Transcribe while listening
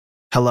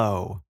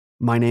Hello,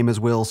 my name is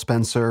Will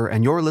Spencer,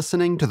 and you're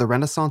listening to the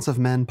Renaissance of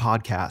Men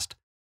podcast.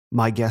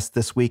 My guest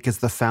this week is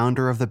the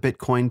founder of the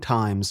Bitcoin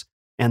Times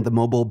and the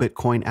mobile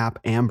Bitcoin app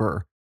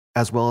Amber,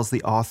 as well as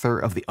the author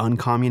of the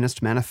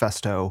Uncommunist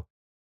Manifesto,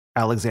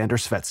 Alexander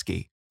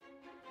SVETSKI.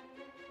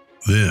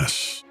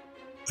 This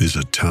is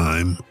a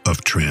time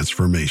of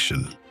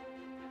transformation.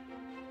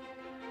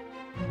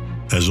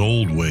 As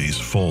old ways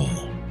fall,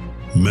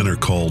 men are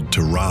called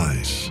to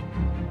rise,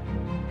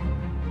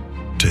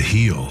 to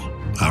heal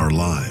our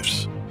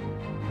lives,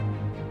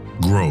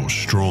 grow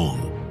strong,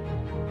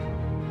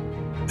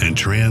 and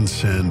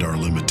transcend our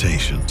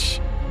limitations.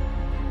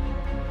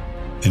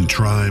 In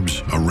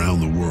tribes around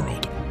the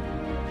world,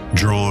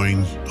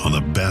 drawing on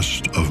the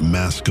best of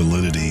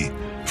masculinity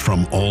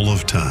from all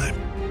of time,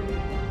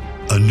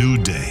 a new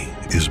day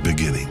is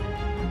beginning.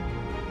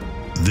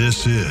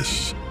 This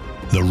is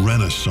the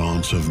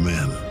Renaissance of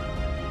Men.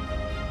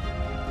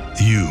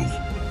 You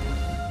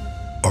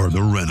are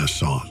the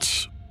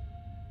Renaissance.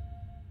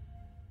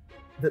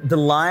 The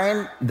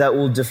line that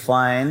will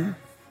define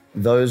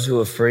those who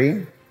are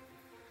free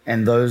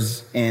and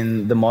those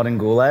in the modern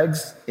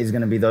gulags is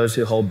going to be those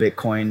who hold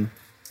Bitcoin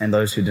and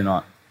those who do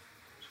not.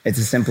 It's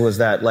as simple as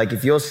that. Like,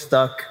 if you're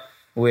stuck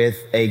with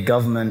a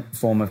government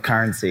form of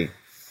currency,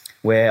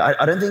 where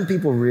I don't think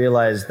people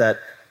realize that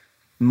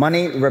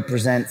money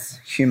represents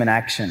human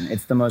action.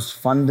 It's the most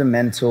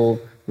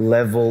fundamental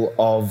level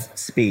of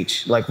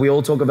speech. Like, we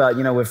all talk about,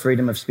 we're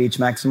freedom of speech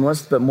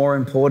maximalists, but more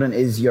important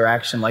is your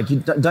action. Like, you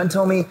don't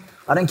tell me,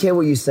 I don't care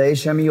what you say,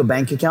 show me your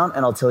bank account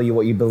and I'll tell you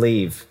what you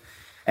believe.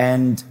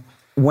 And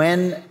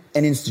when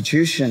an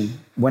institution,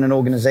 when an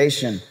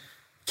organization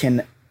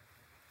can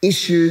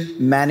issue,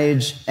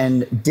 manage,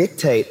 and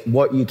dictate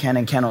what you can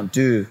and cannot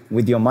do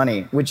with your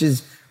money, which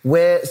is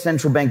where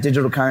central bank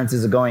digital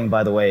currencies are going,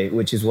 by the way,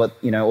 which is what,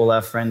 all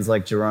our friends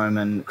like Jerome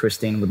and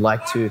Christine would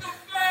like to.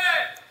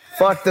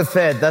 Fuck the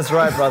Fed. That's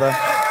right, brother.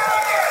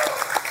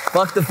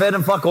 Fuck the Fed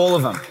and fuck all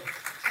of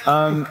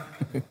them.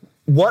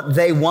 What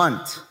they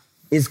want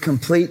is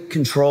complete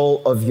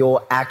control of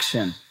your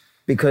action,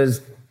 because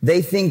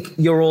they think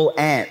you're all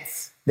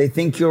ants. They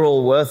think you're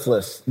all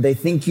worthless. They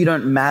think you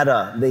don't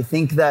matter. They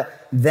think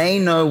that they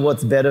know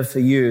what's better for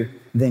you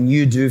than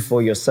you do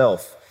for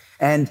yourself.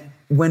 And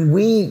when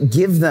we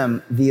give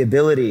them the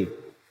ability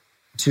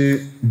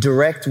to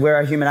direct where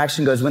our human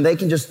action goes, when they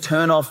can just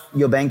turn off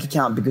your bank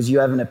account because you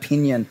have an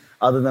opinion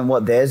other than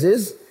what theirs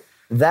is,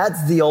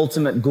 that's the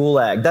ultimate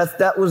gulag.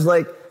 That was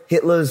like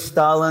Hitler's,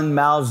 Stalin,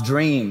 Mao's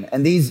dream.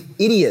 And these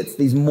idiots,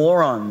 these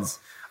morons,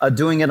 are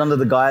doing it under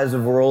the guise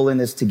of we're all in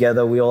this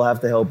together, we all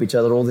have to help each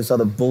other, all this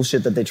other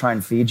bullshit that they try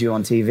and feed you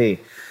on TV.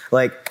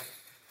 Like,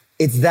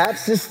 it's that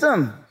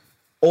system,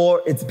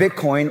 or it's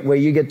Bitcoin, where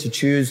you get to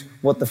choose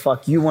what the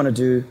fuck you want to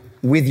do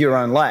with your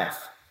own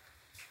life.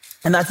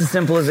 And that's as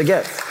simple as it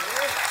gets.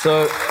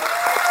 So,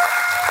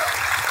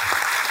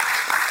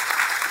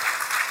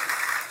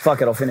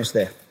 fuck it, I'll finish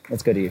there.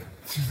 Let's go to you.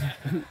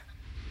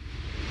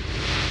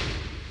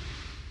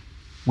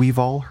 We've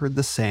all heard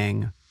the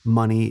saying,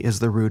 money is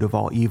the root of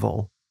all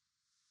evil.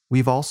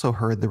 We've also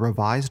heard the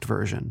revised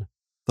version,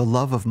 the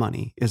love of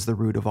money is the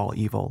root of all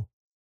evil.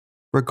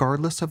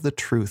 Regardless of the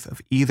truth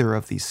of either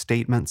of these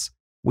statements,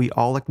 we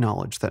all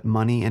acknowledge that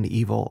money and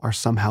evil are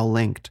somehow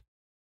linked.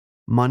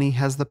 Money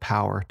has the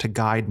power to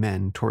guide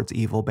men towards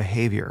evil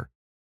behavior.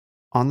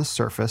 On the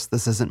surface,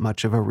 this isn't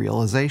much of a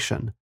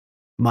realization.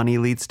 Money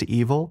leads to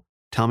evil?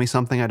 Tell me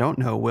something I don't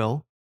know,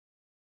 Will.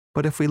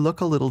 But if we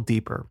look a little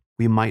deeper,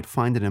 we might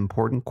find an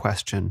important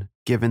question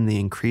given the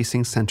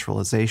increasing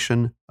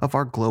centralization of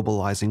our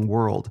globalizing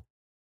world.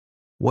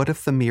 What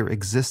if the mere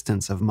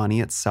existence of money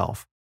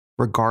itself,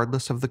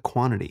 regardless of the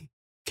quantity,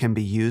 can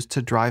be used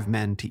to drive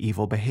men to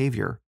evil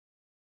behavior?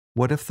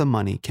 What if the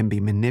money can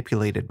be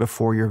manipulated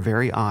before your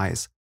very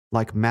eyes,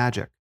 like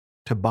magic,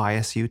 to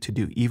bias you to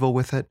do evil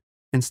with it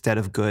instead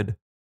of good?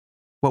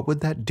 What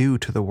would that do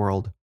to the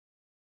world?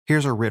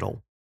 Here's a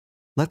riddle.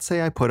 Let's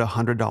say I put a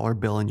 $100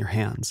 bill in your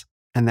hands,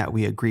 and that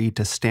we agreed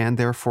to stand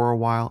there for a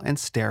while and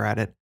stare at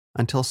it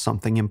until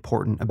something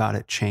important about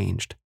it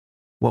changed.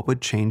 What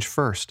would change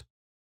first?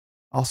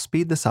 I'll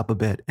speed this up a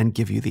bit and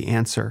give you the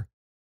answer.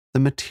 The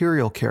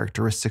material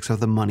characteristics of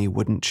the money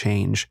wouldn't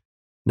change,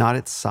 not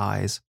its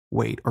size,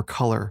 weight, or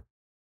color.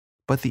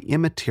 But the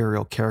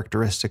immaterial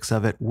characteristics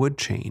of it would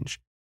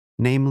change,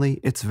 namely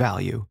its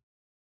value.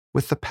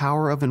 With the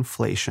power of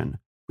inflation,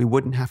 we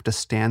wouldn't have to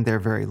stand there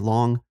very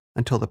long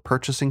until the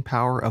purchasing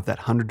power of that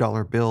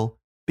 $100 bill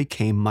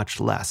became much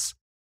less.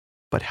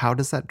 But how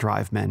does that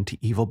drive men to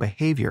evil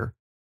behavior?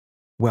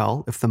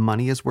 Well, if the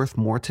money is worth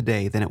more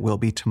today than it will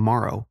be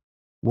tomorrow,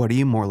 what are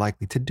you more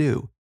likely to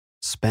do?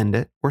 Spend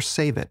it or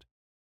save it?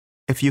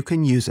 If you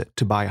can use it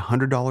to buy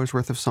 $100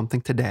 worth of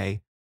something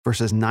today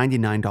versus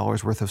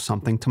 $99 worth of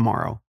something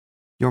tomorrow,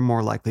 you're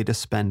more likely to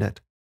spend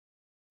it.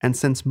 And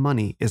since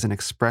money is an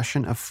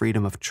expression of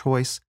freedom of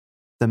choice,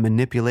 the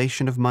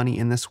manipulation of money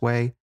in this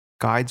way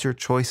guides your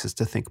choices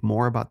to think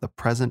more about the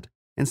present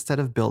instead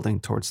of building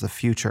towards the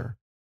future.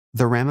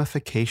 The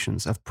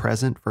ramifications of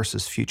present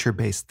versus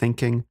future-based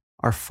thinking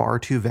are far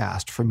too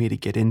vast for me to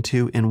get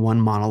into in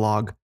one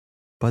monologue,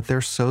 but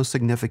they're so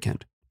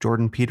significant.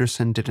 Jordan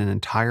Peterson did an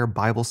entire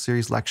Bible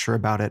series lecture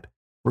about it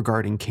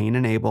regarding Cain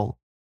and Abel,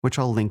 which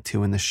I'll link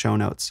to in the show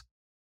notes.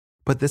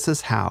 But this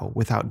is how,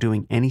 without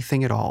doing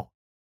anything at all,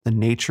 the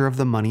nature of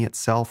the money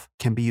itself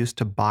can be used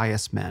to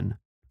bias men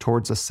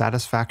towards the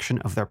satisfaction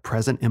of their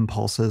present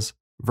impulses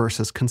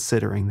versus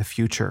considering the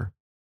future.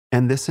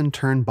 And this in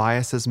turn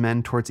biases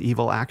men towards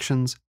evil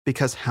actions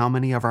because how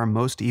many of our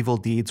most evil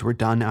deeds were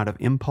done out of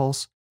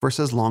impulse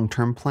versus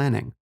long-term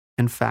planning?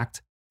 In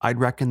fact, I'd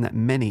reckon that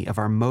many of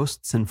our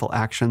most sinful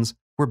actions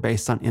were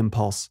based on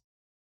impulse.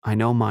 I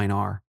know mine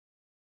are.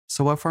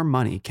 So if our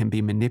money can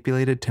be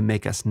manipulated to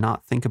make us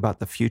not think about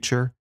the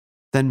future,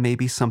 then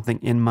maybe something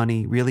in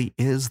money really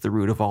is the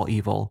root of all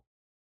evil.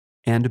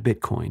 And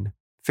Bitcoin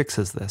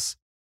fixes this.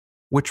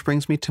 Which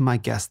brings me to my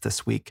guest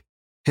this week.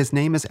 His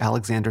name is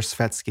Alexander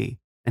SVETSKI,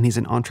 and he's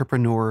an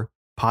entrepreneur,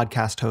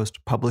 podcast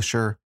host,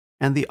 publisher,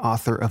 and the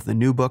author of the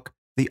new book,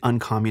 The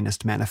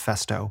Uncommunist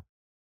Manifesto.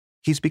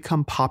 He's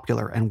become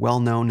popular and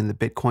well-known in the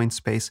Bitcoin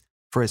space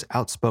for his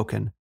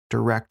outspoken,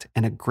 direct,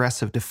 and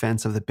aggressive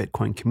defense of the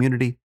Bitcoin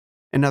community.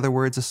 In other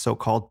words, a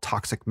so-called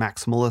toxic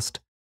maximalist,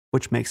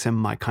 which makes him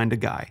my kind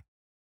of guy.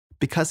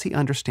 Because he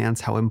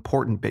understands how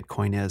important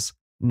Bitcoin is,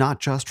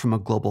 not just from a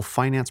global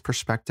finance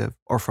perspective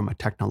or from a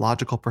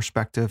technological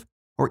perspective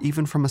or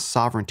even from a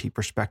sovereignty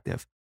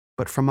perspective,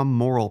 but from a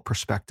moral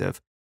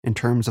perspective in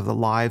terms of the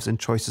lives and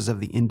choices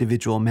of the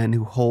individual men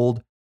who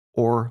hold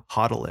or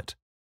hodl it.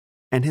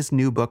 And his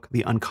new book,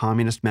 The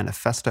Uncommunist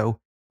Manifesto,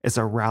 is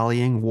a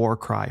rallying war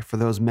cry for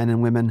those men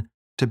and women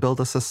to build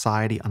a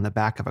society on the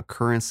back of a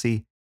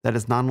currency that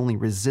is not only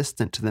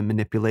resistant to the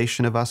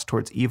manipulation of us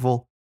towards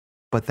evil,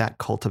 but that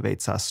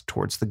cultivates us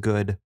towards the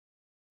good.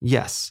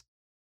 Yes,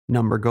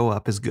 number go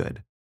up is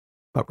good,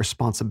 but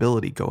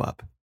responsibility go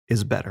up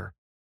is better.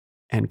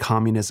 And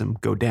communism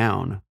go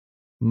down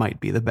might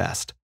be the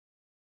best.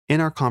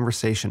 In our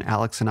conversation,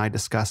 Alex and I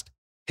discussed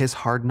his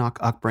hard-knock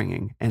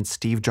upbringing and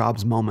Steve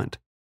Jobs' moment,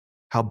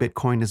 how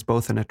Bitcoin is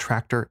both an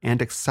attractor and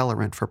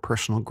accelerant for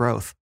personal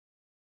growth,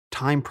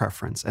 time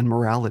preference and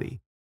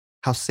morality,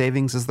 how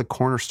savings is the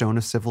cornerstone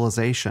of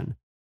civilization,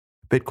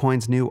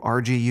 Bitcoin's new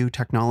RGU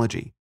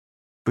technology,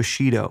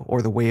 Bushido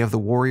or the Way of the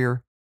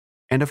Warrior,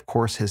 and of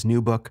course his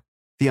new book,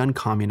 The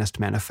Uncommunist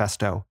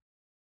Manifesto.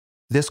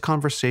 This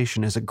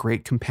conversation is a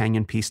great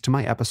companion piece to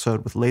my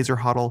episode with Laser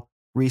Hodl,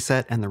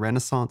 Reset, and the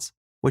Renaissance,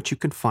 which you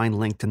can find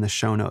linked in the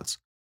show notes.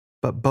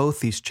 But both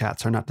these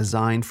chats are not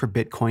designed for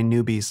Bitcoin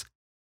newbies.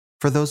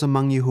 For those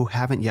among you who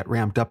haven't yet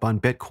ramped up on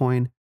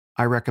Bitcoin,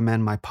 I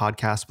recommend my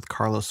podcast with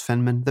Carlos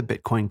Fenman, the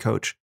Bitcoin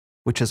Coach,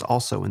 which is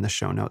also in the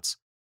show notes.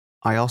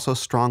 I also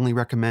strongly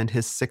recommend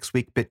his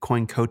 6-week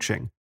Bitcoin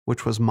coaching,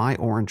 which was my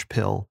orange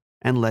pill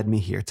and led me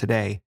here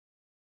today.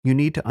 You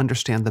need to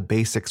understand the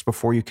basics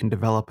before you can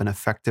develop an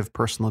effective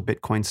personal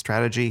Bitcoin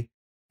strategy,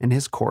 and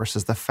his course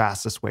is the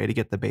fastest way to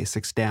get the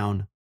basics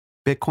down.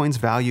 Bitcoin's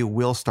value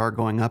will start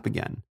going up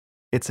again.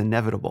 It's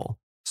inevitable,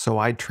 so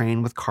I'd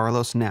train with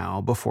Carlos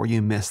now before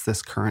you miss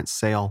this current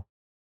sale.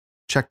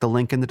 Check the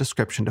link in the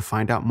description to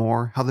find out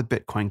more how the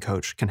Bitcoin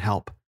Coach can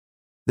help.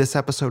 This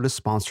episode is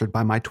sponsored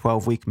by my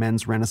 12-week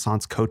Men's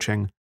Renaissance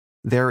coaching.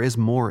 There is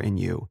more in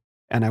you,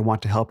 and I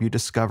want to help you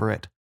discover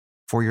it.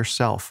 For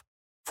yourself,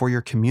 for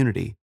your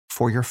community,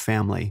 for your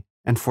family,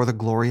 and for the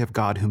glory of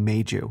God who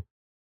made you.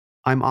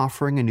 I'm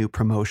offering a new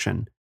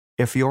promotion.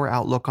 If your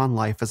outlook on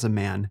life as a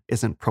man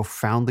isn't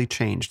profoundly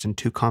changed in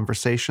 2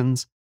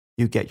 conversations,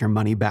 you get your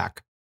money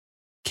back.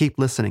 Keep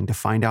listening to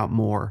find out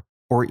more,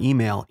 or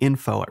email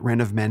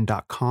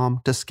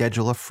info@renofmen.com to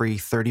schedule a free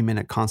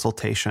 30-minute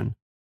consultation.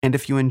 And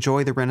if you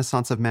enjoy the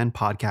Renaissance of Men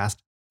podcast,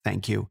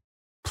 thank you.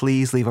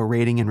 Please leave a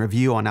rating and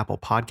review on Apple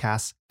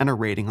Podcasts and a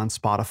rating on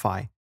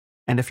Spotify.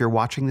 And if you're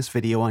watching this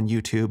video on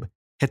YouTube,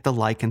 hit the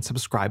like and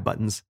subscribe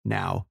buttons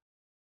now.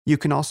 You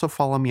can also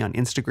follow me on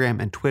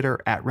Instagram and Twitter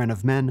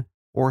 @renofmen,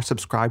 or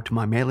subscribe to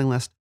my mailing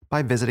list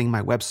by visiting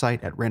my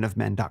website at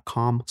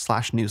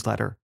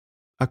renofmen.com/newsletter.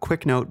 A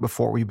quick note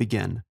before we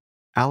begin.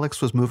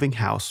 Alex was moving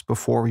house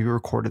before we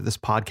recorded this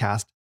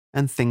podcast,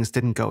 and things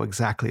didn't go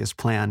exactly as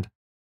planned.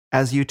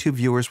 As YouTube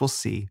viewers will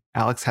see,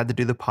 Alex had to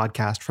do the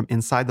podcast from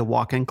inside the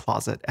walk-in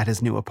closet at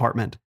his new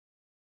apartment.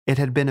 It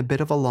had been a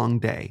bit of a long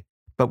day,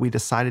 but we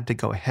decided to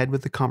go ahead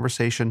with the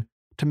conversation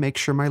to make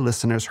sure my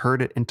listeners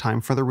heard it in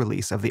time for the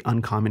release of the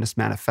Uncommunist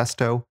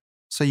Manifesto,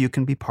 so you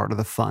can be part of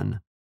the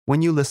fun.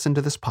 When you listen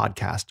to this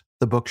podcast,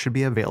 the book should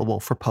be available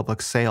for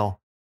public sale.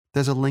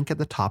 There's a link at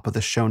the top of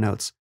the show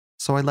notes,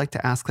 so I'd like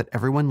to ask that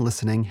everyone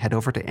listening head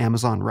over to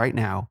Amazon right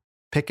now,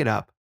 pick it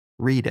up,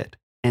 read it,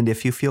 and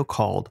if you feel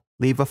called,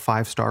 leave a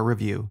 5-star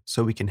review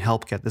so we can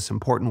help get this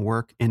important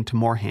work into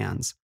more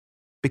hands.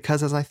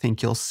 Because as I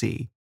think you'll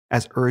see,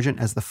 as urgent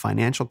as the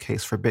financial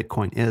case for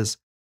Bitcoin is,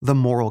 the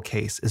moral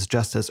case is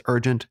just as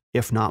urgent,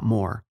 if not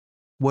more.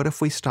 What if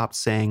we stopped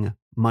saying,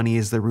 money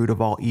is the root of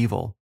all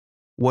evil?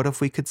 What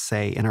if we could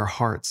say in our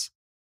hearts,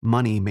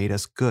 money made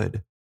us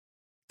good?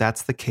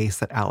 That's the case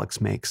that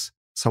Alex makes,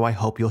 so I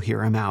hope you'll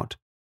hear him out.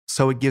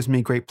 So it gives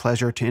me great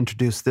pleasure to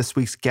introduce this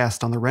week's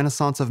guest on the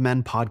Renaissance of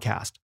Men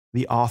podcast,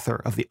 the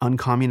author of the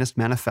Uncommunist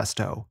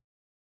Manifesto,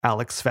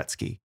 ALEKS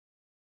SVETSKI.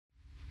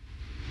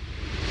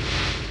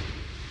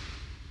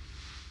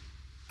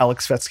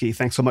 ALEKS SVETSKI,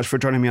 thanks so much for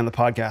joining me on the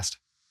podcast.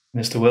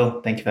 Mr. Will,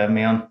 thank you for having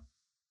me on.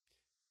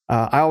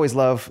 I always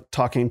love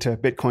talking to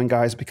Bitcoin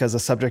guys because the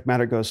subject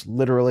matter goes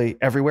literally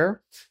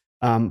everywhere.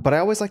 But I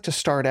always like to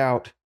start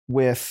out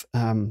with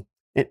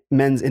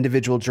men's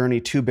individual journey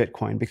to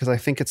Bitcoin, because I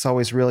think it's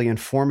always really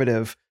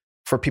informative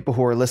for people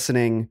who are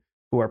listening,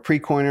 who are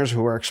pre-coiners,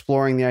 who are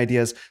exploring the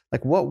ideas.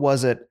 Like, what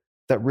was it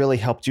that really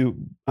helped you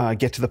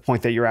get to the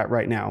point that you're at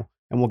right now?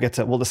 And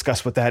we'll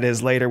discuss what that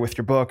is later with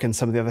your book and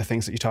some of the other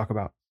things that you talk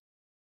about.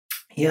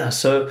 Yeah,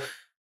 so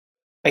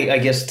I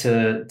guess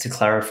to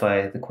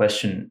clarify the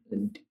question,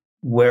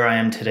 where I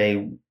am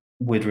today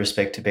with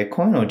respect to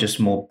Bitcoin, or just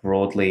more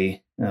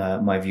broadly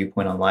my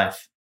viewpoint on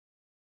life?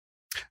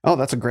 Oh,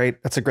 that's a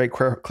great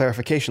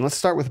clarification. Let's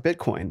start with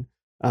Bitcoin,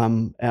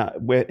 and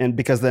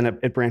because then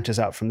it branches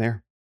out from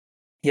there.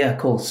 Yeah,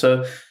 cool.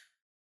 So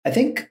I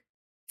think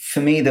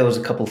for me, there was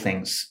a couple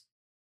things.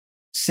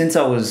 Since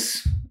I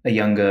was a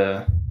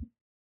younger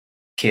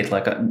kid,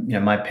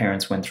 my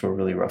parents went through a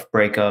really rough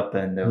breakup,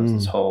 and there was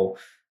this whole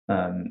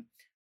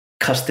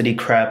custody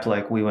crap.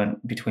 Like, we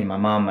went between my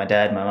mom, my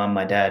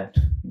dad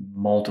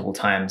multiple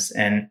times.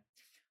 And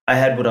I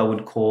had what I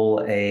would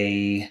call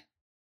a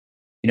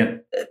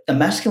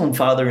masculine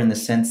father, in the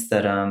sense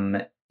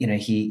that,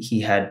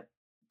 he had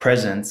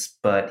presence,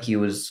 but he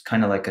was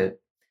kind of like a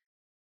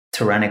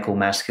tyrannical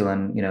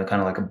masculine,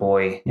 kind of like a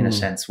boy in a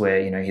sense,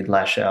 where, he'd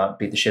lash out,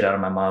 beat the shit out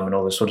of my mom and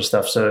all this sort of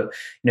stuff. So,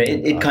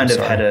 it kind of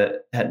had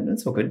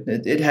it's all good.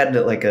 It had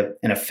like an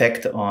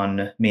effect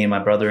on me and my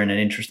brother in an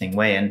interesting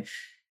way.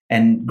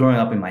 And growing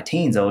up in my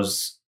teens, I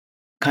was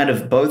kind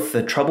of both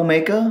a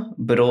troublemaker,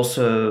 but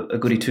also a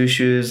goody two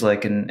shoes.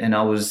 And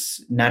I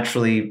was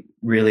naturally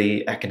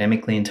really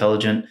academically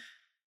intelligent,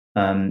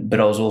 but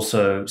I was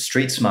also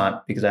street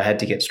smart, because I had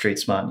to get street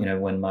smart.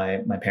 When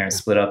my parents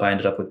split up, I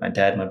ended up with my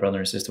dad. My brother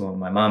and sister went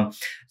with my mom,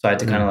 so I had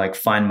to kind of like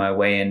find my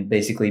way and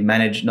basically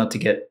manage not to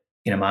get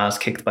my ass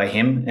kicked by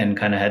him, and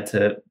kind of had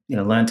to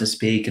learn to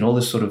speak and all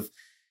this sort of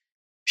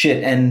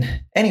shit.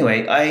 And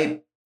anyway,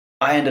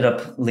 I ended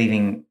up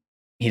leaving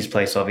his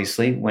place,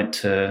 obviously, went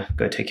to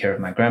go take care of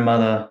my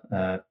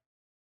grandmother,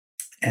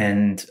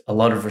 and a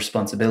lot of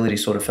responsibility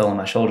sort of fell on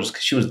my shoulders,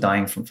 because she was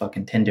dying from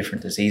fucking 10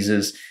 different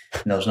diseases,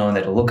 and there was no one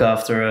there to look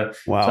after her.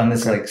 Wow. So I'm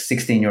this like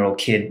 16-year-old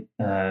kid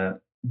I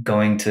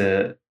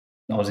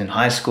was in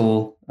high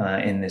school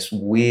in this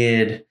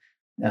weird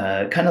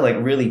kind of like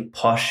really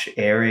posh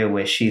area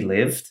where she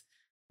lived.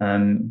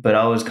 But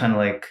I was kind of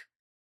like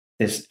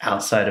this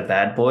outsider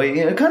bad boy,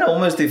 kind of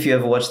almost, if you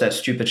ever watched that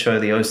stupid show,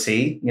 The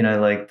OC,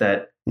 like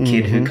that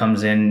kid who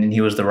comes in and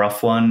he was the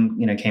rough one,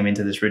 came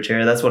into this rich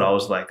area. That's what I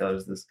was like. I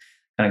was this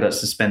kind of got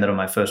suspended on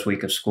my first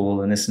week of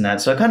school and this and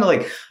that. So I kind of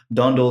like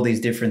donned all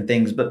these different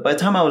things. But by the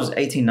time I was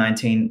 18,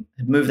 19,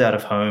 had moved out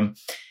of home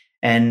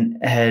and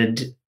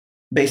had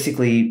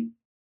basically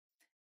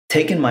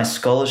taken my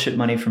scholarship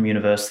money from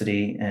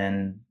university.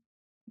 And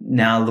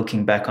now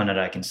looking back on it,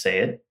 I can say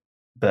it.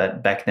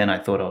 But back then I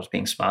thought I was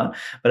being smart.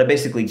 But I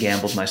basically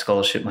gambled my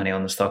scholarship money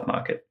on the stock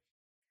market.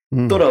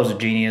 Thought I was a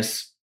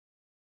genius.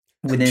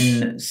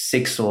 Within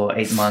 6 or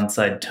 8 months,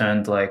 I'd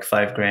turned like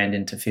 $5,000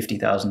 into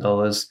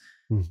 $50,000.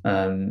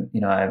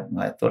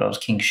 I thought I was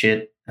king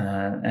shit.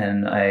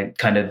 And I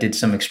kind of did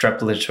some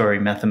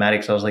extrapolatory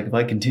mathematics. I was like, if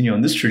I continue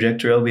on this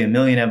trajectory, I'll be a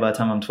millionaire by the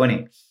time I'm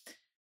 20.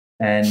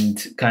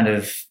 And kind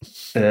of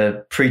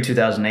the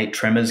pre-2008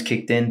 tremors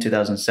kicked in,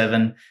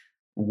 2007,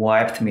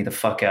 wiped me the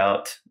fuck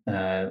out.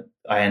 I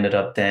ended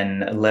up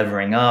then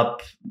levering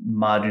up,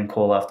 margin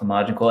call after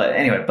margin call.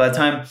 Anyway, by the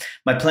time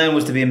my plan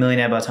was to be a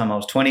millionaire by the time I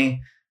was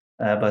 20.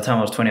 By the time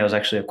I was 20, I was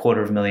actually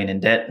 $250,000 in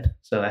debt.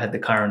 So I had the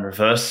car in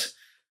reverse.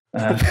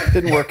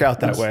 Didn't work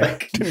out that way.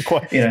 Like, Didn't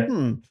quite.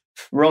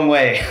 Wrong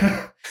way.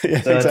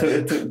 Yeah, so exactly.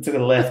 I took a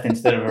left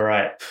instead of a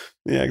right.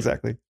 Yeah,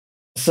 exactly.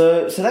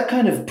 So that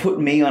kind of put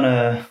me on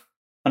an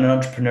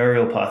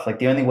entrepreneurial path. Like,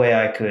 the only way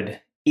I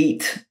could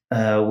eat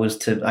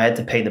was I had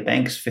to pay the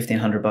banks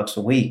 $1,500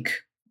 a week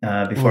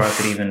before I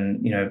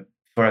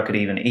could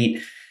even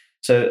eat.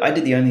 So I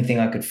did the only thing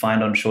I could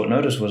find on short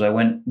notice was I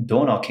went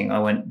door knocking. I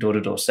went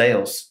door-to-door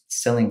sales,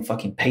 selling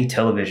fucking pay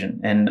television.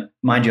 And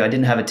mind you, I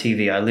didn't have a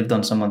TV. I lived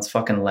on someone's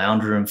fucking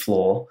lounge room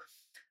floor.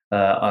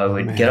 I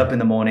would get up in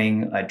the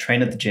morning. I'd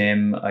train at the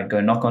gym. I'd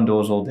go knock on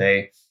doors all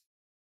day.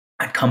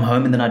 I'd come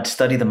home and then I'd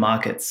study the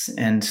markets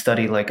and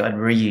I'd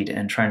read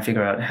and try and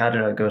figure out, how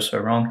did I go so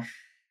wrong?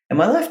 And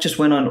my life just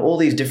went on all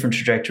these different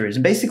trajectories.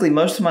 And basically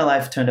most of my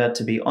life turned out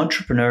to be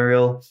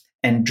entrepreneurial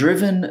and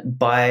driven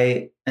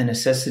by a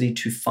necessity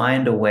to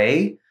find a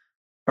way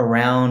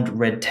around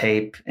red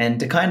tape, and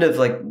to kind of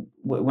like,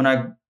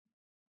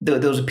 there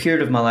was a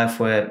period of my life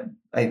where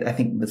I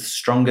think the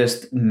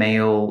strongest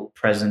male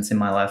presence in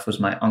my life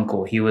was my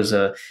uncle. He was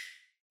a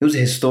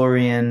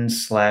historian /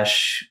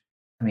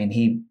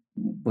 he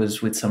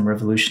was with some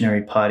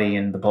revolutionary party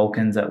in the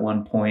Balkans at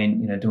one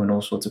point, doing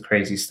all sorts of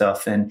crazy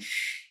stuff. And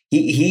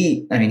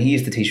I mean, he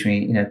used to teach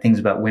me, things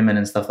about women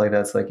and stuff like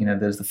that. It's like,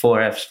 there's the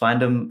 4 Fs: find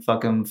them,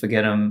 fuck them,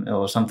 forget them,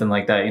 or something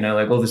like that,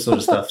 like all this sort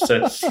of stuff.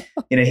 So,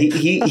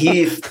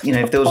 if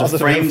there was a Positive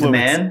framed influence.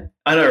 man,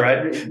 I know,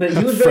 right? But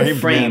he was very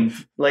framed.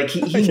 Like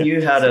he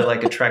knew how to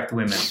like attract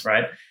women,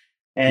 right?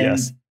 And,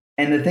 Yes.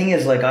 and the thing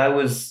is, like, I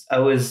was,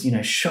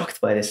 shocked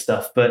by this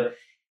stuff, but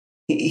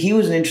he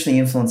was an interesting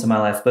influence in my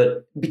life.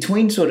 But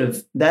between sort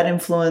of that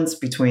influence,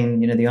 between,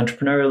 the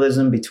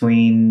entrepreneurialism,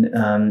 between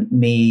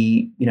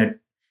me,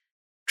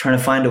 trying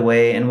to find a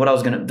way. And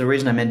the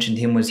reason I mentioned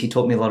him was he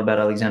taught me a lot about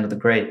Alexander the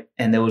Great.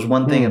 And there was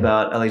one thing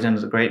about Alexander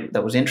the Great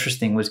that was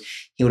interesting was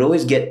he would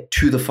always get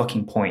to the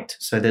fucking point.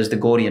 So there's the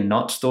Gordian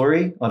knot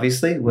story,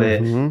 obviously, where,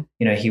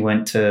 he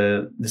went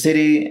to the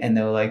city and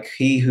they were like,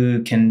 he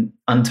who can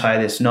untie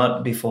this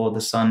knot before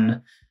the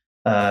sun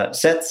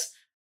sets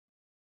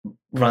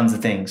runs the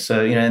thing.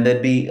 So, and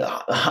there'd be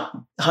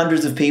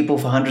hundreds of people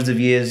for hundreds of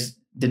years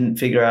didn't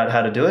figure out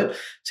how to do it.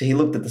 So he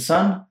looked at the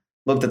sun,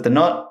 looked at the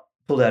knot,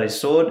 pulled out his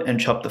sword and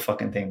chopped the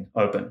fucking thing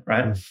open,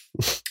 right?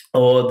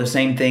 Or the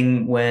same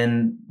thing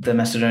when the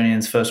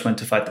Macedonians first went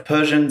to fight the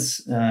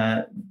Persians.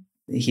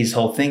 His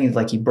whole thing is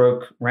like he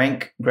broke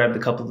rank, grabbed a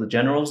couple of the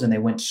generals, and they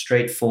went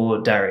straight for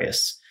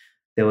Darius.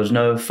 There was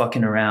no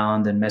fucking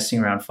around and messing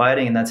around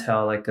fighting, and that's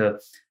how like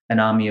an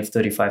army of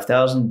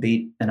 35,000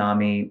 beat an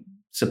army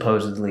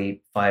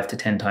supposedly 5 to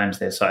 10 times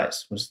their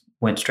size.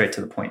 Went straight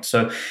to the point.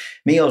 So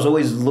I was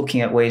always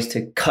looking at ways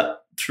to cut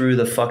through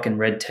the fucking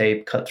red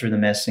tape, cut through the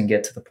mess and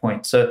get to the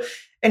point. So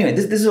anyway,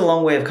 this is a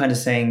long way of kind of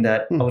saying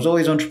that I was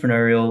always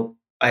entrepreneurial.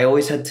 I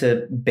always had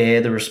to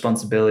bear the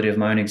responsibility of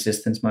my own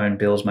existence, my own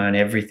bills, my own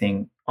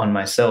everything on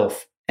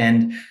myself.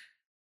 And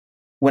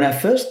when I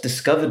first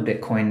discovered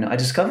Bitcoin, I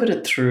discovered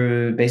it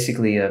through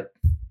basically it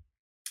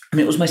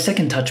was my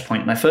second touch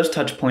point. My first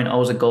touch point, I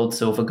was a gold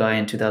silver guy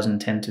in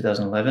 2010,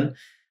 2011,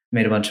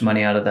 made a bunch of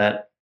money out of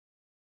that.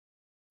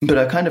 But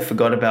I kind of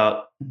forgot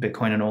about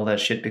Bitcoin and all that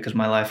shit because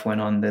my life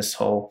went on this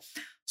whole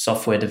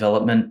software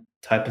development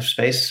type of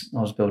space.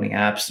 I was building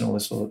apps and all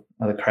this sort of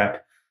other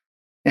crap.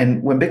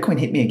 And when Bitcoin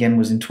hit me again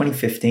was in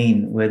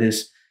 2015, where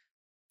this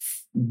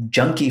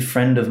junkie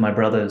friend of my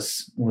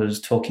brother's was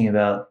talking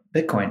about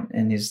Bitcoin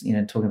and he's,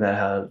 talking about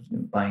how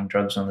buying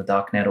drugs on the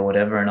dark net or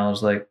whatever. And I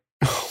was like,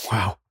 oh,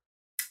 wow,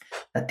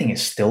 that thing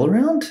is still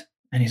around?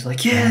 And he's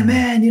like, yeah,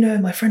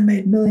 man, my friend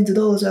made millions of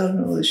dollars out of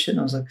all this shit. And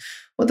I was like,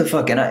 what the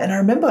fuck? And I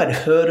remember I'd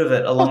heard of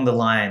it along the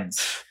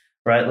lines,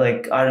 right?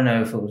 Like, I don't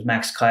know if it was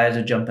Max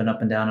Kaiser jumping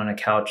up and down on a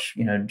couch,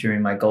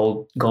 during my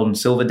gold and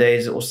silver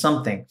days or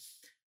something.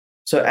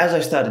 So as I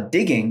started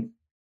digging,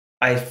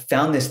 I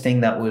found this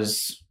thing that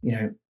was,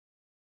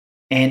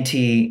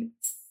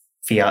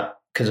 anti-fiat,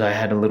 because I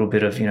had a little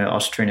bit of,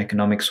 Austrian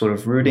economic sort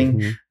of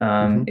rooting.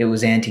 It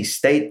was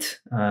anti-state,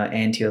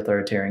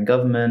 anti-authoritarian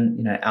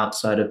government,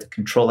 outside of the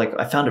control. Like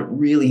I found it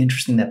really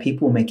interesting that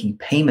people were making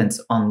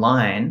payments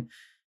online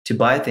to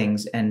buy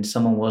things and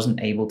someone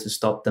wasn't able to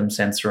stop them,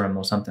 censor them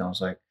or something. I was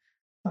like,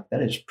 fuck,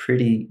 that is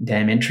pretty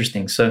damn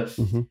interesting. So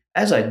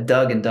as I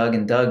dug and dug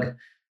and dug,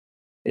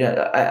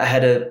 I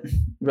had a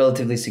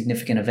relatively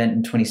significant event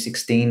in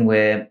 2016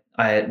 where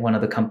one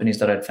of the companies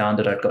that I'd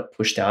founded, I got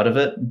pushed out of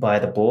it by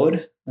the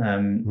board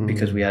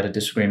because we had a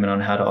disagreement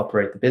on how to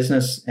operate the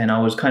business. And I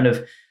was kind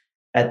of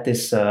at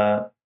this,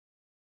 I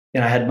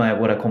had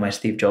what I call my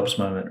Steve Jobs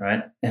moment,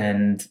 right?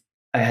 And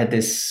I had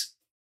this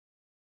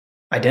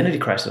identity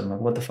crisis. I'm like,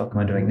 what the fuck am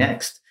I doing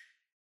next?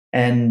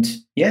 And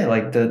yeah,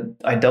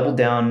 I doubled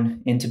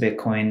down into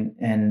Bitcoin,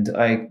 and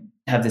I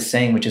have this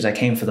saying, which is I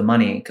came for the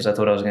money because I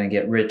thought I was going to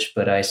get rich,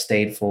 but I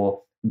stayed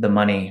for the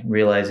money,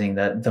 realizing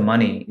that the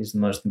money is the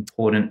most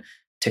important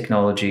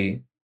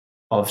technology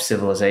of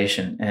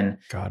civilization, and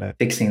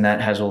fixing that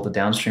has all the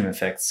downstream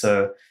effects.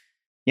 So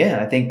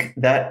yeah, I think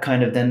that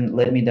kind of then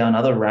led me down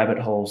other rabbit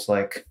holes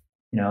like,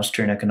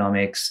 Austrian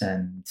economics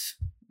and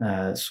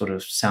sort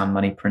of sound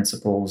money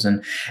principles.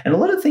 And a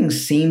lot of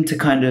things seem to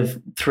kind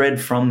of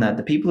thread from that.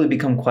 The people who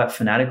become quite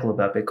fanatical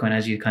about Bitcoin,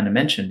 as you kind of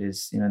mentioned,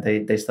 is,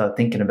 they start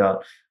thinking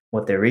about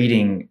what they're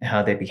eating,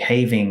 how they're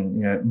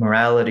behaving,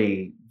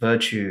 morality,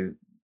 virtue.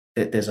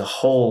 There's a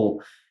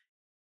whole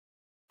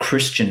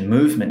Christian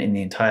movement in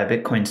the entire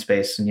Bitcoin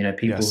space, and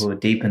people who are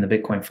deep in the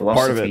Bitcoin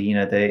philosophy.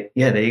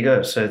 There you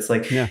go. So it's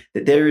like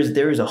there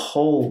is a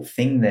whole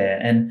thing there,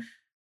 and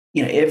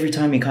every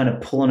time you kind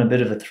of pull on a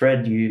bit of a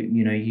thread,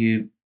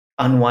 you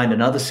unwind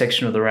another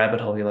section of the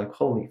rabbit hole. You're like,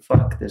 holy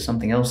fuck, there's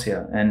something else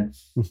here, and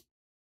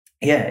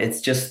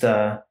it's just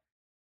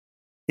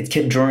it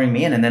kept drawing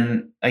me in. And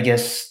then I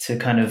guess to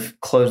kind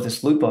of close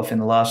this loop off, in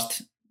the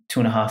last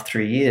 2.5,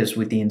 3 years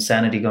with the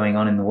insanity going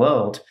on in the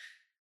world,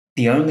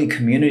 the only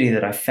community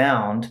that I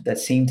found that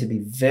seemed to be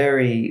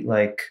very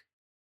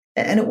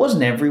and it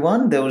wasn't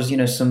everyone, there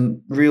was,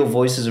 some real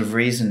voices of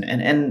reason,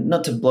 and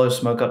not to blow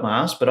smoke up my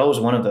ass, but I was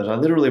one of those. I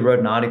literally wrote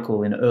an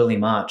article in early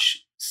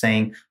March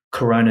saying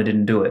Corona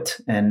didn't do it.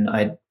 And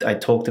I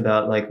talked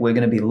about we're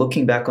going to be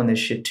looking back on this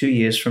shit 2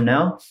 years from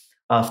now,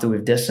 after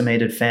we've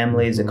decimated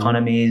families,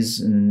 economies,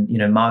 and,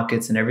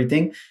 markets and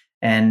everything.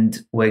 and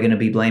we're going to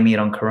be blaming it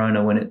on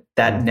Corona when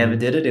that never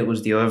did it. It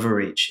was the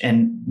overreach.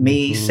 And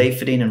me,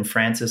 Seyfedin, and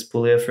Francis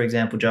Puglia, for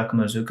example,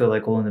 Giacomo Zucco,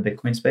 like all in the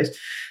Bitcoin space,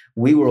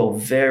 we were all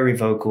very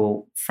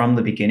vocal from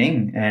the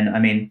beginning. And I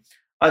mean,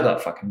 I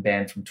got fucking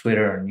banned from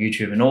Twitter and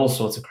YouTube and all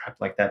sorts of crap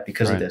like that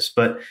because of this.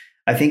 But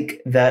I think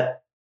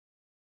that,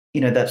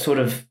 that sort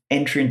of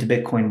entry into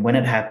Bitcoin when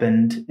it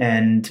happened,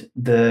 and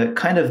the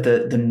kind of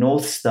the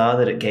North Star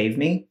that it gave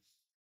me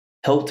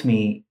helped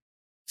me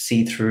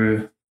see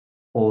through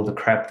all the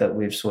crap that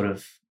we've sort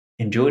of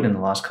endured in the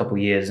last couple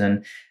of years.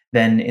 And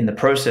then in the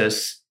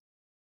process,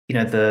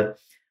 the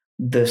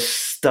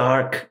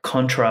stark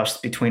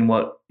contrast between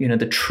what,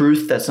 the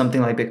truth that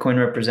something like Bitcoin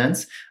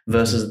represents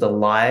versus the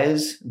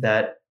lies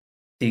that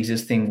the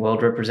existing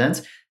world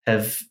represents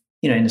have,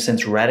 in a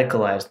sense,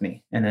 radicalized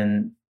me. And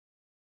then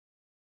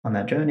on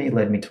that journey, it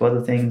led me to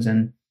other things,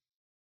 and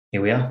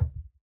here we are.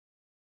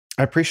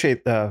 I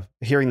appreciate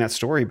hearing that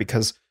story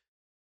because,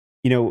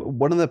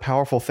 one of the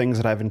powerful things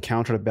that I've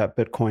encountered about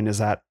Bitcoin is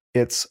that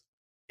it's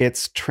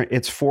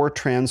for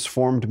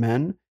transformed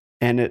men,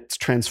 and it's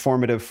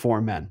transformative for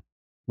men,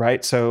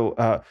 right?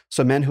 So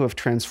men who have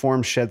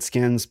transformed, shed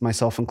skins,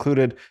 myself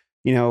included,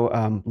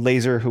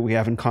 Laser, who we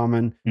have in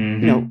common,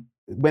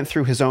 went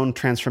through his own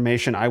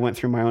transformation. I went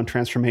through my own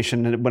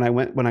transformation. And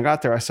when I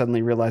got there, I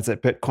suddenly realized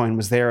that Bitcoin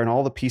was there, and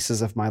all the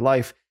pieces of my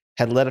life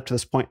had led up to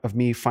this point of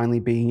me finally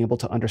being able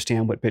to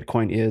understand what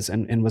Bitcoin is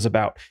and was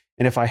about.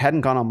 And if I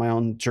hadn't gone on my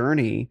own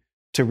journey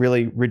to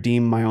really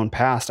redeem my own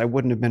past, I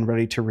wouldn't have been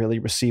ready to really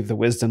receive the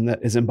wisdom that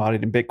is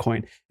embodied in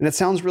Bitcoin. And it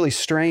sounds really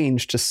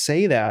strange to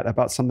say that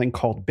about something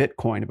called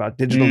Bitcoin, about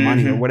digital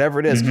money or whatever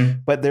it is.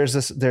 But there's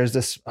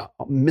this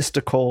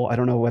mystical, I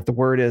don't know what the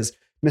word is,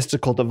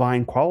 mystical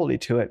divine quality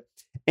to it.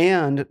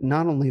 And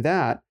not only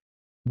that,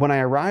 when I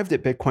arrived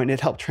at Bitcoin, it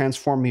helped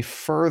transform me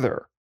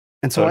further.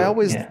 And so I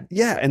always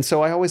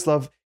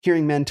love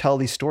hearing men tell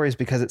these stories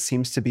because it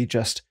seems to be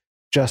just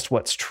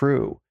what's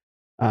true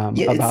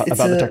about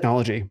the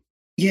technology.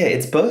 Yeah,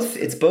 it's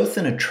both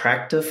an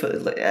attractor for,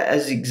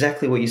 as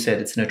exactly what you said.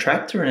 It's an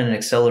attractor and an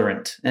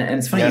accelerant. And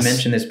it's funny you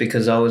mentioned this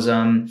because I was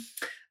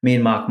me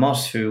and Mark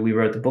Moss, who we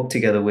wrote the book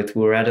together with,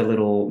 we were at a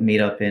little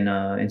meetup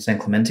in San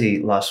Clemente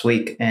last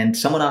week, and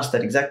someone asked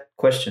that exact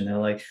question. They're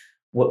like,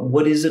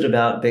 "What is it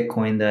about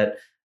Bitcoin that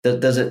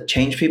does it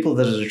change people?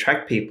 Does it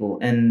attract people?"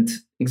 And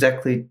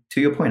exactly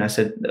to your point, I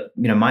said,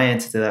 my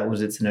answer to that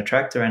was it's an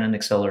attractor and an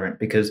accelerant,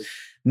 because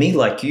me,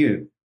 like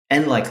you,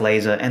 and like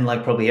Laser, and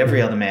like probably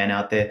every other man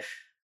out there,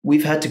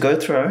 we've had to go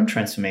through our own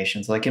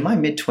transformations. Like in my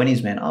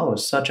mid-20s, man, I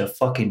was such a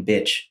fucking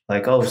bitch.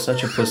 Like I was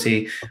such a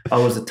pussy. I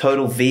was a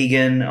total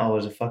vegan. I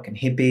was a fucking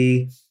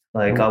hippie.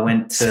 Like I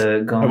went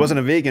to go. I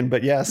wasn't a vegan,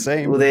 but yeah,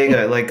 same. Well, there you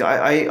go. Like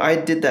I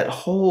did that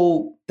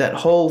whole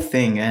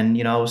thing,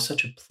 and I was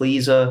such a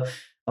pleaser.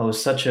 I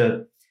was such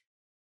a,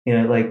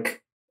 like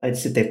I'd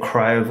sit there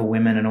cry over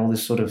women and all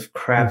this sort of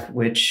crap,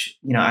 which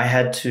I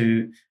had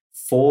to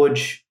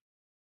forge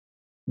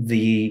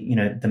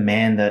the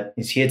man that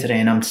is here today,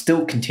 and I'm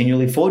still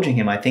continually forging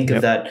him. I think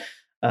of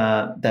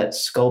that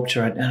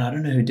sculpture, and I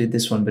don't know who did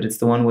this one, but it's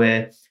the one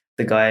where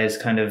the guy is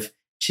kind of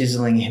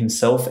chiseling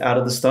himself out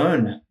of the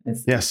stone.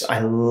 I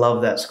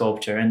love that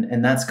sculpture,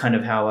 and that's kind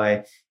of how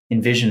I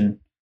envision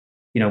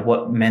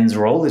what men's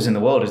role is in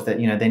the world, is that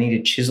they need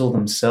to chisel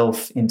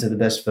themselves into the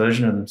best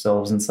version of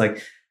themselves. And it's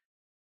like,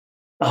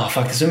 oh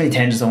fuck, there's so many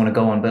tangents I want to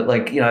go on, but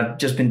I've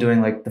just been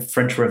doing like the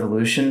French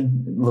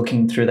Revolution,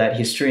 looking through that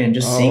history and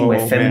just seeing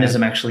where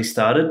feminism actually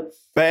started.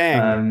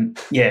 Bang.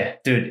 Yeah,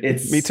 dude,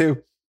 it's me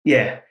too.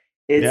 Yeah,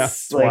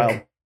 it's like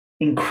wild.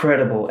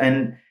 Incredible.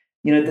 And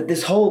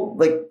this whole,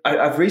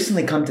 I've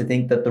recently come to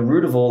think that the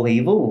root of all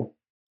evil,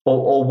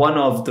 or one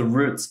of the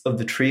roots of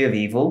the tree of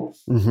evil,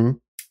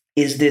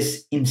 is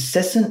this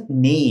incessant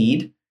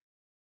need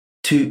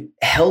to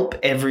help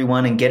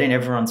everyone and get in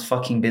everyone's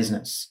fucking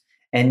business.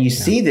 And you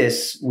see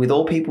this with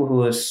all people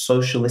who are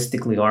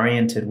socialistically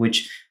oriented,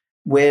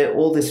 where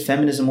all this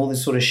feminism, all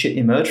this sort of shit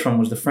emerged from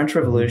was the French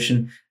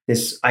Revolution,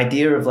 this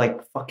idea of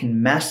like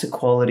fucking mass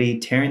equality,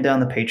 tearing down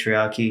the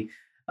patriarchy,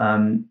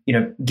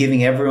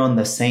 giving everyone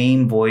the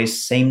same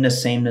voice,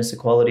 sameness,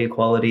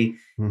 equality.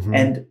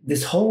 And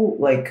this whole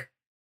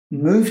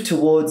move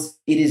towards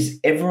it is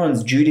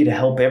everyone's duty to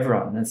help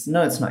everyone. It's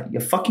not.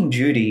 Your fucking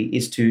duty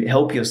is to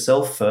help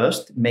yourself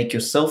first, make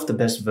yourself the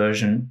best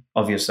version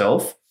of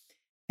yourself,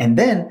 and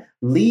then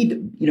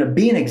lead,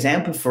 be an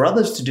example for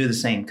others to do the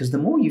same. Because the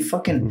more you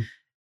fucking,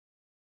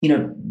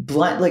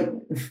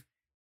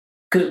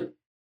 because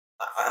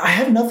I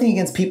have nothing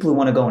against people who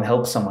want to go and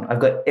help someone. I've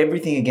got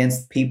everything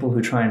against people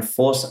who try and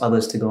force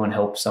others to go and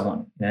help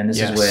someone. And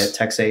this is where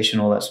taxation,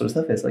 all that sort of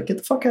stuff is. Like, get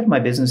the fuck out of my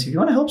business. If you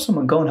want to help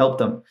someone, go and help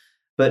them.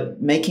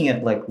 But making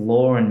it like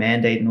law and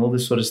mandate and all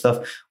this sort of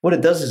stuff, what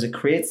it does is it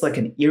creates like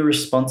an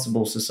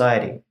irresponsible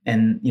society.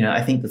 And,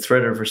 I think the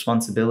thread of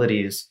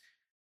responsibility is,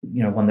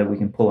 one that we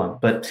can pull on.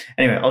 But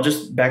anyway, I'll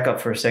just back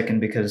up for a second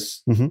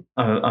because I'm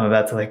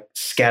about to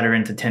scatter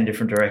into 10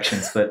 different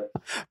directions, but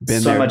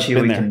much here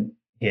we can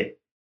hit.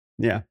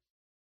 Yeah.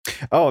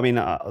 Oh, I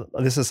mean,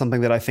 this is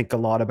something that I think a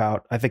lot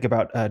about. I think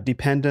about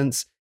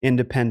dependence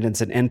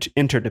independence, and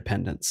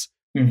interdependence.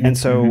 Mm-hmm, And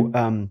so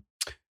mm-hmm.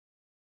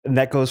 and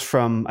that goes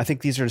from, I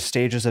think these are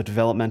stages of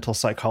developmental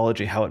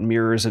psychology, how it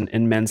mirrors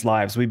in men's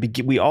lives.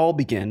 We all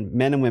begin,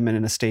 men and women,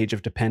 in a stage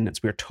of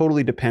dependence. We are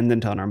totally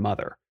dependent on our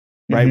mother,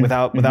 right? Mm-hmm,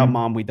 Without mm-hmm.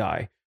 mom, we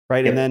die,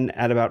 right? Yep. And then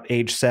at about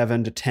age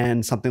 7 to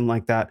 10, something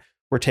like that,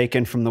 we're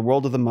taken from the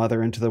world of the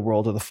mother into the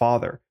world of the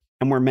father.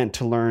 And we're meant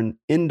to learn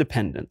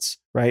independence,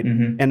 right?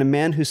 Mm-hmm. And a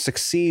man who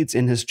succeeds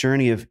in his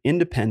journey of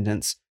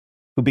independence,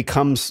 who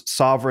becomes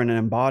sovereign and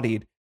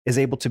embodied, is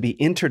able to be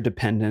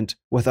interdependent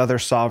with other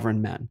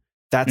sovereign men.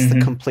 That's Mm-hmm.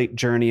 the complete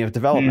journey of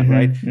development, Mm-hmm,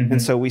 right? mm-hmm.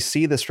 And so we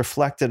see this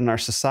reflected in our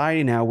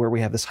society now, where we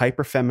have this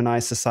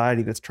hyper-feminized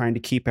society that's trying to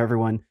keep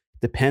everyone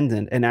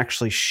dependent and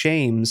actually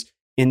shames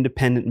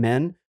independent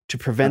men to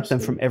prevent them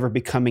from ever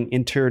becoming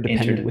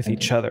interdependent with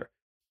each other,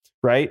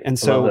 right? And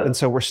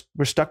so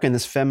we're stuck in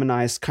this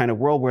feminized kind of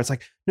world where it's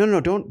like, no,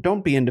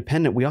 don't be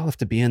independent. We all have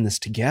to be in this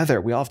together.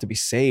 We all have to be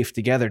safe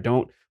together.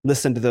 Don't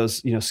listen to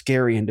those,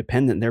 scary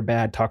independent, they're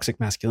bad, toxic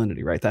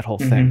masculinity, right? That whole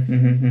thing.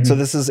 Mm-hmm, mm-hmm. So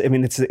this is,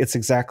 it's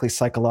exactly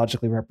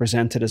psychologically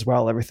represented as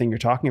well. Everything you're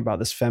talking about,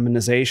 this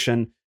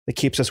feminization that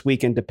keeps us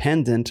weak and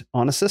dependent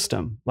on a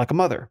system like a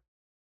mother.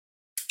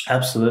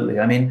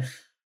 Absolutely. I mean,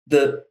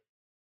 the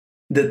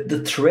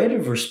thread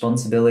of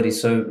responsibility.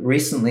 So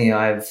recently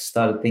I've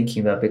started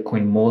thinking about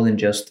Bitcoin more than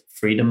just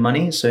freedom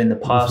money. So in the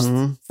past,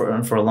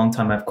 for a long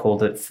time, I've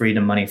called it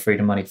freedom money,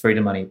 freedom money,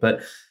 freedom money.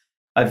 But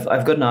I've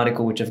got an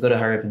article which I've got to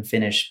hurry up and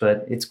finish,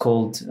 but it's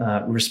called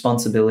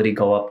Responsibility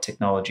Go Up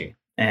Technology.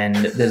 And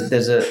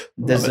there's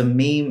a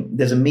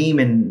meme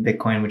in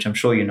Bitcoin, which I'm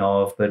sure you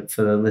know of, but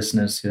for the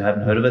listeners who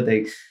haven't heard of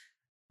it,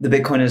 the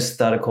Bitcoiners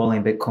started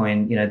calling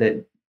Bitcoin,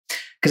 that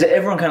because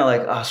everyone kind of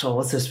like, oh, so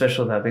what's so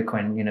special about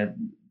Bitcoin?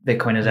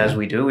 Bitcoin is as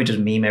we do, we just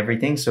meme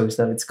everything. So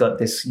it's got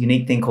this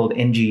unique thing called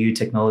NGU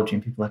technology,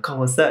 and people are like, oh,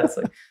 what's that? It's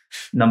like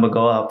number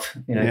go up,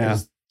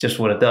 because just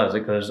what it does,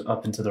 it goes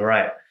up and to the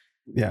right.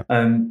 Yeah.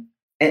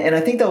 And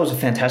I think that was a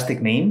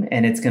fantastic meme,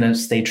 and it's going to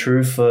stay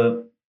true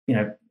for,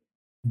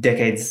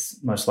 decades,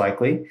 most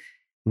likely.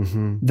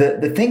 Mm-hmm.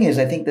 The thing is,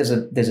 I think there's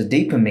a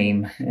deeper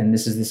meme, and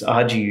this is this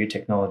RGU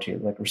technology,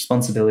 like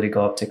responsibility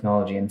go up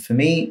technology. And for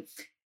me,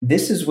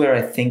 this is where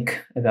I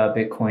think about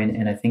Bitcoin,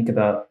 and I think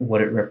about what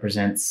it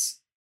represents.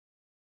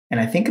 And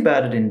I think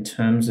about it in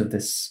terms of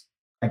this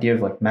idea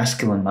of like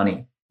masculine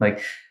money.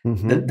 Like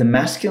the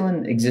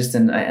masculine exists,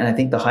 and I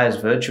think the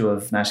highest virtue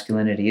of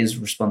masculinity is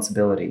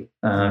responsibility.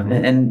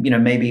 And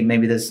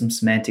maybe there's some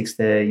semantics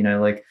there,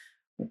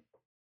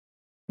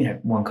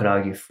 one could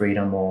argue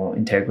freedom or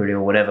integrity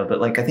or whatever,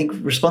 but like I think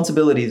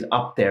responsibility is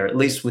up there, at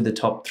least with the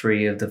top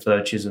 3 of the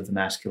virtues of the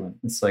masculine.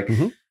 It's like,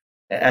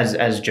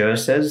 as Joe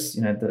says,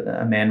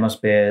 a man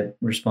must bear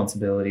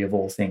responsibility of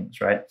all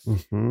things, right?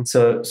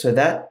 So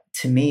that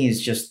to me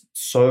is just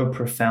so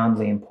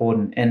profoundly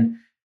important. And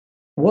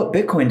what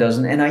Bitcoin does,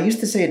 and I used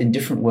to say it in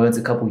different words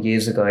a couple of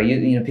years ago.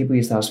 People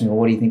used to ask me, well,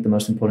 what do you think the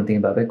most important thing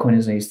about Bitcoin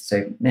is? And I used to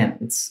say, man,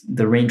 it's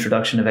the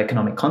reintroduction of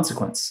economic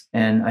consequence.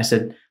 And I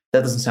said,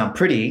 that doesn't sound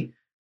pretty,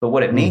 but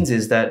what it means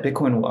is that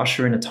Bitcoin will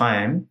usher in a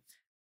time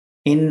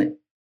in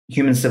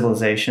human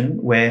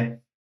civilization where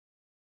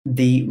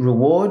the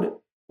reward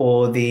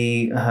or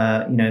the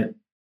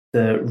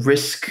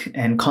risk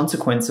and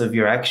consequence of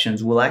your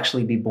actions will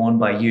actually be borne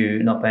by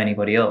you, not by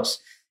anybody else.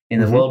 In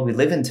the world we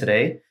live in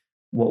today,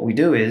 what we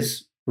do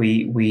is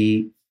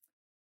we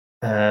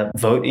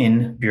vote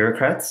in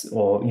bureaucrats,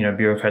 or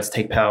bureaucrats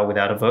take power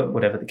without a vote,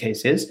 whatever the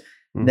case is.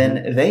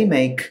 Then they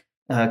make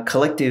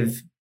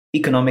collective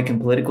economic and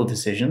political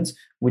decisions,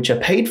 which are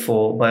paid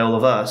for by all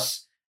of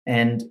us.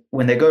 And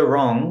when they go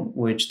wrong,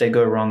 which they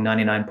go wrong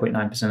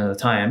 99.9% of the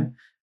time,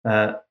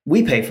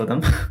 we pay for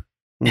them.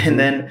 And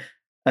then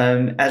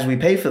as we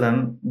pay for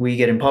them, we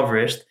get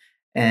impoverished,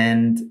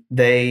 and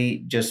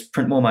they just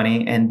print more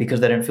money. And because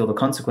they don't feel the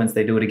consequence,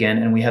 they do it again.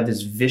 And we have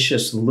this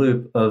vicious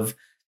loop of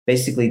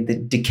basically the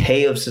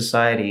decay of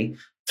society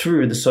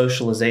through the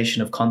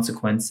socialization of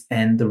consequence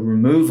and the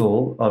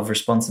removal of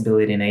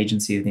responsibility and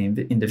agency of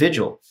the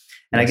individual.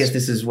 And I guess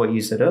this is what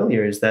you said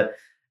earlier, is that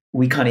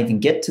we can't even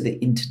get to the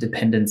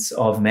interdependence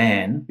of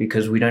man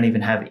because we don't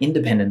even have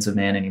independence of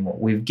man anymore.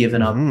 We've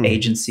given up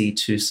agency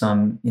to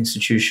some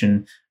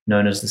institution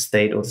known as the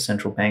state or the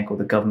central bank or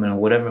the government or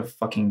whatever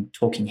fucking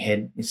talking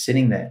head is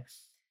sitting there.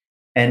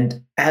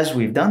 And as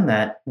we've done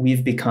that,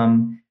 we've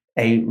become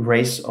a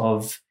race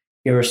of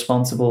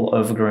irresponsible,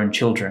 overgrown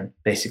children,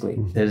 basically.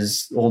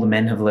 All the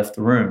men have left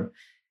the room.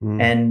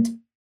 And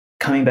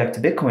coming back to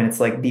Bitcoin,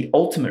 it's like the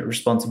ultimate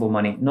responsible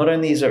money. Not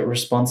only is it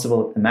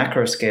responsible at the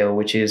macro scale,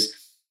 which is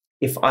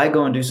if I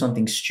go and do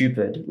something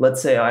stupid,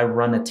 let's say I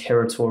run a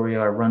territory,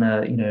 or I run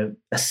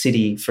a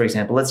city, for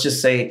example. Let's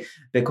just say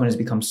Bitcoin has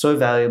become so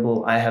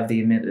valuable, I have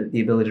the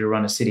ability to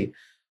run a city.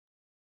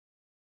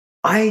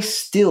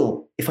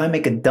 If I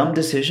make a dumb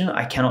decision,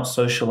 I cannot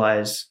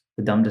socialize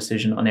the dumb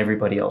decision on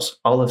everybody else.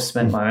 I'll have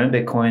spent my own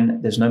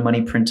Bitcoin. There's no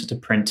money printed to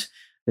print.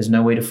 There's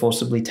no way to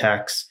forcibly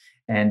tax,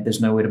 and there's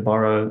no way to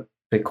borrow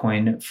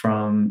Bitcoin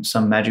from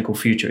some magical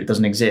future. It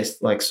doesn't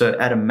exist. So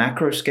at a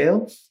macro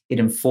scale, it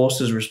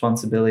enforces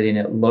responsibility, and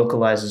it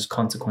localizes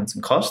consequence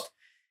and cost.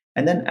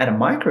 And then at a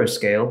micro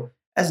scale,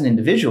 as an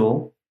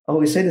individual, I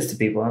always say this to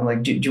people. I'm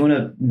like, do you want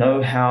to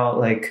know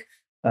how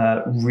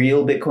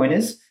real Bitcoin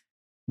is?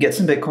 Get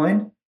some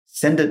Bitcoin,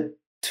 send it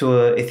to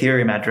a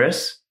Ethereum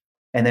address,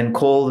 and then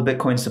call the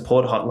Bitcoin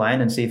support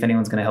hotline and see if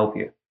anyone's going to help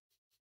you.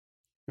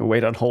 You'll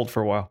wait on hold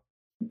for a while.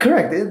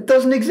 Correct. It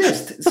doesn't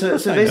exist. So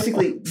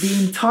basically,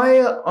 the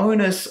entire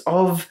onus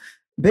of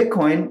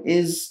Bitcoin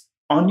is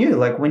on you.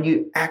 Like when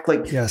you act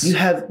like you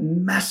have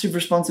massive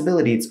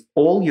responsibility, it's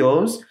all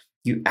yours.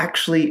 You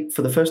actually,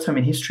 for the first time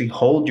in history,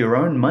 hold your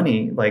own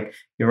money. Like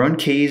your own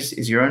keys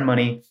is your own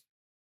money.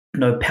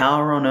 No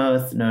power on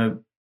earth, no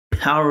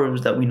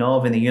powers that we know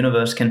of in the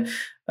universe can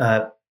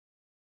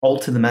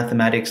alter the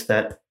mathematics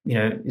that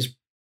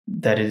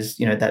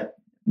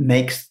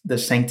makes the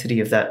sanctity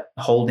of that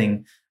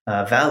holding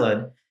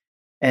valid.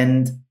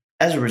 And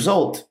as a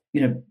result,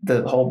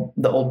 the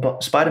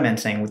old Spider-Man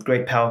saying, with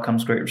great power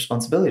comes great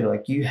responsibility.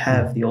 Like you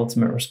have the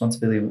ultimate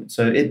responsibility.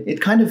 So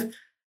it kind of,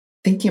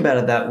 thinking about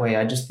it that way,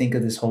 I just think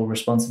of this whole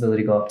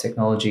responsibility go up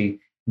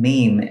technology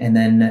meme. And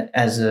then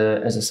as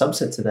a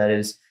subset to that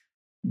is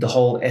the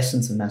whole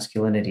essence of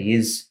masculinity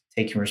is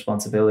taking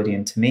responsibility.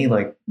 And to me,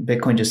 like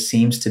Bitcoin just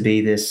seems to be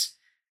this,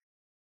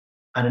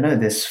 I don't know,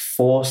 this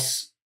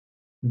force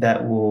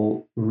that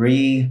will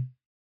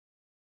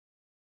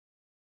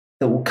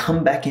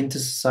come back into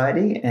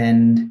society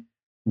and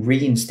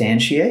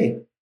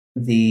reinstantiate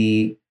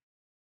the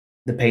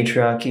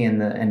patriarchy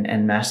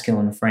and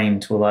masculine frame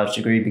to a large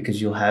degree,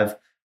 because you'll have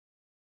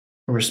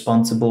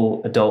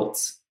responsible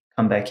adults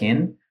come back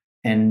in,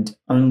 and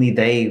only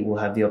they will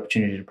have the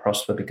opportunity to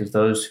prosper, because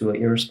those who are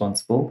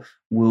irresponsible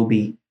will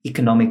be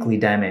economically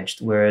damaged.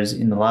 Whereas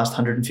in the last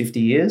 150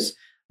 years,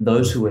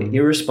 those who were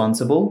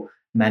irresponsible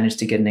managed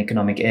to get an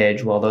economic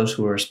edge, while those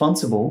who were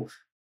responsible,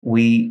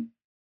 we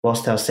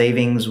lost our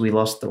savings, we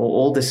lost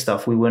all this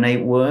stuff. We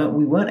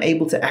weren't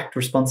able to act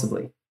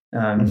responsibly.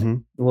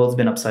 The world's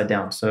been upside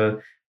down.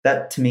 So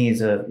that to me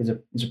is a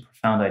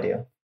profound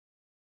idea.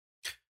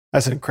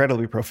 That's an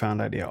incredibly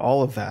profound idea,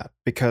 all of that,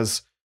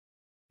 because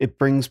it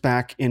brings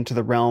back into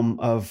the realm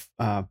of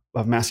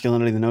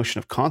masculinity the notion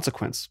of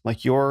consequence.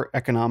 Like your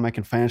economic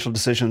and financial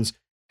decisions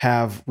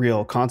have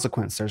real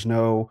consequence. There's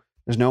no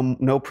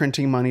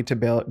printing money to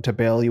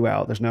bail you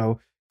out. There's no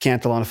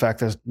Cantillon effect.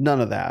 There's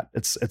none of that.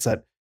 It's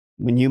that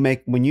when you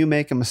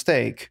make a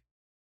mistake,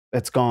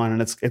 it's gone,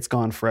 and it's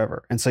gone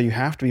forever. And so you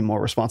have to be more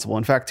responsible.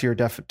 In fact, to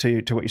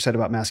what you said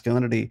about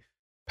masculinity,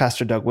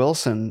 Pastor Doug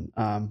Wilson,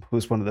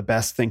 who's one of the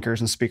best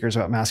thinkers and speakers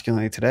about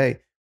masculinity today,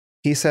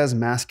 he says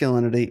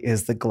masculinity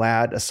is the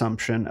glad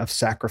assumption of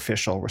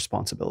sacrificial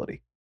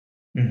responsibility.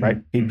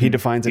 Right? He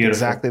defines it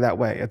exactly that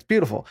way. It's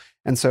beautiful.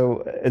 And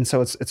so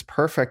it's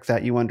perfect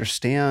that you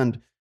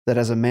understand that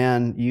as a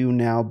man, you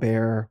now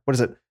bear, what is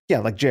it? Yeah,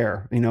 like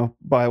Jer,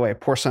 by the way,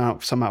 pour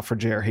some out for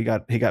Jer. He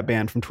got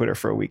banned from Twitter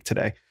for a week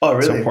today. Oh,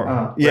 really?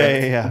 So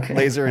yeah. Okay.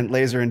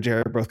 Laser and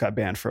Jer both got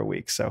banned for a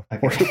week. So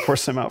pour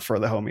some out for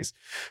the homies.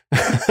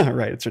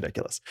 Right. It's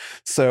ridiculous.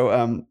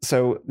 So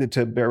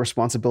to bear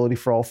responsibility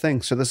for all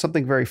things. So there's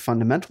something very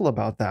fundamental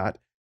about that.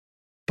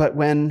 But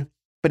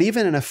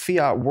even in a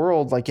fiat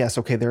world, like, yes,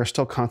 okay, there are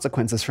still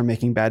consequences for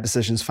making bad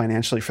decisions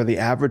financially for the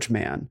average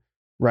man,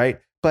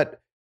 right? But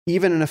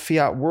even in a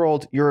fiat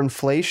world, your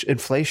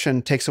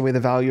inflation takes away the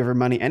value of your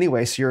money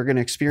anyway. So you're going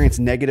to experience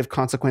negative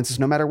consequences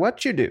no matter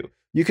what you do.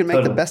 You can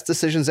make the best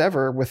decisions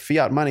ever with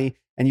fiat money,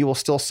 and you will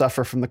still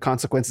suffer from the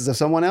consequences of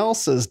someone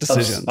else's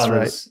decisions,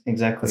 right?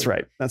 Exactly.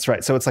 That's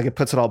right. So it's like it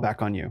puts it all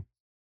back on you.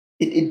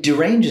 It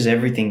deranges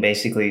everything,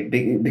 basically,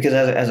 because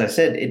as I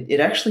said, it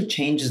actually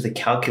changes the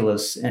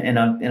calculus. And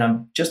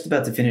I'm just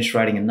about to finish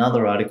writing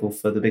another article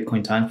for the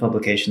Bitcoin Times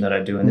publication that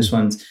I do. And this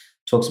one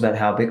talks about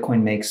how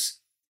Bitcoin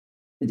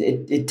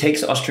it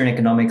takes Austrian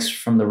economics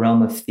from the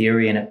realm of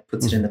theory and it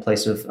puts it in the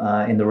place of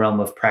in the realm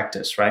of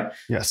practice, right?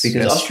 Yes.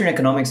 Because Austrian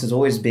economics has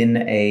always been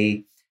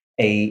a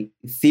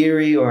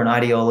theory or an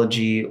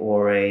ideology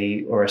or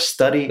a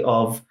study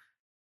of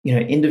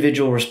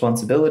individual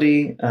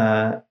responsibility,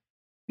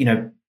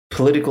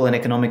 political and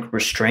economic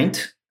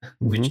restraint,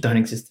 which don't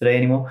exist today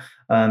anymore.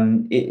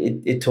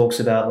 It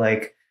talks about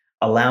like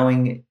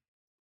allowing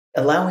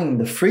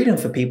the freedom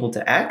for people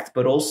to act,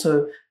 but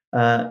also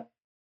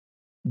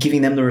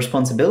giving them the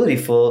responsibility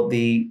for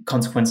the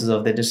consequences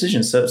of their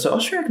decisions. So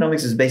Austrian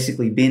economics has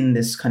basically been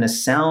this kind of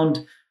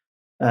sound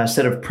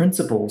set of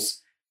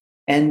principles,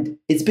 and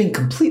it's been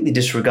completely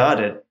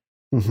disregarded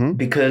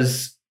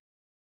because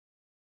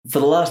for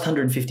the last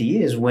 150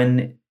 years,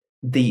 when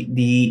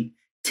the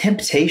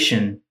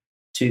temptation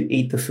to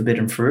eat the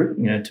forbidden fruit,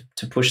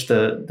 to push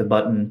the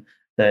button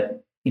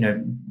that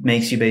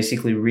makes you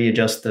basically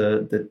readjust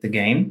the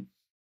game,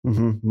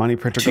 money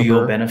printer to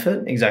your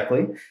benefit,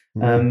 exactly.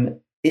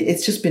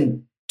 It's just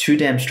been too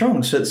damn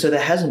strong. So there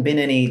hasn't been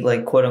any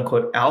like quote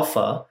unquote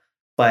alpha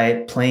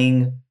by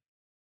being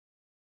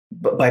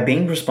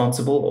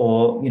responsible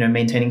or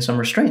maintaining some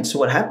restraint. So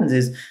what happens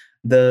is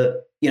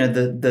the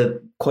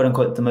quote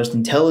unquote the most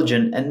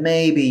intelligent and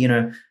maybe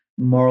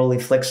morally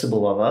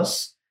flexible of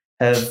us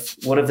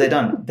what have they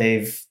done?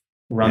 They've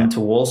run to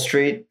Wall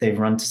Street, they've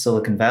run to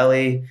Silicon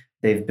Valley,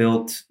 they've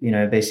built,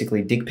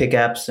 basically dick pic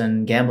apps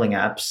and gambling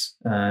apps.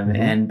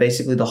 And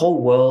basically the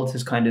whole world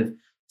has kind of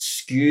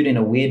skewed in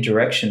a weird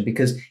direction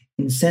because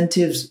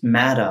incentives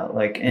matter.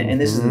 Like, and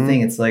this is the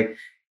thing. It's like,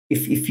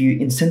 if you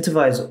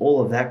incentivize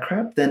all of that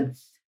crap, then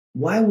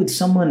why would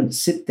someone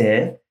sit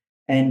there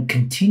and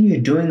continue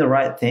doing the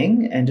right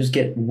thing and just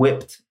get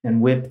whipped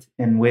and whipped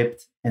and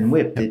whipped and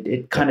whipped?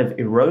 It kind of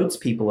erodes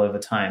people over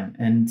time.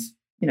 And,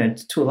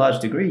 to a large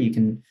degree,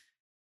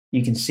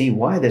 you can see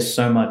why there's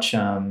so much,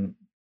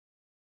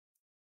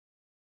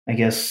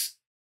 there's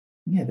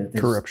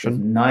corruption, there's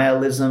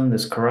nihilism,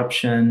 there's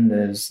corruption,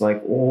 there's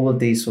like all of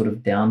these sort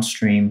of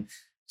downstream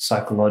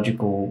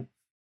psychological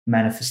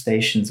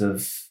manifestations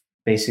of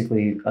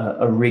basically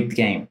a rigged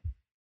game.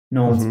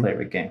 No one's played a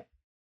rigged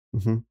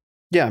game.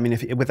 Yeah, I mean,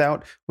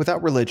 without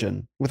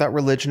religion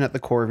at the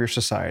core of your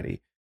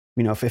society,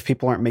 if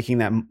people aren't making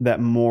that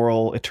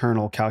moral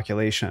eternal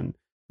calculation,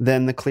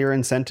 then the clear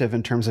incentive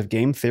in terms of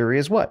game theory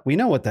is what? We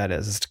know what that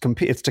is. It's to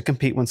compete. It's to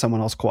compete when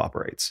someone else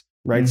cooperates,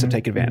 right? It's to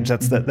take advantage.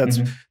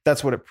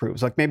 That's what it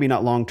proves. Like maybe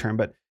not long term,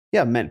 but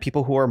yeah, meant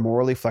people who are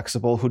morally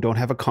flexible, who don't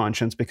have a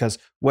conscience, because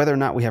whether or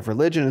not we have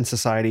religion in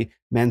society,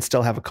 men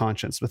still have a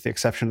conscience, with the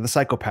exception of the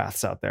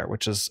psychopaths out there,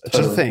 which is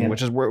just a thing,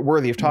 which is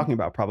worthy of talking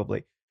about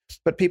probably.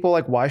 But people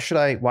like, why should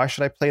I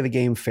play the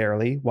game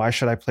fairly? Why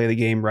should I play the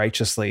game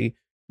righteously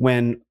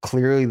when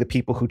clearly the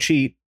people who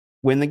cheat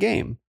win the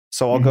game?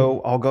 So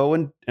I'll go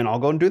and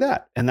do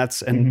that.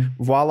 And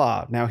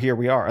voila, now here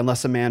we are.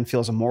 Unless a man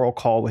feels a moral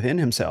call within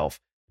himself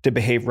to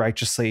behave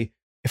righteously,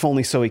 if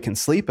only so he can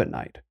sleep at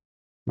night.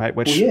 Right.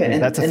 Which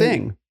that's a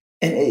thing.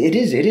 And it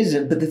is.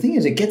 But the thing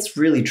is, it gets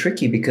really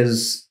tricky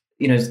because,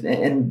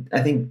 and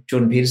I think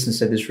Jordan Peterson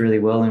said this really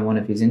well in one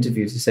of his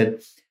interviews. He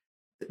said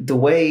the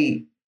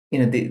way,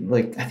 I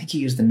think he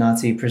used the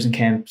Nazi prison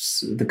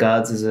camps, the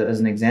guards as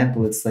an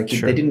example. It's like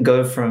they didn't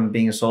go from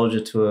being a soldier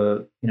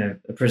to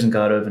a prison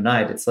guard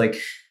overnight. It's like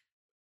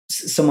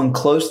someone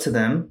close to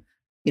them,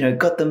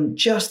 got them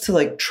just to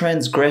like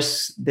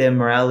transgress their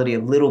morality a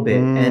little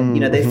bit. And,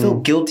 they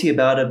felt guilty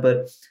about it.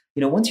 But,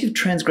 once you've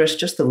transgressed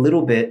just a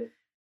little bit,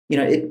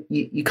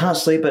 you can't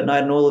sleep at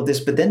night and all of this.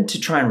 But then to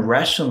try and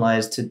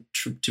rationalize, to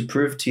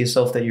prove to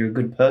yourself that you're a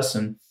good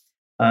person,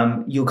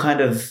 you'll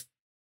kind of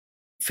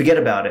forget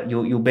about it.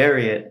 You'll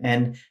bury it,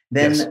 and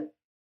then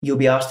you'll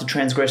be asked to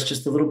transgress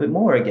just a little bit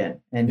more again.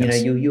 And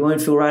you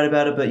won't feel right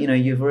about it, but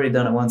you've already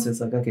done it once.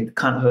 It's like, okay, it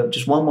can't hurt.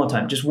 Just one more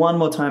time,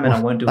 and I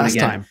won't do it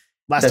again.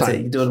 Last time.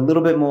 It. You do it a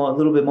little bit more.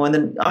 And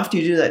then after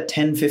you do that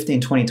 10, 15,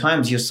 20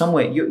 times,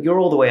 you're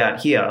all the way out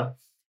here,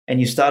 and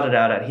you started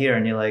out here,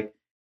 and you're like,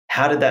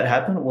 how did that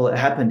happen? Well, it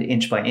happened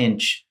inch by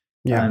inch.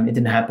 Yeah. It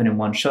didn't happen in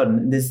one shot.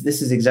 And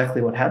this is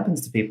exactly what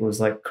happens to people, is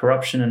like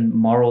corruption and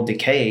moral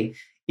decay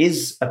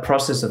is a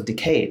process of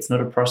decay. It's not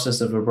a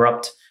process of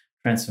abrupt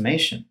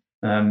transformation.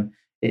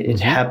 It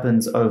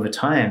happens over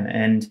time.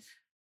 And,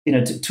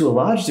 to a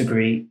large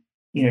degree,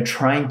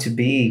 trying to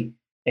be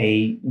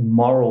a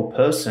moral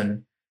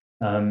person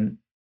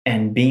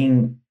and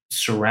being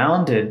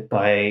surrounded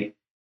by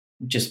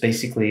just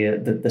basically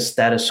the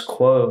status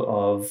quo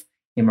of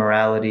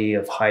immorality,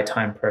 of high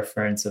time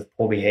preference, of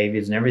poor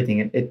behaviors and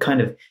everything, it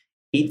kind of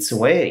eats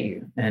away at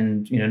you.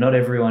 And, not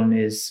everyone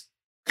is,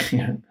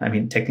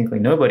 technically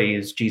nobody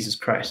is Jesus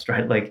Christ,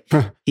 right? Like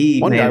he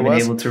may have been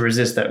able to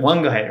resist that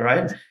one guy,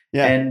 right?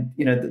 Yeah. And,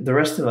 the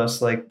rest of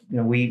us, like,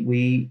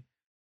 we're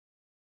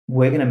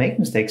going to make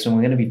mistakes and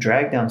we're going to be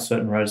dragged down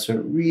certain roads. So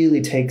it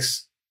really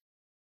takes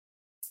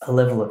a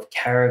level of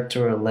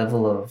character, a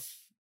level of,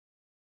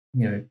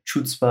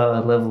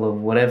 chutzpah, a level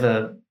of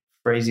whatever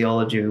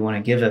phraseology we want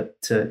to give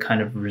it to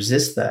kind of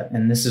resist that.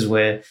 And this is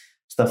where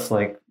stuff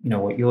like,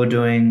 what you're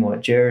doing,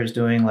 what Jer is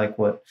doing, like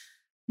what,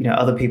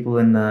 other people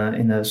in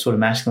the sort of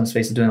masculine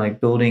space are doing,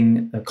 like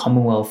building a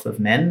commonwealth of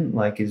men,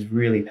 like is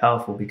really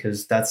powerful,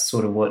 because that's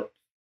sort of what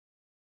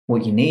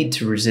you need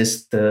to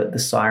resist the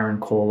siren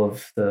call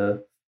of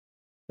the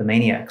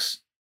maniacs.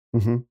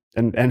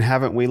 And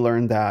haven't we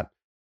learned that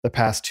the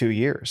past 2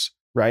 years,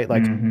 right?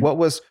 Like what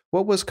was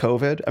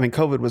COVID? I mean,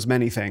 COVID was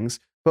many things,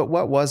 but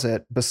what was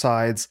it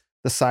besides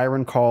the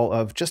siren call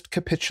of just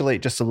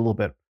capitulate just a little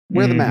bit,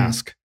 wear the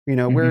mask,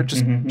 wear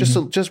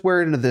just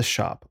wear it into this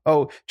shop.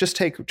 Oh, just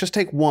take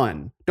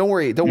one. Don't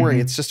worry.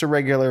 It's just a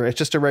regular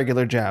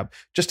jab.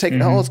 Just take,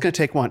 oh, it's going to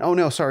take one. Oh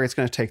no, sorry. It's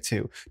going to take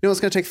two. No, it's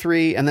going to take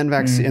three, and then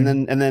vaccine,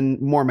 and then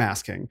more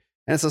masking.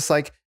 And it's just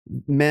like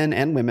men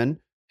and women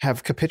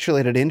have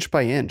capitulated inch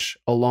by inch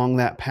along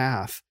that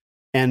path.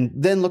 And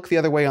then look the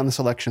other way on this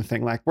election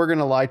thing. Like, we're going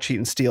to lie, cheat,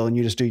 and steal, and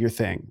you just do your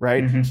thing,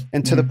 right?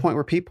 And to the point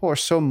where people are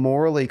so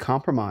morally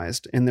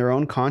compromised in their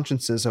own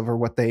consciences over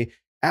what they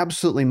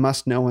absolutely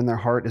must know in their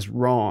heart is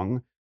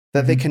wrong,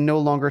 that they can no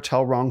longer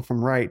tell wrong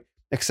from right,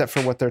 except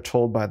for what they're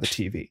told by the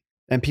TV.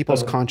 And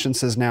people's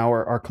consciences now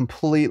are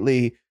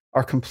completely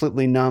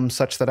numb,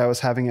 such that I was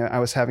having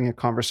a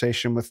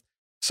conversation with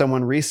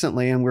someone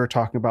recently, and we were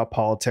talking about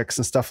politics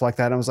and stuff like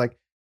that. I was like,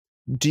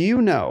 do you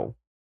know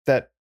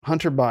that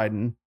Hunter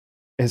Biden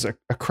is a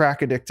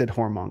crack addicted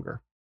whoremonger.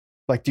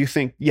 Like, do you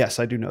think, yes,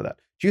 I do know that.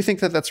 Do you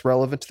think that that's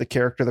relevant to the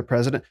character of the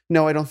president?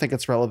 No, I don't think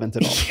it's relevant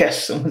at all.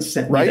 Yes, someone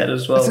sent me that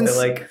as well.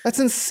 That's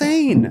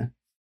insane.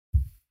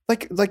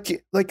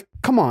 Like,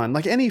 come on.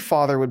 Like, any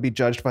father would be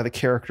judged by the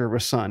character of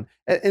his son.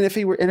 And if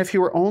he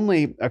were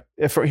only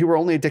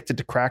addicted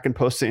to crack and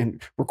posting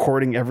and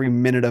recording every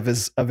minute of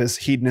his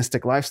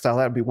hedonistic lifestyle,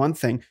 that would be one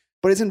thing.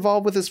 But he's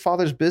involved with his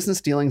father's business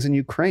dealings in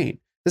Ukraine.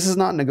 This is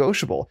not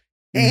negotiable.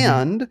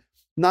 And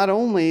not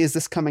only is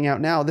this coming out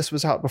now, this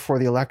was out before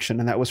the election,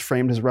 and that was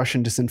framed as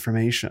Russian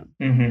disinformation,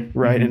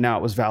 right? And now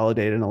it was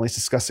validated in all these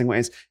disgusting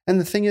ways. And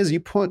the thing is, you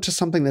point to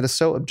something that is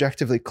so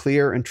objectively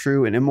clear and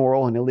true and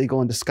immoral and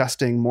illegal and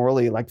disgusting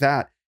morally like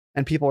that,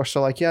 and people are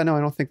so like, yeah, no, I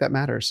don't think that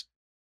matters.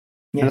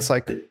 Yeah. And it's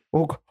like,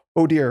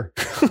 oh dear.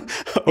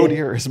 Oh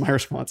dear is my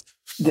response.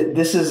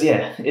 This is,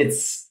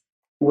 it's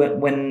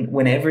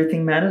when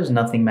everything matters,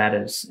 nothing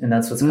matters. And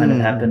that's what's kind of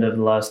happened over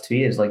the last 2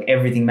 years. Like,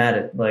 everything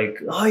mattered. Like,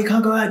 oh, you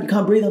can't go out, you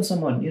can't breathe on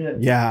someone, you know?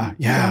 Yeah.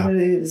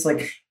 It's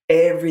like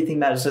everything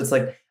matters. So it's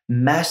like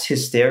mass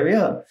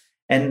hysteria.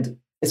 And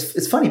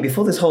it's funny,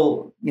 before this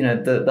whole, you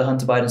know, the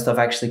Hunter Biden stuff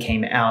actually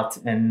came out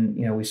and,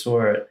 you know, we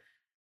saw it,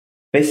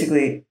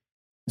 basically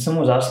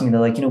someone was asking me, they're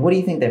like, you know, what do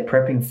you think they're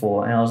prepping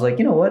for? And I was like,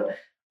 you know what?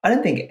 I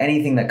don't think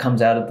anything that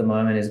comes out at the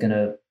moment is going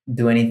to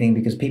do anything,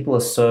 because people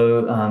are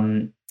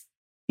so,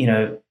 you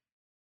know,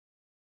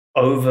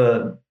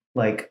 over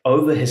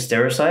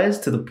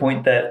hystericized to the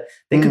point that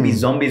there could be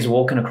zombies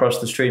walking across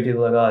the street.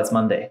 People are like, oh, it's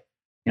Monday,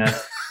 you know,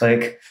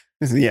 like,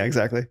 yeah,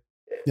 exactly.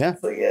 Yeah.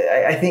 Like,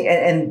 I think,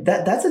 and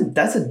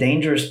that's a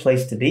dangerous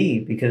place to be,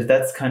 because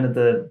that's kind of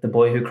the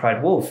boy who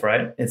cried wolf,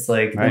 right? It's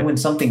like, then when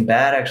something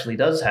bad actually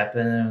does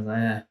happen, and I was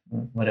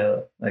like,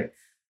 whatever. Like,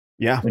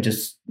 yeah, we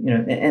just, you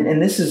know,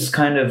 and this is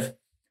kind of,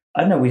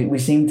 I don't know, we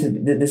seem to,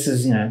 this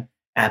is, you know,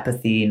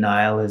 apathy,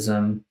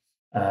 nihilism,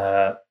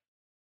 kind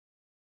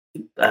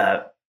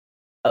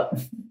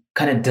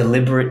of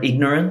deliberate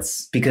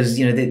ignorance, because,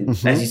 you know,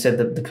 as you said,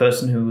 the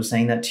person who was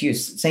saying that to you,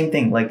 same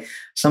thing. Like,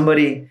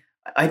 somebody,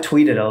 I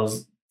tweeted, I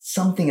was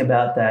something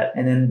about that,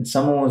 and then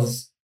someone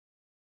was,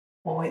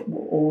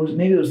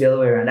 maybe it was the other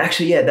way around.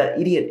 Actually, yeah, that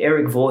idiot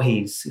Eric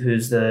Voorhees,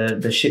 who's the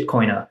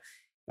shitcoiner.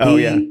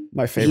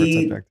 My favorite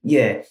subject.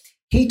 Yeah,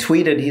 he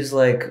tweeted, he's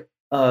like,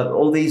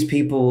 all these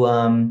people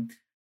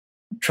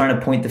trying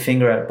to point the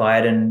finger at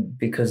Biden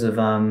because of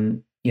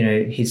you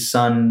know, his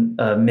son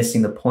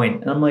missing the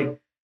point. And I'm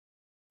like,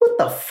 what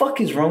the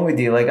fuck is wrong with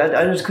you? Like,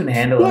 I just couldn't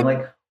handle it. I'm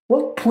like,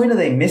 what point are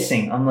they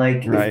missing? I'm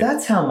like, if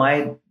that's how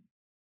my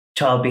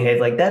child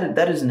behaved, like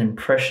that is an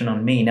impression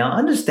on me. Now, I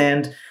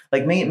understand,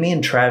 like, me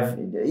and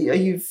Trav, are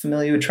you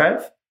familiar with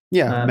Trav?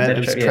 Yeah,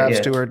 Trav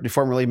Stewart,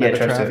 formerly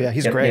Trav. Yeah,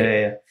 he's great.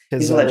 Yeah.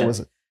 He's a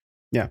legend.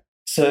 Yeah.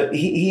 So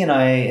he and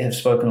I have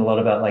spoken a lot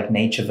about, like,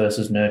 nature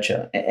versus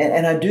nurture.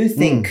 And I do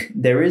think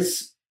there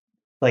is,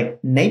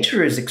 like,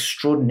 nature is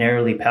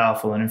extraordinarily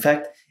powerful. And in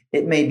fact,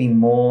 it may be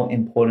more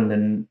important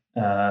than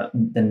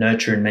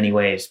nurture in many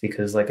ways,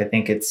 because, like, I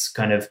think it's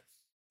kind of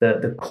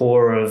the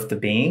core of the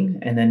being,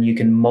 and then you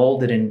can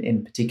mold it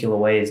in particular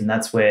ways. And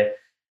that's where,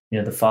 you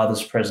know, the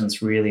father's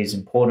presence really is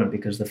important,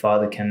 because the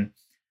father can,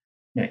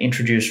 you know,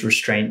 introduce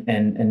restraint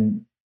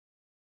and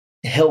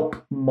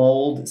help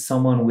mold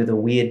someone with a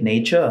weird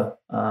nature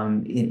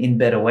in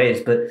better ways.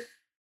 But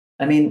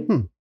I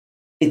mean,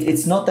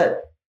 it's not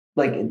that,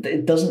 like,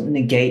 it doesn't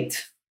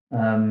negate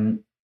the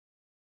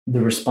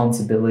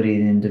responsibility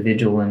of the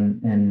individual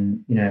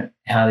and you know,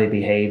 how they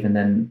behave, and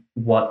then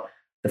what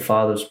the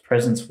father's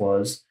presence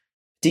was,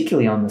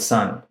 particularly on the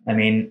son. I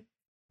mean,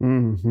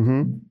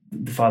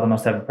 the father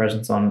must have a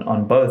presence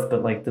on both,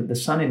 but, like, the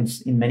son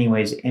in many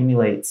ways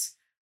emulates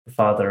the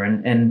father.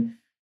 And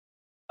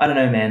I don't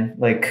know, man,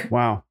 like,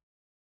 wow.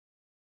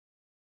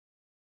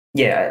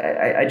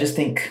 Yeah, I just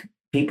think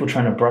people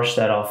trying to brush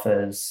that off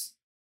as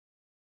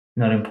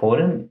not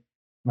important,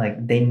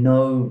 like, they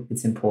know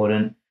it's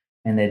important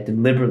and they're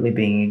deliberately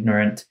being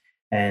ignorant.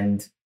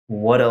 And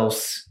what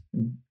else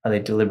are they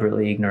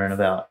deliberately ignorant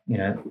about? You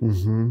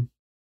know,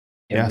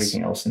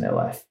 everything else in their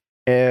life.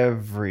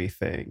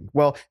 Everything.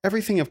 Well,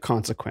 everything of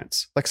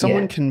consequence. Like,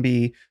 someone can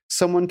be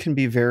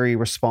very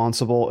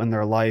responsible in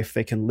their life.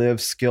 They can live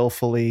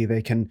skillfully.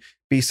 They can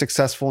be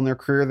successful in their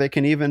career. They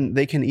can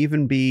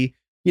even be,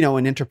 you know,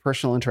 in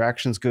interpersonal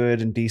interactions,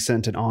 good and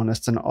decent and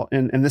honest.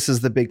 And this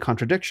is the big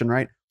contradiction,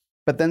 right?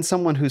 But then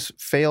someone who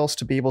fails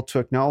to be able to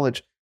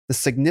acknowledge the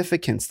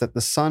significance that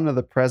the son of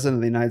the president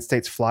of the United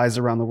States flies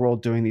around the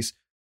world doing these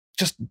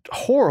just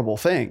horrible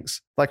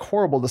things, like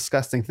horrible,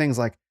 disgusting things.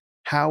 Like,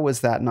 how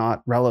is that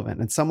not relevant?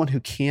 And someone who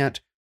can't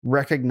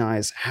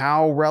recognize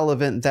how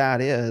relevant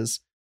that is,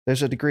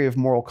 there's a degree of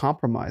moral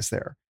compromise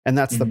there. And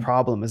that's the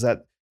problem, is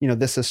that, you know,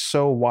 this is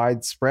so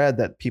widespread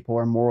that people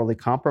are morally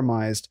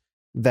compromised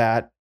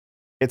that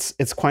it's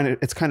kind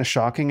of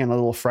shocking and a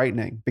little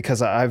frightening,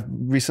 because I've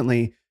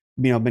recently,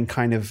 you know, been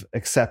kind of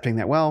accepting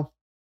that, well,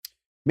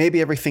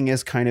 maybe everything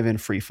is kind of in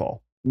free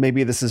fall.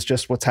 Maybe this is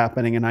just what's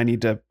happening, and I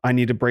need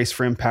to brace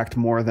for impact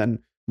more than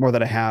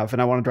I have.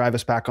 And I want to drive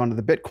us back onto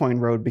the Bitcoin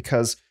road,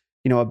 because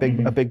a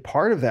big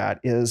part of that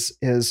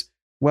is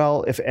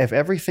well, if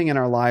everything in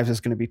our lives is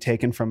going to be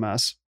taken from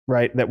us,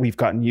 right, that we've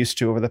gotten used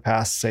to over the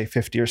past, say,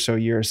 50 or so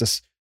years,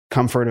 this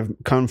comfort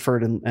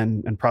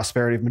and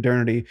prosperity of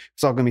modernity,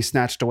 it's all going to be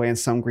snatched away in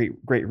some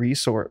great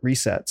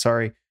reset.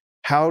 Sorry.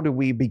 How do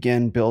we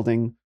begin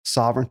building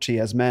sovereignty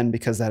as men?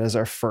 Because that is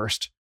our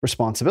first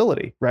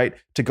responsibility, right?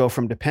 To go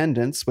from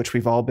dependence, which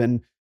we've all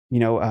been,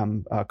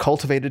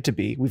 cultivated to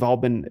be. We've all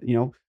been,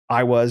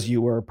 I was,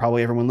 you were,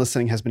 probably everyone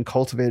listening has been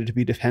cultivated to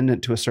be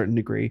dependent to a certain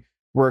degree.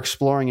 We're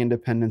exploring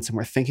independence and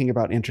we're thinking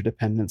about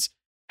interdependence.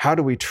 How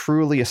do we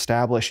truly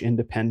establish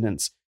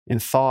independence in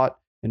thought,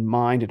 in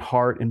mind, in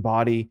heart, in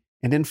body,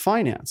 and in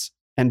finance?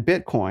 And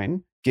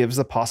Bitcoin gives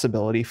the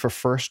possibility for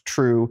first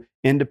true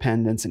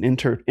independence and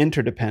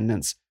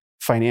interdependence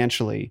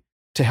financially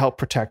to help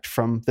protect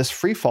from this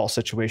free fall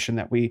situation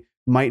that we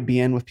might be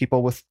in with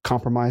people with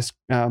compromised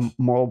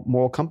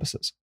moral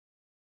compasses.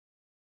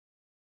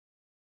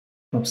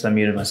 Oops, I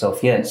muted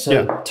myself. Yeah,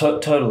 so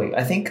totally.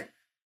 I think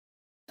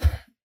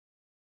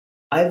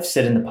I've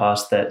said in the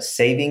past that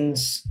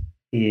savings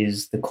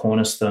is the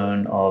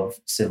cornerstone of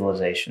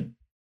civilization.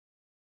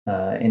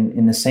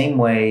 In the same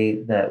way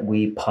that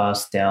we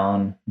pass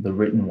down the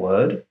written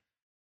word,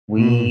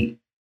 we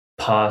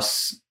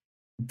pass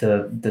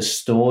the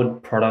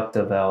stored product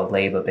of our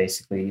labor,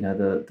 basically,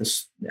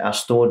 our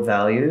stored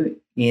value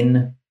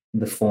in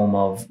the form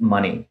of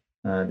money,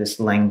 this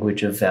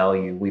language of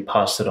value, we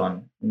pass it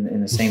on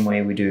in the same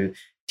way we do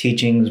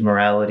teachings,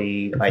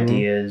 morality,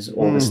 ideas,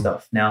 all this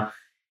stuff. Now,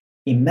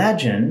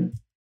 imagine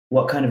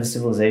what kind of a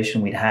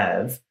civilization we'd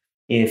have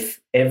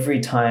if every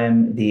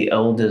time the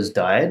elders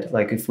died,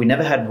 like if we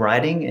never had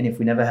writing and if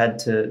we never had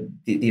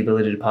the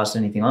ability to pass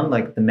anything on,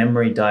 like the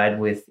memory died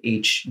with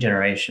each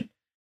generation,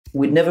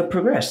 we'd never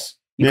progress.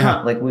 You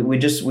can't, like we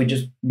just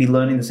be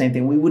learning the same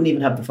thing. We wouldn't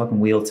even have the fucking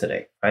wheel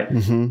today, right?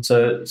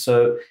 So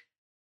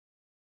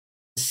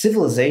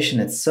civilization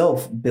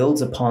itself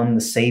builds upon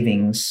the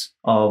savings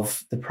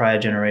of the prior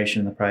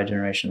generation, the prior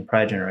generation, the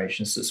prior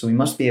generation. So we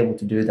must be able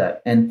to do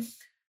that. And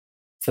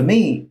for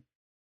me,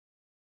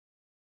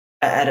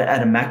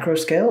 at a macro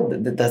scale,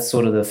 that's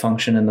sort of the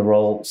function and the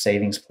role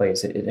savings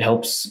plays. It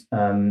helps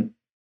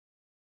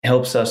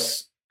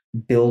us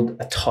build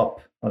a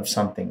top of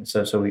something,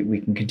 so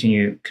we can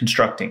continue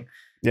constructing.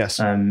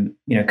 Yes.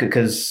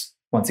 Because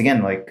once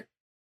again, like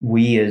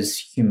we as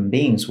human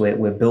beings,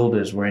 we're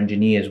builders, we're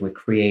engineers, we're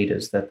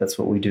creators. That's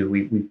what we do.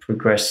 We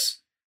progress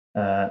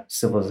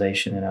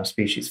civilization and our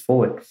species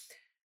forward.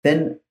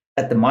 Then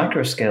at the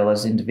micro scale,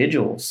 as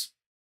individuals,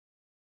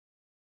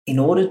 in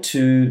order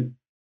to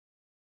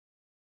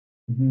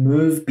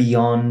move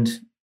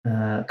beyond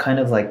kind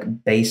of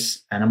like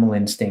base animal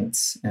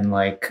instincts and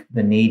like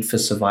the need for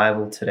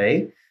survival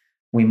today,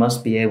 we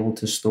must be able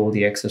to store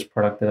the excess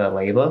product of our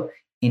labor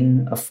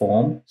in a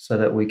form so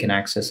that we can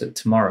access it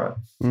tomorrow.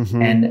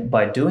 And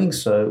by doing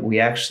so, we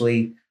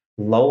actually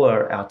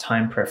lower our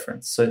time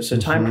preference. So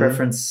time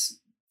preference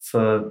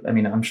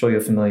I'm sure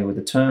you're familiar with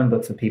the term,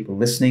 but for people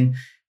listening,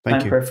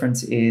 time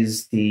preference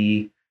is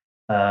the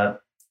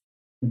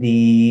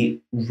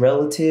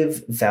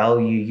relative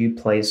value you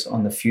place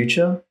on the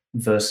future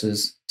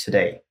versus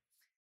today.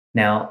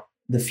 Now,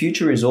 the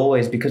future is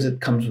always, because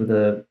it comes with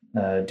a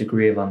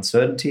degree of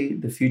uncertainty,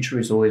 the future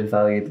is always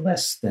valued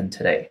less than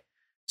today.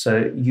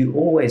 So you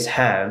always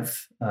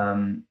have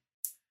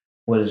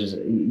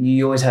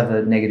you always have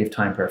a negative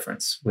time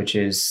preference, which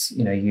is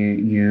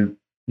you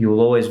will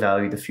always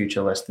value the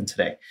future less than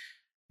today.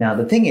 Now,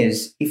 the thing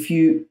is, if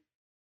you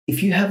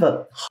have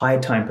a high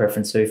time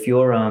preference, so if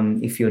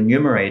your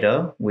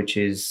numerator, which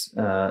is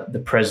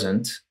the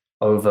present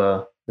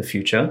over the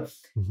future,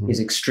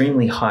 is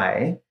extremely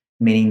high,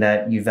 meaning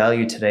that you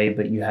value today,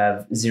 but you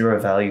have zero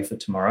value for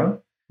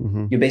tomorrow,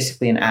 you're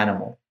basically an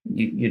animal.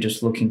 You're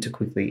just looking to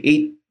quickly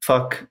eat,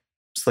 fuck,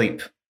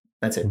 sleep.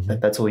 That's it.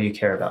 That's all you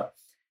care about.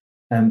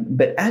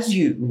 But as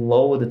you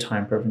lower the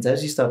time preference,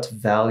 as you start to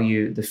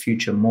value the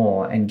future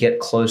more and get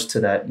close to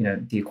that,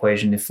 the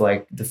equation, if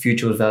like the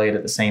future was valued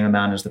at the same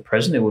amount as the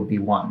present, it would be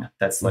 1.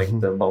 That's like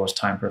the lowest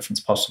time preference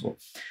possible.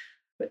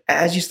 But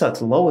as you start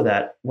to lower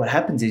that, what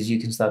happens is you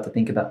can start to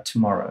think about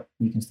tomorrow.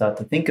 You can start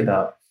to think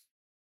about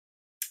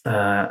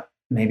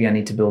maybe I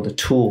need to build a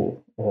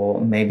tool,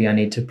 or maybe I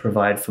need to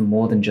provide for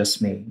more than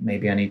just me.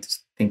 Maybe I need to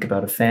think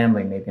about a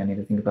family. Maybe I need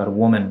to think about a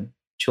woman,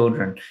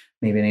 children.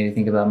 Maybe I need to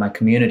think about my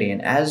community.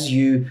 And as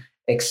you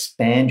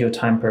expand your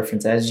time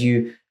preference, as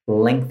you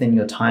lengthen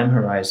your time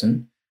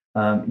horizon,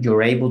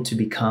 you're able to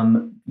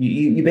become,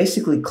 you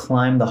basically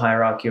climb the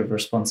hierarchy of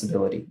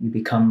responsibility. You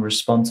become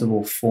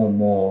responsible for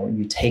more.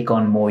 You take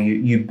on more.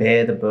 You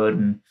bear the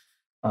burden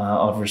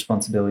of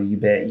responsibility. You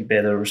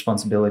bear the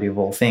responsibility of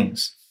all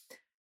things.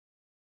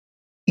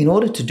 In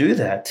order to do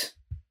that,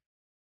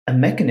 a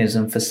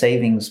mechanism for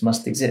savings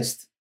must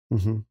exist.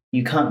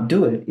 You can't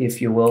do it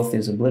if your wealth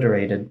is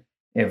obliterated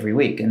every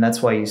week. And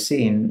that's why you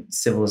see in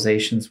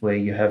civilizations where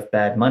you have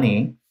bad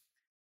money,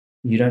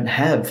 you don't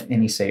have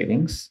any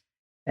savings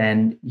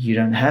and you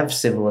don't have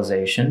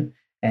civilization,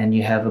 and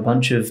you have a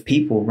bunch of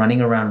people running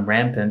around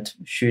rampant,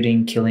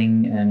 shooting,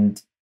 killing,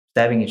 and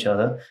stabbing each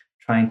other,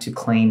 trying to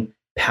claim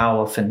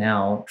power for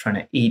now, trying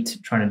to eat,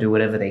 trying to do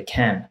whatever they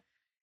can.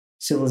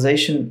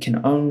 Civilization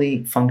can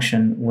only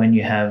function when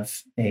you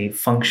have a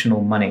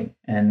functional money.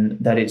 And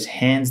that is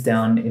hands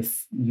down,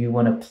 if you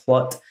want to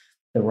plot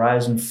the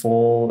rise and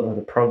fall or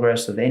the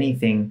progress of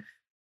anything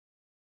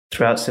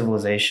throughout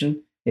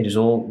civilization, it is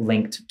all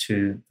linked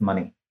to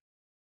money.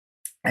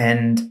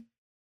 And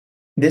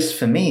this,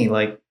 for me,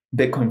 like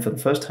Bitcoin for the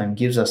first time,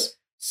 gives us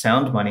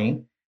sound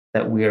money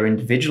that we are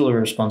individually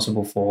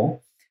responsible for,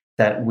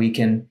 that we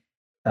can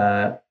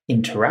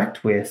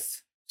interact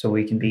with. So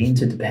we can be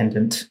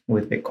interdependent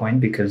with Bitcoin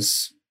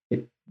because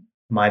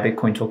my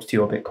Bitcoin talks to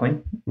your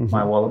Bitcoin,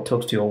 my wallet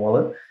talks to your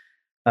wallet.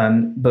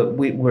 But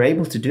we're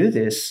able to do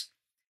this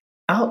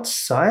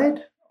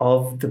outside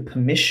of the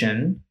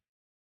permission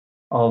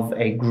of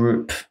a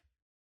group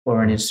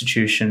or an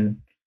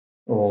institution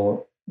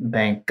or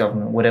bank,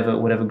 government,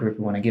 whatever group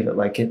you want to give it.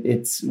 Like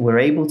we're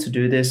able to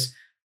do this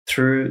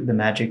through the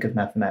magic of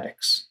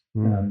mathematics.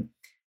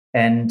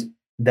 And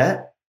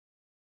that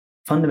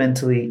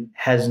fundamentally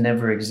has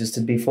never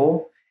existed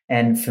before.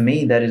 And for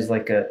me, that is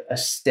like a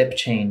step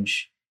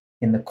change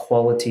in the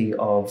quality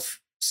of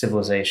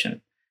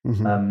civilization.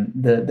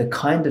 The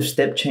kind of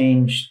step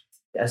change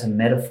as a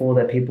metaphor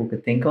that people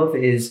could think of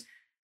is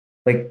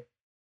like,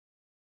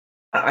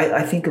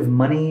 I think of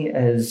money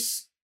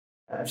as,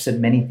 I've said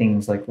many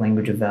things like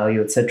language of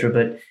value, etc.,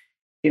 but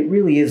it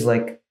really is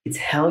like, it's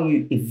how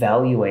you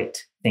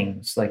evaluate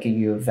things. Like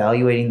you're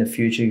evaluating the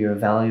future, you're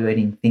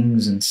evaluating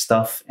things and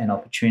stuff and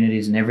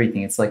opportunities and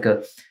everything. It's like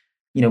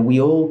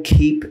we all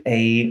keep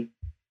a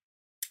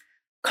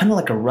kind of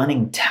like a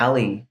running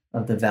tally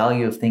of the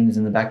value of things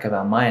in the back of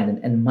our mind.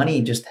 And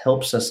money just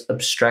helps us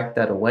abstract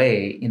that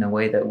away in a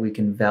way that we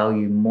can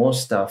value more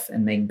stuff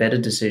and make better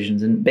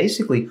decisions and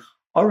basically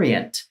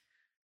orient.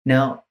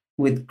 Now,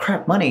 with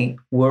crap money,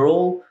 we're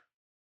all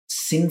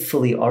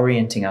sinfully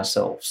orienting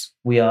ourselves.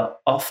 We are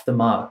off the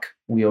mark.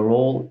 We are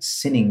all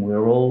sinning.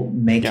 We're all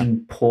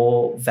making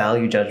poor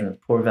value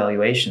judgments, poor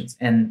evaluations.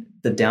 And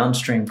the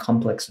downstream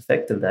complex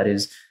effect of that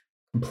is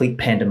complete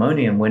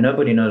pandemonium where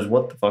nobody knows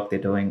what the fuck they're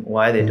doing,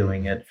 why they're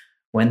doing it,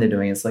 when they're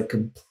doing it. It's like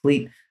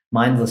complete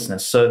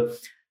mindlessness. So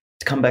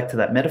to come back to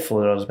that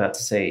metaphor that I was about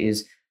to say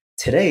is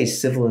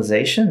today's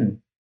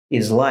civilization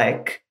is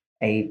like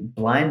a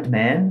blind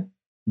man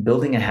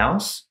building a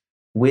house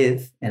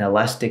with an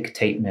elastic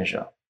tape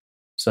measure.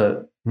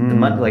 So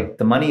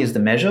the money is the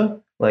measure.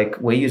 Like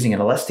we're using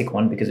an elastic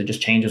one because it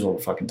just changes all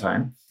the fucking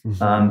time.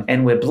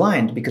 And we're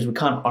blind because we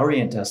can't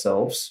orient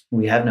ourselves.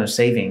 We have no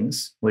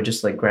savings. We're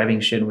just like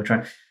grabbing shit and we're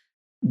trying.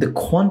 The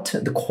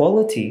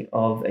quality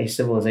of a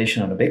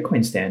civilization on a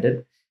Bitcoin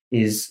standard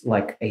is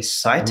like a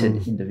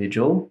sighted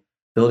individual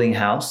building a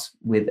house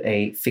with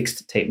a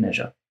fixed tape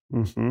measure.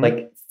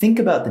 Like think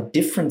about the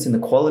difference in the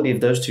quality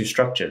of those two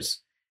structures.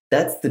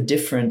 That's the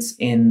difference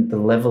in the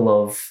level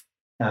of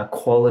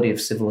quality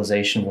of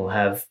civilization we'll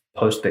have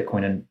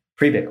post-Bitcoin and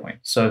pre-Bitcoin.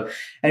 So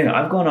anyway,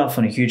 I've gone off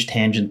on a huge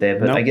tangent there,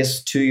 but I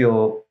guess to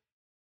your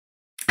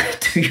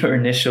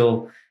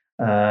initial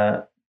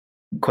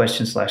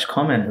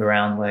question/comment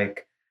around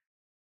like,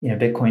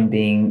 Bitcoin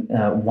being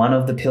one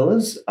of the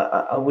pillars,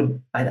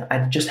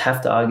 I'd just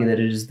have to argue that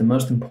it is the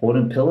most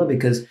important pillar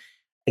because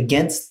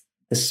against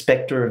the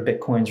specter of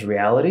Bitcoin's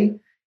reality,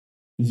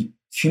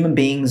 human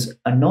beings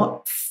are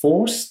not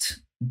forced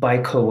by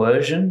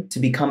coercion to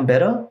become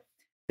better.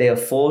 They are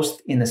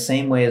forced in the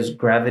same way as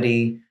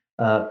gravity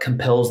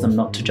compels them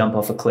not to jump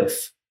off a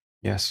cliff.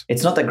 Yes.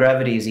 It's not that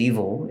gravity is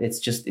evil. It's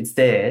just, it's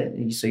there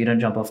so you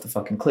don't jump off the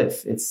fucking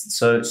cliff. It's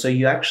so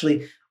you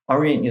actually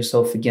orient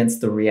yourself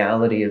against the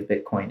reality of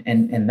Bitcoin.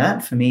 And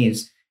that for me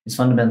is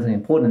fundamentally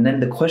important. And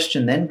then the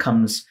question then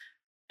comes,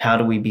 how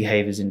do we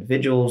behave as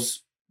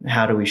individuals?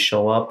 How do we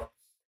show up?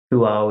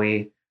 Who are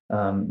we?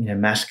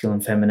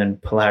 Masculine, feminine,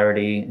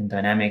 polarity and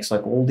dynamics,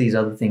 like all these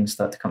other things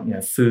start to come,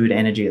 food,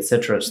 energy,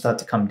 etc., start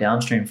to come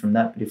downstream from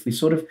that. But if we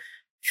sort of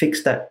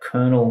fix that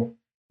kernel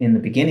in the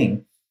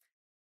beginning,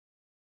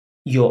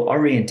 your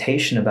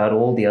orientation about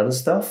all the other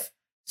stuff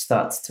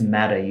starts to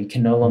matter. You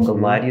can no longer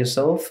lie to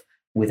yourself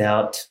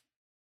without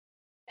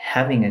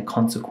having a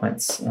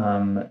consequence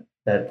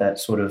that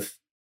sort of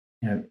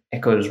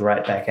echoes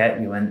right back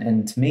at you.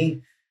 And to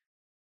me,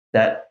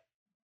 that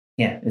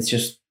it's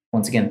just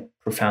once again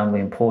profoundly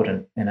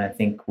important. And I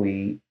think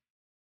we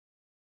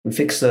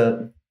fix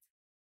in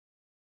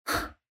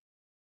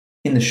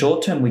the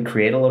short term, we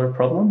create a lot of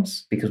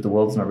problems because the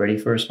world's not ready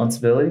for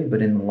responsibility.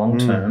 But in the long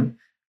term,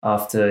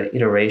 after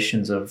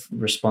iterations of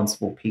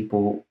responsible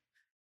people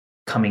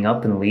coming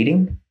up and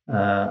leading,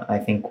 I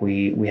think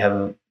we have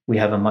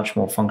a much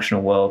more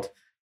functional world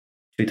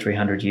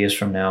 200-300 years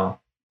from now,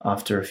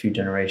 after a few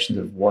generations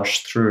have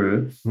washed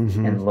through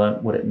and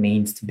learnt what it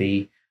means to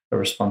be a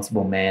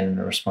responsible man and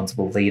a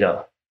responsible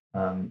leader,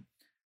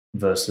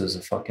 versus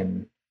a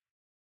fucking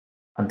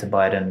Hunter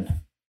Biden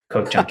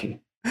coke junkie.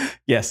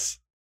 Yes.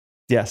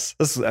 This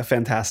is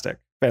fantastic.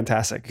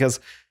 Because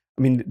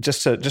I mean,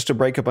 just to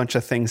break a bunch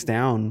of things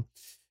down,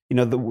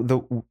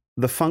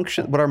 the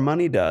function, what our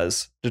money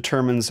does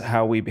determines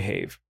how we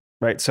behave.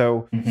 right?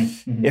 So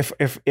Mm-hmm.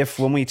 if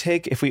when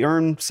if we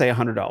earn, say,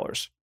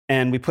 $100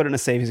 and we put it in a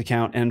savings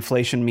account, and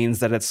inflation means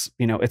that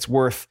it's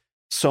worth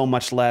so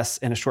much less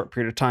in a short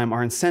period of time,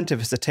 our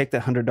incentive is to take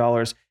that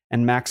 $100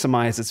 and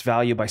maximize its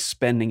value by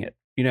spending it,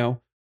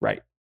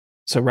 right?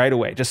 So right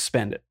away, just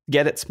spend it,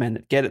 get it, spend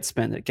it, get it,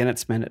 spend it, get it,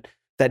 spend it.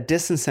 That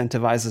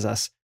disincentivizes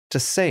us to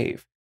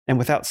save. And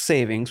without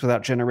savings,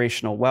 without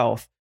generational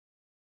wealth,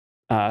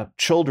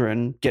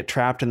 children get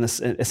trapped in this,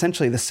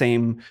 essentially the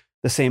same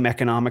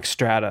economic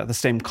strata, the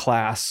same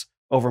class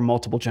over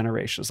multiple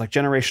generations. Like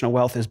generational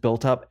wealth is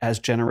built up as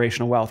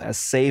generational wealth, as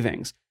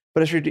savings.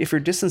 But if you're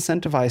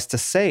disincentivized to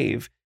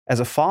save as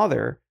a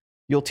father,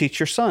 you'll teach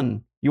your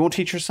son. You won't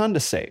teach your son to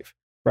save,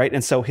 right?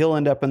 And so he'll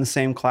end up in the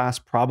same class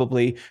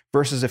probably,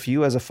 versus if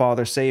you as a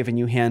father save and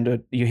you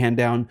hand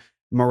down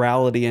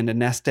morality and a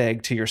nest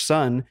egg to your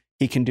son,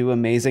 he can do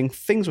amazing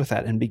things with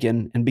that and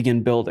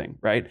begin building,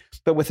 right?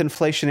 But with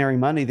inflationary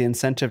money, the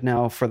incentive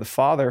now for the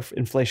father,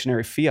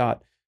 inflationary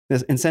fiat,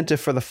 the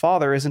incentive for the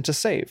father isn't to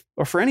save,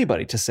 or for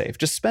anybody to save,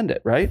 just spend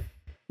it, right?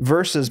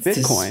 Versus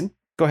Bitcoin.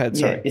 Go ahead,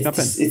 sorry.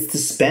 It's to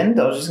spend.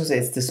 I was just going to say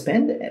it's to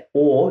spend,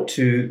 or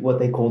to what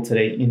they call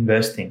today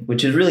investing,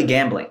 which is really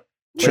gambling.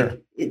 Sure.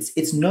 Like,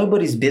 it's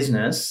nobody's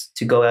business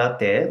to go out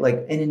there.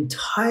 Like an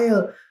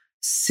entire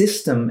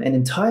system, an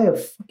entire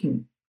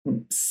fucking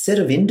set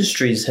of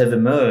industries have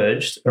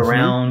emerged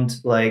around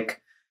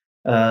like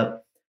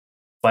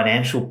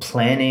financial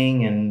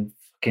planning and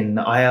fucking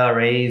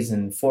IRAs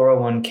and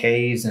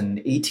 401ks and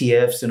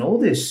ETFs and all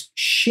this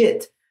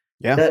shit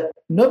that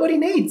nobody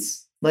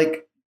needs.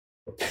 Like,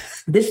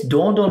 this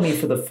dawned on me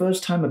for the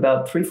first time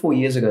about 3-4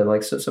 years ago.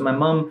 Like, so my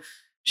mum,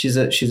 she's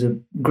a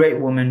great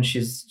woman.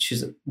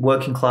 She's a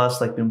working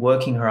class, like been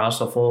working her ass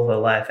off all her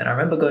life. And I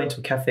remember going to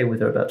a cafe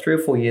with her about 3 or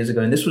 4 years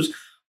ago, and this was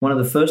one of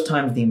the first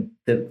times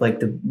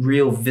the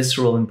real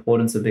visceral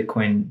importance of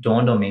Bitcoin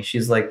dawned on me.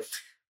 She's like,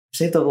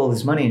 saved up all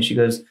this money, and she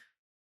goes,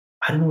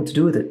 I don't know what to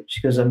do with it.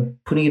 She goes, I'm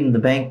putting it in the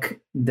bank.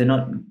 They're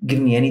not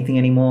giving me anything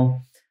anymore.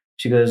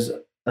 She goes,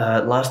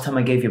 last time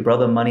I gave your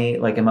brother money,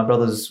 like, and my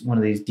brother's one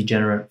of these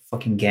degenerate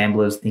fucking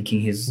gamblers,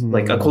 thinking he's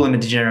like, I call him a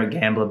degenerate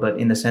gambler, but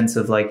in the sense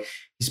of like,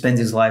 he spends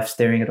his life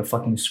staring at a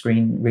fucking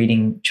screen,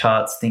 reading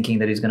charts, thinking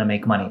that he's going to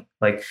make money.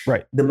 Like,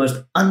 the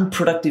most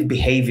unproductive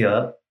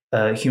behavior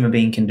a human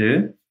being can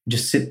do,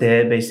 just sit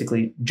there,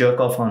 basically jerk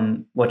off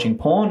on watching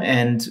porn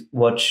and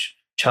watch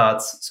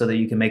charts so that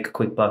you can make a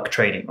quick buck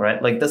trading,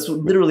 right? Like, that's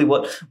literally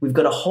what we've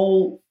got, a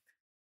whole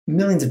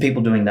millions of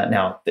people doing that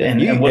now.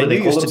 And what do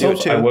they call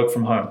themselves? I work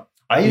from home.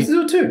 I used to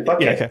do it too.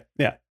 Fuck yeah. Okay.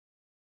 Yeah.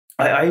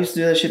 I used to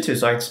do that shit too.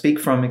 So I speak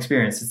from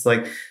experience. It's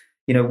like,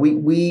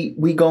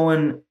 we go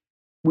and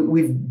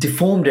we've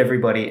deformed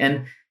everybody.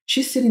 And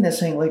she's sitting there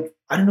saying like,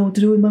 I don't know what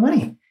to do with my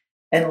money.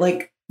 And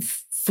like,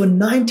 for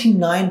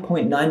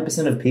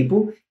 99.9% of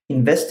people,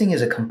 investing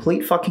is a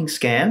complete fucking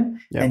scam,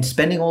 and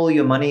spending all of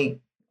your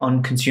money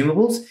on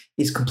consumables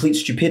is complete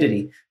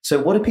stupidity.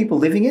 So what are people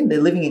living in?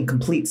 They're living in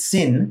complete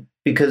sin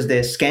because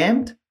they're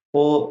scammed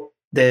or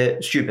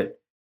they're stupid.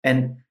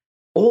 And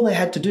all they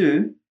had to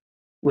do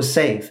was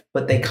save,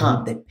 but they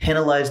can't. They're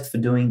penalized for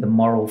doing the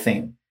moral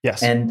thing.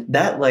 Yes. And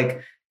that,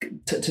 like,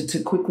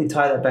 to quickly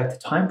tie that back to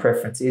time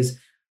preference, is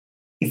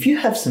if you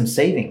have some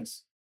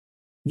savings,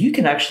 you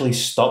can actually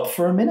stop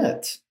for a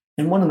minute.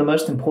 And one of the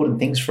most important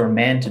things for a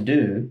man to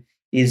do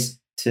is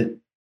to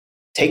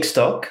take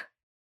stock,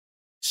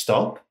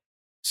 stop,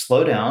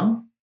 slow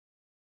down,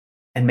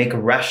 and make a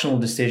rational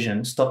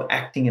decision. Stop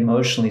acting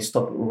emotionally.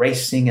 Stop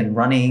racing and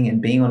running and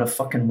being on a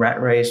fucking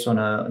rat race on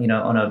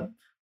a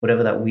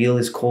whatever that wheel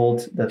is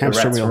called that the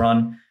rats are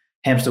on.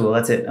 Hamster wheel.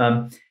 That's it.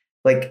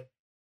 Like,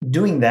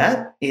 doing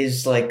that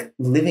is like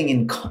living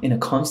in a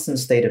constant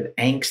state of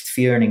angst,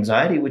 fear, and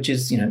anxiety, which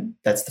is,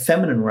 that's the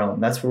feminine realm.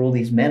 That's where all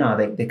these men are.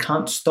 They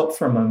can't stop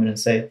for a moment and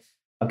say,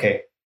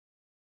 okay,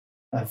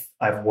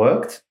 I've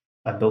worked,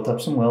 I've built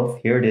up some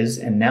wealth, here it is,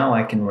 and now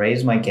I can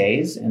raise my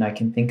gaze and I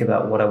can think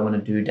about what I want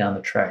to do down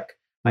the track.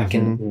 I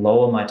can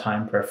lower my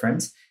time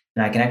preference,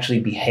 and I can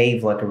actually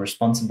behave like a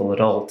responsible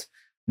adult,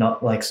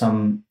 not like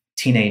some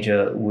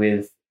teenager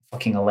with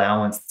fucking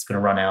allowance that's going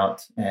to run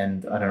out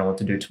and I don't know what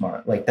to do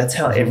tomorrow. Like, that's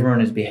how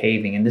everyone is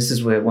behaving. And this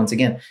is where, once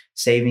again,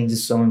 savings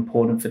is so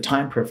important for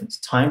time preference.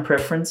 Time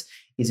preference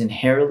is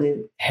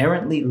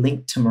inherently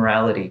linked to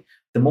morality.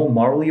 The more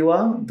moral you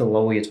are, the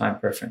lower your time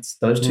preference.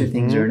 Those two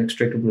things are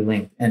inextricably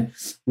linked. And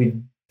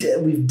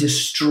we've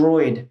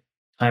destroyed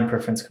time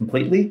preference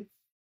completely.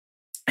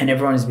 And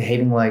everyone is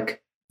behaving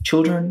like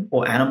children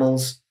or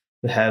animals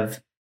who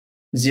have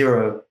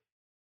zero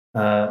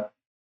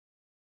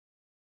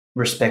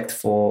respect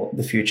for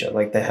the future.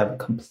 Like, they have a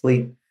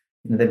complete,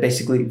 they're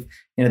basically,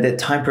 their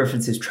time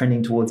preference is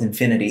trending towards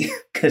infinity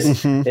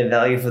because their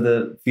value for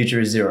the future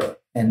is zero.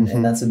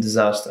 And that's a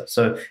disaster.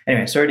 So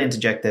anyway, sorry to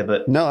interject there,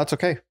 but no, that's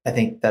okay. I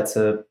think that's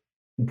a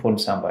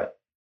important soundbite.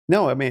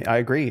 No, I mean, I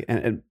agree.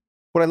 And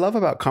what I love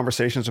about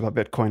conversations about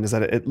Bitcoin is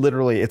that it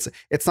literally, it's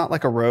not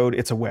like a road,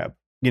 it's a web.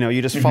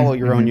 You just follow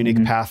your own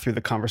unique path through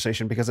the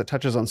conversation because it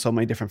touches on so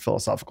many different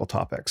philosophical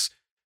topics.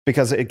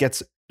 because it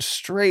gets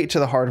straight to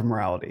the heart of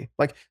morality.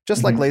 Like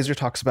just like Laser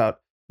talks about,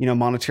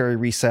 monetary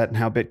reset and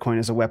how Bitcoin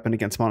is a weapon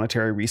against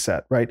monetary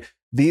reset, right?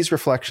 These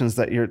reflections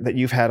that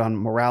you've had on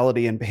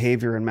morality and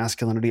behavior and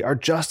masculinity are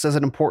just as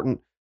an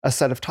important a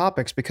set of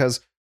topics, because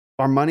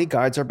our money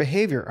guides our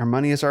behavior. Our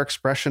money is our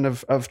expression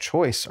of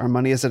choice. Our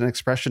money is an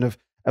expression of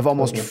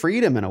almost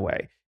freedom in a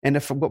way. And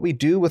if what we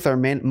do with our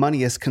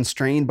money is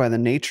constrained by the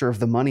nature of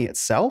the money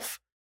itself,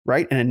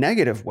 right, in a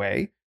negative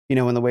way,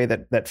 in the way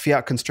that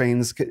fiat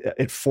constrains,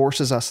 it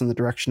forces us in the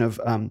direction of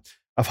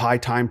high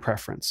time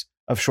preference,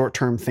 of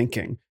short-term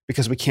thinking,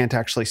 because we can't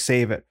actually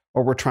save it,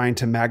 or we're trying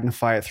to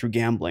magnify it through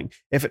gambling.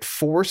 If it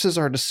forces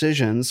our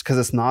decisions, because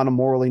it's not a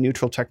morally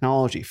neutral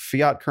technology,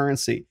 fiat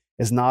currency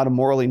is not a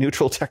morally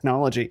neutral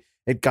technology.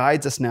 It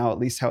guides us now, at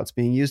least how it's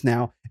being used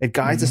now. It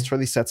guides us through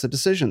these sets of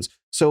decisions.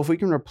 So if we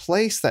can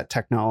replace that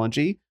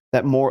technology,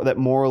 that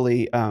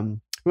morally, we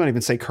won't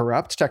even say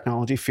corrupt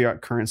technology,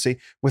 fiat currency,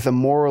 with a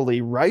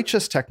morally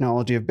righteous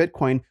technology of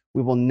Bitcoin,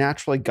 we will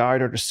naturally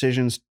guide our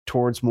decisions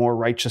towards more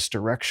righteous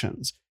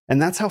directions.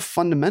 And that's how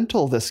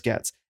fundamental this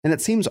gets. And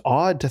it seems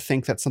odd to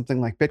think that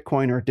something like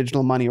Bitcoin or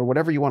digital money or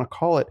whatever you want to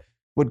call it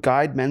would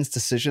guide men's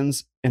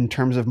decisions in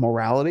terms of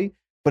morality,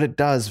 but it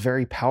does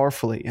very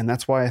powerfully. And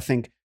that's why I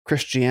think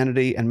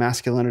Christianity and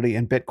masculinity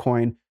and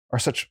Bitcoin are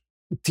such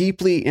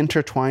deeply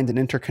intertwined and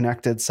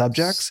interconnected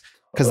subjects,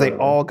 because they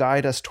all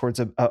guide us towards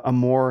a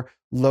more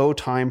low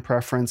time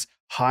preference,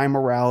 high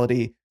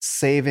morality,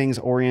 savings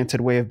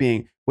oriented way of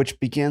being, which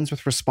begins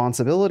with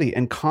responsibility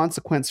and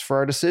consequence for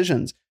our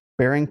decisions,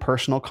 bearing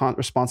personal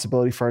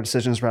responsibility for our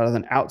decisions rather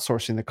than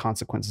outsourcing the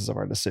consequences of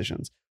our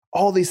decisions.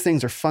 All these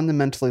things are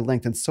fundamentally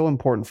linked and so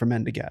important for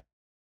men to get.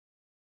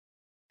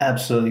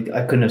 Absolutely.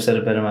 I couldn't have said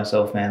it better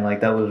myself, man.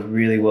 Like, that was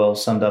really well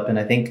summed up. And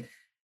I think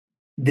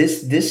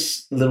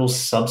this little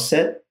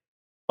subset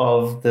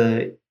of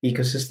the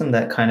ecosystem,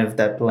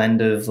 that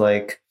blend of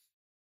like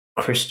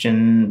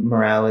Christian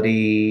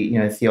morality,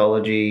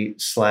 theology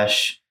 /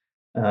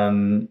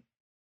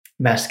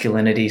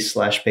 masculinity /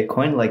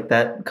 Bitcoin, like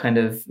that kind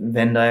of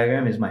Venn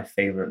diagram is my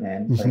favorite,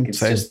 man. Like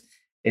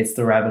it's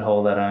the rabbit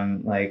hole that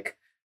I'm like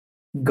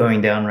going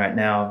down right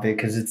now,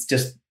 because it's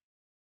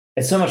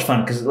so much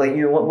fun. Because like,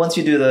 once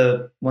you do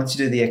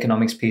the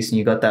economics piece and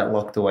you got that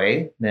locked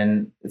away,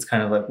 then it's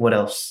kind of like, what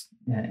else?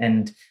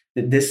 And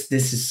this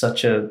is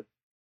such a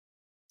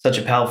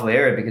powerful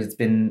area, because it's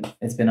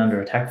been under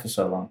attack for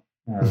so long.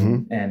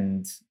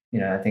 And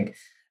I think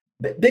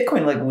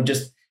Bitcoin will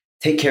just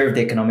take care of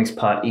the economics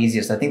part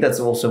easiest. I think that's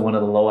also one of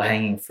the lower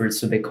hanging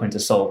fruits for Bitcoin to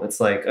solve. It's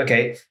like,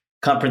 okay,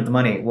 can't print the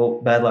money. Well,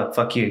 bad luck.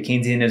 Fuck you.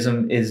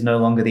 Keynesianism is no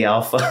longer the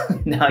alpha.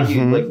 Now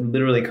you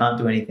literally can't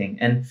do anything.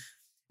 And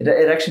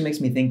it actually makes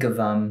me think of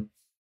I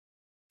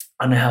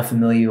don't know how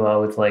familiar you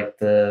are with like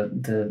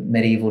the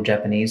medieval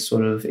Japanese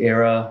sort of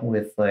era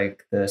with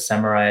like the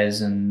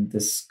samurais and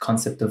this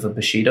concept of a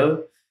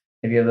bushido.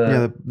 Have you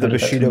ever the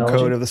Bushido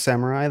code of the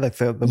samurai, like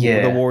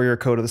the warrior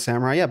code of the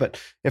samurai? Yeah,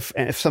 but if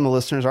some of the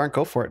listeners aren't,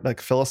 go for it. Like,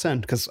 fill us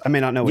in, because I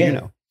may not know what you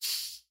know.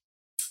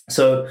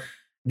 So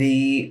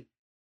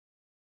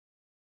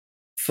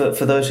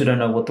for those who don't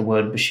know what the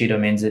word Bushido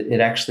means, it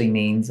actually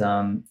means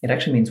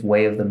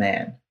way of the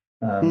man,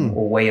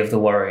 or way of the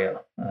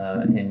warrior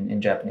in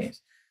Japanese.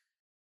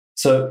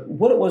 So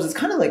what it was, it's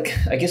kind of like,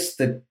 I guess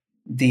the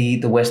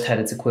West had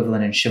its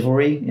equivalent in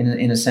chivalry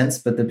in a sense,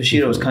 but the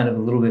Bushido was kind of a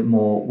little bit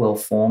more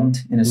well-formed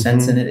in a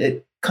sense. And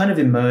it kind of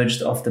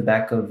emerged off the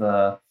back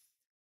of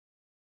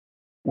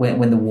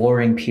when the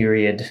warring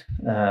period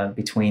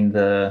between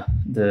the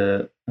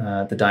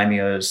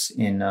daimyos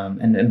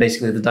and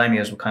basically the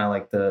daimyos were kind of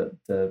like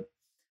the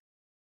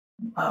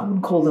I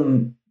wouldn't call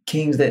them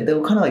kings. They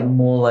were kind of like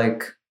more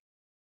like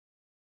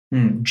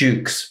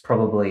dukes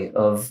probably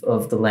of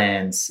the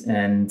lands,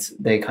 and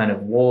they kind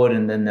of warred,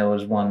 and then there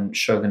was one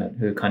shogunate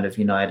who kind of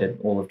united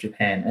all of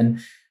Japan. And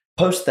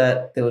post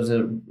that, there was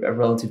a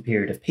relative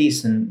period of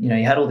peace, and you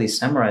had all these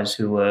samurais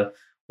who were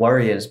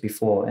warriors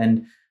before,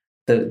 and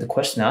the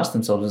question asked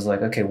themselves is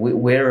like, okay,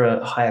 we're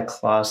a higher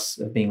class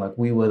of being, like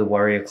we were the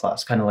warrior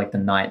class, kind of like the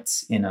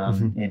knights in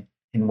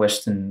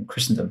Western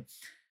Christendom.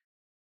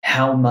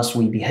 How must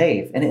we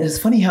behave? And it's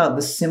funny how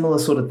the similar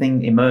sort of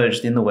thing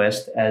emerged in the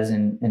West as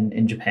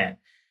in Japan.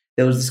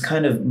 There was this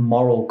kind of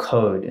moral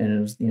code, and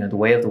it was, the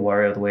way of the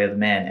warrior, the way of the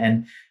man.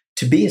 And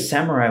to be a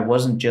samurai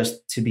wasn't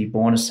just to be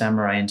born a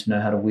samurai and to know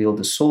how to wield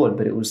a sword,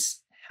 but it was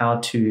how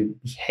to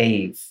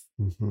behave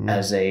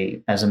as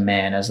a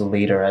man, as a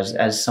leader,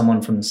 as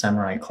someone from the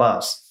samurai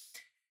class.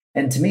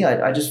 And to me,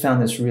 I just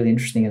found this really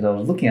interesting as I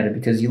was looking at it,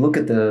 because you look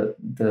at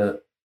the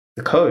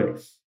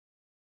code.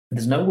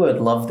 There's no word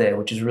love there,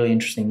 which is really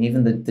interesting.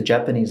 Even the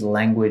Japanese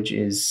language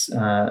is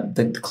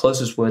the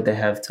closest word they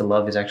have to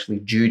love is actually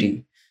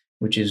duty,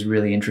 which is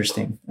really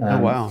interesting. Oh,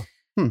 wow.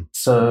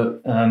 So,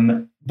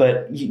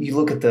 but you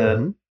look at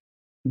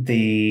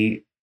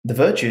the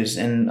virtues,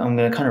 and I'm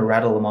going to kind of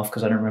rattle them off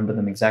because I don't remember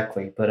them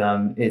exactly. But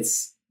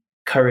it's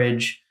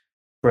courage,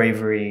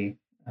 bravery,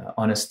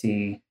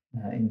 honesty,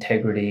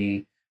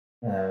 integrity,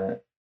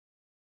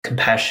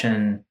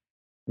 compassion,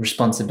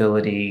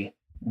 responsibility,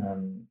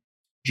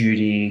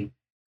 duty,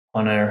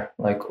 honor,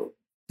 like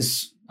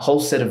this whole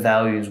set of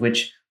values,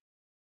 which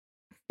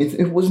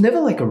it was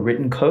never like a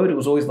written code. It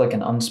was always like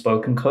an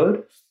unspoken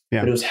code, Yeah.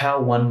 but it was how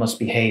one must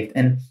behave.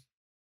 And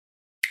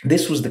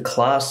this was the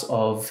class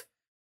of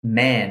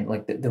man.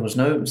 Like there was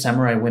no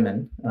samurai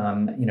women.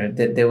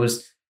 There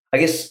was, I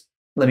guess,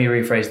 let me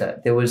rephrase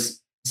that. There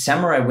was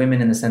samurai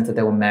women in the sense that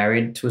they were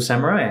married to a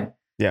samurai.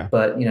 Yeah.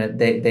 But,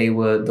 they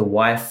were the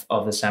wife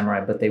of the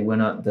samurai, but they were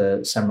not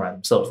the samurai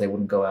themselves. They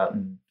wouldn't go out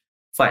and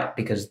fight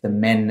because the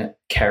men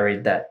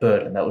carried that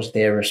burden. That was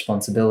their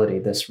responsibility.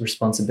 This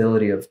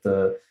responsibility of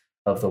the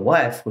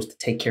wife was to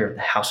take care of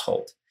the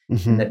household.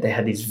 Mm-hmm. And that they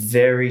had these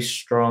very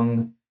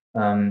strong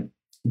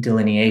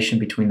delineation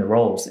between the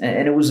roles.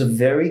 And it was a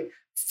very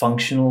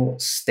functional,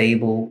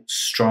 stable,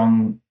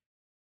 strong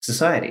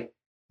society.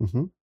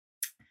 Mm-hmm.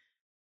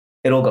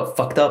 It all got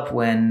fucked up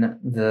when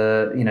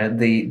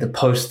the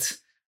post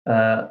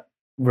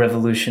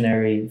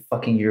revolutionary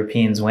fucking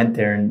Europeans went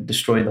there and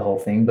destroyed the whole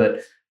thing,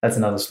 but that's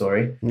another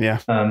story. Yeah.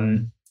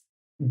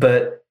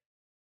 But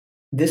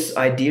this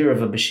idea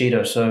of a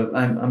Bushido, so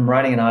I'm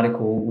writing an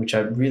article which I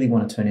really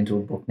want to turn into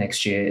a book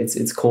next year.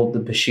 It's called The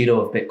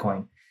Bushido of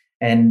Bitcoin.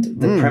 And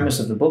the premise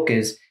of the book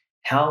is,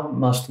 how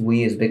must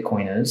we as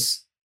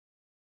Bitcoiners,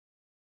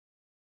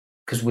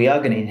 because we are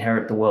going to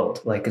inherit the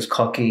world, like as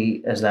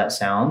cocky as that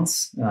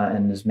sounds,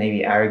 and as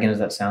maybe arrogant as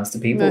that sounds to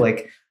people,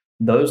 like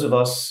those of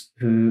us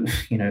who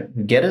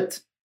get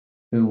it,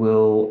 who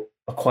will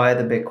acquire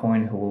the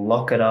Bitcoin, who will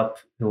lock it up,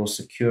 who will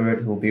secure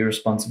it, who will be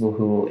responsible,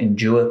 who will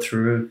endure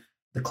through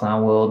the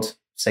clown world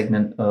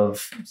segment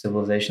of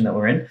civilization that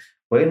we're in,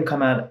 we're going to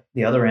come out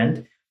the other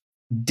end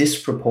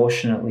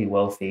disproportionately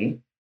wealthy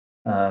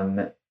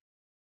compared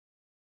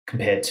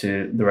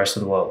to the rest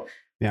of the world.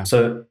 Yeah.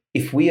 So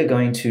if we are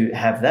going to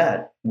have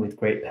that, with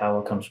great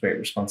power comes great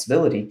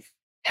responsibility,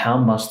 how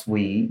must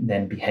we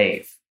then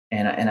behave?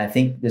 And I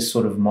think this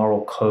sort of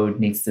moral code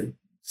needs to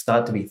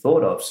start to be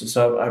thought of.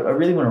 So I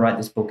really want to write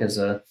this book as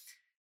a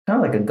kind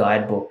of like a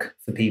guidebook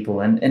for people.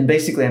 And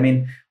basically, I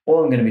mean,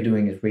 all I'm going to be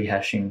doing is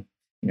rehashing,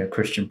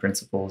 Christian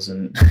principles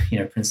and,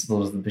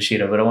 principles of the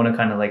Bushido, but I want to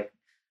kind of like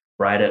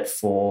write it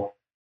for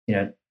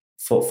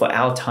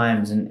our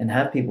times and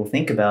have people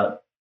think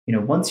about,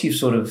 once you've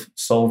sort of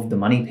solved the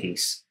money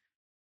piece,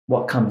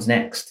 what comes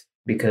next?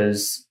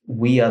 Because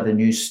we are the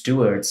new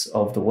stewards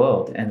of the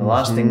world. And the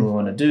last thing we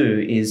want to do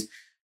is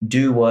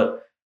do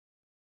what,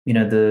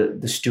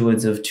 the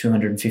stewards of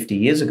 250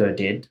 years ago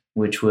did,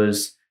 which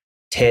was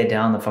tear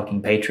down the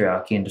fucking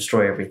patriarchy and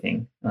destroy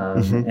everything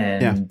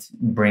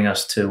bring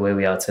us to where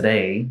we are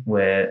today,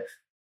 where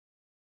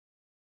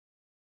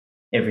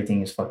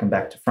everything is fucking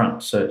back to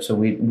front. So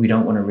we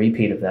don't want a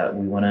repeat of that.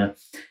 We want to,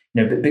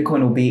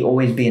 Bitcoin will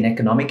always be an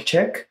economic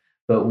check,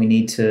 but we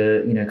need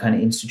to, kind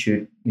of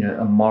institute,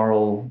 a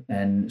moral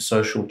and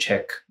social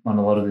check on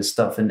a lot of this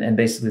stuff. And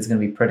basically it's going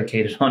to be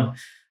predicated on,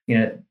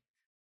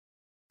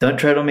 don't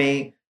tread on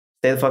me,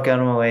 stay the fuck out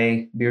of my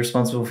way, be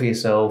responsible for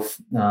yourself.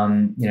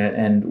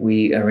 And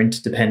we are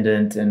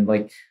interdependent and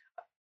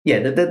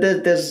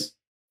there's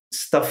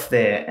stuff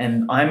there.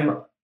 And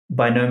I'm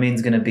by no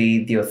means going to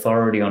be the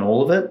authority on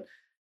all of it,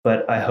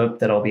 but I hope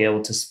that I'll be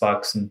able to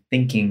spark some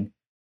thinking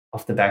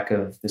off the back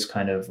of this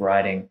kind of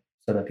writing,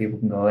 so that people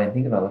can go and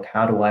think about, like,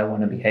 how do I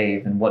want to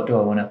behave, and what do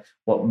I want to,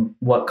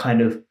 what kind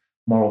of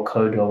moral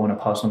code do I want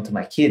to pass on to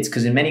my kids?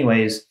 Because in many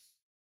ways,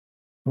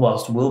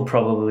 whilst we'll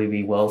probably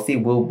be wealthy,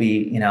 we'll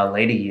be in our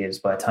later years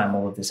by the time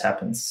all of this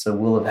happens. So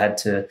we'll have had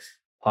to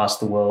pass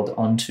the world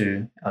on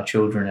to our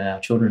children and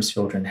our children's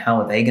children. How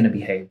are they going to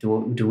behave?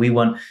 Do we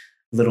want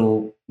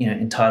little,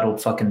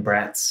 entitled fucking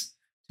brats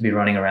to be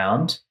running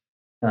around,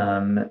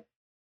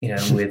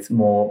 with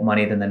more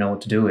money than they know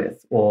what to do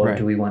with? Or Right.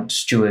 do we want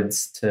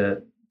stewards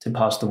to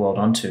pass the world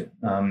on to?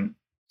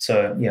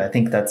 So I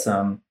think that's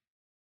to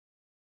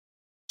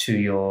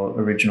your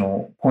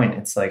original point.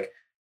 It's like,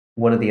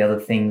 what are the other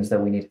things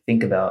that we need to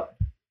think about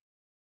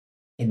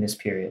in this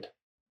period?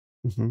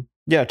 Mm-hmm.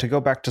 Yeah, to go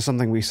back to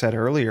something we said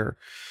earlier,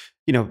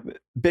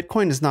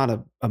 Bitcoin is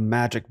not a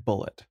magic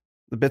bullet.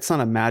 The bit's not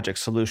a magic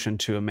solution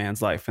to a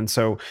man's life. And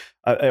so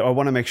I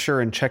want to make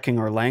sure in checking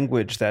our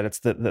language that it's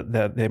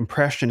the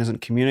impression isn't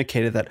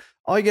communicated that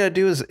all you got to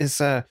do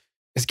is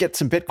get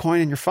some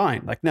Bitcoin and you're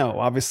fine. Like, no,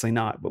 obviously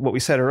not. But what we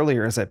said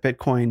earlier is that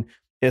Bitcoin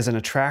is an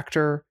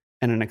attractor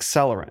and an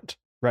accelerant,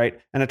 right?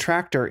 An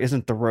attractor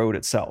isn't the road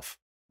itself,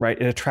 right?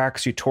 It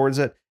attracts you towards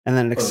it, and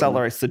then it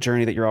accelerates the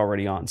journey that you're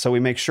already on. So we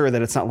make sure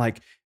that it's not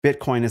like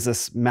Bitcoin is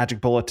this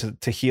magic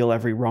bullet to heal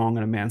every wrong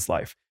in a man's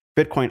life.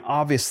 Bitcoin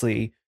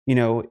obviously,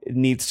 it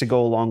needs to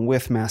go along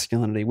with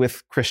masculinity,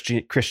 with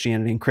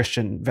Christianity and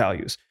Christian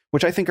values,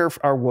 which I think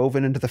are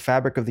woven into the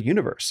fabric of the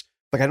universe.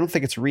 Like, I don't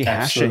think it's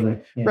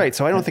rehashing, right?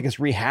 So I don't think it's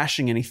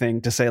rehashing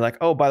anything to say like,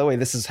 oh, by the way,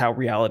 this is how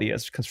reality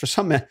is. Because for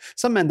some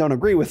men don't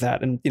agree with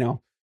that, and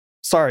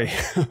sorry,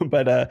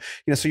 but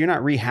so you're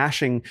not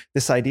rehashing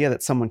this idea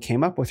that someone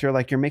came up with.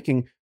 You're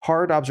making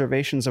hard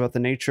observations about the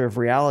nature of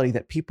reality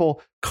that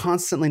people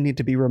constantly need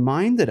to be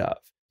reminded of,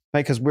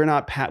 right? Because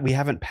we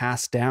haven't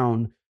passed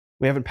down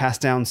We haven't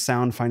passed down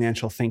sound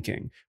financial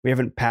thinking. We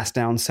haven't passed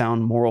down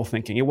sound moral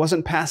thinking. It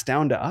wasn't passed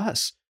down to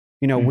us.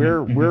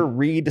 We're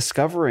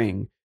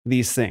rediscovering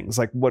these things.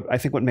 Like what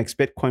makes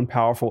Bitcoin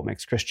powerful, what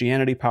makes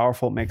Christianity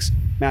powerful, what makes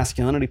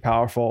masculinity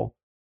powerful.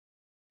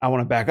 I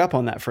want to back up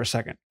on that for a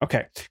second.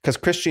 Okay, because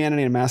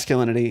Christianity and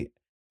masculinity,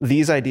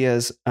 these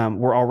ideas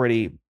were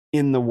already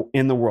in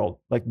the world.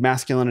 Like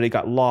masculinity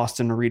got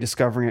lost and we're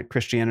rediscovering it.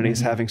 Christianity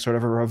is having sort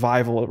of a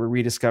revival. We're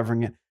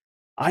rediscovering it.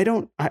 I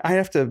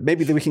have to,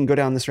 maybe we can go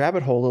down this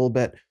rabbit hole a little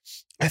bit.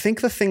 I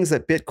think the things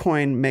that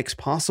Bitcoin makes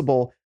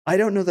possible, I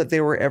don't know that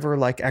they were ever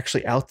like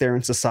actually out there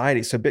in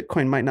society. So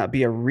Bitcoin might not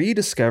be a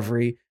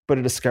rediscovery, but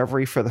a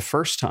discovery for the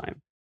first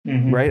time,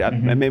 right? I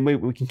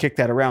mean, we can kick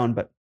that around,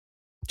 but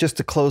just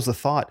to close the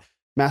thought,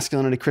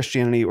 masculinity,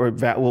 Christianity, or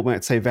we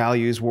might say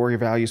values, warrior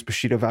values,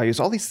 Bushido values,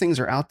 all these things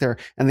are out there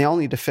and they all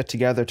need to fit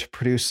together to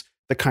produce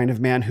the kind of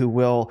man who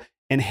will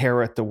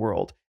inherit the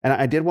world. And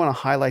I did want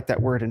to highlight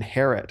that word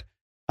inherit.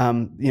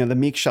 The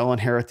meek shall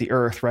inherit the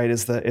earth, right?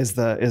 Is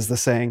the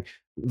saying.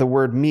 The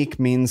word meek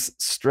means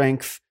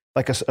strength,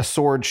 like a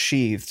sword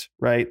sheathed,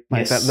 right?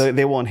 Like yes. that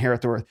they will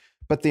inherit the earth.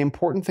 But the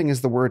important thing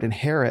is the word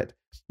inherit,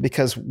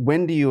 because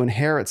when do you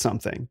inherit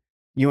something?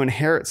 You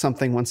inherit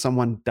something when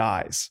someone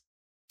dies,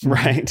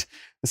 right?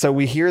 So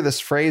we hear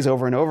this phrase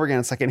over and over again.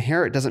 It's like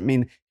inherit doesn't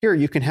mean here,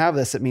 you can have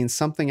this. It means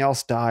something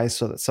else dies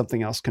so that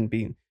something else can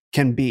be.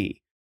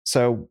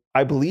 So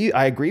I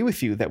agree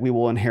with you that we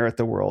will inherit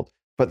the world,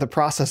 but the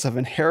process of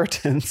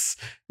inheritance,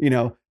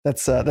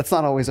 that's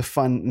not always a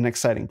fun and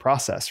exciting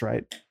process,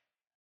 right?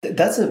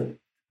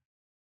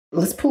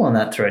 Let's pull on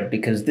that thread,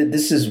 because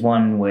this is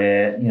one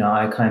where,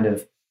 I kind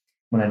of,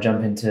 when I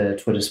jump into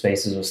Twitter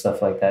spaces or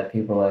stuff like that,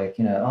 people are like,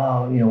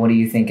 what do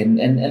you think? And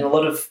a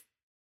lot of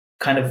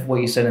kind of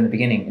what you said in the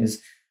beginning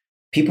is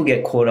people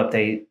get caught up.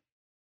 It's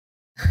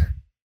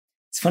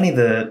funny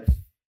the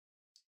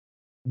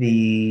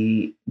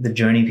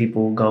journey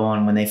people go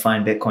on when they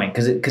find Bitcoin,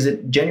 because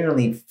it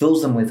genuinely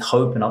fills them with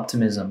hope and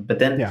optimism. But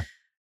then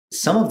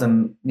some of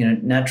them,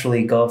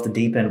 naturally go off the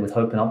deep end with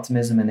hope and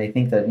optimism, and they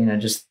think that,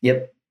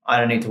 I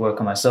don't need to work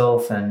on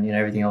myself, and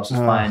everything else is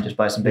fine. Just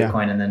buy some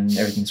Bitcoin, and then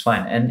everything's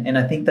fine. And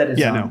I think that is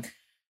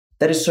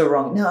that is so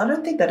wrong. No, I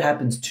don't think that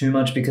happens too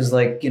much, because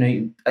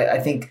I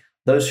think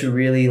those who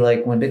really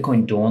when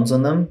Bitcoin dawns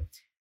on them,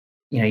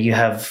 you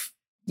have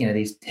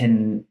these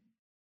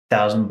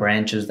 10,000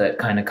 branches that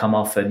kind of come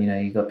off, and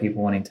you got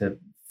people wanting to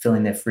fill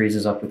in their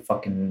freezers up with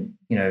fucking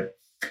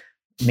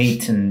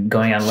meat, and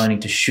going out and learning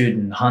to shoot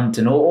and hunt,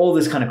 and all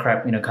this kind of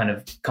crap kind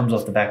of comes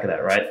off the back of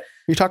that, right?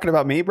 You're talking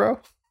about me, bro?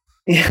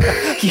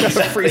 Yeah, got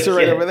a freezer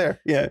right over there.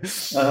 Yeah.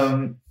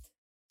 So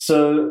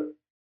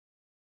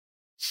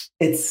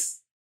it's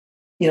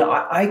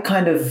I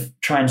kind of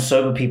try and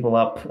sober people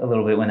up a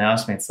little bit when they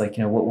ask me. It's like,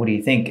 what do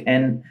you think?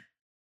 And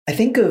I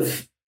think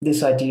of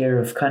this idea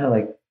of kind of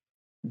like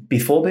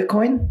before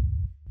Bitcoin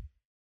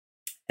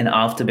and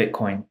after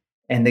Bitcoin,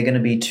 and they're going to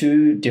be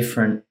two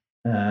different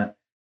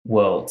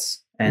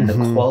worlds, and the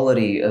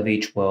quality of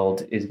each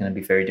world is going to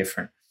be very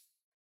different.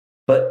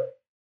 But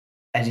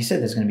as you said,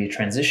 there's going to be a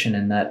transition,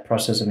 and that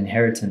process of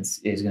inheritance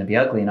is going to be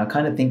ugly. And I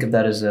kind of think of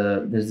that as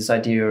there's this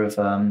idea of,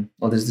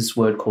 there's this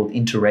word called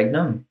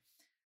interregnum,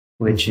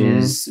 which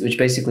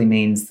basically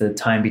means the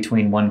time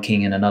between one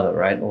king and another,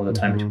 right? Or the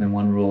time between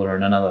one ruler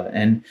and another.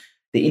 And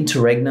the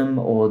interregnum,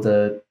 or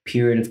the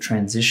period of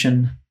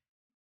transition,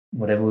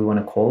 whatever we want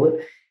to call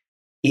it,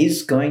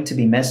 is going to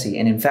be messy.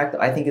 And in fact,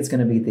 I think it's going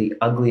to be the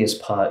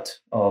ugliest part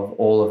of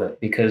all of it,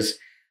 because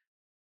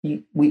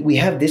we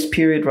have this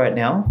period right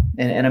now,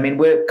 and I mean,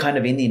 we're kind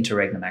of in the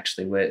interregnum,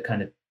 actually. We're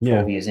kind of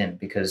 12 years in,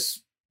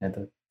 because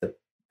the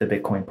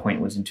Bitcoin point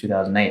was in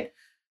 2008.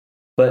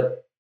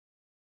 But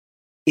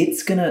a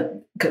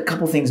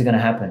couple things are going to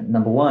happen.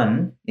 Number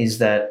one is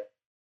that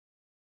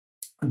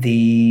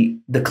the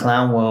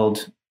clown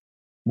world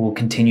will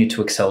continue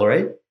to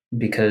accelerate,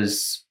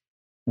 because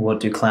what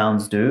do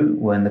clowns do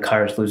when the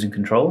car is losing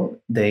control?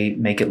 They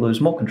make it lose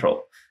more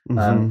control.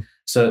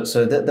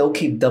 So they'll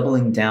keep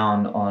doubling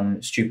down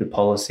on stupid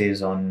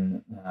policies,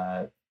 on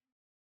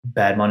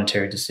bad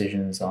monetary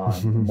decisions,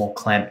 on more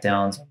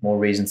clampdowns, more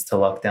reasons to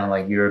lock down.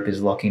 Like Europe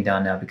is locking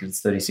down now because it's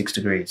 36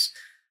 degrees,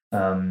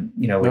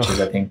 which is,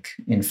 I think,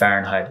 in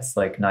Fahrenheit, it's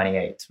like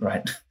 98,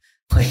 right?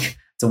 Like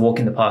it's a walk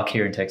in the park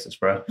here in Texas,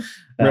 bro.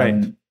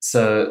 Right.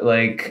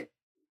 So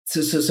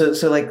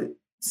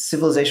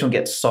civilization will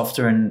get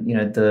softer, and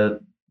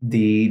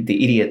the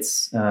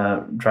idiots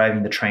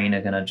driving the train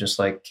are gonna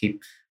just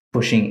keep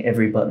pushing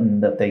every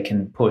button that they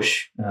can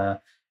push,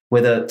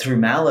 whether through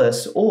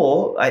malice,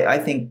 or I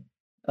think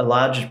a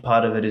large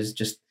part of it is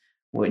just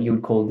what you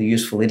would call the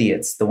useful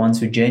idiots, the ones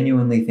who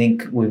genuinely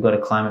think we've got a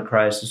climate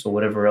crisis or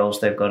whatever else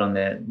they've got on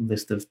their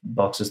list of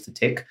boxes to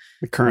tick.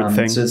 The current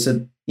thing.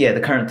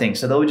 The current thing.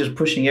 So they were just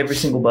pushing every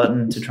single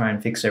button to try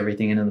and fix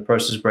everything, and in the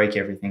process break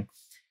everything.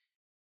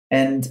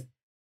 And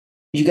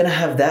you're going to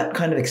have that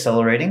kind of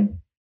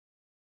accelerating.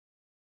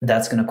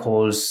 That's going to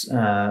cause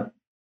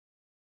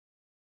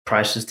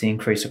prices to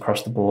increase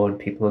across the board.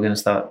 People are going to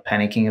start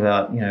panicking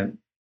about,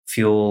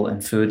 fuel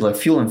and food. Like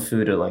fuel and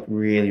food are like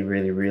really,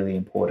 really, really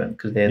important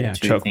because they're the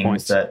two choke things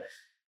points. that,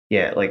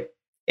 like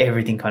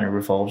everything kind of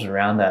revolves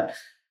around that.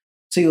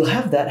 So you'll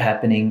have that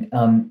happening.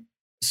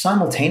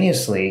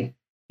 Simultaneously,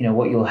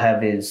 what you'll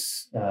have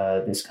is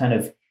this kind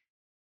of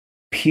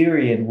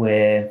period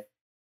where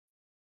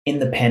in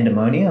the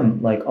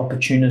pandemonium, like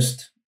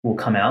opportunists will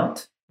come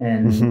out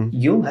and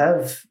you'll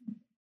have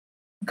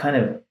kind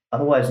of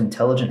otherwise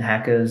intelligent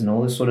hackers and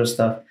all this sort of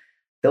stuff.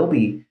 They'll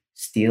be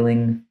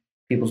stealing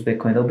people's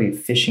Bitcoin. There'll be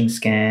phishing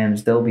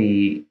scams. There'll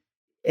be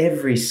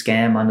every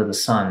scam under the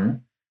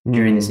sun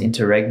during this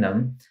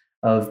interregnum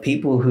of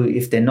people who,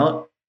 if they're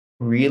not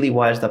really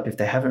wised up, if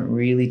they haven't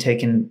really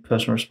taken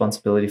personal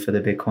responsibility for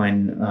their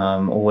Bitcoin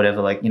or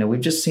whatever, like,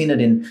 we've just seen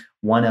it in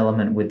one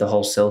element with the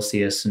whole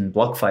Celsius and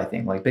BlockFi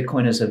thing. Like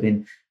Bitcoiners have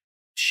been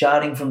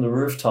shouting from the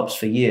rooftops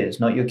for years,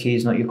 not your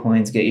keys, not your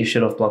coins, get your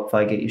shit off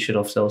BlockFi, get your shit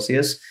off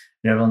Celsius.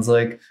 And everyone's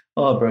like,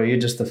 oh, bro, you're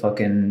just a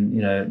fucking,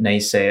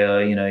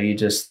 naysayer. You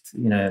just,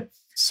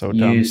 so you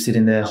dumb.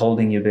 sitting there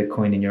holding your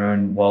Bitcoin in your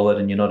own wallet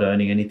and you're not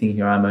earning anything.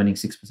 Here I'm earning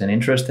 6%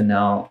 interest. And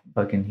now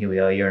fucking here we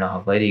are a year and a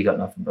half later, you got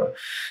nothing, bro.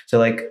 So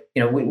like,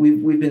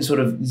 we've been sort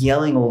of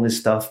yelling all this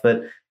stuff,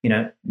 but,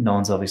 no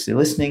one's obviously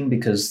listening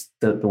because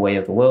the way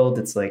of the world,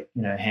 it's like,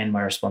 hand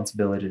my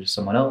responsibility to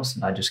someone else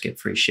and I just get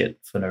free shit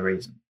for no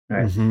reason.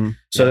 Right.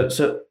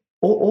 So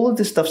all of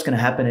this stuff's going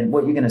to happen. And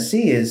what you're going to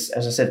see is,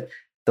 as I said,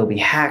 there'll be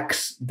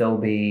hacks, there'll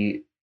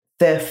be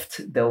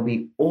theft, there'll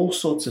be all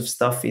sorts of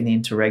stuff in the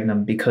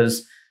interregnum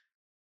because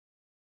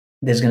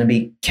there's going to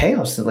be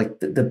chaos. Like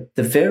the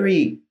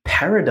very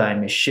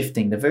paradigm is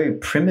shifting. The very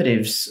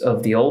primitives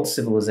of the old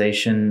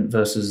civilization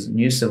versus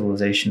new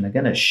civilization are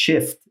going to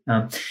shift.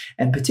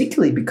 And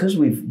particularly because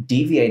we've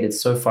deviated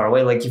so far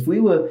away. Like if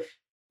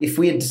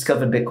we had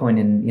discovered Bitcoin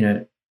in,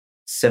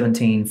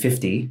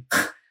 1750,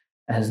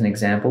 as an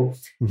example,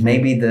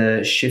 maybe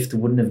the shift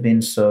wouldn't have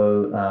been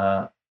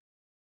so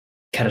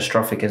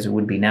catastrophic as it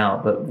would be now.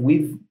 But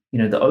we've,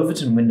 the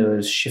Overton window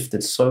has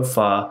shifted so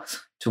far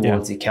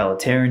towards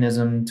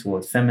egalitarianism,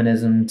 towards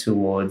feminism,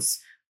 towards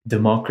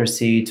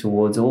democracy,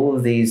 towards all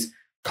of these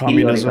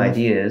idiotic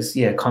ideas.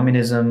 Yeah,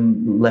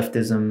 communism,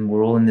 leftism,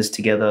 we're all in this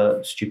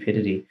together,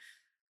 stupidity.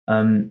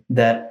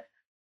 That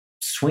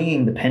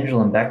swinging the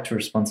pendulum back to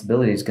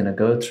responsibility is going to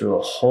go through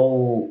a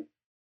whole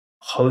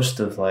host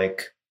of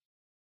like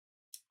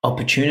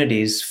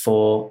opportunities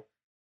for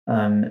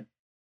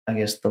I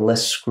guess the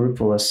less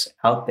scrupulous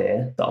out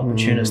there, the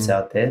opportunists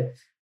out there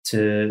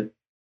to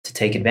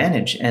take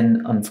advantage.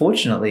 And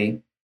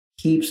unfortunately,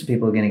 heaps of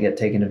people are going to get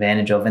taken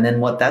advantage of. And then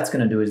what that's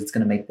going to do is it's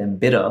going to make them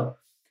bitter.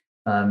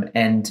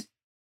 And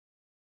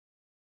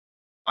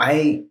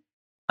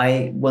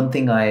one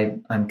thing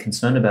I'm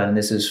concerned about, and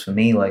this is for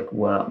me, like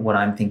what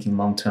I'm thinking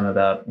long-term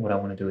about what I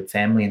want to do with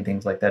family and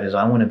things like that, is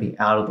I want to be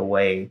out of the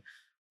way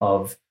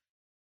of,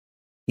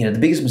 the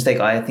biggest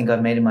mistake I think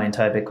I've made in my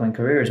entire Bitcoin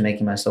career is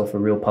making myself a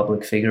real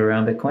public figure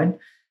around Bitcoin,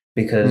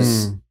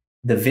 because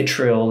the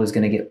vitriol is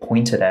going to get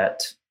pointed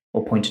at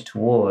or pointed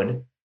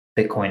toward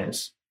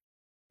Bitcoiners.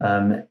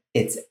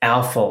 It's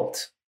our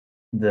fault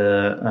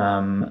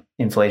the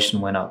inflation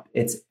went up.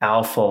 It's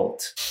our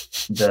fault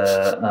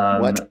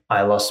the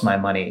I lost my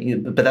money.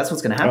 But that's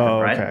what's going to happen,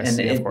 right? Okay. And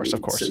yeah,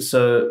 of course.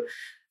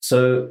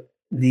 So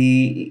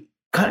the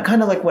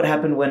kind of like what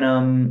happened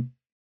when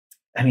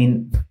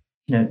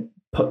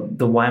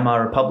the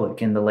Weimar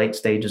Republic in the late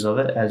stages of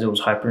it, as it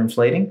was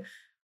hyperinflating.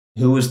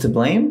 Who was to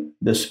blame?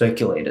 The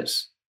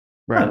speculators.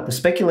 Right. No, the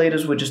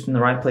speculators were just in the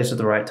right place at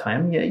the right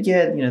time.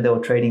 Yeah, they were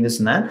trading this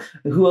and that.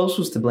 Who else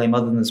was to blame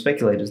other than the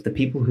speculators? The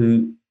people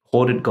who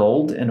hoarded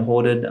gold and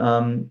hoarded,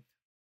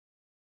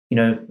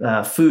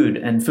 food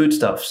and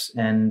foodstuffs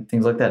and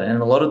things like that.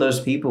 And a lot of those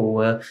people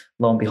were,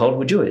 lo and behold,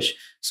 were Jewish.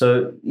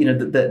 So,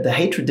 the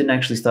hatred didn't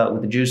actually start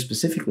with the Jews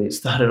specifically. It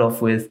started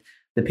off with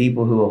the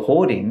people who were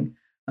hoarding.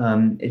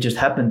 It just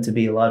happened to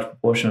be a large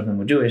proportion of them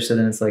were Jewish. So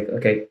then it's like,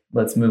 okay,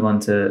 let's move on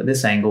to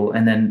this angle.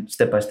 And then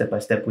step by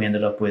step, we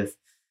ended up with,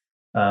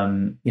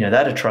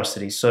 that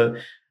atrocity. So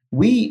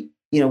we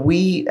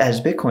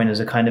as Bitcoiners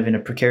are kind of in a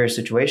precarious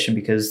situation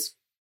because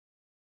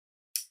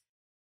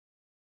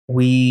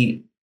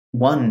we,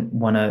 want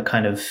to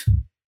kind of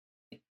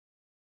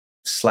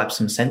slap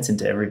some sense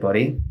into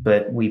everybody,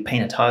 but we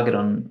paint a target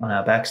on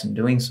our backs in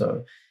doing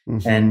so.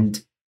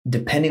 And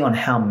depending on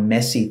how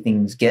messy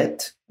things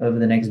get over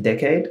the next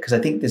decade, because I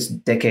think this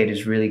decade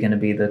is really going to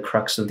be the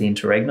crux of the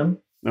interregnum.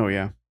 Oh,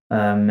 yeah.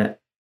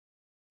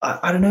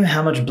 I don't know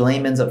how much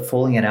blame ends up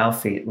falling at our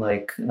feet.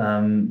 Like,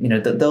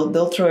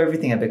 they'll throw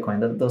everything at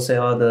Bitcoin. They'll say,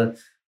 oh, the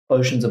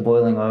oceans are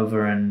boiling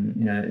over and,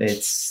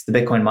 it's the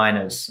Bitcoin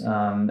miners.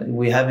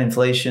 We have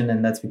inflation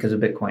and that's because of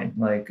Bitcoin.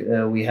 Like,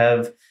 we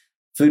have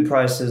food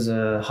prices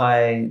are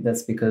high.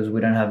 That's because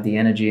we don't have the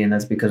energy and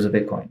that's because of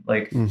Bitcoin.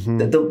 Like,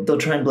 they'll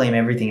try and blame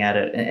everything at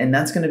it. And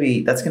that's going to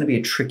be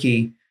a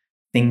tricky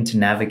thing to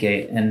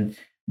navigate. And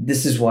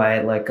this is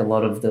why, like, a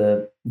lot of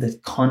the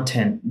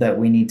content that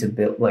we need to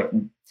build, like,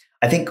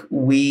 I think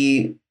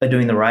we are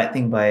doing the right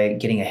thing by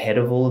getting ahead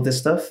of all of this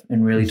stuff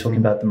and really talking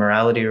about the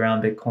morality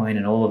around Bitcoin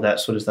and all of that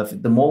sort of stuff.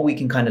 The more we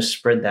can kind of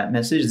spread that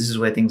message, this is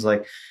where things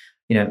like,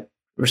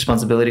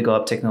 responsibility go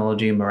up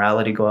technology,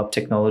 morality go up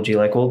technology,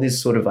 like all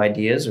these sort of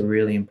ideas are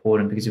really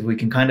important, because if we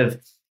can kind of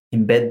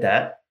embed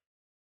that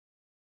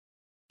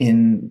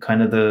in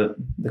kind of the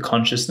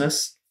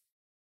consciousness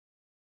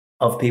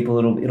of people,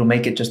 it'll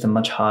make it just a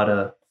much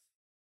harder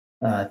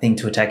thing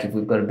to attack if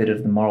we've got a bit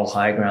of the moral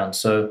high ground.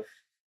 So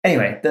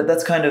anyway,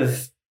 that's kind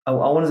of, I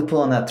wanted to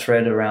pull on that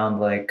thread around,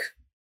 like,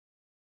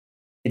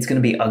 it's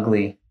going to be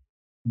ugly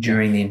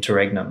during the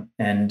interregnum.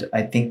 And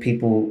I think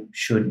people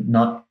should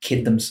not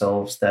kid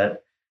themselves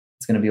that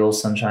it's going to be all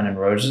sunshine and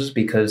roses,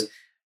 because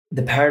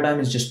the paradigm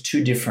is just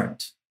too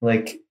different.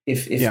 Like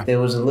if there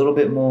was a little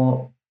bit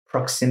more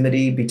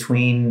proximity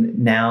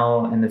between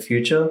now and the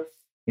future,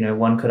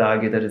 one could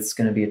argue that it's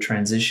going to be a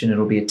transition.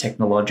 It'll be a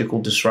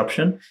technological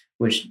disruption,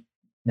 which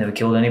never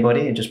killed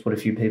anybody. It just put a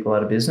few people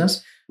out of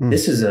business.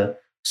 This is a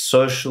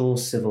social,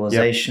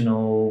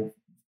 civilizational,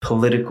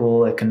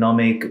 political,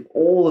 economic,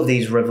 all of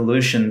these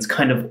revolutions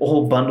kind of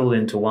all bundled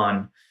into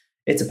one.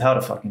 It's a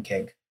powder fucking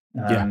keg.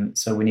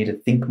 So we need to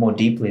think more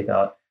deeply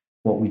about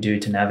what we do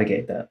to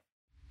navigate that.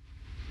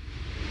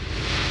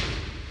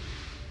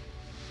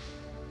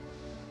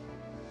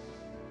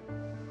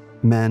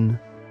 Men,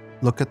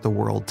 look at the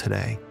world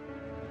today.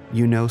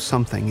 You know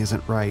something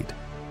isn't right.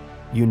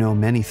 You know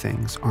many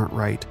things aren't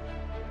right.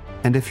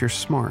 And if you're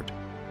smart,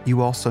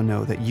 you also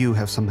know that you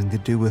have something to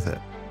do with it.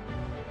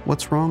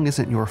 What's wrong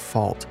isn't your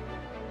fault,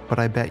 but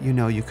I bet you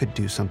know you could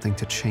do something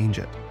to change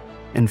it.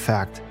 In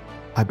fact,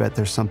 I bet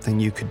there's something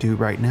you could do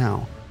right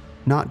now,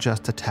 not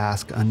just a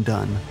task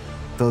undone,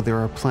 though there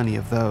are plenty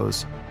of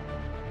those.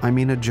 I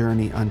mean a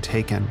journey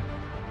untaken,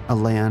 a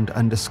land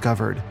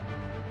undiscovered,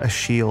 a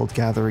shield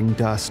gathering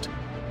dust,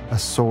 a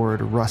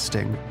sword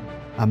rusting,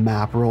 a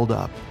map rolled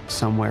up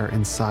somewhere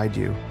inside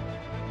you,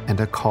 and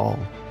a call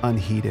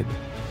unheeded.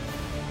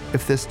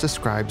 If this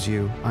describes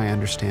you, I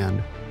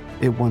understand.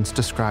 It once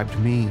described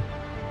me.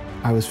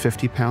 I was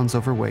 50 pounds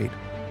overweight,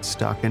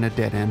 stuck in a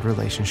dead-end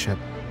relationship,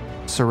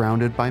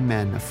 surrounded by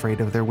men afraid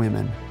of their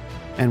women,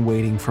 and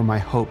waiting for my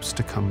hopes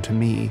to come to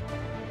me.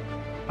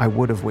 I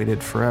would have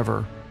waited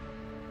forever,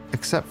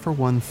 except for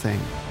one thing.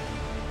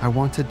 I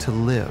wanted to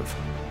live,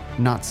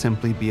 not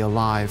simply be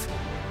alive.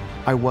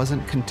 I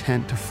wasn't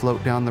content to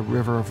float down the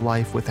river of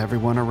life with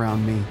everyone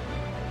around me.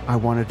 I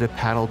wanted to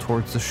paddle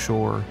towards the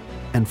shore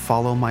and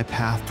follow my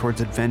path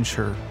towards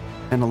adventure,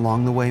 and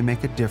along the way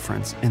make a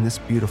difference in this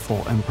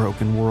beautiful and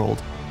broken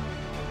world.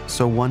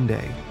 So one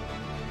day,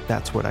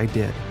 that's what I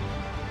did,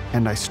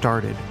 and I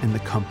started in the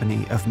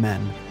company of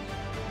men.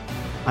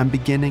 I'm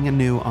beginning a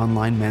new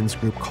online men's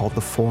group called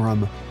The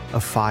Forum,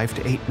 of 5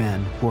 to 8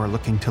 men who are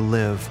looking to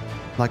live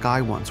like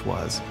I once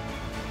was.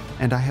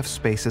 And I have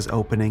spaces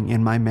opening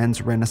in my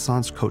men's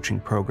Renaissance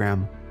coaching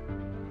program.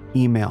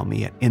 Email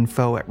me at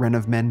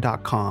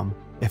info@renofmen.com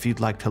if you'd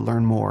like to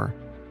learn more.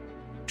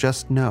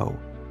 Just know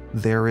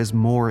there is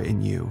more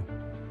in you.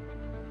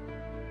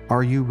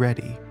 Are you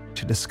ready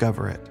to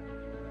discover it?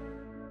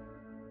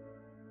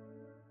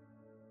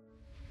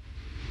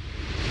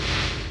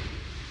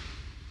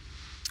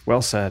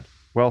 Well said.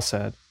 Well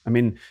said. I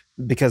mean,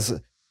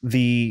 because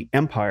the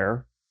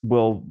empire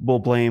will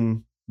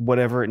blame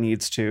whatever it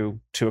needs to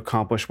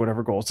accomplish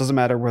whatever goals. Doesn't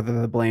matter whether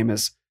the blame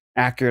is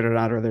accurate or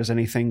not, or there's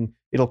anything,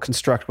 it'll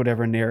construct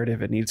whatever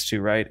narrative it needs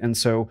to, right? And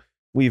so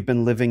we've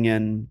been living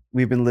in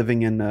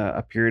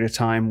a period of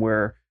time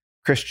where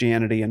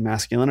Christianity and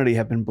masculinity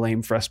have been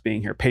blamed for us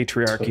being here.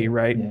 Patriarchy, totally.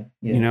 Right?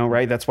 Yeah.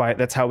 Right?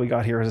 That's how we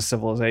got here as a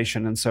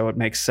civilization. And so it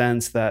makes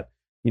sense that,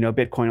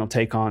 Bitcoin will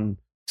take on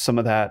some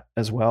of that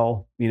as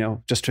well,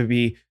 just to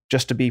be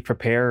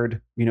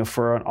prepared,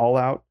 for an all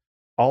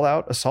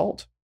out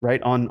assault,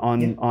 right?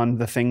 On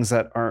the things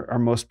that are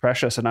most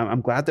precious. And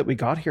I'm glad that we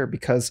got here,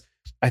 because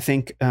I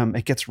think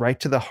it gets right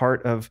to the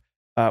heart of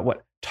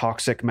what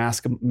toxic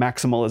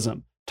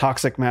maximalism,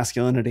 toxic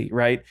masculinity,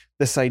 right?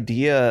 This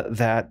idea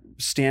that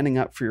standing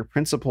up for your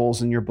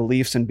principles and your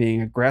beliefs and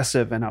being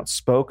aggressive and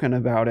outspoken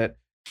about it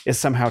is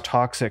somehow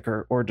toxic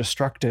or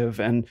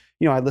destructive. And,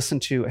 I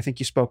listened to, I think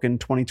you spoke in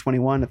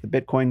 2021 at the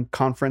Bitcoin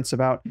conference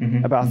about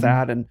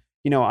that. And,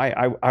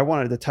 I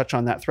wanted to touch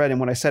on that thread. And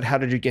when I said, how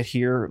did you get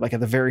here? Like at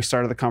the very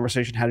start of the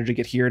conversation, how did you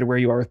get here to where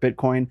you are with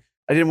Bitcoin?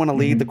 I didn't want to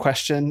lead the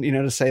question,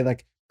 to say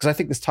like, because I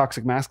think this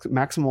toxic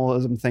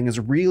maximalism thing is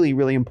really,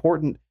 really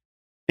important,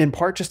 in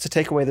part just to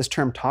take away this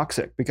term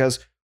toxic,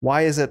 because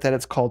why is it that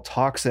it's called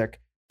toxic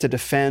to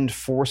defend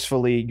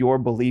forcefully your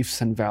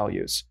beliefs and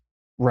values,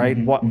 right?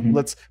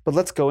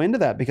 Let's go into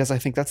that, because I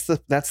think that's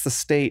the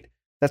state,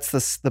 that's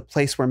the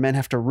place where men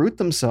have to root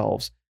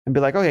themselves and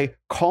be like, okay,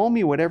 call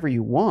me whatever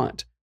you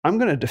want. I'm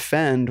going to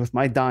defend with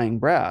my dying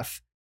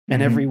breath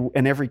and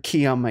every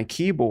key on my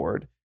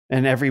keyboard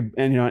and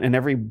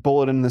every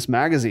bullet in this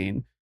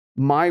magazine,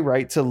 my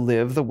right to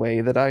live the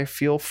way that I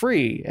feel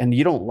free. And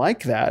you don't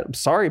like that. I'm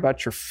sorry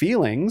about your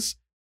feelings,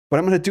 but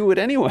I'm going to do it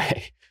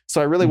anyway.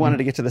 So I really wanted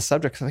to get to the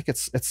subject, because I think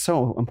it's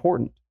so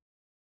important.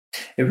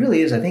 It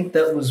really is. I think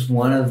that was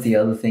one of the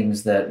other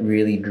things that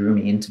really drew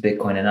me into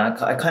Bitcoin. And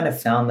I kind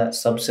of found that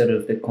subset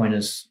of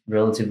Bitcoiners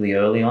relatively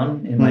early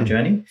on in my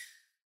journey.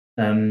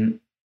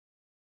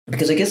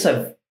 Because I guess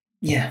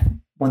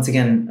once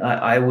again,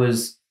 I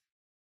was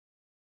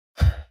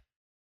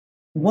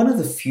one of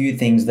the few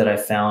things that I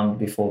found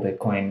before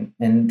Bitcoin,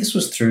 and this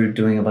was through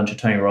doing a bunch of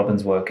Tony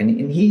Robbins work.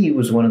 And he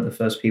was one of the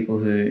first people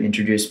who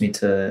introduced me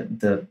to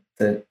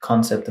the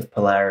concept of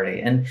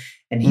polarity. And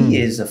he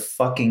is a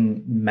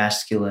fucking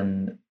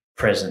masculine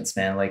presence,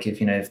 man. Like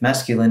if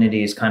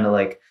masculinity is kind of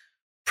like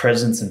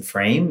presence and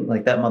frame,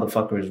 like that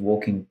motherfucker is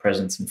walking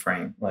presence and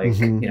frame. Like,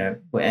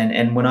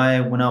 and when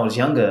I was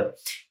younger,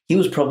 he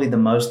was probably the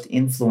most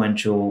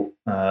influential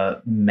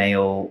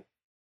male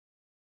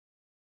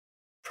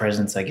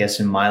presence, I guess,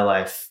 in my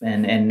life.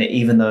 And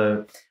even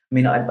though, I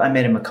mean, I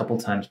met him a couple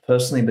times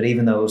personally, but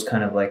even though it was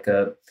kind of like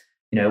it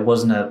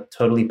wasn't a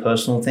totally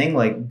personal thing,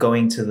 like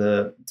going to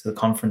the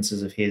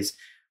conferences of his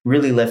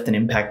really left an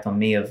impact on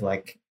me of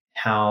like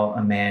how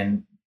a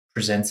man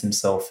presents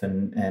himself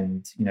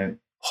and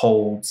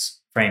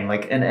holds frame.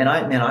 Like, and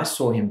I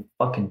saw him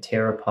fucking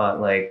tear apart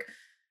like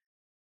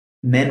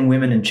men,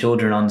 women, and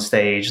children on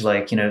stage,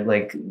 like,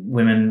 like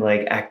women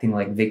like acting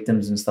like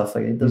victims and stuff.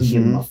 Like, it doesn't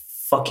give him a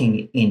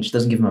fucking inch,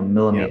 doesn't give him a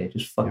millimeter,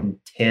 just fucking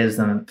tears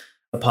them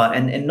apart.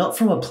 And not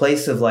from a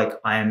place of like,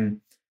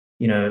 I'm,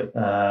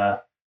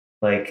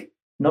 like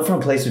not from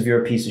a place of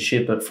you're a piece of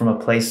shit, but from a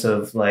place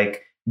of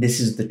like, this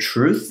is the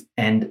truth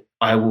and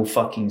I will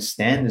fucking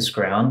stand this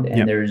ground.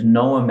 And there is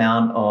no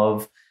amount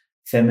of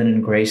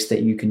feminine grace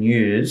that you can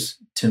use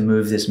to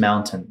move this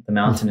mountain. The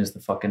mountain is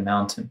the fucking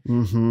mountain.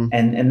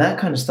 And that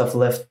kind of stuff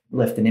left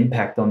an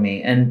impact on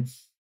me. And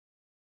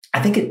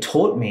I think it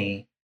taught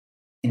me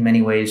in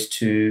many ways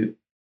to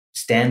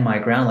stand my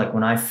ground. Like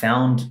when I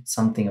found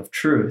something of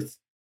truth,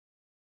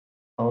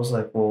 I was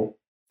like, well,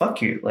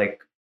 fuck you. Like,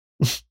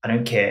 I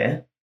don't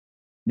care.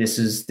 This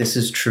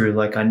is true.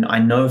 Like I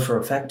know for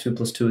a fact 2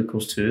 + 2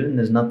 = 2, and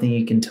there's nothing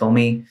you can tell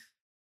me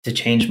to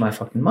change my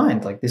fucking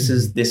mind. Like this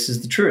is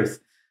the truth.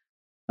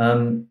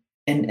 And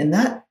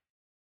that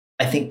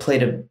I think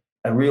played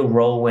a real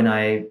role when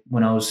I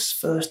was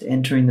first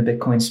entering the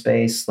Bitcoin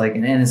space. Like,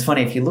 and it's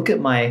funny, if you look at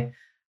my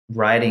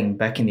writing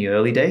back in the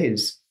early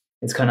days,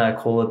 it's kind of,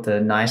 I call it the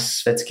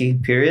nice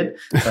SVETSKI period.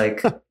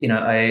 Like,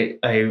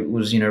 I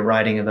was,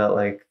 writing about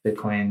like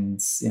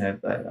Bitcoin's,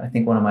 I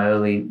think one of my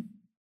early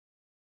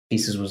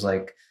pieces was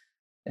like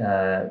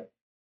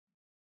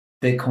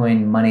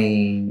Bitcoin,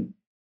 money,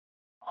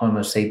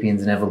 Homo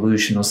sapiens and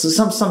evolution, or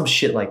some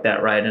shit like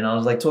that, right? And I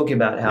was like talking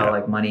about how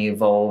like money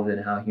evolved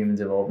and how humans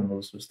evolved and all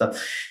this sort of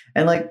stuff.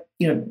 And like,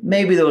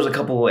 maybe there was a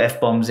couple of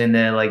F-bombs in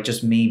there, like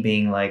just me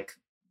being like,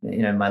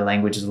 my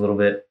language is a little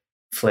bit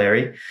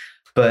flary,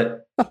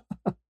 but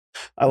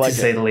I like to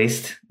say the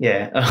least.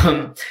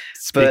 Yeah.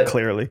 Speak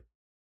clearly.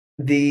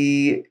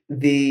 The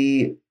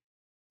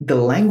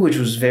language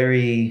was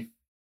very,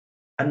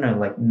 I don't know,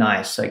 like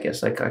nice, I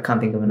guess. Like I can't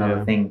think of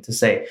another thing to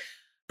say,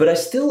 but I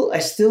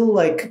still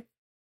like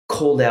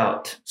called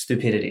out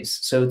stupidities.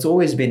 So it's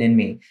always been in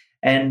me.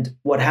 And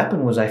what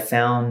happened was I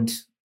found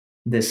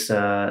this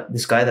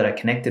guy that I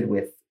connected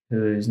with,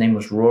 whose name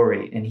was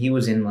Rory, and he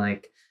was in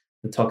like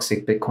the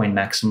toxic Bitcoin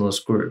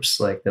maximalist groups.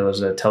 Like there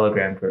was a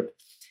Telegram group,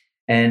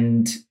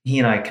 and he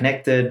and I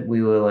connected.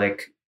 We were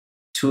like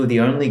two of the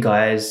only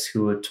guys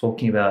who were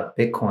talking about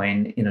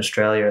Bitcoin in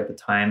Australia at the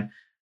time,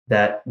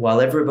 that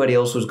while everybody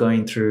else was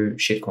going through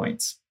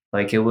shitcoins,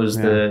 like it was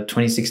the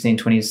 2016,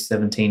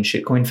 2017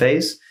 shitcoin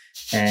phase,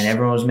 and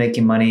everyone was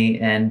making money.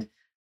 And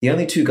the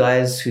only two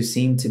guys who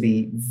seemed to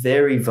be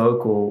very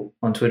vocal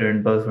on Twitter,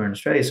 and both were in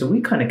Australia. So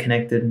we kind of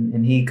connected,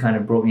 and he kind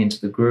of brought me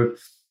into the group.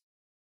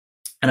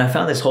 And I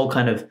found this whole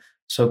kind of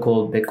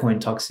so-called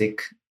Bitcoin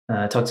toxic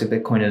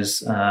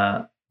Bitcoiners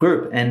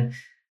group. And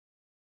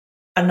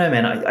I don't know,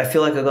 man, I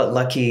feel like I got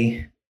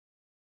lucky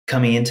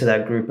coming into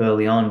that group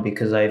early on,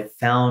 because I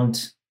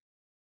found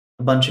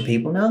a bunch of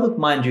people. Now, look,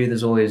 mind you,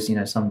 there's always,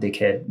 some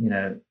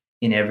dickhead,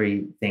 in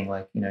everything,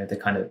 like, they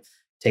kind of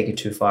take it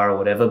too far or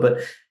whatever.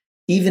 But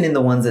even in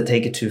the ones that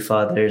take it too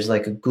far, there's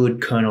like a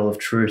good kernel of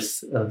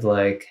truth of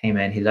like, hey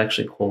man, he's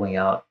actually calling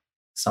out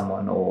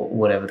someone, or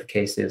whatever the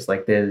case is.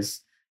 Like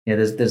there's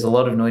a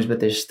lot of noise, but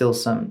there's still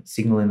some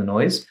signal in the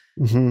noise.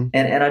 And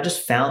I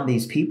just found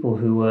these people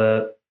who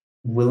were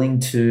willing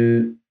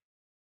to,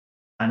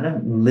 I don't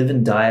know, live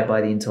and die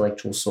by the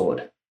intellectual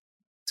sword,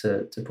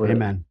 to put it,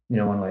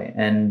 one way.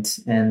 And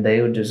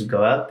they would just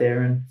go out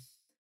there and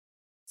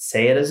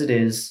say it as it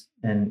is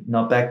and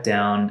not back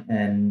down.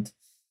 And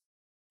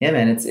yeah,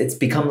 man, it's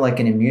become like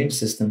an immune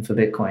system for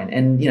Bitcoin.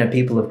 And,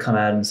 people have come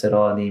out and said,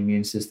 oh, the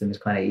immune system is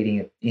kind of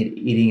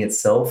eating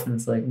itself. And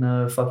it's like,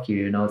 no, fuck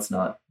you. No, it's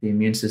not. The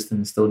immune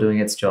system is still doing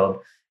its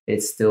job.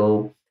 It's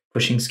still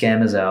pushing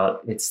scammers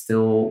out. It's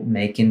still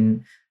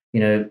making,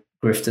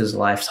 grifters'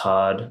 lives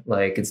hard.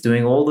 Like it's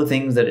doing all the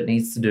things that it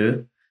needs to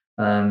do.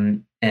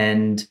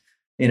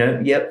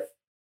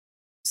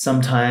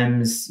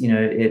 Sometimes,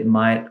 it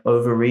might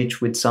overreach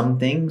with some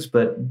things,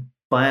 but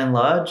by and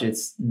large,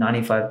 it's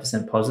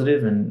 95%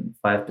 positive and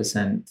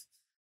 5%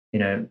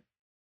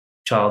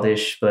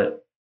 childish,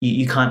 but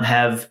you can't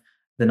have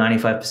the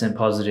 95%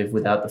 positive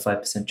without the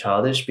 5%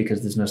 childish,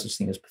 because there's no such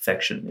thing as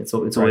perfection. It's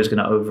always going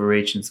to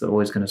overreach, and it's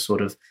always going to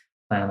sort of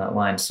play on that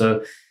line.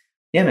 So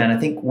yeah, man, I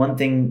think one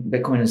thing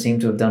Bitcoiners seem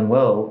to have done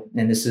well,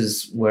 and this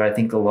is where I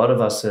think a lot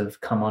of us have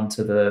come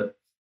onto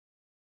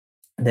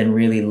then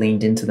really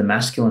leaned into the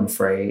masculine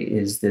fray,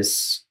 is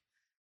this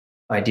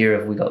idea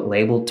of, we got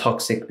labeled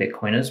toxic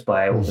Bitcoiners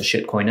by all the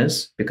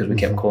shitcoiners because we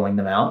kept calling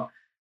them out.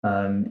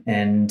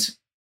 And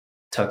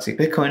toxic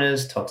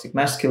Bitcoiners, toxic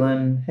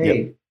masculine.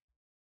 Hey,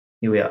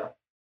 here we are.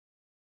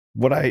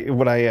 What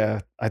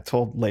I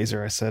told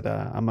Laser, I said,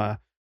 I'm a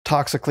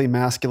toxically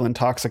masculine,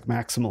 toxic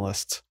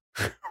maximalist.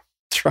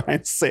 Try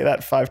and say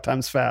that 5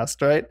 times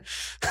fast, right?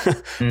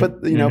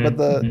 But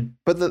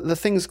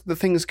the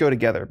things go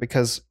together,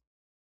 because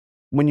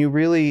when you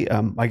really,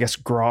 I guess,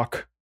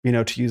 grok,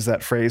 to use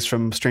that phrase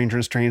from Stranger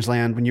in Strange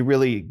Land, when you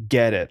really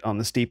get it on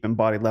this deep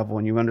embodied level,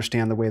 and you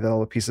understand the way that all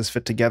the pieces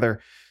fit together,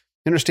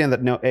 you understand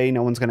that no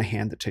one's going to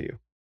hand it to you.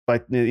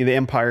 Like the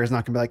empire is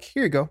not going to be like,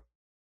 here you go,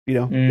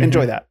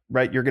 enjoy that,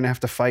 right? You're going to have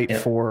to fight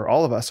for,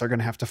 all of us are going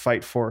to have to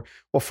fight for,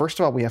 well, first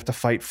of all, we have to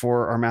fight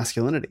for our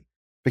masculinity,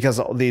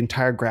 because the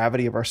entire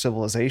gravity of our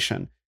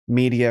civilization,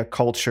 media,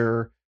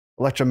 culture,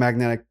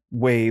 electromagnetic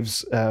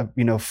waves,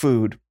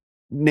 food,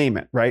 name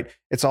it, right?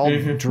 It's all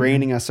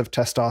draining us of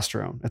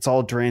testosterone. It's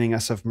all draining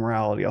us of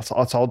morality. It's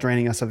all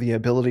draining us of the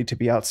ability to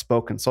be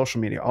outspoken, social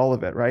media, all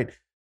of it, right?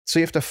 So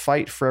you have to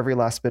fight for every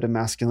last bit of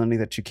masculinity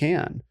that you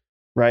can,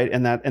 right?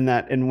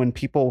 And when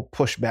people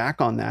push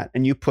back on that,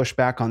 and you push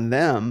back on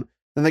them,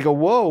 then they go,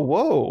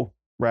 whoa,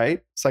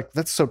 right? It's like,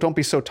 don't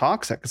be so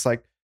toxic. It's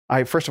like,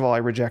 first of all, I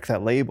reject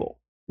that label,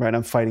 right?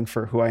 I'm fighting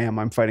for who I am.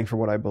 I'm fighting for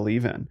what I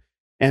believe in.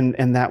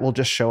 And that will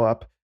just show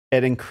up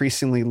at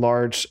increasingly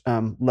large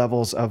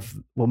levels of,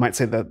 we might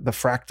say the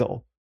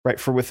fractal, right?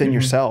 For within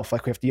yourself,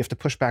 like you have to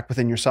push back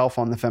within yourself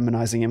on the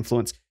feminizing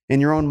influence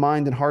in your own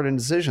mind and heart and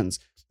decisions.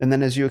 And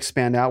then as you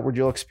expand outward,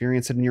 you'll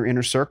experience it in your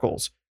inner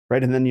circles,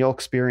 right? And then you'll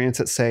experience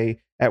it,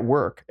 say, at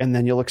work, and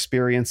then you'll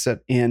experience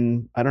it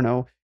on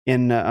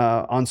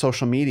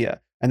social media,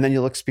 and then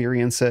you'll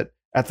experience it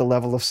at the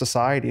level of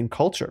society and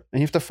culture. And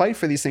you have to fight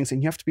for these things,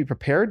 and you have to be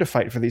prepared to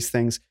fight for these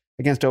things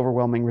against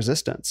overwhelming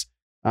resistance.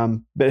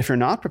 But if you're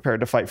not prepared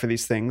to fight for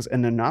these things,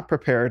 and they're not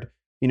prepared,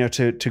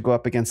 to go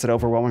up against that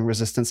overwhelming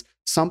resistance,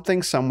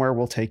 something somewhere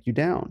will take you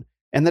down.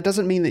 And that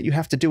doesn't mean that you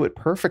have to do it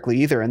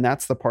perfectly either. And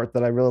that's the part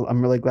that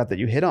I'm really glad that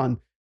you hit on.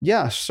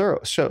 Yeah, sure.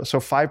 So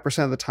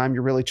 5% of the time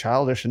you're really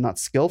childish and not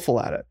skillful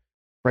at it,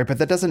 right? But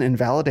that doesn't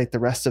invalidate the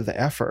rest of the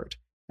effort.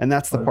 And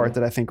that's the part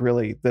that I think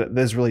that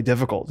is really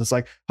difficult. It's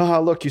like,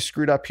 look, you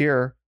screwed up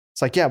here.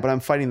 It's like, yeah, but I'm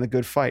fighting the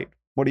good fight.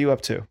 What are you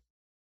up to?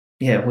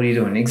 Yeah, what are you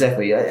doing?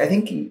 Exactly. I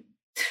think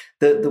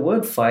the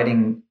word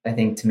fighting, I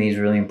think, to me is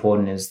really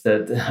important. Is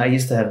that I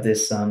used to have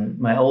this,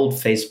 my old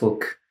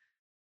Facebook,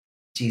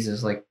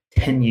 like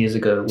 10 years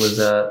ago, was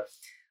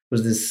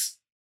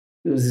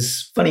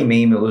this funny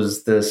meme. It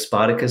was the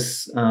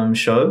Spartacus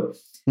show.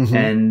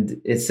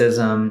 And it says,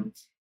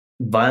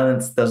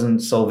 violence doesn't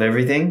solve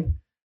everything,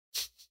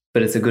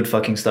 but it's a good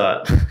fucking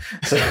start.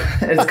 So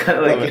it's kind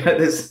of like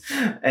this,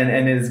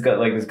 and it's got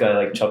like this guy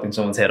like chopping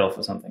someone's head off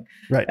or something.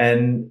 Right.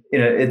 And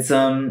it's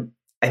I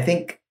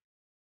think,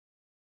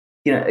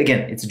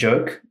 again, it's a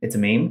joke, it's a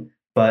meme,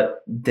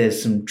 but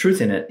there's some truth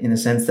in it, in the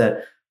sense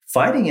that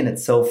fighting in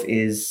itself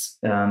is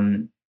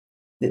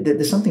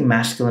there's something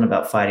masculine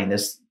about fighting.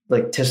 There's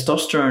like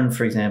testosterone,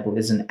 for example,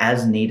 is an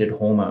as needed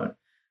hormone.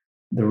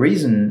 The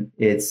reason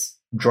it's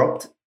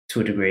dropped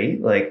to a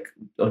degree,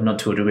 or not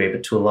to a degree,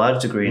 but to a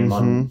large degree in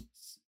modern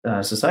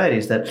society,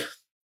 is that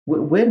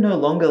we're no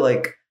longer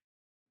like,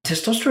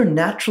 testosterone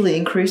naturally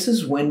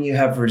increases when you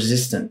have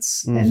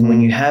resistance, and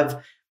when you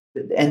have,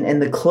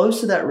 and the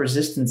closer that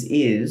resistance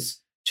is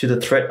to the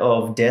threat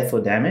of death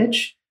or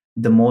damage,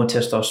 the more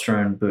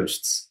testosterone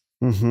boosts.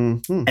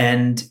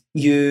 And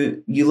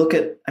you look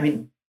at,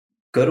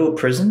 go to a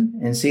prison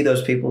and see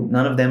those people.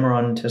 None of them are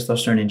on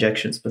testosterone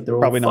injections, but they're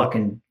all Probably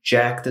fucking not.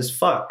 jacked as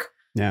fuck.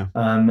 Yeah.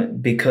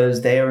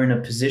 Because they are in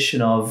a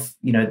position of,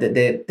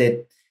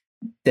 that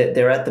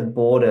they're at the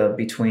border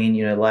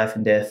between, life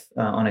and death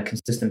on a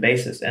consistent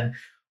basis. And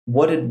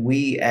what did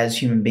we as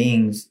human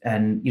beings,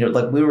 and,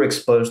 we were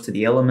exposed to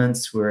the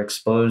elements, we were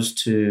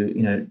exposed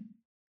to,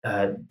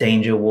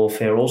 danger,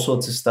 warfare, all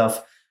sorts of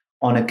stuff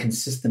on a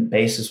consistent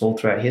basis all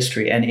throughout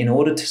history. And in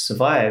order to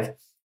survive,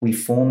 we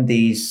formed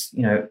these,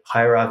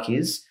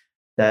 hierarchies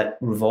that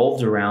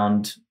revolved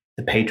around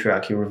the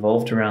patriarchy,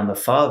 revolved around the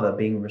father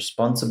being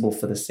responsible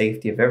for the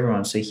safety of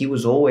everyone. So he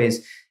was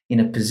always in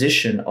a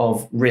position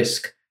of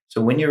risk.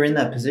 So when you're in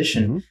that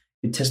position,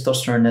 your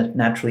testosterone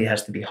naturally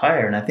has to be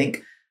higher. And I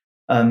think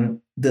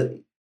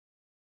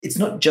it's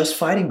not just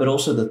fighting, but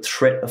also the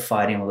threat of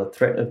fighting, or the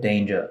threat of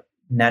danger,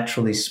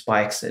 naturally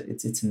spikes it.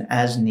 It's an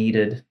as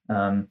needed.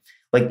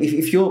 Like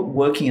if you're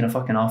working in a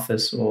fucking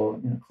office or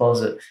in a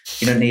closet,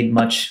 you don't need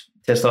much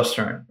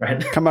testosterone, right?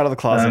 Come out of the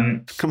closet.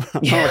 I'm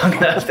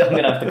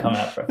gonna have to come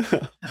out, bro.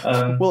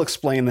 We'll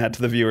explain that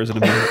to the viewers in a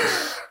minute.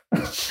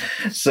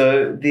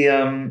 So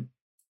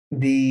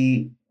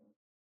I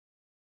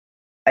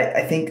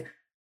think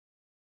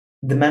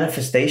the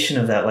manifestation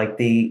of that, like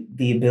the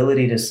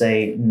ability to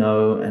say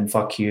no and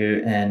fuck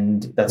you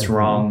and that's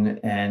wrong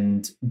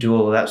and do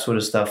all of that sort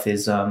of stuff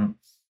is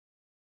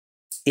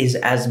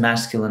as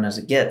masculine as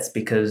it gets,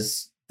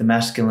 because the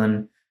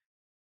masculine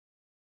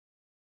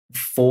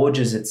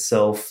forges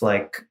itself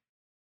like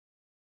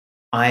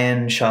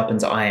iron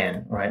sharpens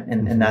iron, right?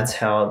 And that's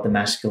how the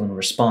masculine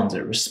responds.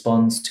 It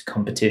responds to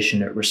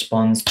competition. It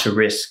responds to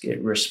risk.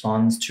 It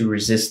responds to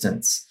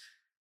resistance.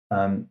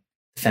 The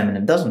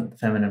feminine doesn't. The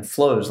feminine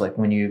flows. Like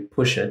when you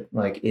push it,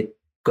 like it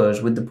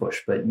goes with the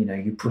push. But you know,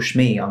 you push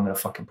me, I'm gonna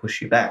fucking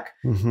push you back.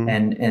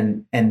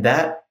 And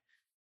that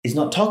is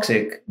not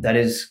toxic. That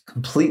is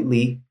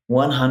completely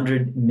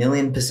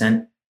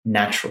 100,000,000%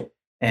 natural.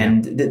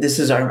 And this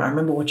is, I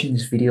remember watching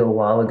this video a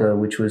while ago,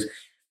 which was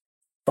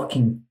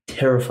fucking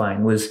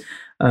terrifying. Was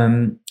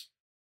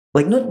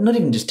like not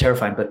even just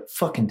terrifying, but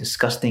fucking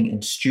disgusting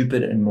and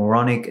stupid and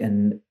moronic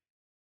and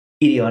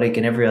idiotic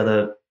and every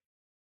other,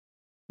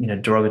 you know,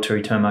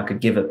 derogatory term I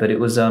could give it. But it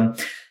was a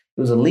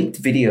leaked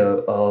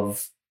video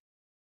of,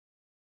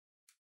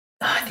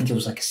 I think it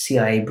was like a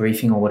CIA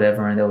briefing or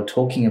whatever, and they were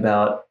talking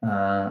about,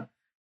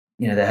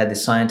 you know, they had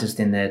this scientist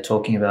in there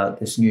talking about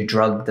this new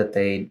drug that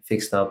they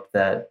fixed up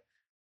that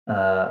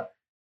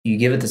you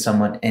give it to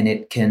someone and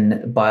it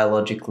can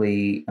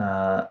biologically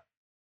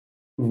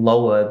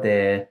lower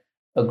their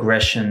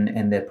aggression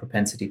and their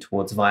propensity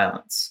towards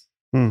violence.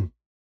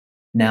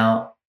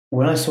 Now,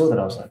 when I saw that,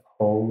 I was like,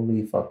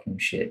 holy fucking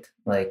shit.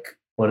 Like,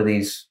 what are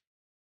these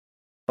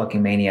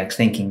fucking maniacs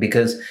thinking?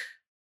 Because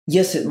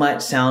yes, it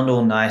might sound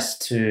all nice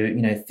to,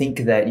 you know,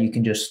 think that you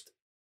can just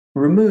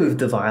remove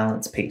the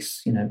violence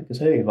piece, you know, because,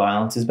 hey,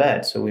 violence is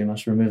bad, so we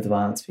must remove the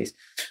violence piece.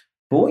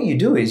 But what you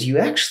do is you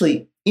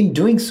actually, in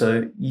doing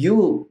so, you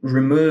will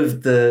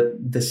remove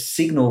the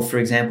signal, for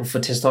example, for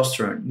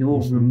testosterone. You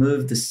will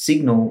remove the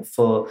signal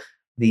for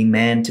the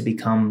man to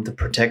become the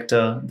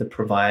protector, the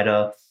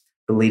provider,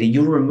 the leader.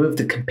 You'll remove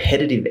the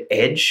competitive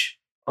edge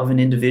of an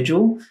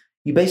individual.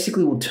 You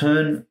basically will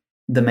turn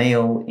the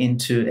male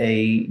into a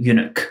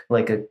eunuch,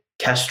 like a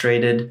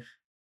castrated,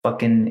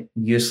 fucking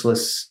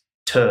useless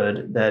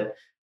turd that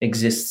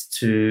exists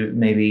to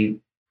maybe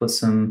put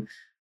some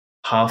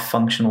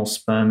half-functional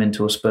sperm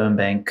into a sperm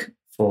bank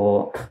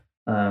for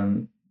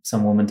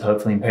some woman to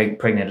hopefully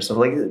impregnate herself.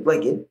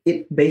 Like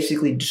it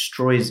basically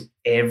destroys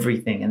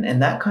everything.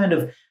 And that kind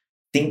of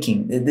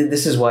thinking,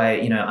 this is why,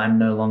 you know, I'm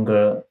no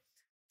longer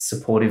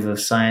supportive of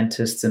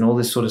scientists and all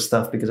this sort of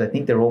stuff, because I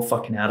think they're all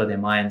fucking out of their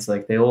minds.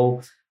 Like they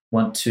all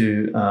want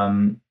to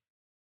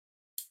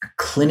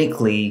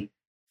clinically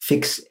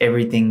fix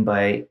everything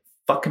by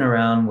fucking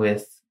around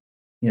with,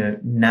 you know,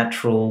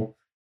 natural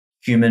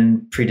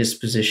human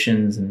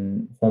predispositions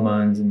and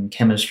hormones and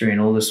chemistry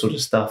and all this sort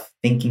of stuff,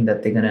 thinking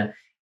that they're going to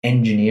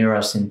engineer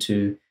us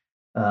into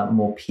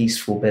more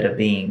peaceful, better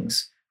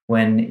beings.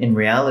 When in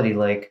reality,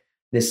 like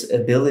this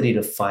ability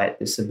to fight,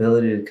 this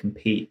ability to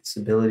compete, this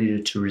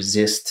ability to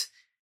resist,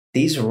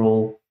 these are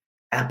all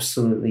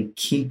absolutely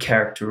key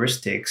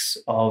characteristics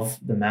of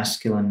the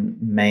masculine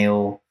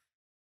male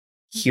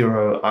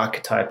hero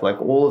archetype. Like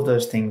all of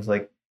those things,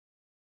 like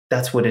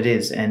that's what it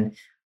is. And,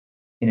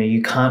 you know,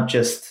 you can't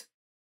just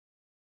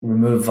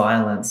remove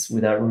violence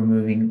without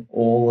removing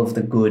all of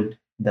the good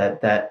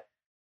that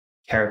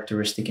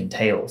characteristic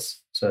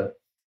entails. So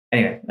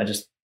anyway, I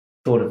just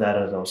thought of that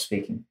as I was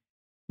speaking.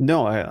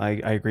 No, I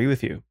agree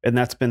with you. And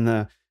that's been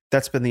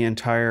the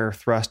entire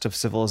thrust of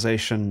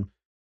civilization,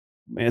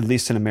 at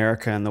least in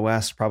America and the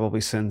West, probably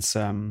since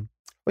like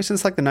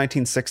the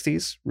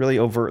 1960s, really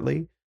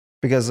overtly.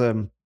 Because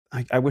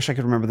I wish I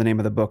could remember the name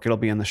of the book. It'll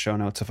be in the show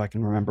notes if I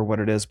can remember what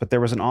it is. But there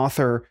was an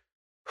author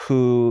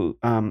who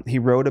he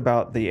wrote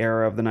about the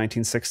era of the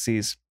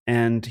 1960s,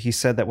 and he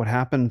said that what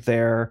happened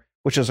there,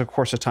 which is of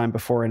course a time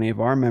before any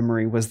of our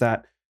memory, was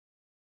that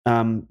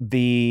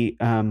the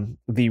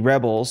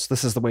rebels.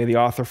 This is the way the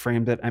author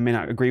framed it. I may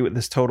not agree with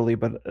this totally,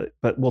 but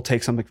we'll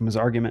take something from his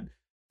argument.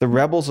 The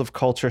rebels of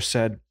culture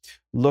said,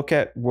 look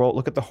at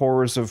the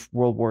horrors of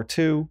World War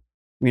II.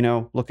 You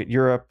know, look at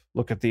Europe.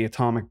 Look at the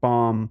atomic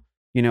bomb.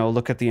 You know,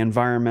 look at the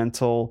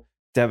environmental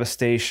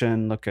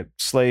devastation. Look at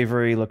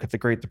slavery. Look at the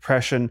Great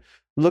Depression.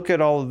 Look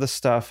at all of this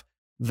stuff.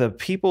 The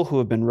people who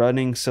have been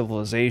running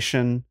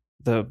civilization,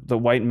 the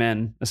white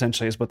men,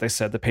 essentially is what they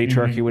said, the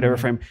patriarchy, whatever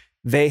frame,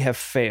 they have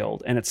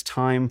failed, and it's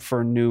time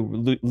for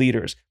new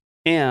leaders.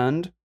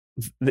 And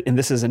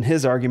this is in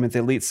his argument, the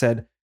elite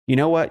said, you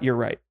know what, you're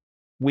right.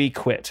 We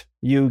quit.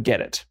 You get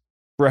it,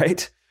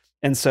 right?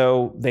 And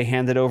so they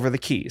handed over the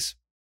keys,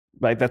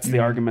 right? That's the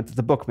argument that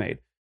the book made.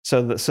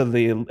 So the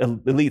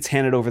elites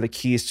handed over the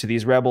keys to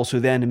these rebels, who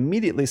then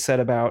immediately set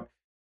about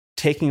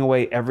taking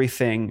away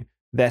everything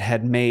that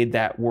had made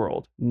that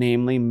world,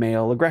 namely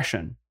male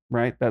aggression,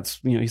 right? That's,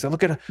 he said,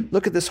 look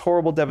at this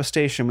horrible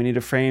devastation. We need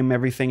to frame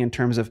everything in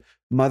terms of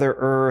Mother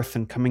Earth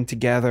and coming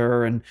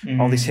together and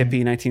all these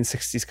hippie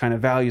 1960s kind of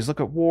values. Look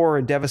at war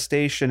and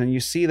devastation. And you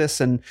see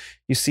this and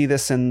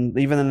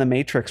even in the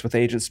Matrix with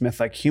Agent Smith,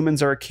 like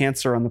humans are a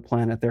cancer on the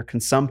planet. They're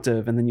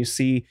consumptive. And then you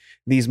see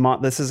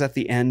this is at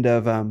the end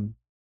of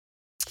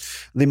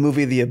the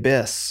movie The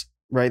Abyss,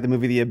 right? The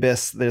movie The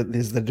Abyss,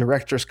 there's the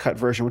director's cut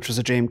version, which was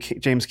a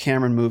James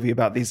Cameron movie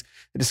about they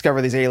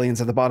discover these aliens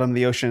at the bottom of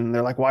the ocean. And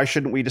they're like, why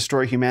shouldn't we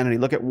destroy humanity?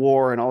 Look at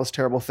war and all these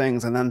terrible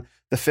things. And then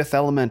the fifth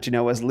element,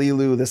 as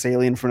Lilu, this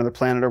alien from another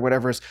planet or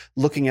whatever, is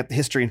looking at the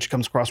history, and she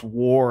comes across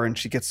war and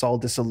she gets all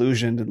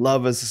disillusioned, and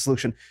love is the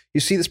solution.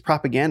 You see this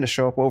propaganda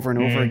show up over and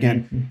over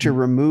again to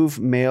remove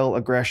male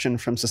aggression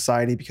from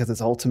society because it's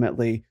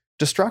ultimately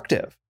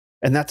destructive.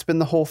 And that's been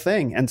the whole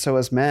thing. And so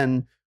as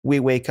men, we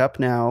wake up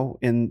now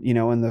in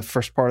the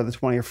first part of the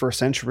 21st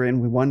century, and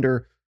we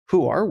wonder,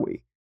 who are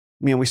we?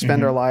 We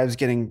spend our lives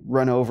getting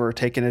run over,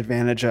 taken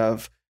advantage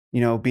of,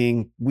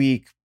 being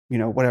weak,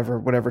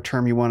 whatever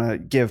term you want to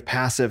give,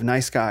 passive,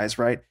 nice guys,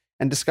 right?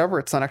 And discover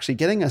it's not actually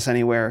getting us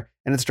anywhere,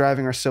 and it's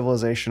driving our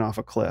civilization off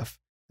a cliff.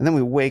 And then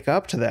we wake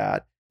up to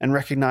that and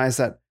recognize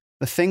that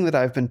the thing that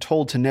I've been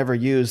told to never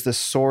use, this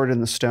sword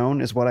and the stone,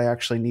 is what I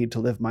actually need to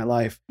live my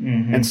life.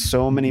 And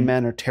so many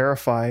men are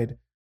terrified.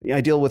 I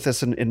deal with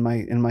this in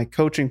my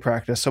coaching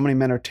practice. So many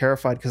men are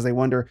terrified because they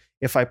wonder,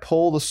 if I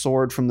pull the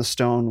sword from the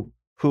stone,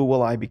 who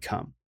will I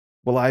become?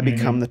 Will I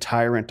become the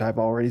tyrant I've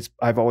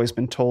always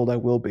been told I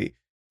will be?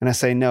 And I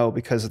say no,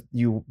 because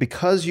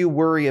you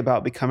worry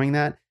about becoming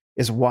that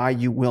is why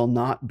you will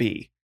not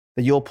be.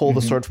 That you'll pull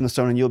the sword from the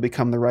stone and you'll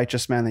become the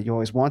righteous man that you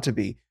always want to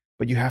be.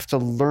 But you have to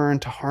learn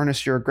to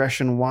harness your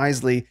aggression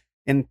wisely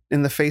in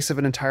the face of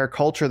an entire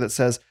culture that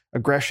says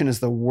aggression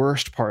is the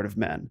worst part of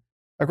men.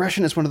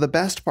 Aggression is one of the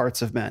best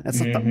parts of men.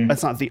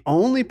 It's not the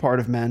only part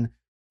of men,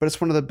 but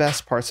it's one of the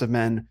best parts of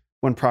men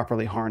when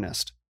properly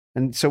harnessed.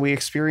 And so we'd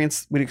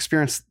experience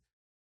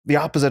the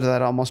opposite of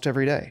that almost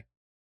every day.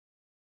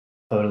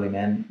 Totally,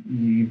 man.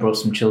 You brought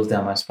some chills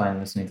down my spine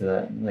listening to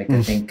that.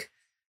 I think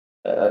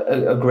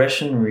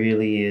aggression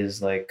really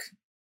is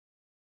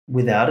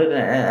without it.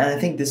 And I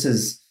think this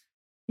is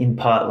in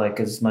part,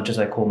 as much as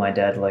I call my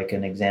dad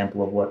an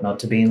example of what not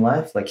to be in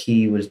life,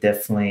 he was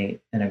definitely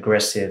an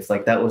aggressive,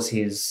 that was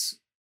his,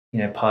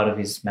 part of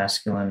his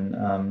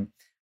masculine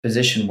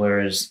position.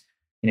 Whereas,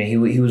 he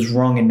was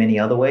wrong in many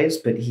other ways,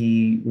 but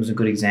he was a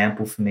good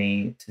example for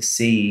me to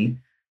see,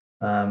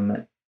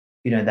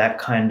 that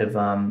kind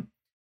of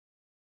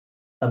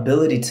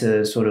ability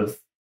to sort of,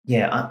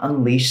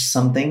 unleash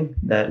something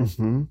that,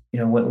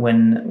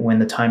 when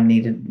the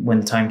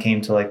time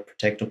came to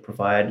protect or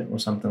provide or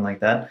something like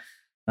that.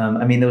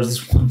 There was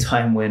this one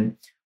time when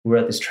we were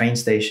at this train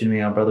station, me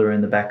and our brother were in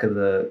the back of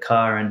the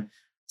car, and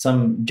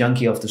some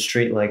junkie off the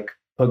street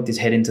poked his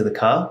head into the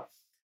car.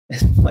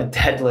 And my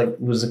dad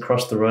was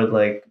across the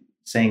road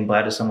saying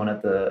bye to someone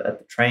at the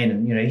train,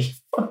 and he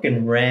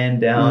fucking ran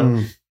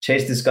down,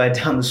 chased this guy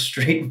down the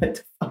street, went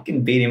to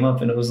fucking beat him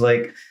up. And it was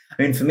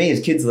for me as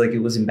kids,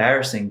 it was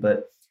embarrassing,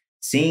 but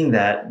seeing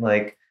that,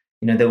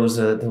 there was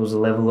a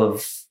level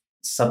of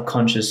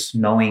subconscious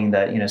knowing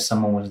that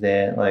someone was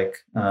there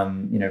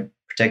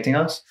protecting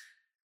us.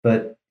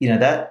 But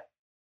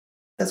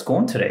that's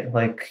gone today.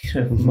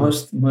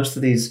 Most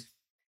of these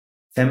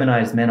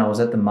feminized men. I was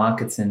at the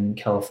markets in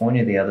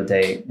California the other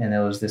day, and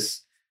there was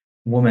this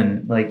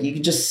woman, you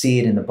could just see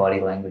it in the body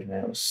language,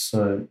 man. It was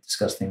so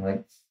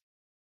disgusting.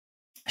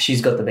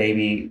 She's got the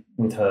baby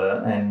with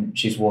her and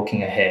she's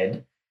walking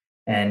ahead,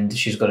 and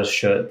she's got a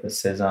shirt that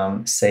says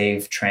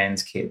save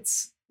trans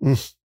kids. I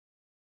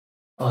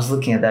was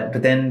looking at that,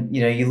 but then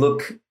you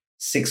look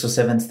 6 or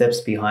 7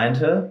 steps behind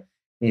her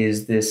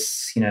is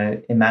this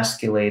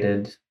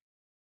emasculated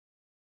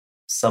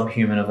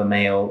subhuman of a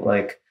male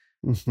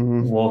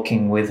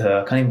walking with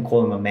her. I can't even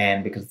call him a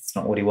man because it's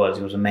not what he was.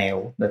 He was a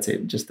male. That's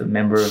it. Just a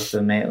member of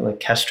the male,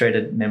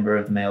 castrated member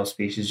of the male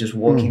species, just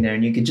walking there,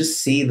 and you could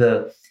just see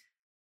the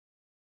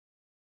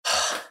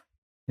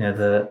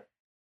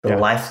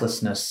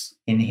lifelessness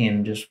in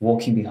him, just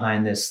walking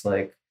behind this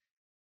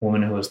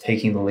woman who was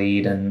taking the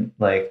lead. And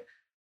I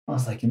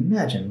was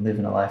imagine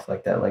living a life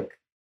like that.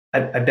 I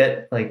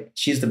bet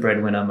she's the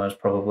breadwinner most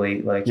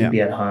probably. You'd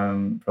be at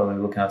home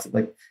probably looking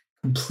after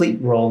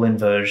complete role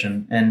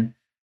inversion. And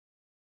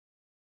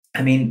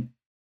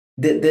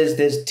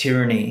there's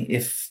tyranny.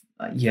 If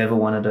you ever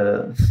wanted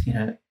a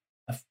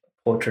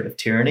portrait of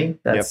tyranny,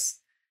 that's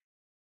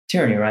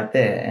tyranny right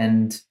there.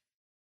 And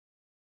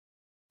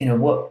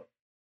what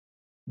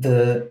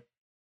the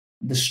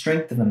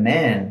strength of a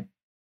man,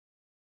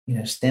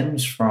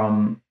 stems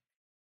from,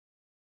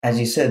 as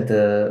you said,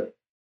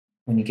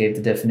 when you gave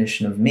the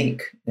definition of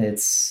meek,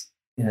 it's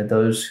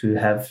those who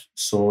have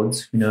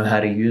swords, who know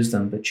how to use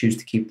them but choose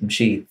to keep them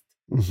sheathed.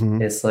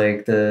 It's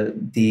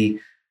the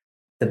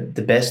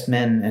best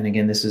men, and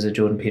again, this is a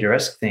Jordan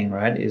Peter-esque thing,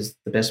 right? Is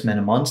the best men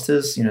are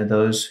monsters,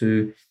 those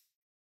who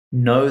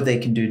know they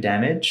can do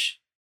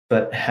damage,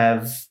 but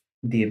have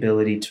the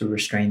ability to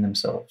restrain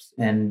themselves.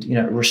 And,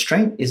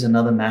 restraint is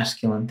another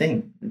masculine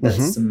thing.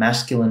 That's the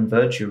masculine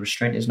virtue.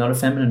 Restraint is not a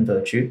feminine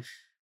virtue.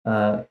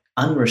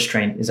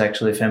 Unrestraint is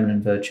actually a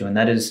feminine virtue. And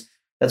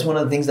that's one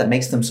of the things that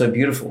makes them so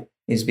beautiful,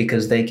 is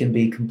because they can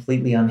be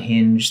completely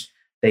unhinged.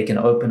 They can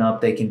open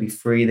up, they can be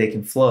free, they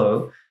can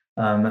flow.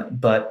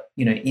 But,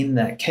 in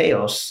that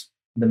chaos,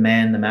 the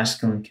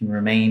masculine can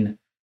remain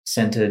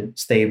centered,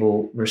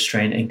 stable,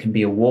 restrained, and can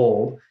be a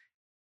wall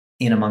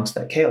in amongst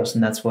that chaos.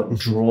 And that's what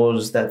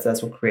draws,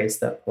 that's what creates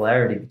that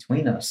polarity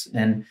between us.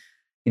 And,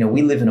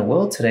 we live in a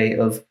world today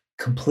of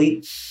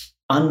complete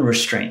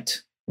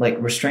unrestraint. Like,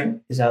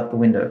 restraint is out the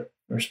window,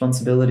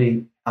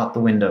 responsibility out the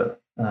window,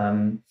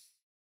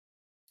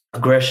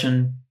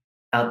 aggression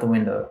out the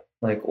window.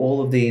 Like,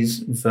 all of these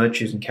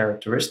virtues and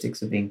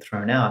characteristics are being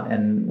thrown out,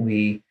 and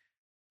we're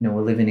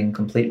living in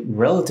complete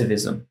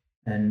relativism,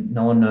 and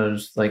no one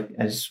knows, like,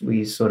 as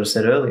we sort of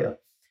said earlier,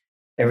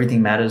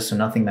 everything matters, so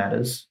nothing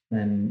matters,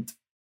 and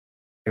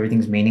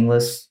everything's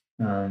meaningless,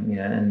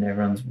 and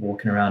everyone's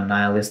walking around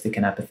nihilistic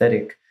and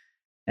apathetic,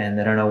 and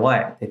they don't know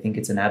why. They think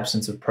it's an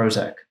absence of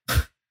Prozac.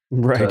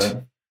 Right.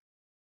 So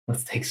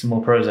let's take some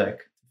more Prozac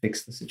to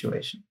fix the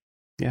situation.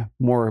 Yeah,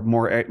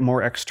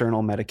 more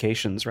external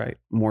medications, right?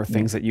 More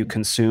things that you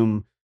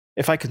consume.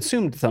 If I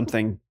consumed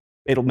something,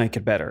 it'll make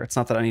it better. It's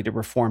not that I need to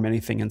reform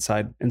anything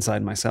inside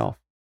myself.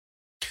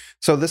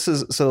 So this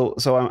is so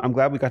I'm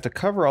glad we got to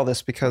cover all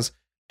this, because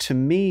to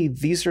me,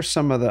 these are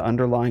some of the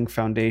underlying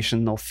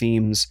foundational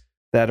themes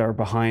that are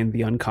behind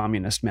the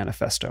Uncommunist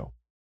Manifesto.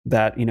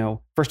 That,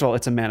 first of all,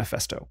 it's a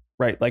manifesto,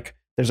 right? Like,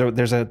 there's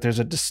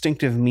a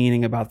distinctive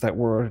meaning about that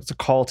word. It's a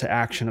call to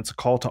action. It's a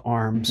call to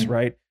arms,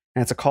 right?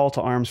 And it's a call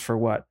to arms for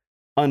what?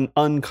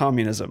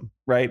 Uncommunism,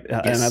 right?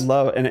 Yes. And I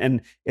love,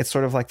 and it's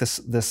sort of like this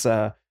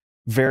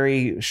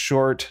very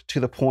short, to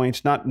the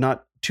point,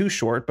 not too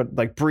short, but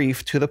like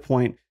brief, to the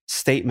point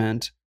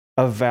statement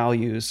of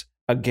values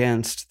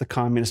against the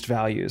communist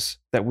values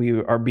that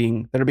are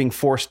being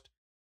forced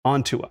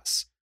onto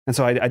us. And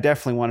so I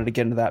definitely wanted to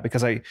get into that,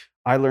 because I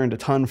learned a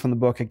ton from the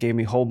book. It gave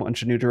me a whole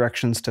bunch of new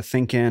directions to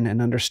think in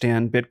and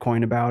understand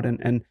Bitcoin about,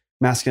 and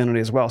masculinity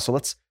as well. So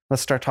let's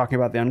start talking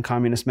about the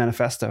Uncommunist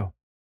Manifesto.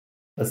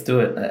 Let's do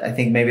it. I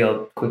think maybe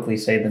I'll quickly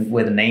say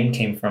where the name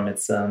came from.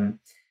 It's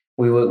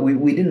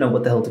we didn't know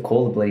what the hell to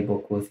call the bloody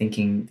book. We were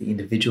thinking the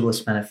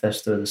Individualist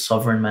Manifesto, the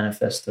Sovereign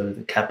Manifesto,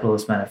 the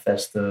Capitalist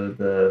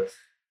Manifesto,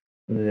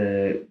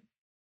 the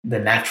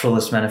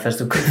Naturalist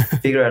Manifesto. Couldn't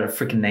figure out a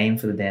freaking name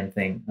for the damn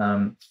thing.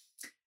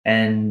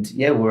 And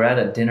yeah, we're out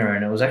at dinner,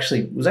 and it was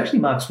actually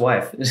Mark's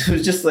wife. It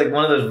was just like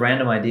one of those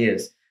random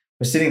ideas.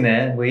 We're sitting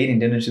there, we're eating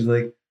dinner. She's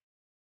like,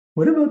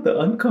 "What about the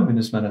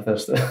Uncommunist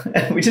Manifesto?"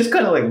 And we just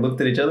kind of like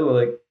looked at each other.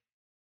 We're like,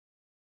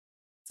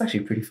 "It's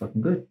actually pretty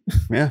fucking good."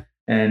 Yeah.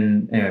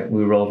 And anyway,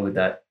 we rolled with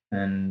that.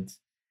 And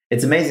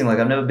it's amazing. Like,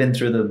 I've never been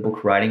through the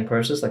book writing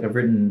process. Like, I've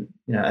written,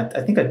 I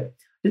think I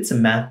did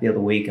some math the other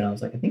week, and I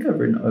was like, I think I've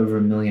written over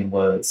 1 million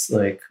words.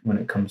 Like, when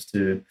it comes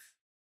to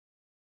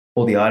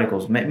all the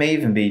articles, may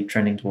even be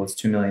trending towards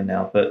 2 million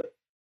now. But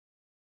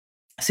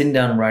sitting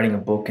down and writing a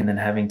book, and then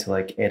having to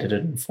like edit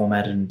it and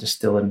format it and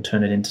distill it and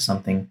turn it into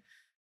something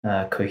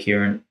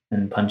coherent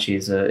and punchy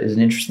was an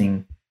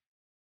interesting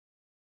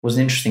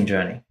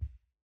journey.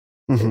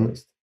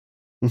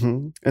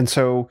 And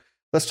so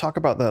let's talk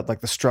about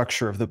the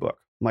structure of the book,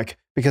 like,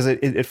 because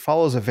it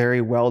follows a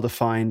very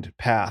well-defined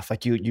path.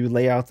 Like, you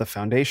lay out the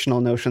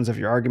foundational notions of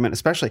your argument,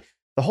 especially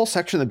the whole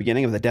section at the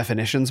beginning of the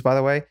definitions, by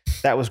the way.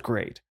 That was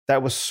great.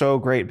 That was so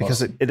great,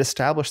 because it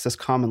established this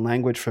common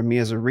language for me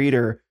as a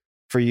reader,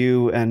 for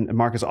you and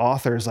Mark as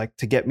authors, like,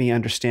 to get me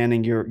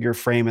understanding your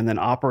frame and then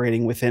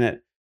operating within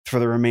it for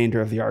the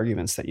remainder of the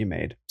arguments that you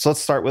made. So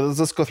let's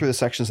go through the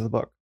sections of the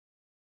book.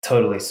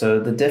 Totally.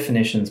 So the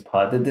definitions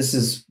part, this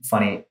is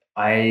funny.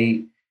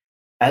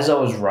 As I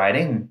was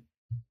writing,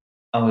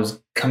 I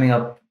was coming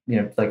up,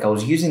 like, I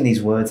was using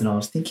these words, and I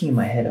was thinking in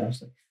my head, I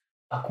was like,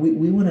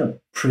 we want to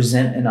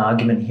present an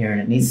argument here,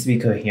 and it needs to be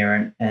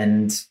coherent.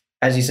 And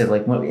as you said,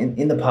 like,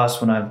 in the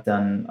past, when I've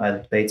done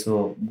either debates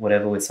or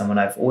whatever with someone,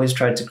 I've always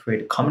tried to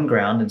create a common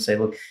ground and say,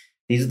 look,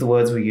 these are the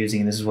words we're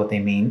using, and this is what they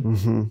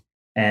mean.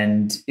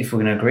 And if we're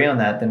going to agree on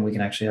that, then we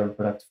can actually have a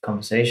productive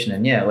conversation.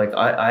 And yeah, like,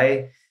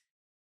 I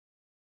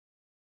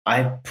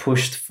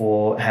pushed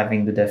for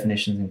having the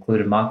definitions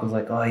included. Mark was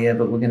like, oh yeah,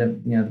 but we're going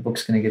to, the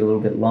book's going to get a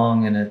little bit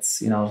long. And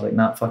it's, I was like,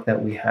 nah, fuck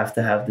that. We have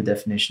to have the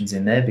definitions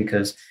in there,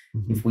 because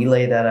if we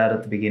lay that out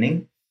at the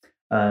beginning,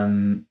 I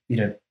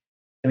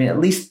mean, at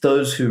least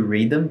those who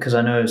read them, because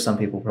I know some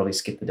people probably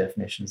skip the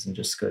definitions and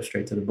just go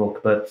straight to the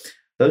book, but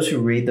those who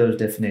read those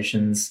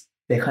definitions,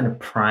 they're kind of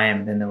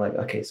primed, and they're like,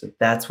 okay, so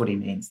that's what he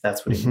means.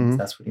 That's what he means.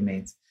 That's what he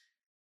means.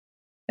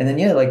 And then,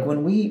 yeah, like,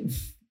 when we,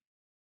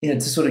 to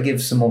sort of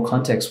give some more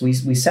context, we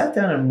sat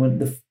down, and when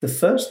the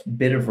first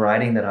bit of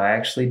writing that I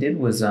actually did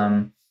was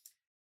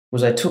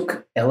I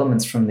took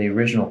elements from the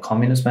original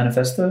Communist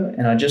Manifesto,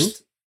 and I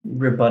just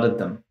rebutted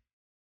them.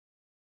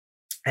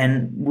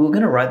 And we were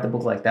going to write the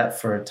book like that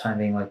for a time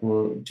being, like,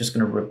 we're just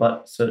going to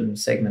rebut certain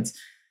segments.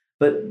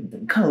 But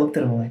kind of looked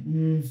at it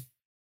and like,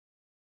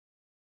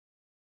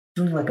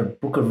 doing like a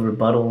book of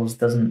rebuttals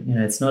doesn't,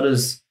 it's not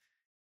as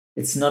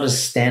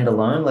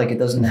standalone. Like it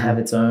doesn't have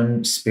its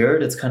own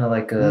spirit. It's kind of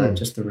like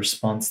just a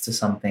response to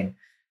something.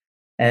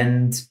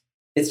 And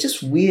it's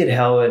just weird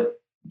how it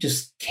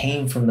just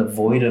came from the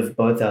void of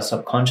both our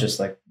subconscious.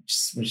 Like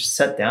we just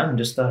sat down and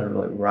just started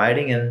like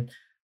writing, and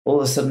all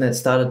of a sudden it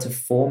started to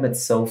form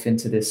itself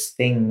into this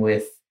thing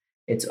with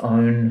its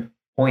own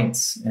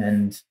points.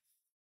 And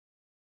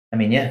I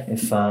mean, yeah,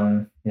 if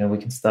we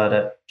can start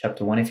at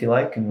chapter 1 if you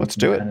like, and let's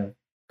do it. Kind of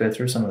go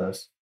through some of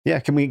those. Yeah,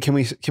 can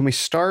we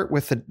start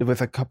with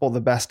a couple of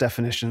the best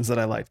definitions that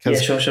I like? Yeah,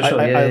 sure.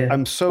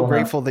 I'm so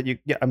grateful that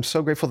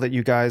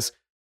you guys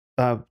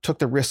took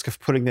the risk of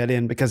putting that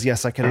in, because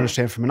yes, I can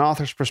understand from an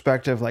author's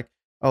perspective, like,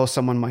 oh,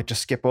 someone might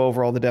just skip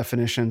over all the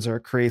definitions, or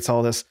it creates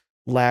all this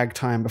lag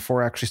time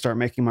before I actually start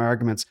making my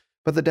arguments.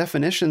 But the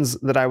definitions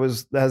that I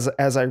was,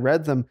 as I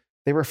read them,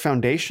 they were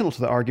foundational to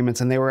the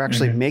arguments, and they were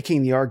actually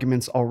making the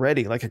arguments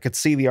already. Like I could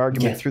see the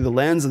argument through the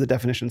lens of the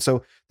definition.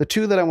 So the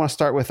two that I want to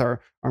start with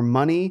are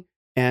money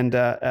and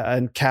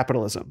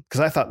capitalism,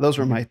 because I thought those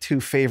were my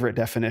two favorite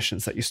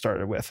definitions that you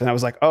started with. And I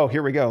was like, oh,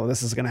 here we go.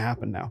 This is going to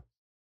happen now.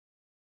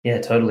 Yeah,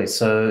 totally.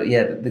 So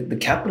yeah, the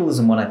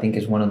capitalism one, I think,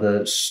 is one of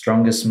the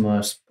strongest,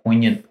 most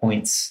poignant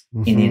points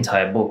in the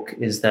entire book,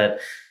 is that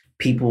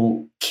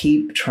people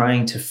keep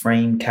trying to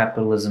frame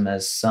capitalism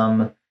as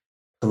some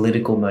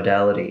political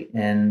modality.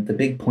 And the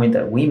big point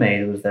that we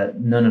made was that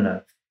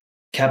no.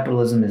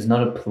 Capitalism is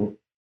not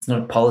it's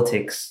not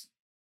politics.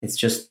 It's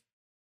just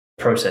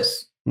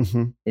process.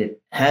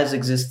 It has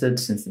existed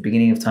since the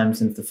beginning of time,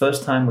 since the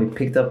first time we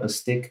picked up a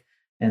stick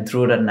and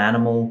threw it at an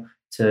animal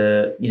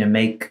to,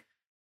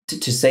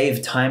 to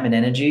save time and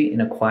energy in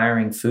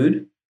acquiring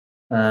food.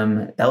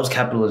 That was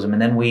capitalism.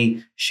 And then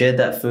we shared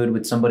that food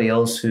with somebody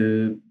else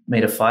who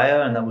made a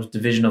fire, and that was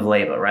division of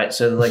labor, right?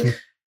 So like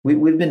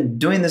we've been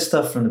doing this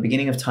stuff from the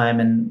beginning of time.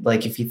 And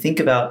like, if you think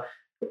about,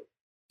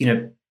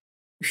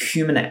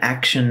 human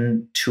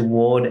action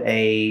toward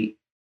a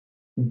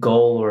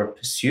goal or a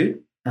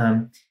pursuit,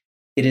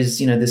 it is,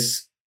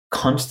 this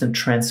constant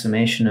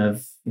transformation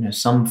of,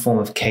 some form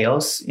of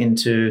chaos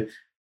into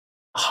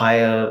a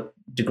higher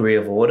degree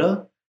of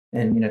order,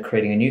 and,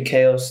 creating a new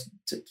chaos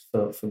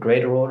for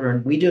greater order.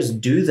 And we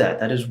just do that.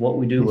 That is what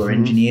we do. We're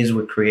engineers,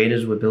 we're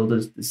creators, we're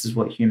builders. This is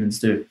what humans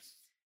do.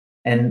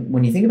 And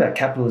when you think about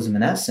capitalism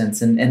in that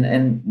sense,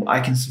 and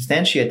I can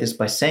substantiate this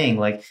by saying,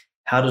 like,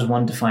 how does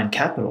one define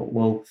capital?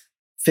 Well,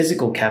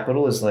 physical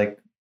capital is like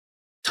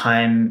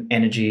time,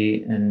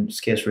 energy, and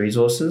scarce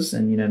resources.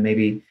 And,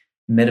 maybe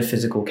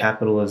metaphysical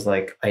capital is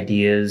like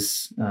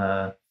ideas,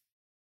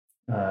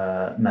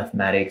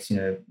 mathematics,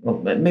 well,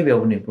 maybe I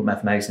wouldn't even put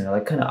mathematics in there,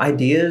 like kind of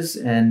ideas,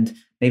 and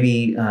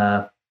maybe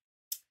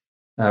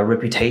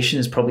reputation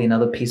is probably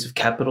another piece of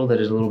capital that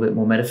is a little bit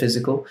more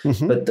metaphysical.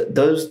 But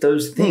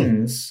those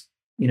things,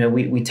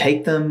 we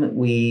take them,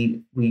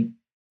 we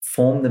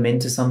form them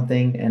into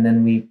something, and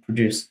then we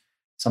produce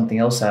something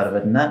else out of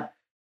it. And that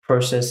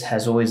process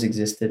has always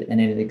existed,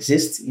 and it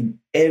exists in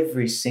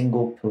every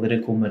single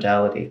political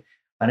modality.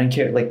 I don't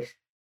care, like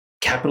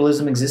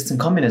capitalism exists in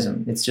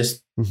communism. It's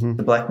just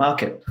the black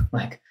market.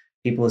 Like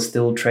people are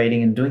still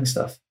trading and doing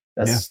stuff.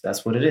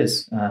 That's what it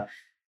is.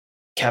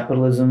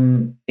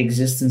 Capitalism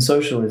exists in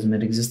socialism.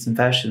 It exists in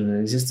fascism.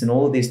 It exists in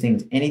all of these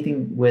things.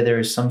 Anything where there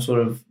is some sort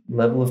of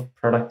level of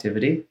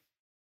productivity,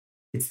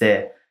 it's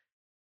there.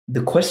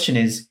 The question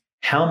is,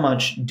 how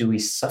much do we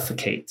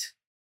suffocate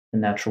the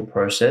natural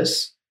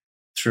process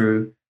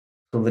through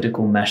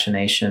political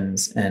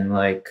machinations and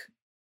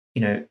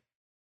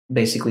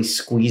basically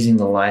squeezing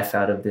the life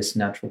out of this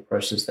natural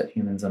process that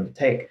humans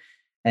undertake?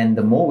 And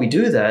the more we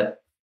do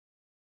that,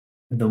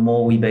 the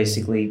more we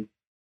basically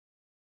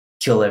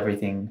kill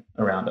everything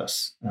around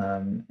us.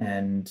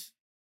 And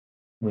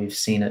we've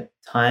seen it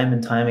time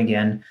and time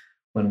again.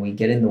 When we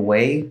get in the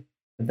way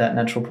of that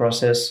natural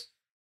process,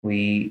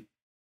 we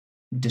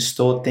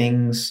distort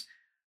things,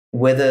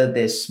 whether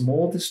they're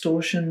small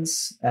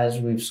distortions, as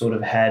we've sort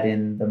of had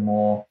in the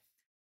more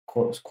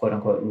quote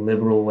unquote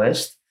liberal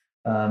West,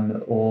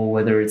 or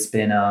whether it's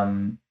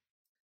been,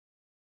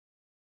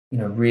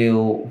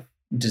 real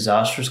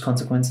disastrous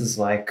consequences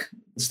like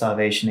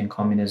starvation in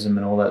communism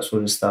and all that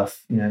sort of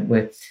stuff.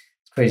 Where it's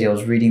crazy. I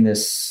was reading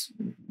this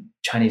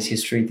Chinese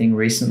history thing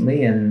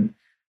recently, and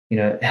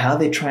how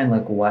they try and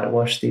like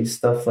whitewash these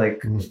stuff.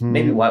 Like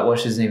maybe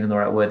whitewash isn't even the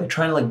right word. They're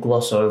trying to like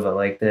gloss over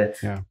like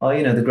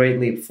the Great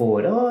Leap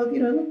Forward.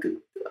 Look,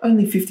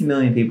 only 50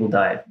 million people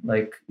died.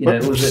 Like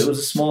it was a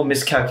small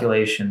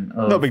miscalculation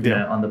of, no big deal,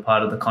 on the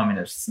part of the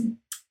communists.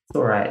 It's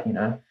all right,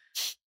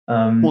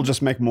 we'll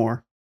just make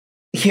more.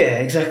 Yeah,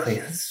 exactly.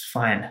 It's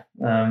fine.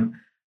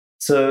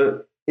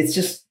 So it's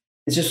just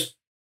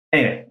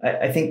anyway.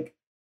 I think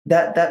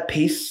that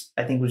piece,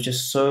 I think, was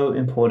just so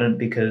important,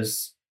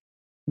 because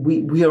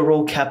we are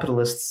all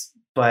capitalists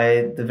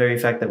by the very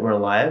fact that we're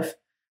alive.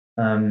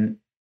 And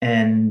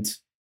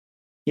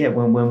yeah,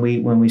 when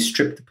we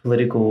strip the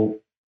political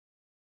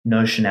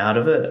notion out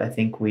of it, I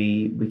think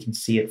we can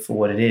see it for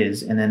what it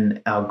is. And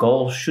then our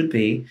goal should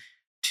be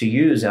to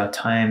use our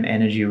time,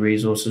 energy,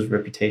 resources,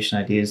 reputation,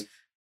 ideas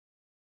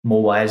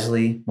more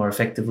wisely, more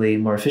effectively,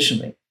 more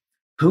efficiently.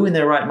 Who in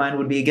their right mind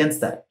would be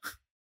against that?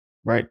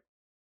 Right.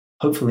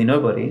 Hopefully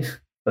nobody,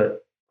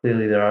 but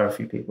clearly there are a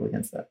few people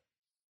against that.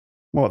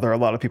 Well, there are a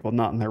lot of people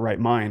not in their right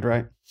mind,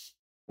 right?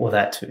 Well,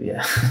 that too,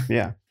 yeah.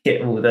 Yeah.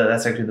 Yeah, well,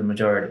 that's actually the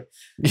majority.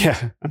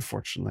 Yeah,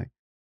 unfortunately.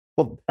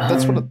 Well,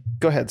 that's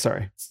go ahead,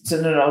 sorry. So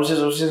no, I was just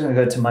going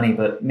to go to money,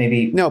 but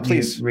maybe no,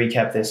 please you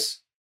recap this.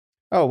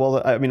 Oh,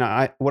 well, I mean,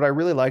 what I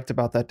really liked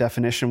about that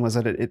definition was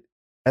that it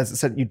as it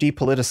said, you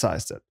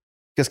depoliticized it,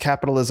 because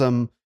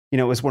capitalism,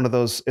 is one of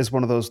those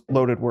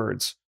loaded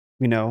words.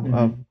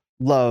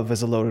 Love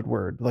is a loaded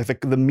word.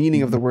 Like the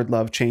meaning of the word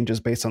love changes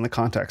based on the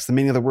context. The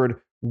meaning of the word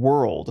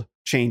world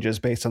changes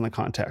based on the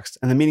context,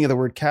 and the meaning of the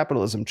word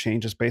capitalism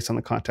changes based on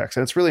the context.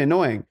 And it's really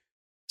annoying.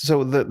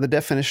 So the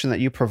definition that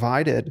you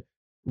provided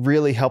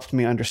really helped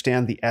me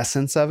understand the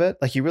essence of it.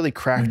 Like you really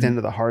cracked into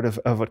the heart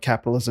of what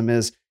capitalism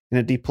is in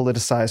a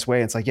depoliticized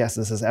way. It's like, yes,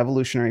 this is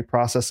evolutionary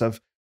process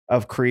of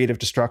creative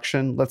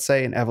destruction, let's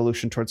say, an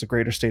evolution towards a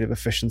greater state of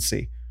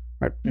efficiency.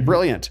 Right?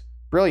 Brilliant.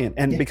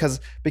 And because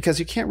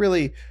you can't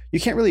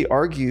really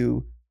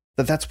argue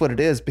that that's what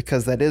it is,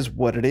 because that is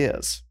what it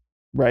is,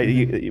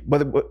 right?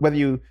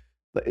 Whether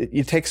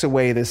it takes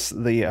away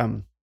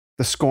the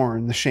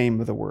scorn, the shame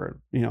of the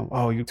word, you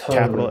totally.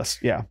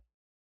 Capitalist. Yeah.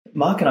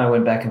 Mark and I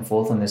went back and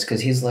forth on this,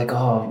 because he's like,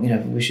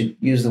 we should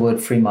use the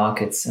word free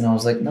markets. And I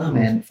was like, no,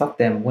 man, fuck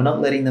them. We're not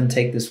letting them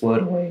take this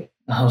word away.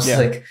 I was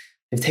like,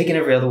 they've taken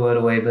every other word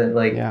away, but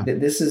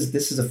this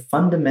is a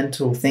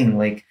fundamental thing.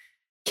 Like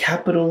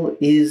capital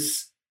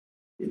is,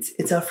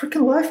 it's our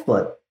freaking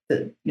lifeblood,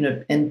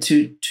 and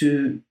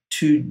to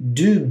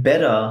do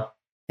better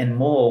and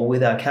more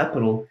with our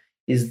capital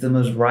is the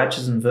most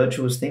righteous and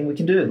virtuous thing we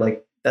can do.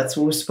 Like that's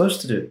what we're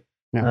supposed to do.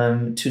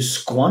 Yeah. To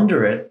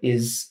squander it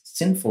is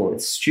sinful.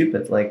 It's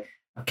stupid. Like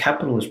our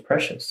capital is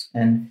precious,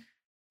 and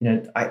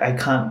I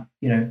can't.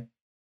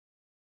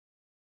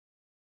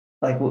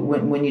 Like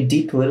when you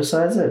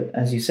depoliticize it,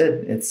 as you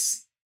said,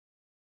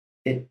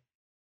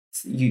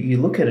 you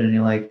look at it and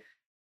you're like,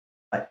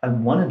 I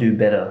want to do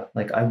better.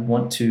 Like I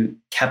want to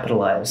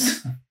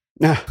capitalize.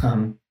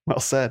 Well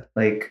said.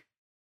 Like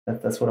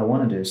that's what I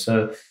want to do.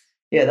 So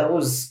yeah, that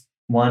was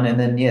one. And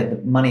then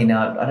the money.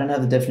 Now I don't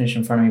have the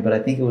definition in front of me, but I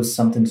think it was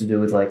something to do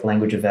with like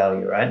language of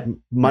value, right?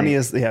 Money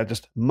is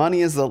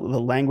the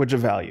language of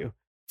value.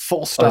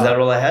 Full stop. Oh, is that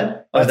all I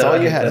had? That's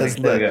all you had.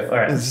 There we go. All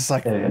right. It's just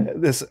like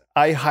this.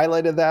 I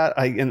highlighted that.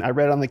 I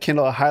read it on the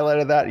Kindle. I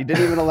highlighted that. You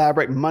didn't even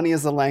elaborate. Money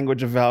is the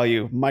language of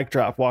value. Mic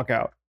drop. Walk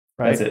out.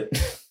 Right. That's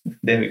it.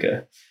 There we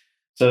go.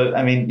 So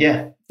I mean,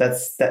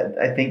 that's that.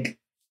 I think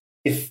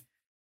if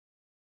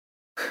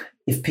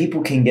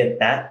people can get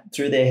that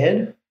through their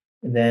head,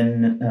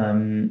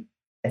 then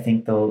I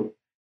think they'll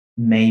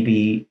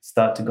maybe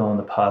start to go on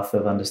the path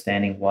of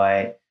understanding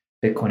why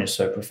Bitcoin is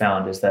so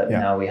profound. Is that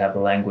now we have a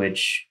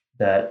language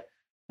that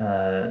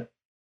at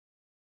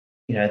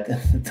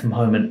the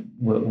moment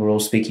we're all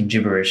speaking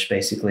gibberish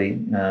basically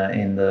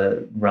in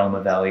the realm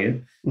of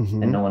value,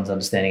 and no one's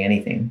understanding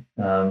anything.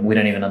 We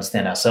don't even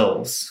understand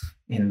ourselves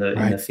in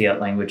the fiat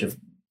language of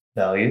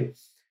value,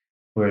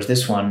 whereas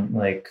this one,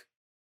 like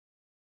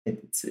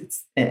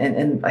it's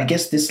and I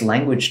guess this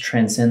language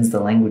transcends the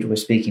language we're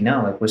speaking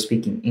now. Like we're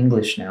speaking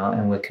English now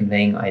and we're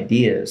conveying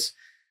ideas,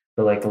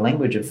 but like the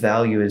language of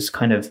value is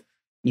kind of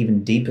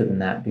even deeper than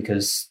that,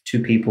 because two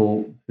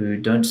people who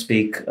don't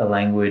speak a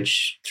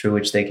language through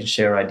which they can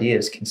share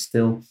ideas can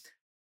still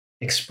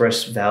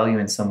express value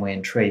in some way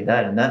and trade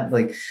that. And that,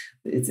 like,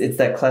 it's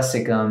that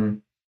classic,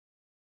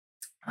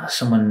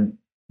 someone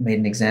made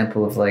an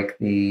example of like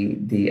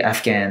the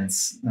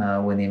Afghans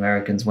when the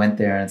Americans went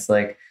there, and it's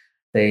like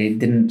they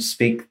didn't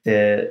speak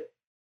their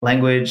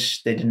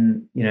language, they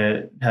didn't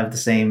have the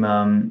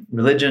same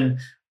religion,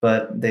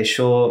 but they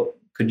sure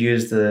could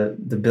use the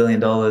 $1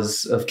 billion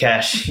of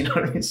cash, you know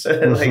what I mean?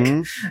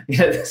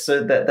 So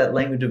so that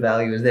language of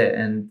value is there.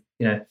 And,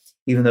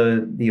 even though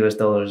the US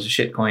dollar is a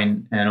shit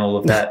coin and all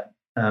of that,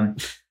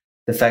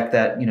 the fact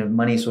that,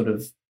 money sort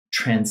of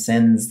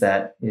transcends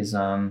that is,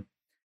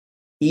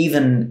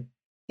 even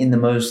in the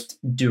most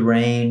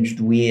deranged,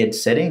 weird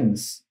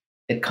settings,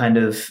 it kind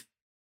of,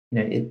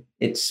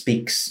 it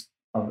speaks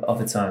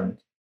of its own.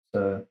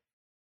 So,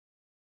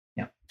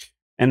 yeah.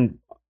 And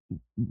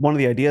one of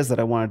the ideas that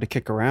I wanted to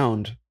kick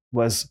around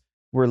was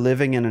we're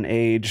living in an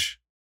age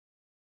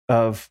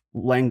of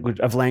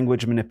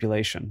language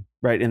manipulation,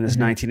 right? In this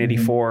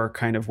 1984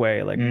 kind of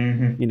way, like,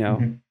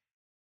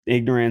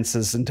 ignorance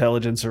is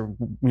intelligence, or,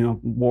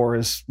 war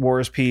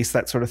is peace,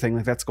 that sort of thing.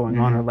 Like that's going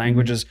on. Our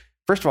languages,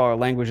 first of all, our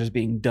language is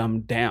being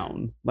dumbed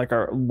down. Like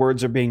our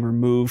words are being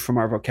removed from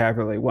our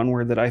vocabulary. One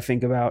word that I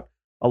think about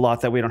a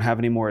lot that we don't have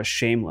anymore is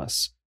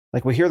shameless.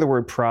 Like we hear the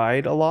word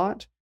pride a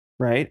lot,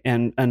 right?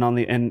 And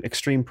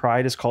extreme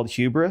pride is called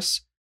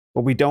hubris.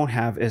 What we don't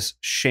have is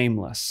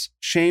shameless.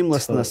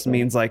 Shamelessness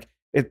means like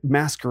it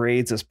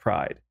masquerades as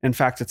pride. In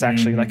fact, it's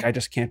actually like, I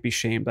just can't be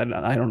shamed. I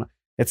don't know.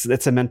 It's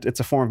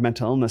a form of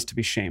mental illness to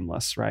be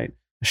shameless, right?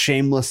 A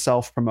shameless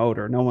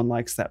self-promoter. No one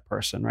likes that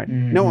person, right?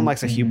 No one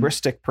likes a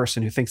hubristic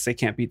person who thinks they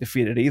can't be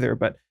defeated either.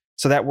 But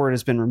So that word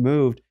has been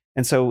removed.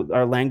 And so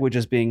our language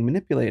is being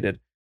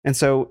manipulated. And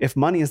so if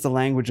money is the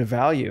language of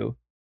value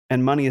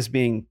and money is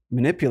being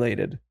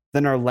manipulated,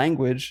 then our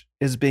language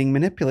is being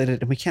manipulated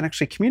and we can't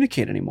actually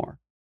communicate anymore.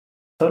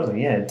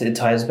 Totally, yeah. It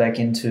ties back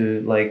into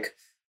like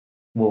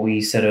what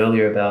we said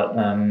earlier about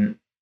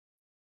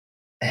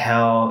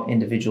how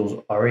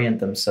individuals orient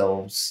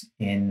themselves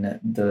in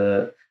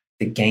the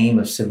game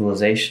of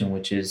civilization,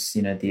 which is,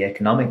 the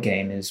economic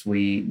game. Is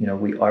we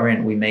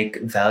make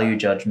value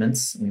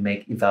judgments, we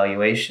make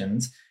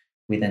evaluations,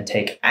 we then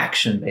take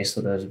action based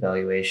on those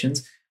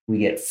evaluations, we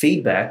get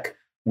feedback,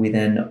 we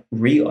then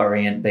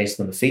reorient based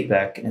on the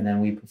feedback, and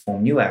then we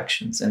perform new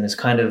actions. And this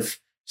kind of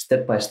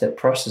step-by-step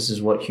process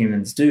is what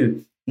humans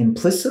do,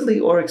 implicitly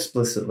or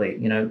explicitly,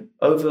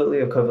 overtly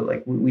or covertly.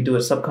 Like we do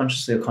it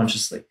subconsciously or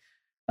consciously.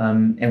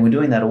 And we're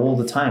doing that all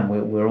the time.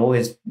 We're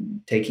always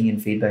taking in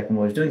feedback and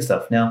we're always doing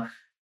stuff. Now,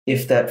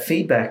 if that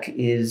feedback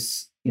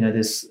is,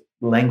 this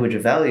language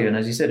of value, and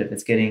as you said, if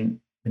it's getting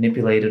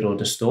manipulated or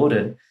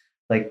distorted,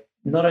 like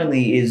not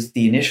only is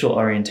the initial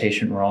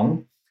orientation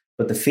wrong,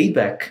 but the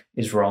feedback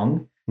is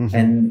wrong. Mm-hmm.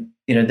 And,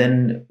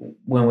 then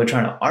when we're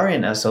trying to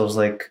orient ourselves,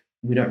 like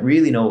we don't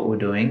really know what we're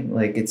doing.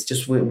 Like it's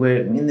just,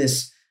 we're in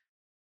this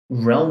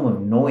realm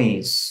of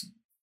noise,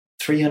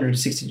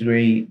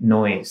 360-degree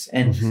noise.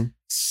 And mm-hmm.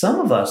 some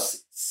of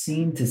us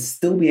seem to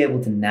still be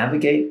able to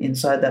navigate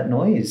inside that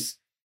noise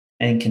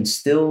and can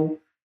still,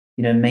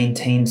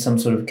 maintain some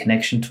sort of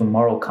connection to a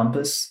moral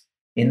compass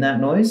in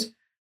that noise.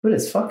 But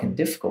it's fucking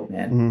difficult,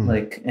 man. Mm.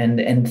 Like,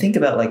 and think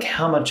about like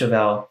how much of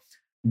our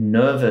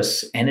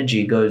nervous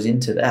energy goes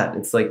into that.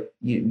 It's like,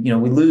 we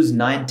lose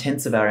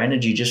 9/10 of our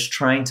energy just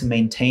trying to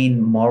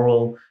maintain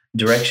moral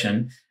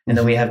direction. And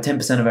then we have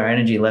 10% of our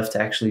energy left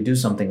to actually do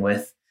something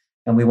with.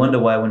 And we wonder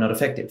why we're not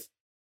effective.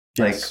 Yes.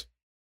 Like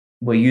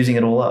we're using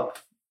it all up.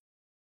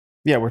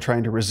 Yeah, we're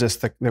trying to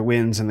resist the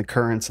winds and the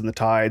currents and the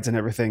tides and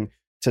everything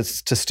to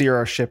steer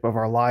our ship of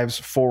our lives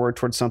forward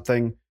towards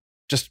something,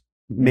 just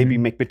maybe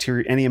make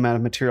any amount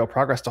of material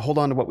progress to hold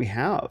on to what we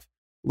have,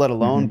 let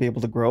alone be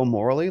able to grow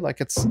morally. Like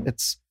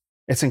it's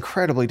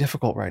incredibly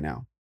difficult right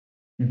now.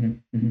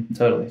 Mm-hmm. Mm-hmm.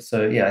 Totally.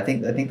 So yeah, I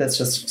think that's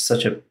just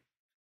such a,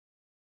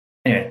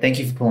 anyway, thank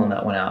you for pulling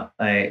that one out.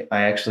 I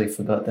actually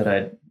forgot that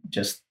I'd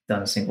just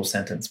done a single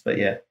sentence, but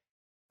yeah.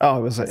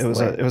 Oh,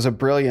 it was a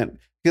brilliant,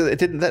 because it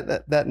didn't,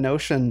 that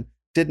notion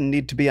didn't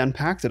need to be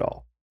unpacked at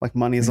all. Like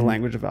money is a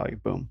language of value.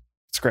 Boom.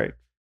 It's great.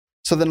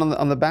 So then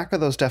on the back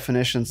of those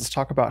definitions, let's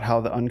talk about how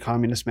the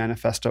Uncommunist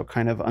Manifesto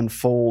kind of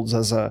unfolds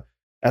as a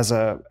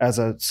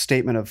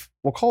statement of,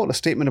 we'll call it a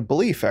statement of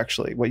belief,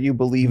 actually, what you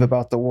believe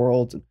about the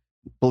world,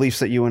 beliefs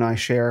that you and I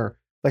share.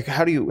 Like,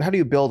 how do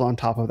you build on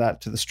top of that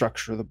to the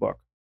structure of the book?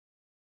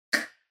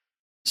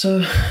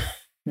 So,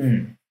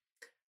 I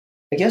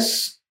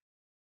guess,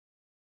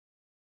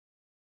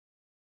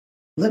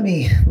 let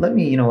me,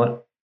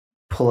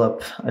 pull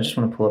up, I just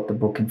want to pull up the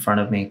book in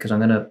front of me because I'm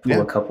going to pull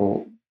a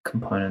couple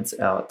components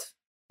out.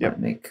 Yep.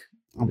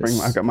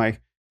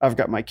 I've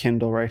got my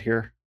Kindle right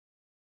here.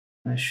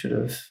 I should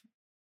have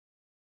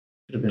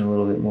been a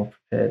little bit more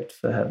prepared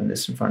for having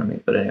this in front of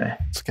me, but anyway.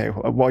 It's okay.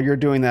 While you're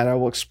doing that, I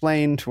will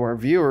explain to our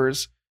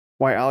viewers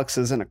why Alex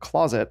is in a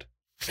closet,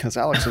 because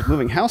Alex is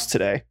moving house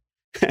today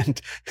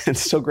and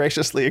so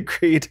graciously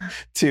agreed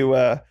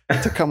to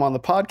come on the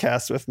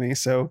podcast with me.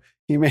 So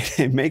he made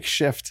a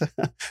makeshift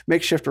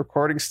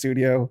recording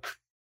studio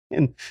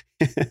in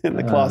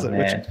the closet,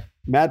 which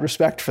mad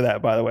respect for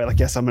that, by the way. Like,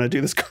 yes, I'm going to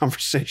do this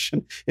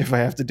conversation if I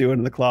have to do it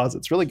in the closet.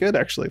 It's really good,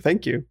 actually.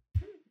 Thank you.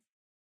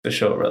 For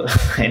sure, brother.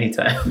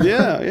 Anytime.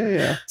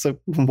 Yeah. So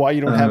why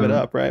you don't have it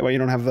up, right? Why you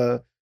don't have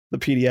the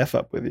PDF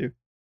up with you?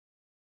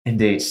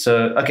 Indeed.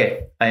 So,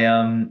 okay.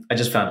 I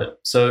just found it.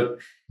 So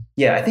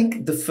yeah, I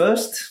think the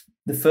first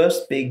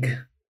big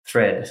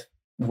thread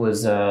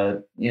was,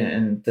 and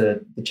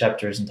the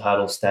chapter is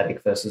entitled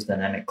Static versus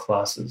Dynamic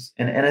Classes.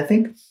 And I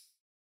think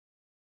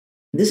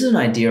this is an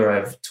idea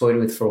I've toyed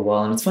with for a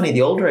while. And it's funny,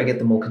 the older I get,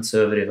 the more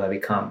conservative I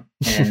become.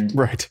 And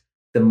right.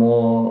 The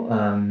more,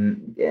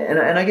 and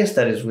I guess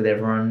that is with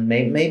everyone,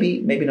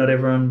 maybe not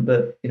everyone,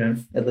 but,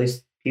 at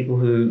least people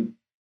who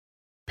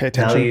pay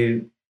attention,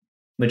 value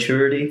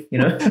maturity,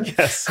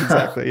 Yes,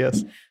 exactly.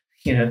 Yes.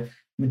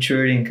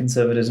 Maturity and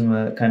conservatism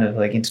are kind of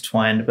like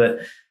intertwined.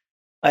 But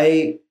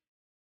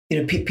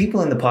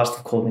people in the past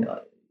have called me,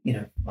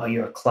 oh,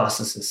 you're a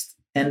classicist.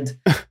 And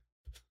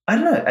I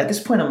don't know, at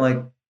this point, I'm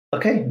like,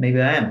 okay,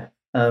 maybe I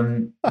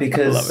am.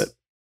 Because I love it.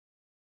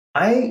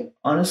 I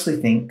honestly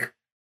think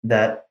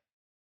that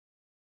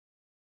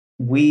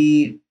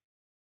we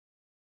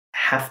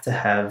have to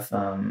have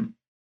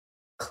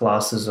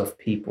classes of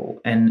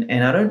people. And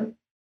I don't,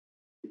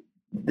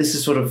 this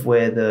is sort of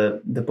where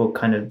the book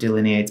kind of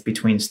delineates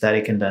between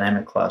static and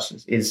dynamic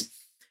classes is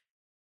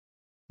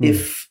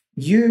if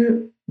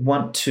you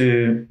want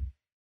to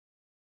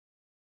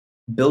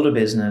build a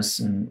business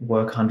and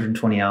work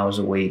 120 hours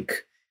a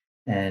week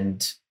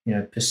and,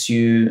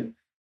 pursue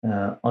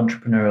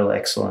entrepreneurial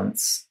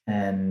excellence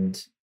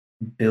and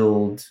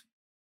build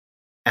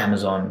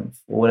Amazon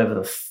or whatever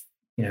the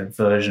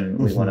version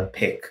we want to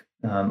pick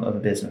of a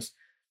business,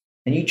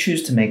 and you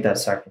choose to make that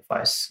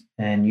sacrifice,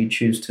 and you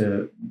choose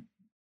to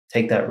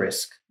take that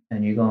risk,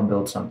 and you go and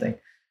build something.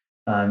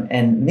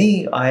 And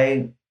me,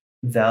 I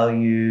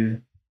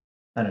value,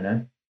 I don't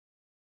know,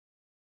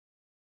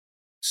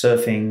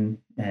 surfing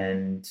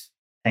and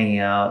hanging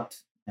out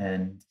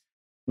and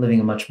living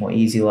a much more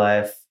easy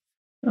life.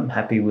 I'm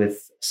happy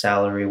with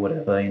salary,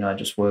 whatever. I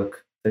just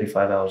work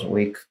 35 hours a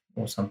week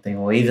or something.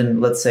 Or even,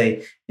 let's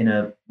say, in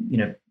a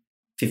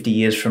 50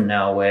 years from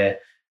now, where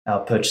our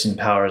purchasing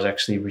power has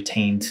actually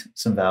retained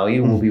some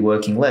value, we'll be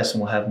working less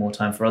and we'll have more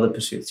time for other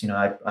pursuits.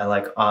 I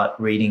like art,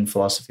 reading,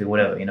 philosophy,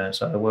 whatever.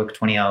 So I work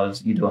 20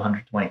 hours, you do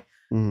 120.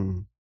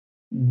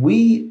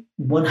 We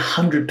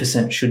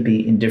 100% should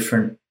be in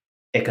different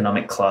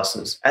economic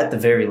classes at the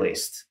very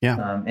least.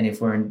 And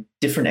if we're in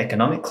different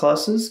economic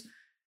classes,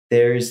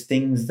 there's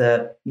things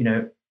that,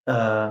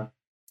 I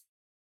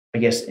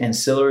guess,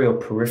 ancillary or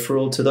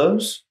peripheral to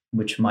those,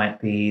 which might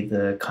be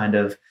the kind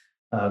of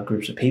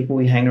groups of people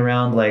we hang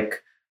around,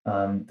 like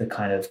the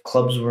kind of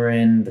clubs we're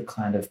in, the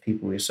kind of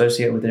people we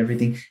associate with and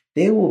everything.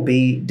 There will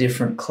be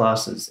different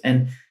classes.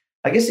 And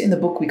I guess in the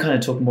book, we kind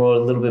of talk a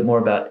little bit more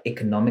about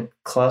economic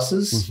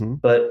classes,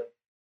 but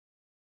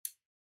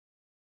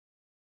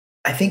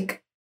I think,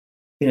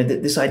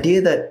 this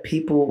idea that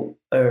people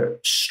are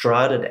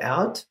strated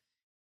out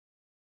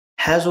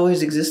has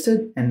always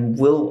existed and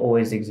will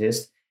always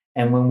exist.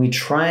 And when we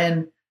try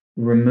and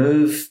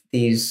remove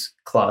these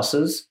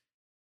classes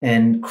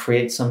and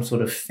create some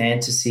sort of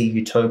fantasy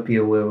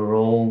utopia where we're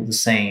all the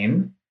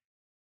same,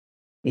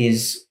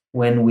 is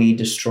when we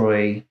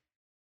destroy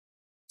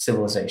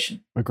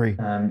civilization. Agree.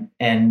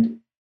 And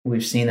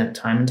we've seen that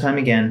time and time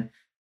again.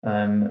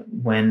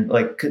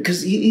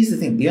 Because here's the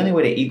thing: the only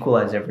way to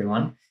equalize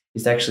everyone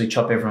is to actually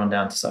chop everyone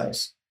down to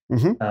size.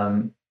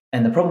 And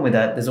the problem with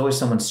that, there's always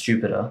someone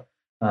stupider,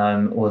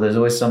 or there's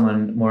always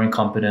someone more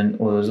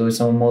incompetent, or there's always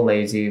someone more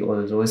lazy, or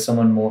there's always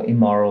someone more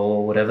immoral,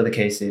 or whatever the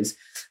case is.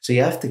 So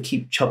you have to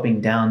keep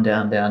chopping down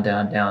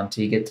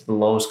till you get to the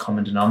lowest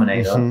common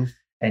denominator,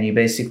 and you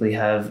basically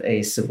have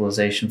a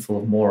civilization full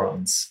of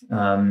morons.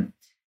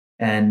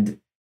 And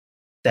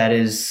that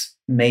is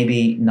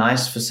maybe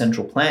nice for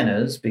central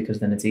planners, because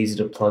then it's easy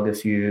to plug a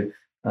few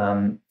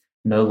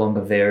no longer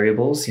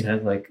variables,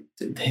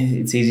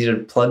 it's easy to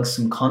plug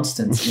some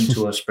constants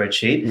into a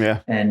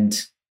spreadsheet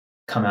and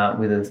come out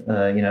with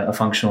a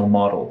functional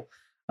model.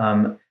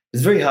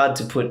 It's very hard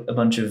to put a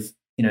bunch of,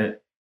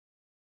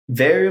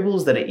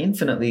 variables that are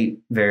infinitely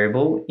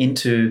variable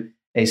into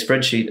a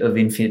spreadsheet of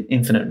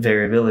infinite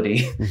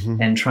variability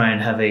and try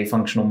and have a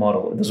functional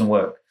model. It doesn't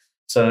work.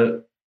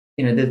 So,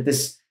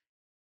 this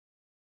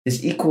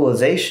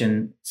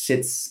equalization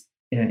sits,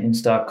 in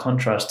stark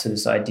contrast to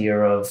this idea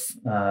of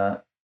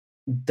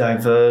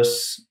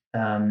diverse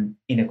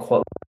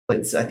inequality.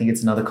 I think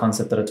it's another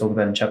concept that I talk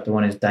about in chapter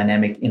 1 is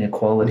dynamic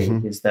inequality,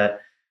 is that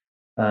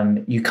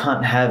you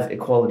can't have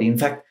equality. In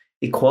fact,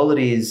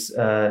 equality is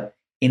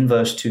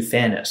inverse to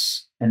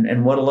fairness.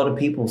 And what a lot of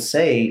people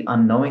say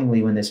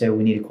unknowingly when they say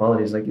we need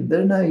equality is like,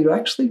 no, you're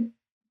actually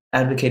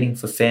advocating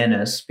for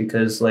fairness,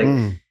 because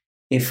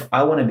if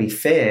I want to be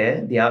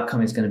fair, the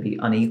outcome is going to be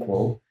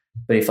unequal.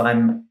 But if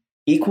I'm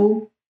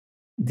equal,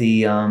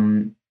 the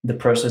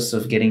process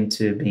of getting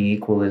to being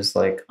equal is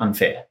like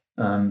unfair.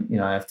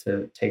 I have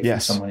to take from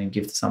someone and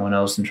give to someone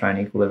else and try and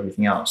equal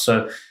everything out.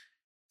 So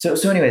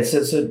anyway,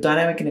 so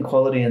dynamic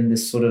inequality and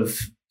this sort of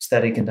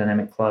static and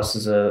dynamic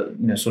classes are,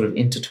 sort of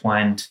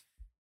intertwined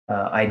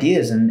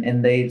ideas,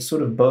 and they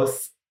sort of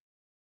both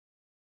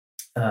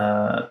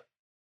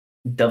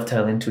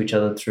dovetail into each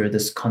other through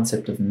this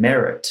concept of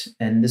merit.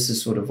 And this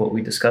is sort of what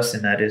we discuss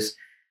in that is,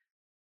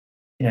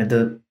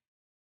 even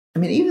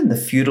the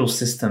feudal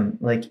system,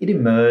 like it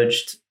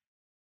emerged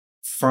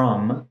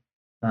from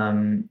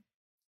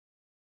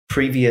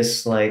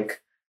previous, the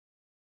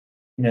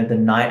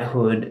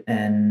knighthood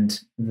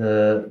and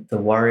the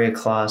warrior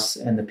class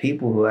and the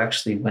people who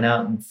actually went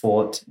out and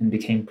fought and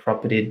became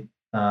property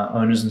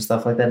owners and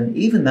stuff like that. And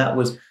even that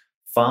was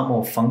far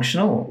more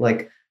functional.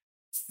 Like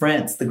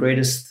France, the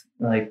greatest,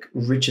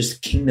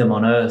 richest kingdom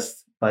on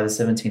earth by the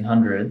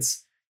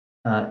 1700s,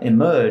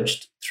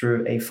 emerged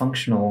through a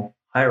functional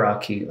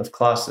hierarchy of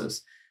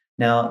classes.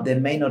 Now, there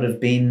may not have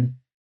been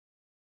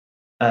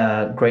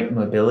great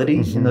mobility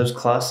in those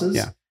classes.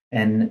 Yeah.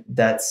 And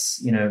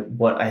that's,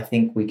 what I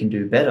think we can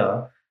do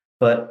better.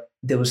 But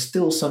there was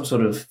still some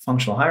sort of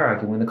functional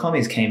hierarchy. When the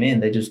commies came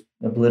in, they just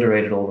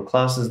obliterated all the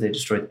classes. They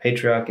destroyed the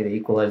patriarchy. They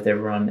equalized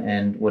everyone.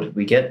 And what did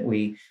we get?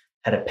 We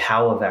had a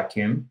power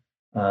vacuum,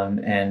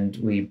 and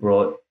we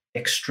brought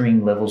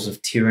extreme levels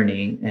of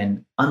tyranny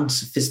and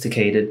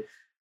unsophisticated,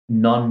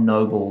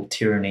 non-noble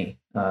tyranny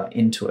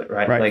into it,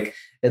 right? Like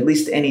at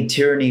least any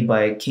tyranny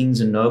by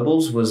kings and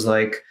nobles was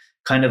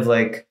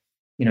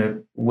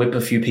whip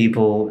a few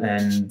people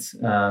and,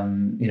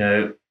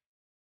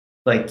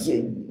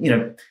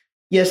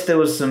 yes, there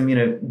was some,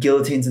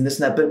 guillotines and this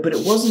and that, but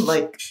it wasn't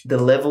like the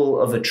level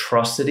of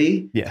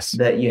atrocity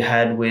that you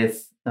had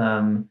with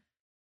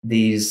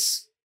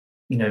these,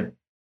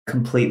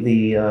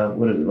 completely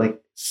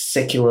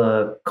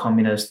secular,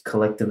 communist,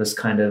 collectivist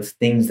kind of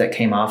things that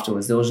came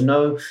afterwards. There was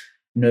no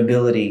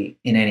nobility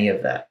in any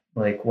of that.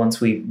 Like once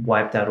we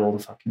wiped out all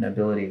the fucking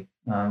nobility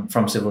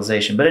from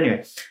civilization. But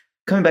anyway,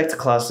 coming back to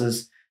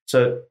classes.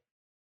 So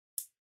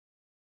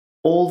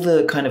all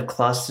the kind of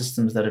class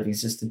systems that have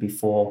existed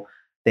before,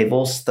 they've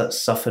all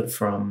suffered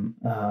from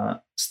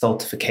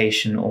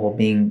stultification or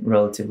being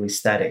relatively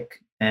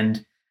static.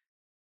 And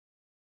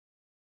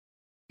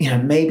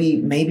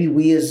maybe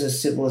we as a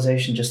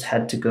civilization just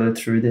had to go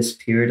through this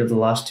period of the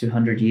last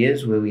 200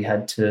 years where we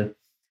had to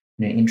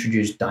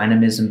introduce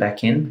dynamism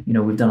back in.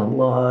 We've done a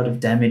lot of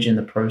damage in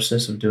the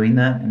process of doing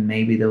that, and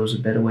maybe there was a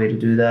better way to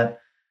do that.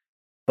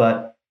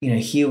 But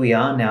here we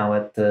are now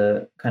at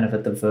the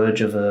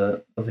verge of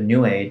a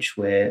new age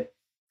where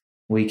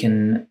we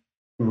can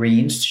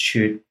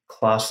reinstitute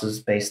classes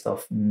based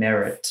off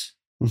merit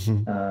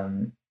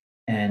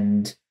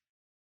and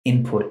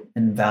input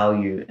and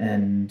value.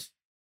 And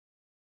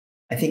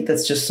I think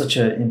that's just such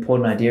an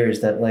important idea,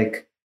 is that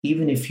like,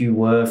 even if you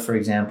were, for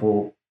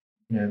example,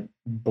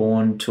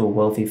 born to a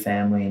wealthy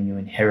family and you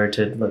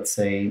inherited, let's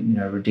say,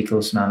 a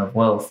ridiculous amount of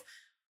wealth,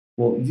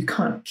 well, you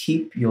can't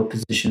keep your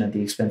position at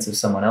the expense of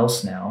someone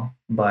else now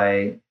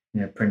by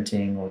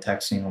printing or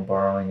taxing or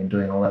borrowing and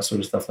doing all that sort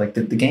of stuff. Like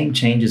the game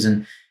changes,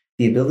 and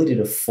the ability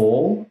to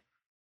fall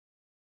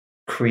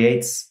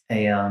creates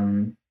a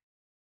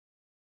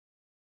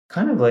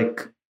kind of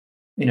like,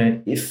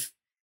 if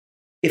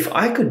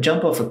I could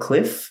jump off a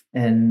cliff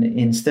and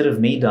instead of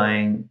me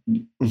dying,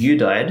 you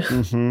died,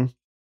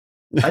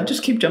 I'd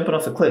just keep jumping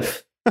off a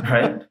cliff,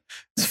 right?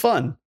 It's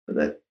fun.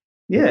 But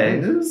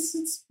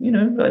it's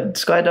I'd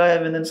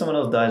skydive and then someone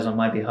else dies on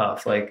my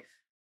behalf. Like,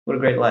 what a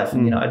great life.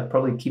 And, I'd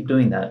probably keep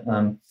doing that.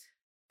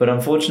 But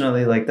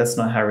unfortunately, like, that's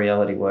not how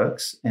reality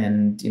works.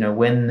 And,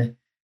 when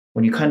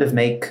you kind of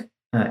make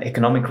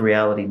economic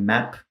reality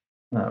map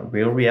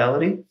real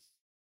reality,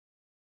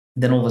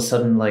 then all of a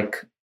sudden,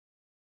 like,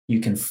 you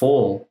can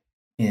fall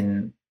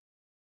in,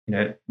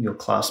 your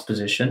class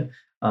position.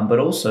 But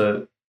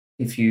also,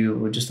 if you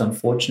were just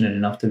unfortunate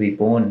enough to be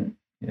born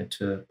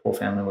to a poor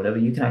family or whatever,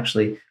 you can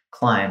actually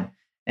climb,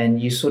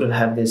 and you sort of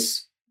have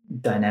this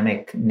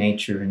dynamic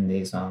nature in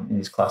these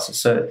classes.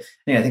 So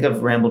I think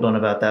I've rambled on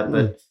about that, but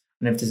I don't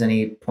know if there's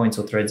any points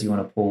or threads you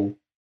want to pull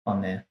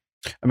on there.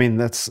 I mean,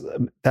 that's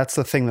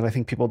the thing that I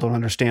think people don't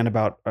understand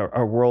about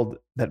our world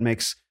that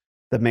makes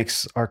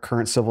our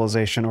current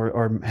civilization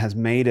or has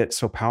made it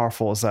so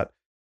powerful, is that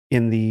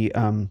in the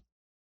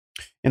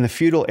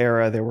feudal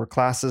era, there were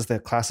classes. The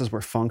classes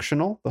were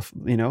functional,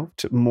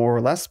 to more or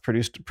less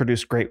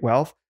produced great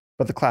wealth,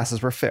 but the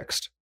classes were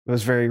fixed. It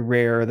was very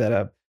rare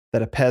that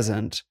a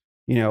peasant,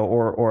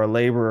 or a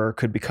laborer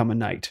could become a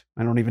knight.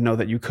 I don't even know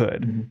that you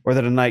could, or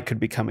that a knight could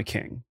become a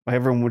king.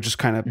 Everyone would just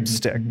kind of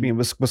stick. I mean,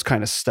 it was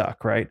kind of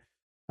stuck, right?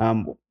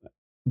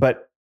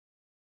 But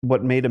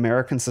what made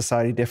American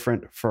society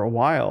different for a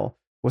while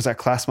was that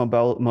class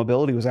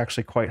mobility was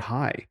actually quite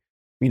high.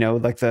 I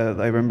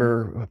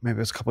remember maybe it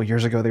was a couple of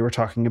years ago, they were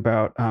talking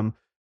about,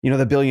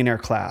 the billionaire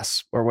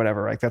class or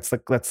whatever. Like that's the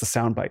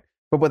soundbite.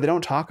 But what they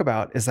don't talk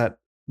about is that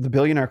the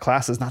billionaire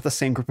class is not the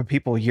same group of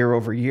people year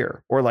over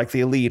year, or like the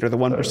elite or the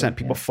 1%.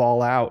 People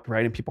fall out,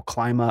 right? And people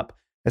climb up.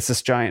 It's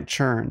this giant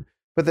churn.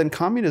 But then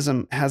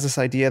communism has this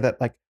idea that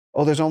like,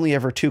 oh, there's only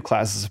ever two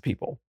classes of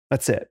people.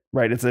 That's it,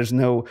 right? There's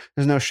no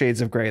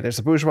shades of gray. There's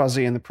the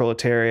bourgeoisie and the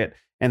proletariat,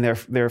 and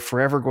they're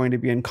forever going to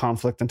be in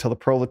conflict until the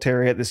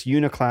proletariat, this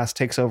uniclass,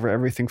 takes over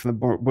everything from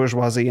the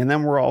bourgeoisie, and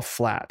then we're all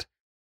flat,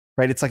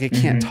 right? It's like it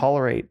can't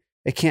tolerate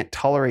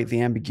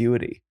the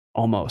ambiguity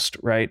almost,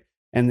 right?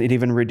 And it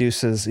even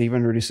reduces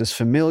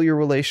familiar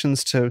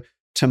relations to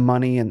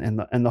money and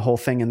the whole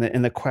thing,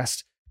 in the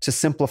quest to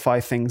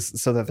simplify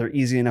things so that they're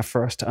easy enough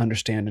for us to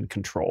understand and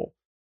control,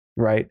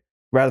 right?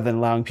 Rather than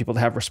allowing people to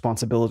have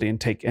responsibility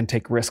and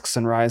take risks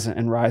and rise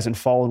and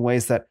fall in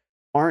ways that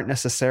aren't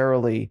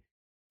necessarily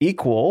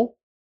equal,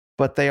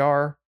 but they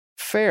are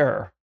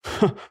fair,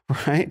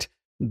 right?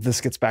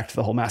 This gets back to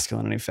the whole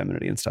masculinity,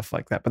 femininity, and stuff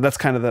like that. But that's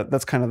kind of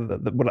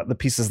the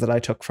pieces that I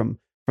took from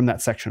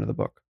that section of the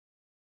book.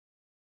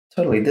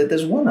 Totally.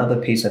 There's one other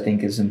piece I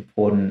think is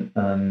important,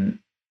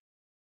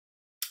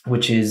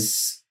 which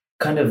is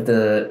kind of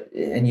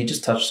and you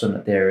just touched on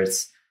it there.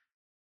 It's,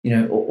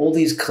 all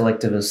these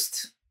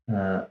collectivist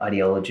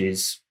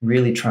ideologies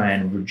really try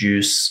and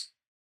reduce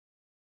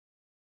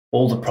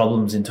all the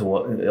problems of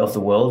the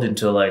world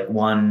into like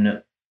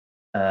one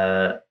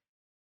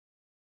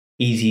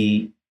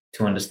easy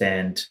to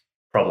understand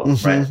problem,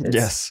 right?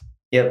 Yes.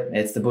 Yep.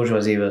 It's the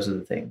bourgeoisie versus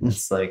the thing.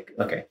 It's like,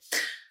 okay.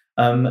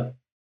 And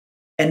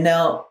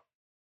now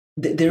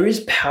there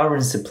is power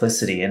in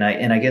simplicity. And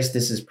I guess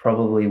this is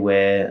probably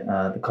where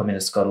the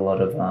communists got a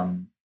lot of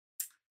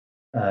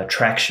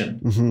traction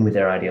with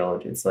their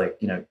ideology. It's like,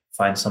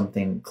 find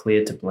something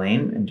clear to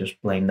blame and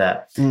just blame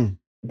that.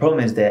 The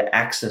problem is their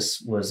axis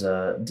was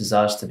a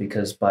disaster,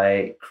 because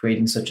by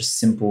creating such a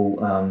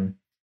simple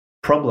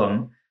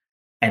problem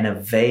and a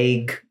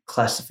vague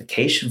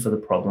classification for the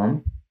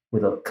problem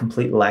with a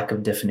complete lack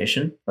of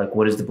definition, like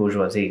what is the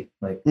bourgeoisie?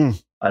 Like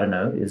I don't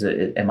know,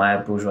 am I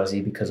a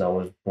bourgeoisie because I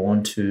was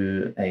born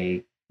to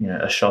a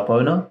shop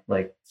owner?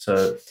 Like,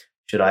 so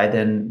should I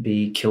then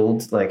be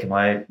killed? Like,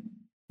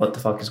 what the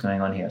fuck is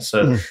going on here?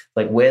 So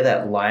like where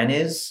that line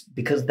is,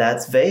 because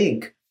that's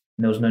vague.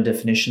 And there was no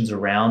definitions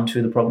around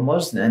who the problem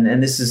was.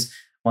 And this is,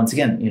 once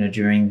again,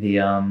 during the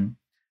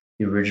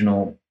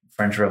original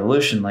French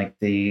Revolution, like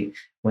during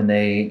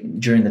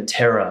the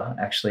Terror,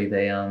 actually,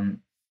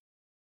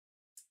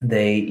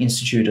 they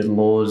instituted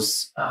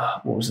laws.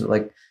 What was it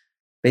like?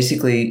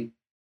 Basically,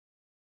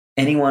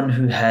 anyone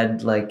who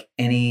had like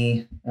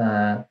any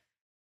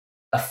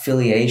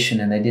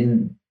affiliation, and they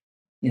didn't,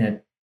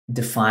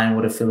 define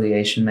what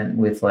affiliation meant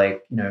with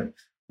like,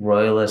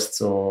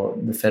 royalists or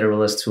the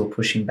Federalists who were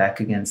pushing back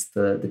against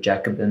the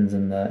Jacobins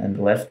and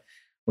the left,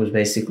 was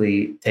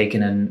basically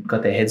taken and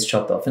got their heads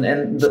chopped off.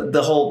 And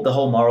the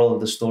whole moral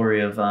of the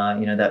story of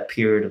that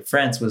period of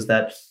France was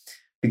that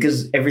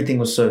because everything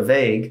was so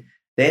vague,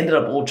 they ended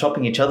up all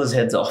chopping each other's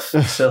heads off.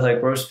 So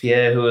like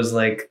Robespierre, who was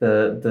like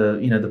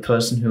the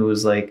person who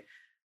was like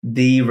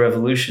the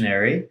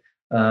revolutionary,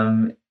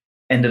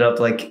 ended up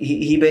like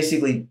he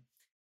basically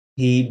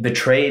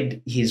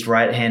betrayed his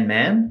right-hand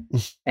man.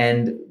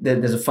 And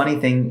there's a funny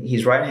thing,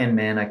 his right-hand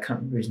man, I can't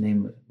remember his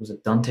name, was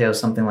it Dante or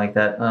something like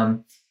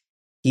that?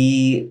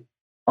 He,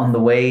 on the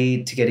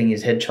way to getting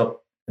his head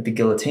chopped at the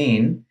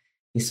guillotine,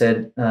 he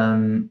said,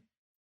 I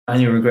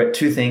only regret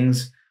two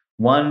things.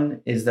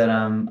 One is that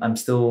I'm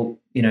still,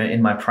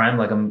 in my prime,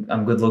 like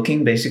I'm good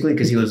looking, basically,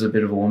 because he was a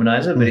bit of a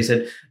womanizer. But he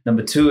said,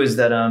 number two is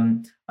that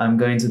I'm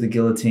going to the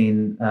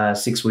guillotine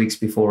 6 weeks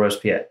before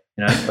Robespierre,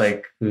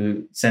 like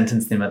who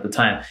sentenced him at the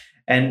time.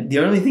 And the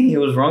only thing he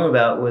was wrong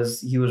about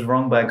was he was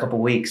wrong by a couple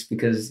of weeks,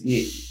 because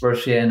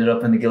Robespierre ended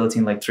up in the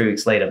guillotine like 3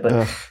 weeks later.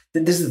 But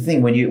this is the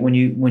thing, when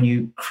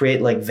you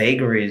create like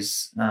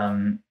vagaries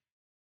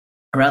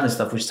around this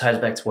stuff, which ties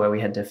back to why we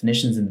had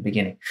definitions in the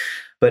beginning.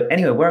 But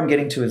anyway, where I'm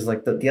getting to is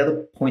like the other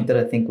point that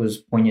I think was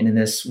poignant in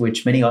this,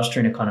 which many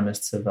Austrian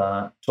economists have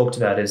talked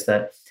about, is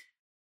that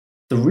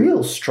the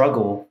real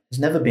struggle has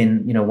never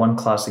been, one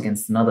class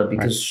against another,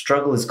 because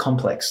struggle is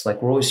complex.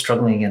 Like, we're always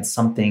struggling against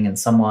something and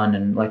someone,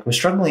 and like we're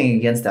struggling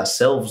against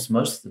ourselves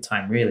most of the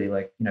time, really.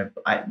 Like,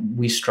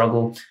 we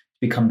struggle to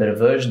become better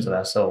versions of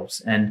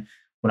ourselves. And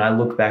when I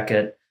look back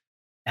at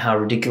how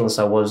ridiculous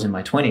I was in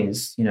my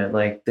 20s,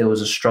 like there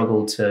was a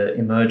struggle to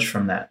emerge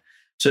from that.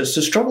 So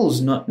struggle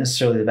is not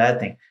necessarily the bad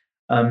thing.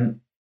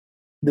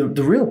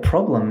 The real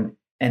problem,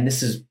 and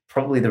this is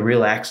probably the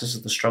real axis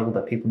of the struggle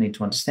that people need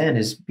to understand,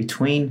 is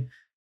between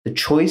the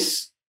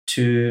choice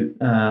to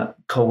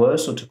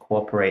coerce or to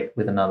cooperate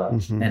with another.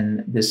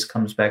 And this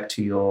comes back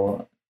to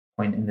your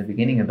point in the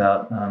beginning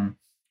about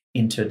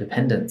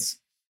interdependence,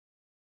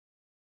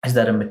 is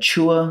that a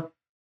mature,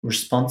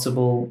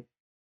 responsible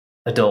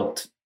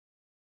adult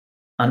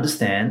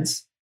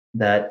understands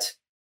that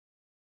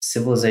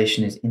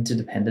civilization is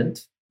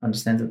interdependent,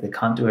 understands that they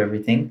can't do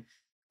everything,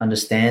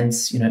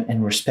 understands,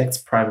 and respects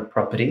private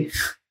property,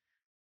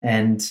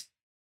 and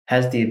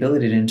has the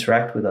ability to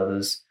interact with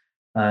others,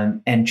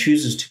 and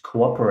chooses to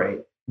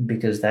cooperate,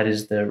 because that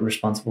is the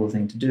responsible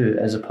thing to do,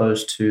 as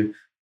opposed to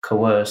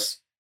coerce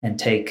and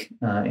take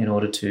in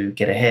order to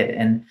get ahead.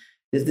 And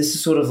this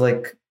is sort of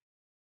like,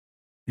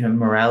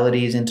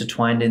 morality is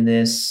intertwined in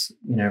this,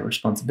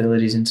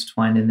 responsibility is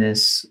intertwined in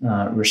this,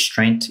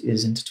 restraint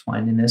is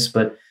intertwined in this,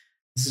 but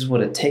this is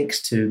what it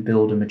takes to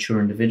build a mature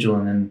individual,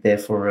 and then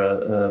therefore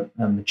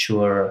a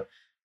mature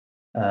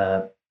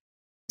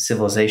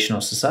civilization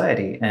or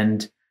society.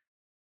 And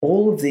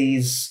all of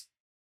these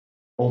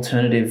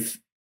alternative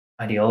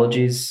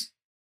ideologies,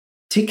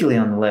 particularly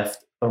on the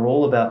left, are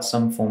all about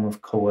some form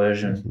of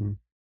coercion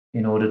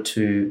in order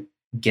to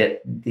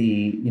get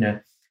the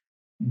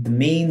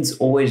means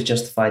always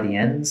justify the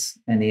ends,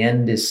 and the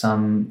end is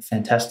some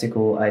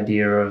fantastical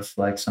idea of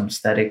like some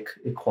static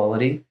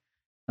equality.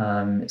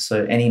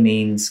 So any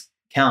means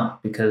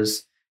count,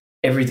 because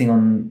everything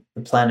on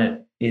the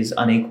planet is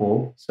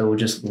unequal. So we'll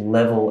just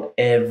level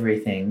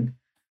everything.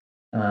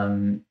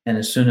 And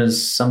as soon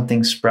as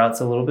something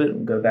sprouts a little bit,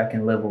 we'll go back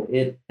and level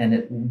it. And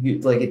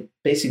it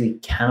basically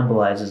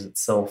cannibalizes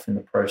itself in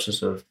the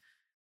process of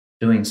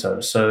doing so.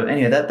 So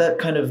anyway, that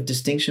kind of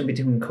distinction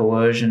between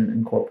coercion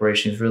and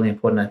cooperation is really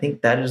important. I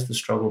think that is the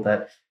struggle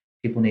that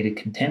people need to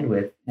contend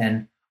with.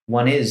 And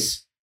one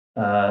is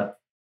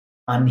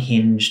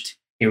unhinged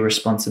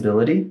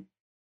irresponsibility,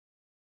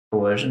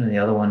 coercion, and the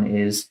other one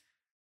is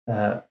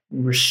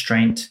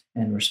restraint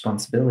and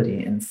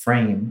responsibility and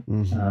frame,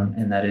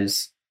 and that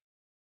is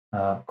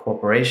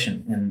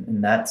cooperation,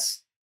 and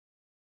that's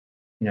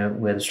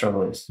where the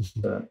struggle is.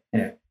 So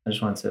anyway, I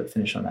just wanted to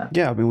finish on that.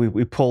 Yeah, I mean,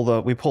 we pull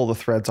the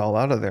threads all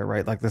out of there,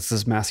 right? Like, this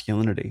is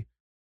masculinity.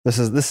 This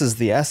is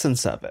the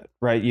essence of it,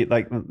 right? You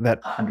like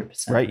that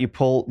 100%, right? You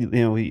pull,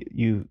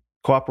 you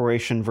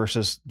cooperation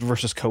versus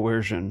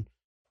coercion,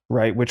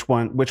 right? Which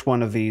one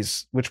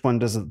does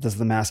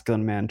the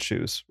masculine man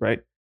choose,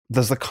 right?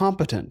 Does the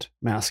competent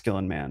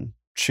masculine man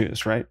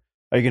choose, right?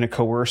 Are you going to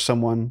coerce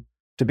someone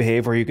to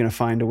behave, or are you going to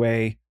find a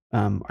way?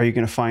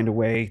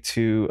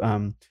 To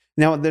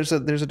now? There's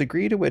a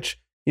degree to which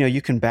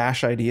you can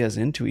bash ideas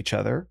into each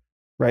other,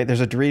 right?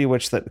 There's a degree to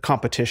which that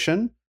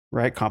competition,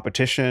 right?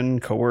 Competition,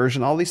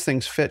 coercion, all these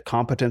things fit,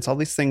 competence, all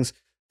these things,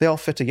 they all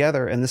fit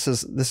together. And this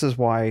is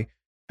why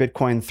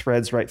Bitcoin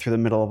threads right through the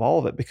middle of all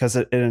of it, because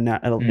it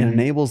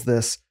enables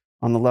this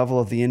on the level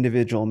of the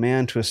individual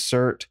man to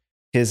assert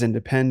his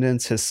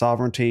independence, his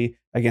sovereignty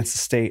against the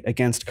state,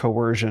 against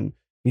coercion,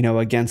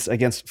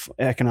 against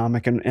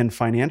economic and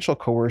financial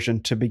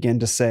coercion, to begin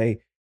to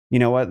say, you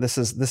know what, this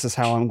is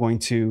how I'm going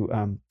to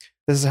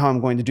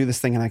do this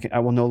thing, and I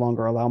will no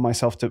longer allow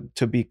myself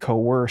to be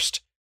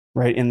coerced,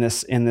 right, in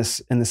this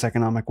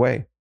economic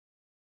way.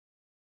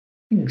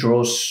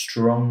 Draw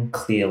strong,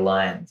 clear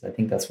lines. I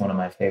think that's one of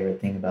my favorite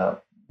things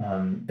about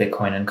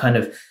Bitcoin, and kind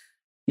of,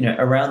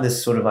 around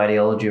this sort of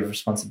ideology of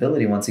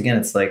responsibility. Once again,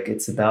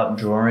 it's about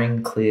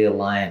drawing clear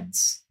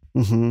lines.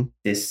 Mm-hmm.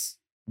 This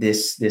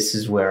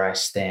is where I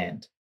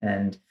stand,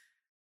 and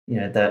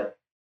that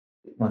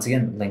once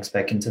again links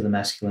back into the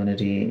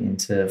masculinity,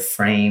 into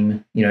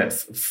frame.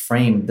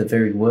 Frame, the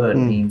very word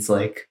means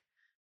like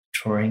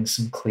drawing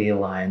some clear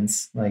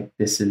lines. Like,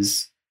 this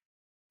is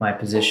my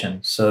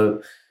position.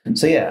 So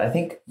yeah, I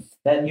think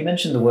that you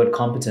mentioned the word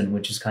competent,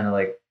 which is kind of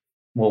like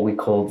what we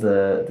call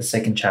the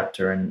second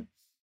chapter. And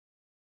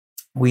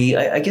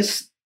I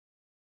guess,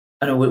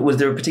 I don't know, was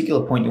there a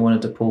particular point you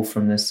wanted to pull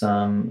from this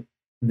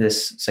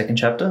this second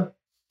chapter?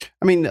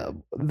 I mean,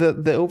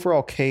 the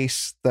overall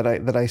case that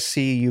I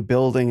see you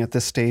building at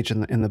this stage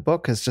in the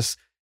book is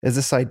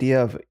this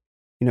idea of,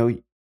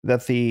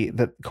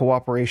 that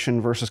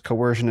cooperation versus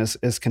coercion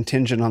is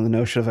contingent on the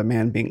notion of a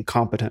man being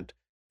competent.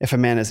 If a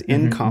man is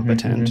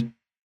incompetent,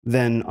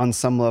 then on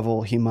some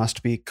level he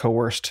must be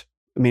coerced.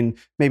 I mean,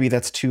 maybe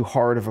that's too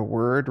hard of a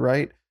word,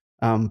 right?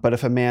 But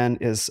if a man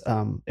is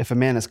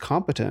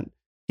competent,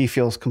 he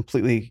feels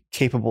completely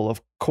capable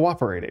of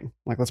cooperating.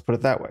 Like, let's put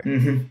it that way.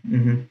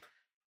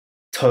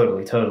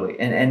 Totally.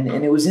 And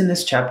it was in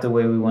this chapter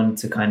where we wanted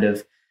to kind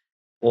of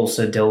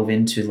also delve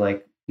into,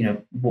 like,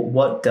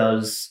 what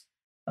does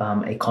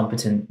a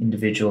competent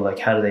individual, like,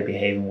 how do they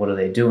behave and what do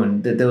they do?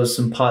 And there was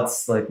some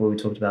parts like where we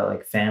talked about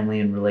like family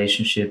and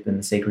relationship and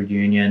the sacred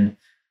union,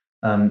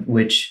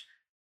 which,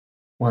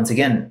 once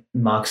again,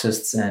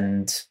 Marxists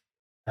and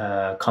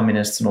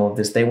communists and all of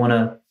this, they want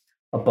to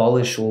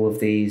abolish all of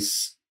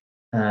these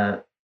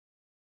kind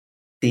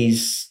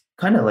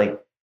of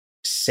like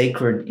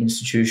sacred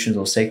institutions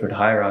or sacred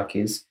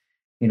hierarchies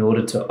in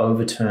order to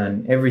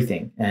overturn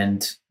everything.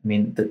 And I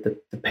mean, the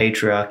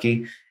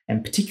patriarchy,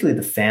 and particularly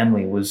the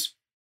family, was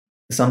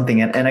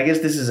something, and I guess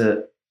this is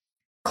a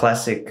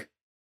classic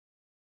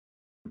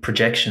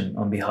projection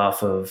on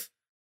behalf of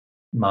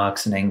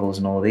Marx and Engels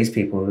and all of these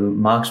people. Who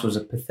Marx was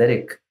a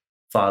pathetic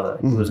father.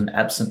 He was an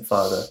absent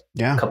father.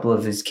 Yeah. A couple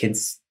of his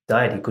kids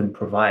died. He couldn't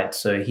provide.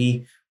 So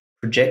he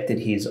projected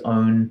his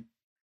own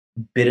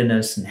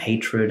bitterness and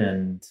hatred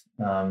and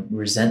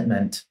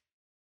resentment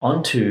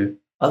onto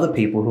other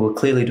people who were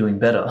clearly doing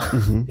better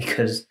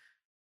because,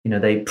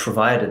 they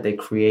provided, they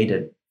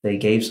created, they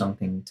gave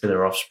something to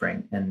their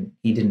offspring, and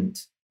he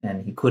didn't,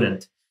 and he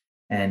couldn't.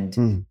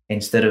 And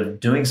instead of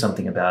doing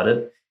something about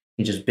it,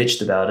 he just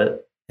bitched about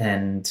it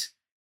and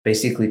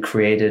basically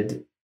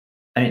created.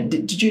 I mean,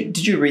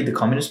 did you read the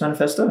Communist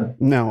Manifesto?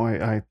 No,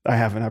 I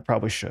haven't. I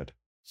probably should.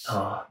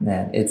 Oh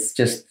man, it's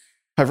just.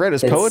 I've read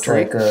his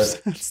poetry. Like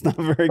it's not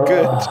very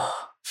good.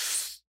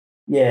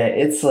 Yeah,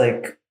 it's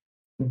like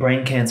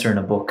brain cancer in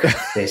a book,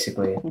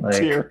 basically.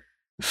 Dear.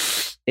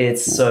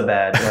 It's so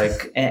bad.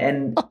 Like,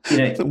 and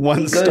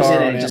 1 star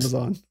on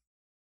Amazon.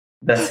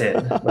 That's it.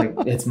 Like,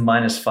 it's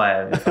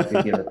 -5 if I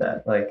could give it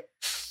that. Like,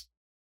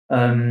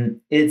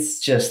 it's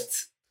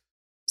just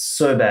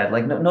so bad.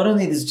 Like, not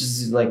only this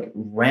just like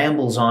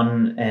rambles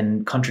on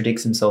and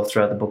contradicts himself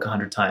throughout the book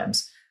 100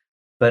 times,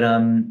 but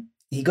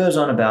he goes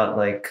on about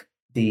like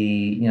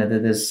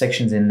there's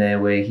sections in there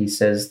where he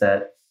says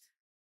that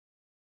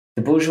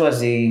the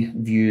bourgeoisie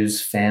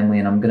views family,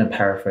 and I'm going to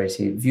paraphrase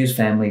here, views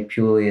family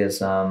purely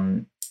as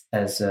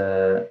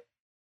a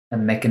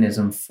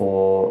mechanism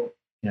for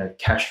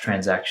cash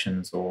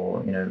transactions,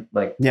 or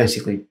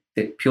basically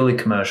purely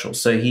commercial.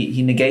 So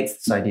he negates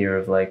this idea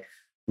of like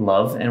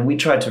love, and we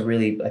tried to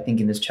really, I think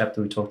in this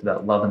chapter we talked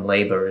about love and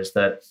labor, is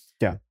that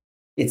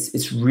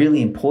it's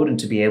really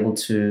important to be able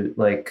to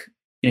like.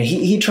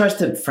 He tries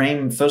to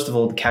frame, first of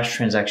all, the cash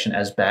transaction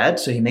as bad.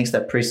 So he makes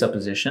that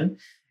presupposition.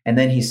 And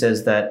then he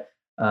says that,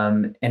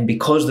 and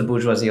because the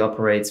bourgeoisie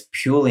operates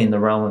purely in the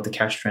realm of the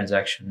cash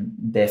transaction,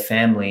 their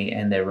family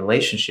and their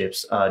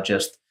relationships are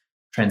just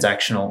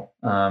transactional.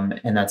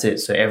 And that's it.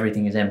 So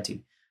everything is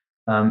empty.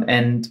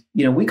 And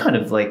we kind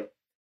of like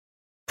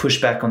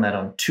push back on that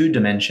on 2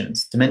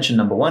 dimensions. Dimension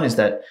number 1 is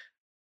that,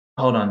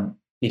 hold on,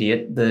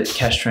 idiot, the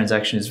cash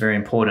transaction is very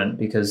important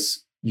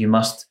because you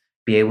must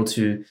be able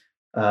to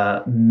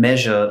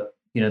measure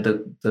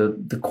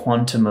the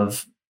quantum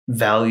of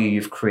value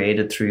you've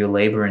created through your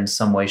labor in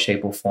some way,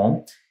 shape, or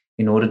form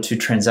in order to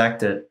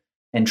transact it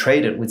and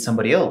trade it with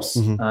somebody else.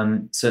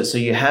 So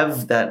you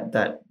have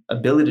that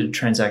ability to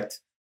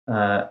transact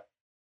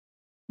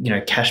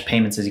cash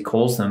payments, as he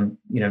calls them,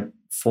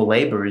 for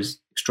labor, is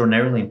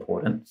extraordinarily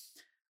important.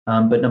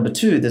 But number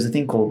two, there's a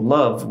thing called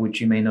love, which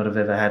you may not have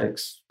ever had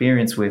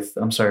experience with.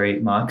 I'm sorry,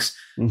 Marx.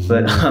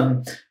 But,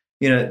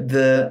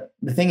 the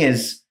thing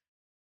is,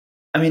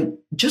 I mean,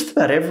 just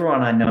about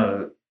everyone I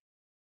know,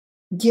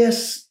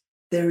 yes,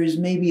 there is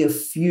maybe a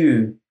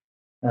few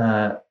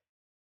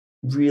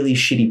really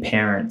shitty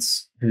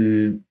parents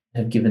who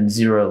have given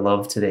zero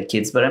love to their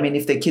kids. But I mean,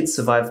 if their kids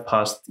survived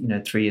past,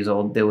 3 years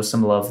old, there was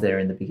some love there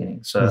in the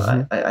beginning.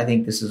 So I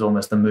think this is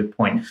almost a moot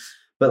point.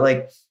 But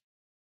like,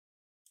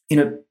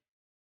 no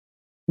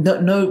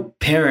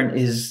parent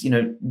is,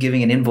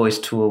 giving an invoice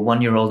to a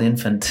 1-year-old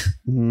infant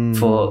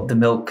for the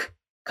milk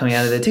coming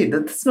out of their teeth.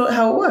 That's not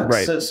how it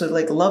works. Right. So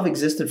like love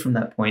existed from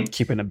that point.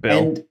 Keeping a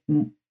bill.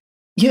 And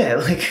yeah,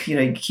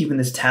 like, keeping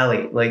this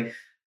tally. Like,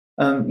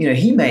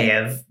 he may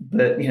have,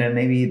 but,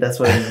 maybe that's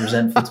why he's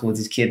resentful towards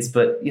his kids.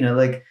 But,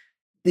 like,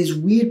 these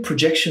weird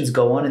projections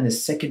go on in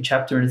this second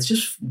chapter, and it's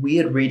just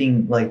weird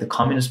reading, like, the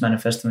Communist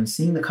Manifesto and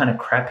seeing the kind of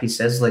crap he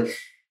says. Like,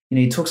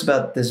 he talks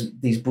about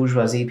these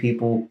bourgeoisie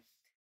people,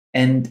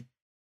 and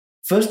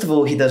first of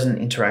all, he doesn't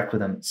interact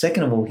with them.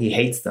 Second of all, he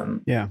hates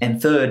them. Yeah.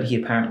 And third,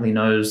 he apparently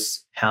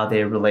knows how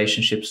their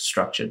relationships are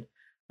structured,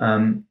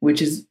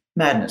 which is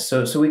madness.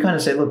 So we kind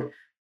of say, look,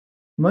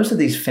 most of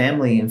these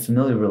family and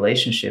familial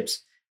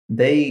relationships,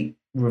 they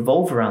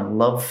revolve around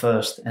love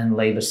first and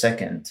labor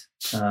second.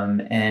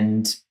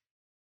 And,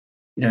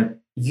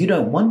 you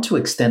don't want to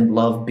extend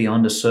love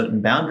beyond a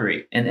certain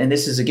boundary. And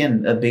this is,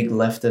 again, a big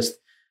leftist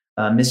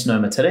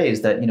misnomer today,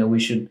 is that, we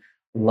should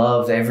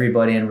love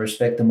everybody and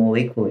respect them all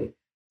equally.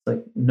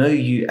 Like, no,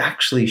 you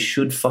actually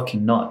should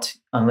fucking not,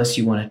 unless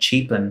you want to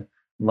cheapen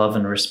love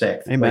and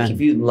respect. Amen. Like,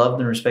 if you loved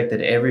and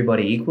respected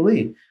everybody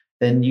equally,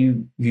 then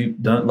you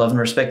don't love and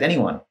respect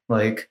anyone.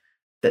 Like,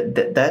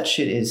 that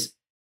shit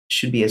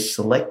should be as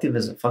selective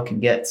as it fucking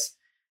gets.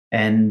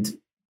 And,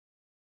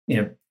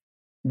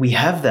 we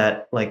have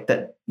that, like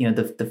that,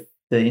 the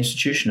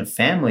institution of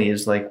family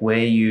is like where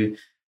you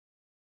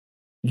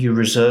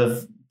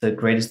reserve the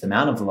greatest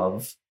amount of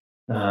love,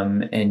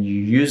 and you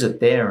use it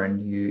there,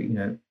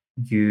 and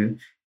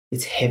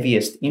its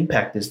heaviest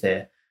impact is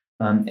there.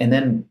 And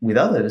then with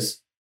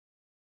others,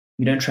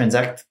 you don't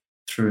transact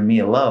through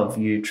mere love.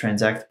 You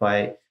transact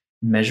by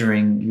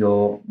measuring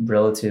your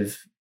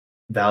relative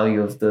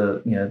value of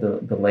the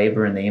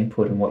labor and the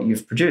input and what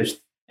you've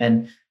produced.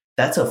 And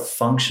that's a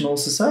functional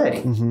society.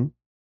 Mm-hmm.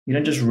 You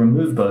don't just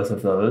remove both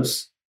of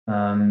those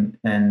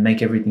and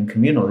make everything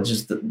communal. It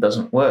just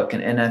doesn't work.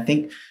 And I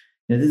think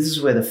this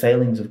is where the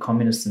failings of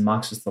communists and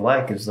Marxists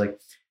alike is, like,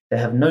 they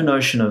have no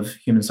notion of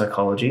human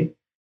psychology.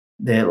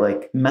 They're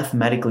like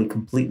mathematically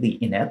completely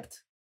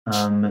inept.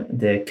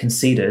 They're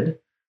conceited.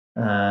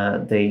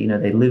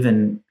 They live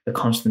in a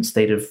constant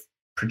state of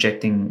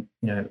projecting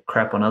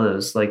crap on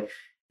others. Like,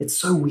 it's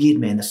so weird,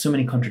 man. There's so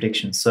many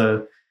contradictions.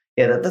 So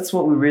yeah, that's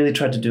what we really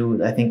tried to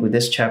do, I think, with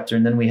this chapter.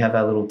 And then we have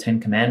our little 10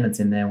 commandments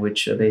in there,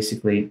 which are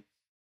basically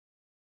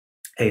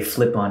a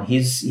flip on.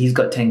 He's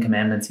got 10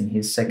 commandments in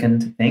his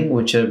second thing,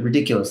 which are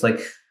ridiculous.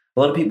 Like, a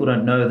lot of people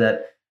don't know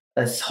that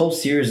a whole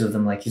series of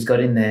them, like, he's got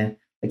in there,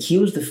 like, he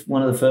was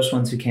one of the first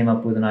ones who came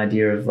up with an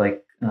idea of,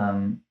 like,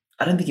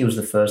 I don't think he was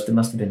the first. It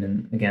must have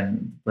been,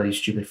 again, bloody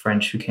stupid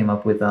French, who came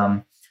up with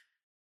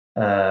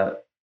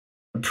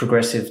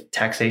progressive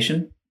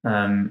taxation.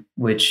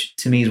 Which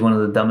to me is one of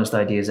the dumbest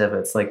ideas ever.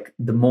 It's like,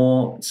 the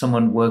more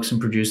someone works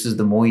and produces,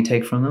 the more you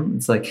take from them.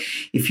 It's like,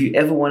 if you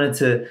ever wanted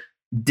to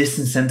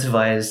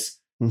disincentivize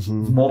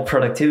more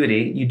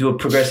productivity, you do a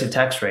progressive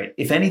tax rate.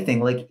 If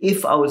anything, like,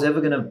 if I was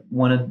ever going to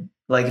run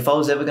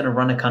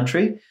a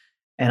country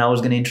and I was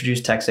going to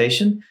introduce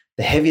taxation,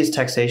 the heaviest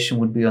taxation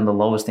would be on the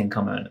lowest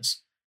income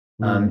earners.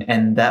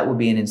 And that would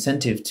be an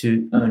incentive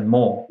to earn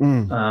more.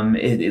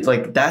 It's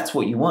like, that's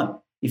what you want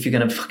if you're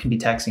going to fucking be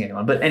taxing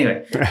anyone. But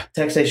anyway,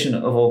 taxation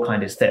of all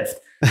kind is theft.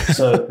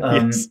 So,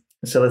 Yes.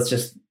 So let's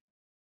just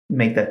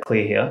make that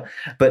clear here.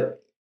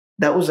 But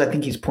that was, I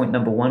think, his point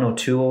number 1 or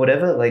 2 or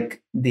whatever,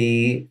 like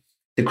the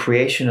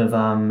creation of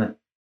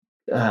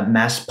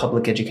mass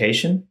public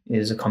education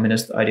is a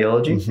communist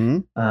ideology.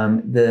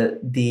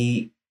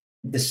 The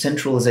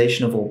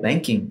centralization of all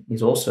banking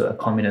is also a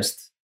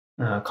communist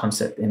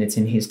concept, and it's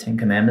in his 10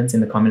 commandments in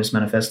the Communist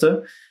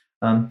Manifesto.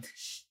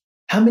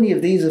 How many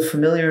of these are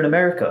familiar in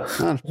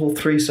America? All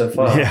 3 so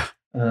far. Yeah.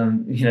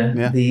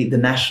 The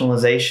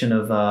nationalization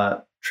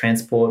of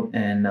transport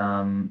and,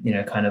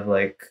 kind of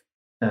like,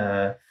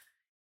 I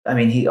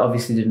mean, he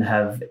obviously didn't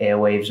have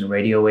airwaves and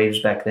radio waves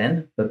back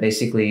then, but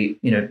basically,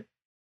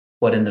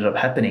 what ended up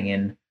happening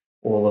in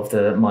all of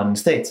the modern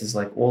states is,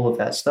 like, all of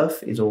that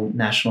stuff is all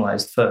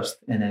nationalized first,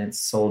 and then it's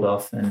sold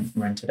off and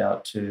rented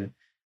out to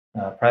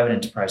private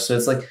enterprise. So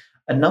it's like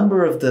a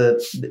number of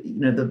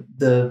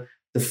the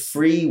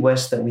free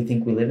West that we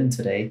think we live in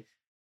today,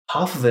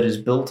 half of it is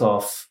built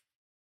off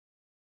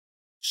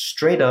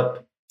straight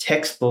up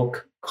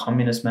textbook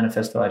Communist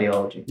Manifesto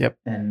ideology. Yep.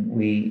 And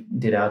we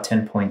did our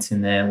 10 points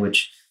in there,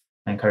 which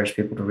I encourage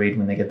people to read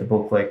when they get the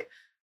book, like,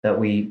 that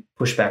we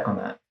push back on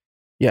that.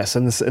 Yes,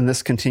 and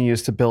this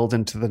continues to build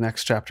into the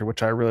next chapter,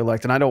 which I really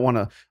liked. And I don't want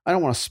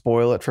to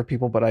spoil it for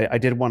people, but I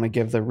did want to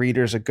give the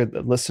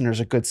listeners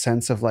a good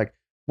sense of like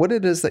what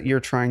it is that you're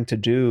trying to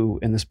do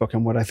in this book.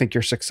 And what I think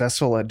you're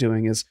successful at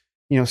doing is,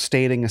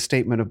 stating a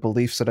statement of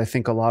beliefs that I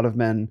think a lot of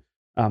men,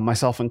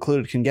 myself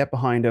included, can get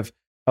behind of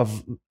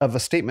a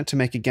statement to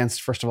make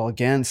against, first of all,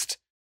 against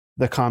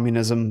the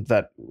communism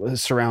that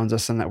surrounds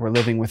us and that we're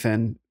living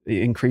within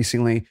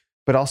increasingly,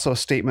 but also a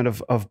statement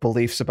of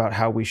beliefs about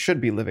how we should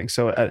be living.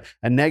 So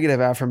a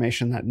negative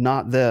affirmation that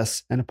not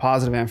this, and a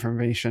positive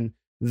affirmation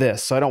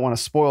this. So I don't want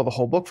to spoil the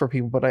whole book for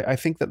people, but I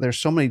think that there's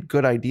so many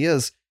good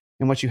ideas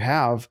in what you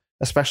have,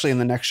 especially in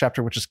the next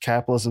chapter, which is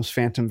Capitalism's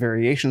Phantom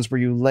Variations,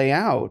 where you lay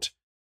out,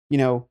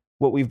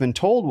 what we've been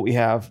told what we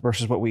have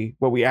versus what we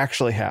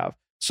actually have.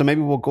 So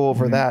maybe we'll go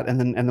over that,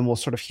 and then we'll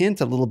sort of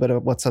hint a little bit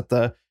of what's at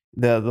the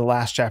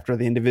last chapter,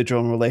 the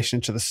individual in relation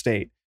to the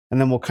state,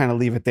 and then we'll kind of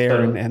leave it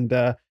there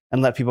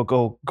and let people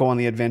go on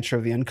the adventure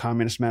of the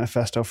Uncommunist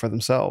Manifesto for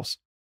themselves.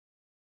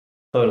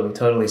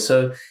 Totally.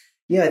 So,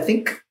 yeah, I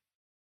think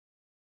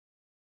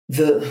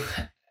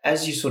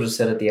as you sort of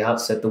said at the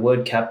outset, the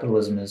word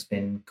capitalism has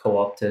been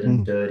co-opted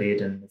and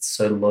dirtied, and it's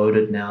so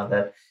loaded now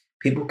that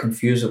people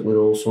confuse it with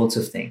all sorts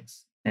of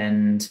things.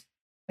 And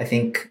I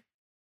think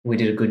we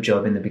did a good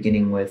job in the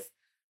beginning with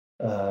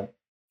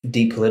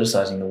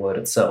depoliticizing the word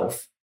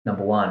itself,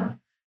 number one,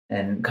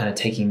 and kind of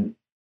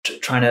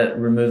trying to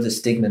remove the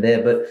stigma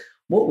there. But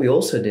what we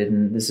also did,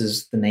 and this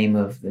is the name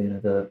of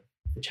the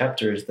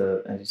chapter, is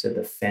as you said,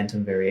 the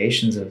phantom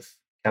variations of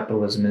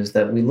capitalism, is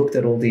that we looked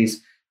at all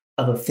these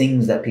other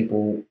things that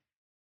people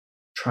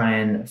try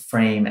and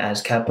frame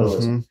as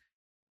capitalism.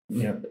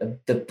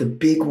 The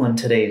big one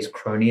today is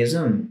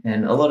cronyism,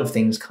 and a lot of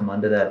things come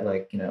under that,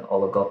 like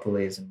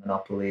oligopolies and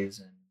monopolies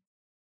and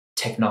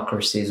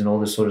technocracies and all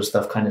this sort of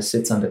stuff kind of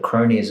sits under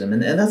cronyism,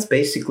 and that's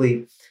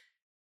basically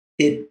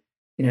it.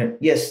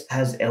 Yes,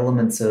 has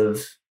elements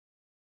of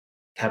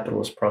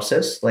capitalist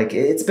process. Like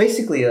it's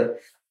basically a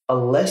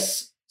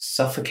less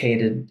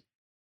suffocated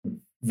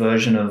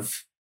version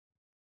of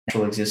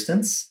natural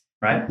existence,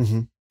 right?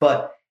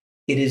 But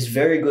it is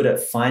very good at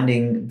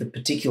finding the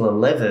particular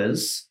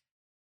levers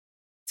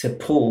to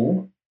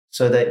pull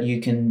so that you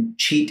can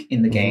cheat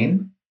in the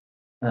game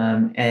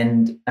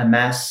and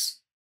amass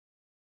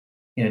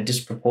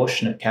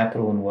disproportionate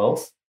capital and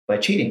wealth by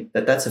cheating.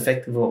 That's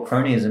effectively what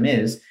cronyism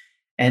is.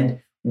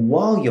 And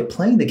while you're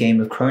playing the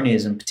game of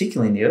cronyism,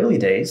 particularly in the early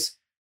days,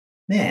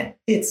 man,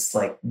 it's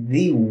like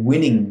the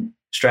winning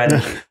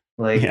strategy.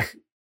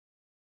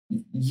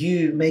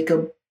 You make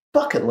a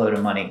bucket load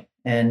of money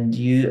and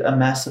you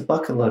amass a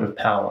bucket load of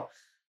power.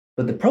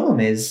 But the problem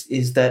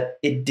is that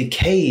it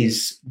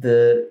decays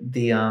the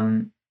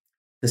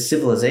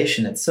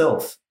civilization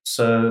itself.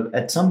 So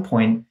at some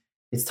point,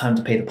 it's time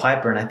to pay the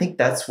piper. And I think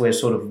that's where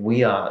sort of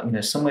we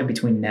are, somewhere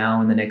between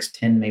now and the next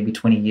 10, maybe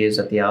 20 years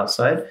at the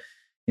outside.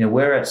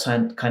 We're at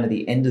kind of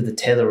the end of the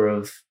tether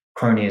of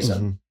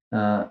cronyism.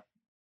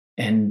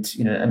 And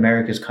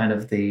America's kind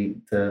of the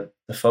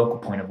focal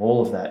point of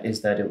all of that,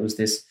 is that it was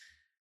this,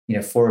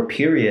 for a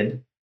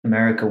period,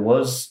 America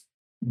was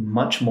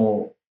much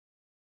more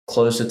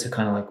closer to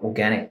kind of like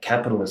organic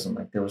capitalism.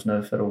 Like there was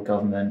no federal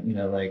government,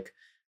 like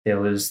there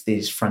was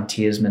these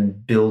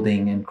frontiersmen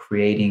building and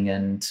creating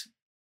and,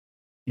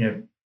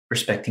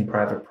 respecting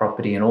private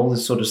property and all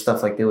this sort of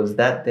stuff. Like there was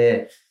that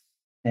there,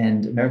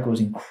 and America was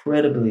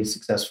incredibly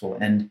successful.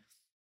 And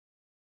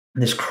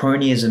this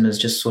cronyism has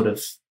just sort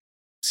of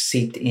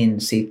seeped in.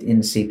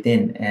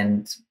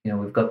 And,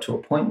 we've got to a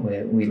point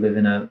where we live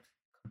in a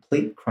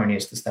complete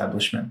cronyist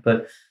establishment.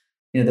 But,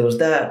 there was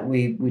that.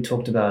 We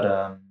talked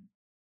about,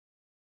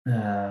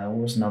 what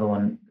was another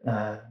one?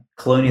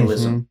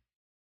 Colonialism.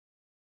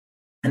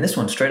 And this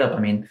one, straight up,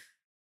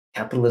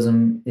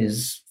 capitalism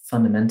is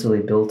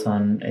fundamentally built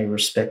on a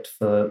respect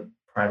for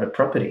private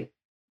property.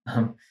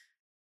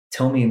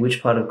 Tell me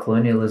which part of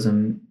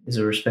colonialism is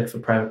a respect for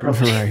private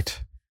property. Right.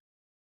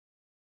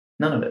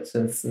 None of it.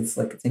 So it's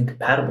like it's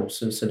incompatible.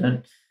 So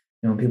don't,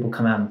 when people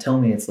come out and tell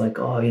me, it's like,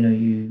 oh,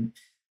 you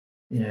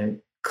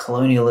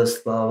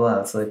colonialist, blah, blah.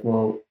 It's like,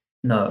 well,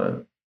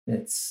 no,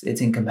 it's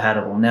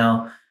incompatible.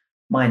 Now,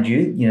 mind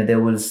you,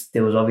 there was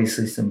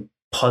obviously some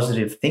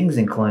positive things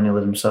in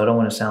colonialism. So I don't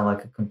want to sound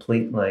like a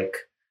complete like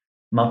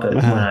muppet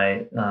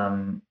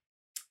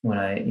when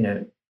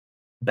I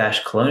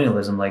bash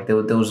colonialism. Like there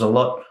was a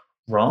lot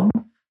wrong,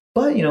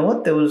 but you know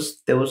what? There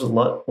was a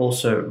lot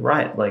also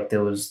right. Like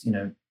there was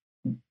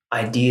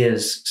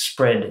ideas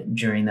spread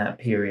during that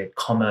period,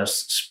 commerce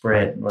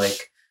spread,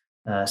 like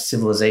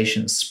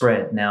civilization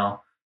spread.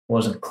 Now it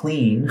wasn't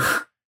clean.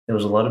 There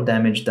was a lot of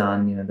damage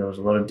done. There was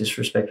a lot of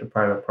disrespect of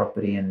private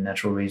property and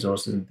natural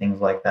resources and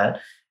things like that.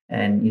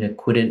 And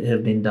could it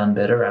have been done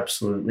better?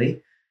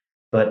 Absolutely.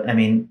 But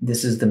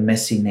this is the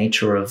messy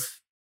nature of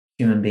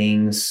human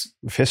beings,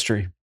 of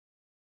history,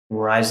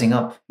 rising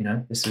up.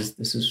 This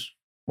is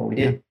what we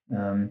did.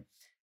 Yeah.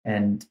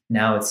 And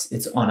now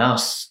it's on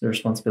us. The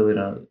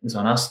responsibility is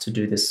on us to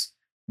do this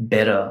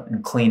better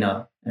and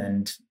cleaner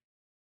and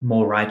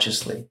more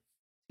righteously,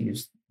 to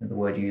use the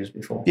word you used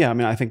before. Yeah, I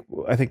mean, I think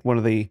one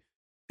of the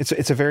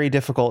it's a very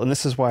difficult, and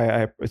this is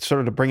why it's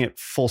sort of to bring it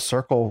full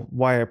circle.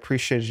 Why I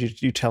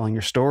appreciated you telling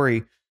your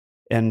story,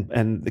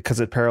 and because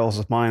it parallels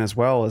with mine as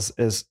well.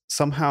 Is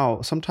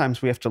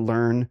sometimes we have to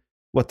learn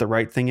what the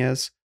right thing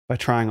is by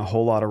trying a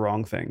whole lot of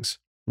wrong things,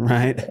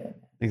 right? Yeah.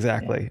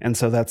 Exactly. And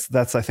so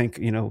that's I think,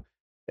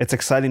 it's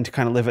exciting to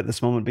kind of live at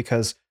this moment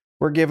because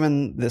we're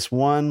given this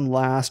one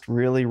last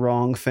really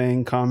wrong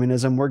thing,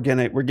 communism. We're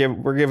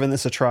giving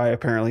this a try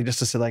apparently, just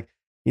to say like,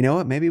 you know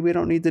what, maybe we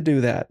don't need to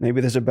do that. Maybe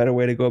there's a better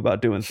way to go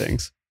about doing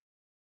things.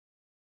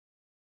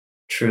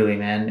 Truly,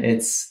 man.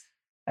 It's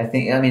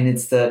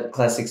the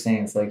classic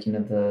saying. It's like,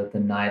 the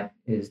night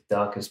is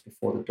darkest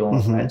before the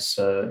dawn, Mhm. right?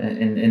 So,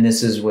 and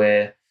this is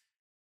where,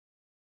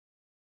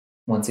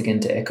 once again,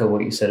 to echo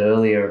what you said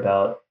earlier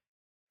about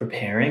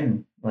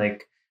preparing,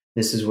 like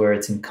this is where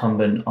it's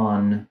incumbent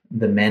on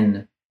the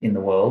men in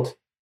the world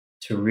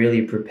to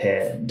really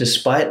prepare,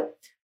 despite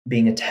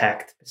being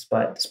attacked,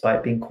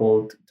 despite being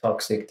called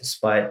toxic,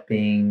 despite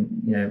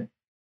being,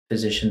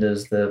 positioned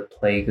as the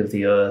plague of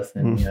the earth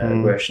and Mhm.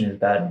 aggression is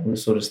bad and all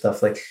this sort of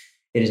stuff. Like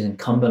it is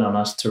incumbent on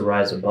us to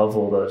rise above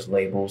all those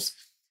labels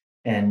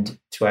and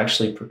to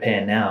actually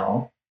prepare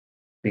now,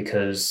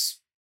 because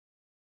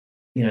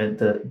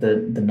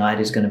the night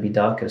is going to be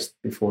darkest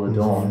before the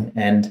dawn.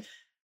 And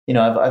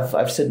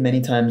I've said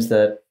many times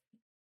that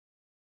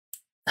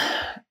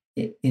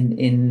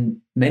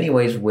in many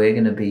ways we're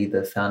going to be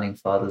the founding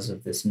fathers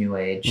of this new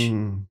age.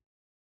 Mm.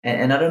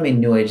 And I don't mean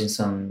new age in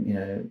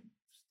some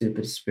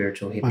stupid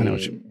spiritual I know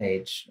hippie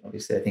age.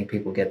 Obviously, I think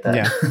people get that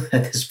Yeah.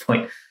 at this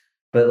point.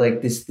 But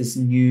like this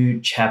new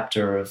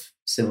chapter of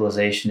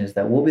civilization is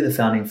that we'll be the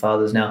founding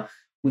fathers. Now,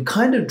 we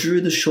kind of drew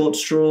the short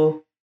straw,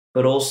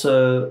 but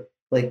also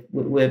like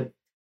we're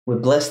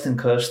blessed and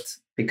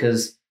cursed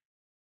because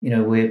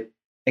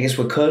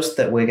we're cursed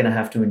that we're going to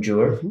have to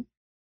endure Mhm.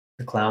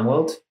 the clown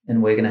world,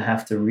 and we're going to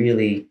have to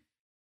really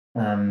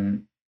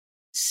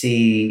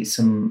see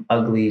some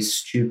ugly,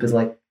 stupid,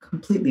 like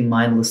completely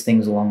mindless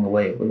things along the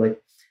way. We're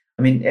like,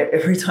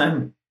 every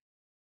time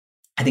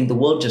I think the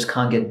world just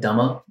can't get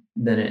dumber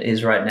than it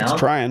is right now. It's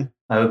trying.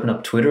 I open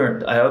up Twitter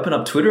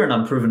and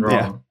I'm proven wrong.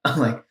 Yeah. I'm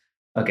like,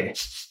 okay,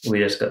 we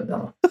just got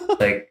dumber.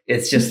 Like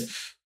it's just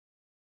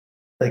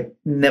like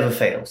never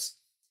fails.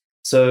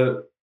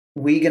 So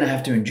we're going to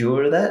have to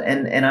endure that.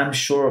 And I'm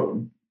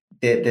sure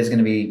there's going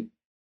to be,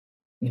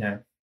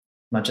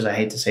 much as I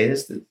hate to say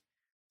this, that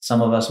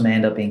some of us may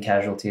end up being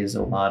casualties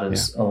or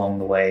martyrs along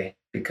the way,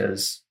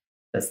 because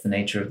that's the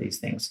nature of these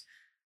things.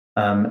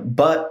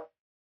 But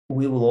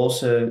we will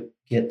also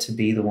get to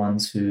be the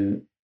ones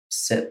who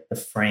set the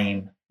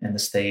frame and the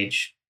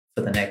stage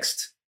for the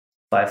next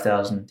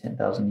 5,000,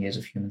 10,000 years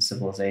of human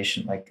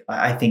civilization. Like,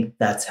 I think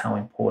that's how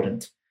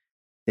important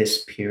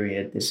this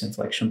period, this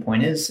inflection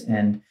point is.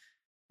 And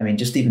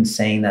just even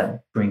saying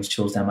that brings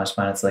chills down my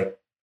spine. It's like,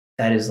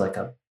 that is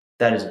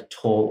a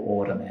tall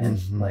order, man.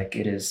 Mhm. Like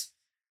it is,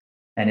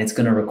 and it's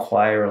going to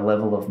require a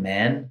level of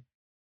man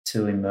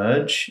to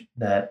emerge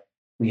that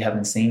we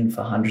haven't seen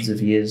for hundreds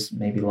of years,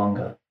 maybe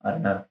longer. I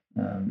don't know.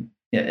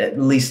 At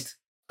least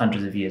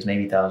hundreds of years,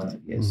 maybe thousands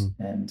of years. Mhm.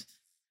 And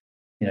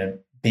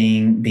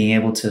being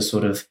able to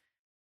sort of,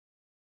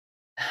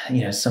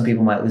 some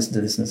people might listen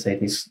to this and say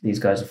these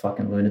guys are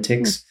fucking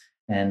lunatics,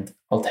 and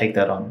I'll take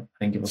that on.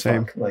 I don't give a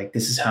Same. fuck. Like,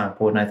 this is how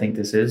important I think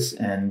this is,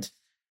 and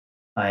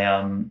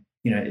I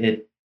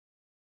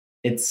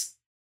it's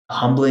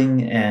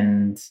humbling,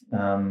 and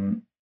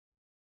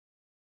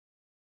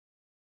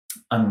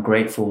I'm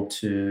grateful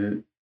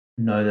to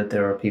know that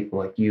there are people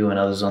like you and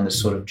others on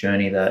this sort of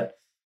journey that,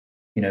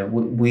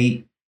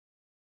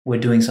 we're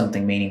doing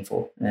something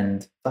meaningful.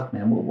 And fuck,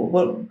 man,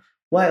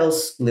 why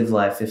else live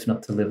life if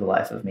not to live a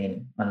life of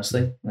meaning?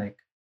 Honestly, like.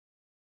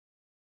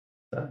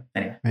 So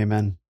anyway,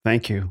 Amen.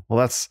 Thank you. Well,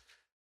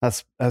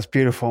 that's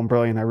beautiful and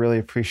brilliant. I really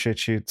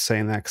appreciate you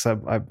saying that, because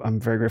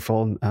I'm very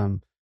grateful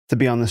to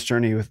be on this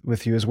journey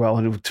with you as well,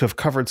 and to have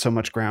covered so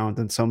much ground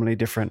and so many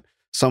different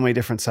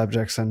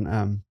subjects,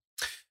 and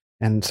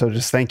so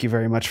just thank you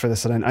very much for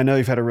this. And I know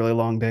you've had a really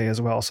long day as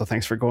well, so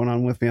thanks for going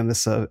on with me on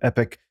this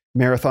epic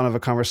marathon of a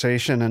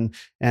conversation, and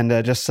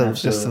just to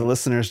the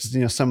listeners,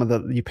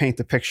 you paint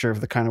the picture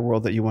of the kind of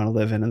world that you want to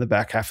live in the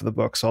back half of the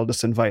book. So I'll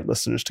just invite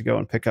listeners to go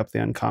and pick up the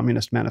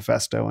Uncommunist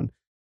Manifesto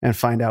and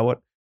find out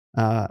what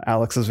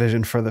Alex's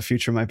vision for the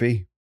future might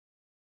be.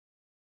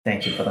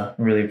 Thank you, brother.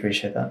 I really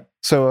appreciate that.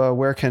 So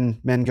where can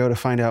men go to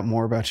find out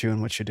more about you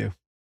and what you do?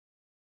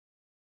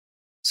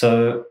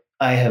 So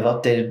I have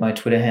updated my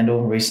Twitter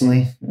handle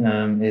recently.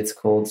 It's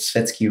called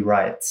SVETSKI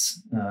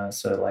Writes.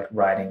 So like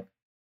writing,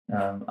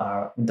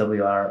 WRITES.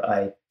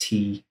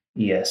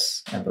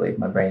 I believe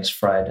my brain is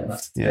fried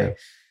after today.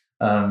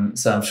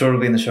 So I'm sure it'll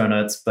be in the show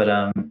notes. But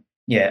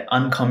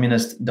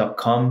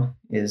uncommunist.com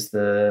is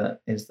the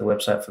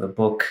website for the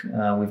book.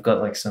 We've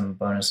got like some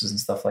bonuses and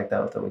stuff like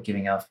that we're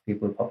giving out for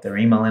people who pop their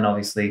email in.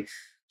 Obviously,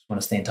 just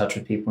want to stay in touch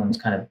with people and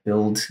kind of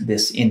build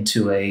this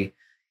into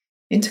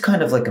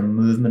kind of like a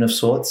movement of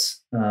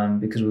sorts,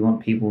 because we want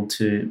people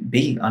to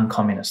be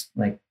uncommunist,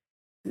 like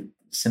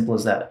simple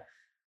as that.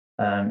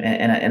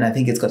 And I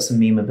think it's got some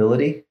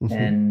memeability.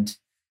 And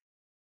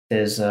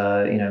there's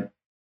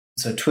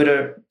so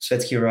Twitter,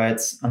 SVETSKI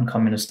writes,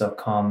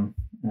 uncommunist.com,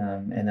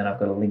 and then I've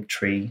got a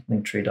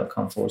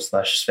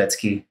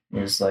linktree.com/SVETSKI.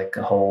 There's like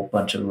a whole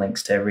bunch of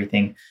links to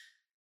everything.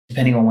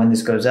 Depending on when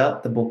this goes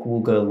out, the book will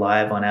go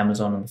live on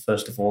Amazon on the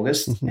 1st of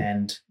August.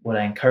 And what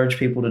I encourage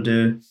people to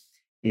do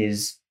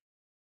is,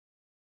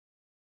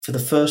 for the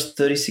first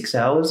 36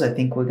 hours, I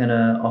think we're going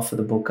to offer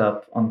the book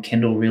up on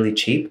Kindle really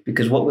cheap,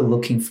 because what we're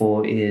looking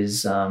for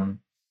is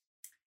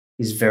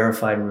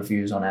verified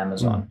reviews on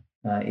Amazon.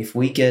 If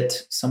we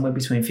get somewhere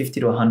between 50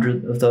 to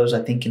 100 of those,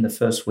 I think in the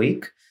first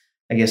week,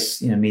 I guess,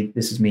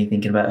 this is me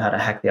thinking about how to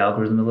hack the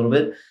algorithm a little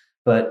bit.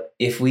 But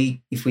if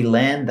we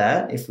land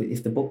that, if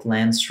the book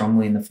lands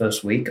strongly in the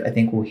first week, I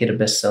think we'll hit a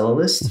bestseller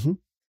list.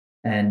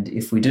 And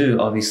if we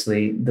do,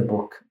 obviously the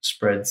book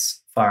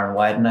spreads far and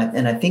wide.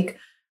 And I think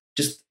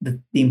just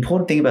the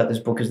important thing about this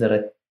book is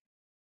that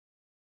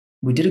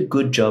we did a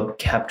good job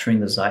capturing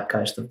the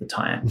zeitgeist of the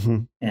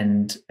time.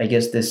 And I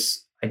guess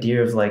this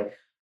idea of like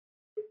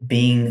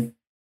being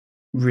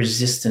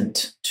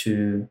resistant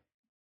to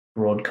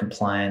broad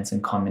compliance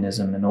and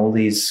communism and all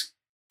these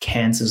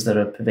cancers that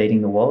are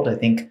pervading the world, I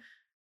think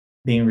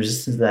being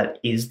resistant to that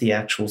is the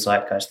actual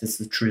zeitgeist. It's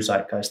the true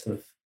zeitgeist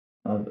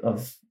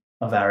of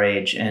our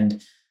age.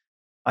 And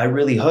I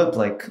really hope,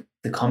 like,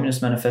 the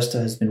Communist Manifesto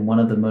has been one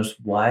of the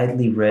most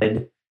widely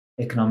read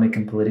economic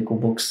and political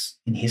books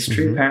in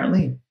history,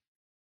 apparently.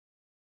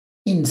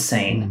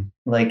 Insane.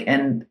 Like,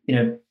 and,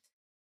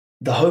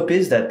 the hope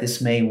is that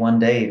this may one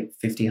day,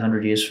 50,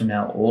 100 years from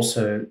now,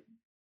 also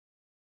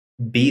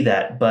be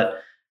that,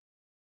 but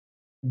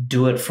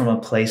do it from a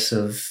place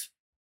of,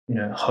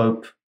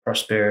 hope,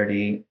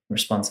 prosperity,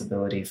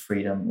 responsibility,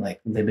 freedom, like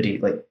liberty,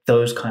 like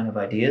those kind of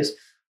ideas,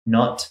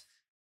 not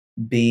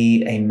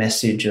be a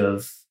message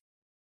of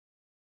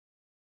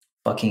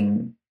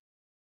fucking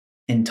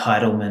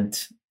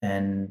entitlement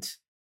and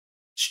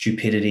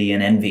stupidity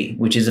and envy,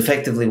 which is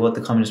effectively what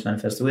the Communist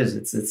Manifesto is.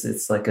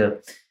 It's like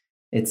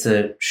it's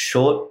a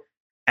short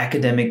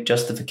academic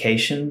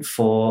justification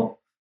for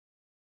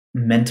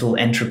mental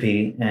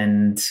entropy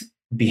and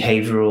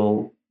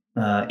behavioral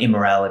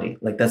immorality.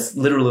 Like, that's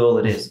literally all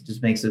it is. It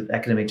just makes an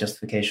academic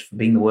justification for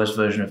being the worst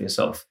version of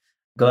yourself.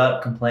 Go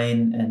out,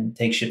 complain, and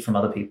take shit from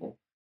other people.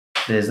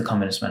 There's the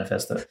Communist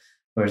Manifesto.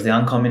 Whereas the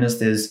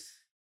uncommunist is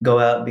go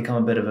out,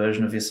 become a better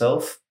version of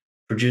yourself,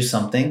 produce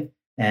something,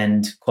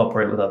 and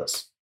cooperate with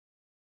others.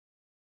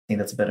 I think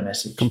that's a better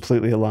message.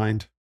 Completely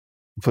aligned.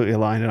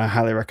 And I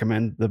highly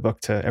recommend the book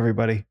to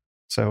everybody.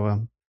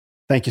 So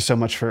thank you so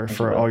much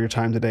for all your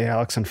time today,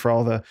 Aleks, and for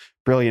all the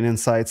brilliant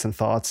insights and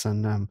thoughts.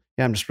 And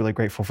I'm just really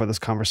grateful for this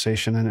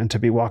conversation and to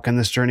be walking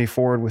this journey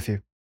forward with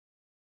you.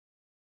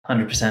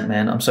 100%,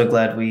 man. I'm so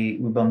glad we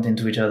bumped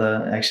into each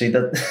other, actually,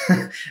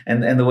 that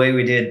and the way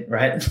we did,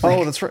 right?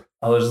 Like, that's right.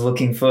 I was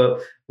looking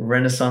for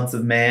Renaissance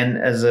of Man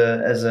as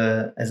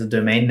a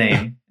domain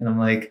name, and I'm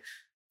like,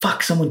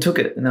 fuck, someone took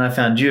it. And then I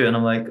found you, and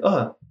I'm like,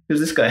 oh,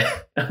 who's this guy?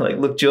 I like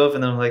looked you up,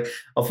 and then I'm like,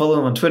 I'll follow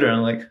him on Twitter, and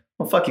I'm like,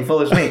 oh fuck, he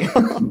follows me.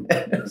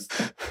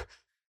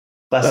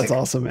 That's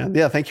awesome, man.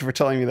 Yeah, thank you for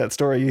telling me that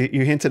story.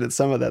 You hinted at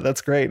some of that.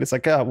 That's great. It's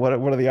like, what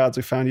are the odds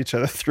we found each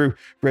other through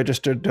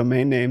registered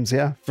domain names?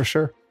 Yeah, for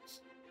sure.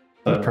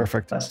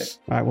 Perfect. Classic.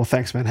 All right. Well,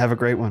 thanks, man. Have a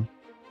great one.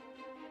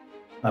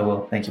 I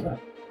will. Thank you, bro.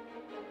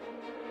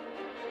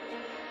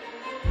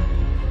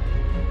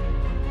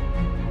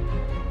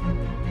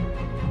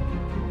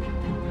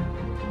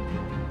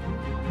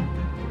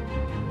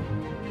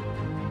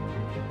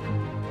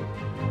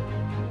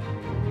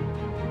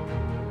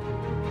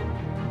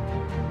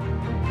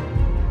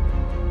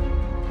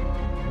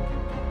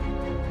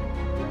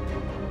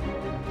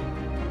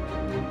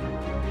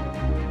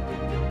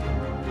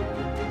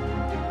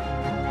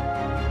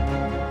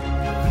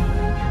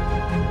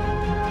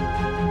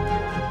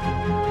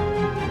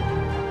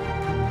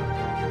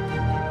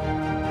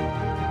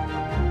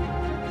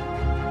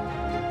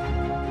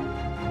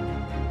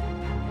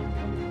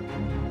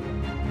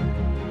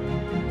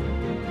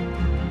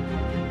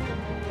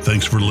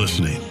 Thanks for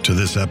listening to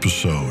this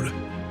episode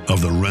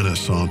of the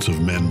Renaissance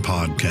of Men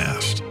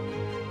podcast.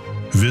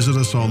 Visit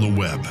us on the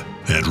web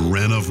at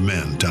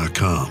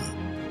renofmen.com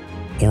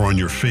or on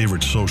your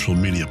favorite social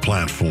media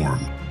platform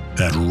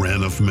at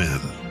Ren of Men.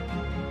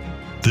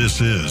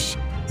 This is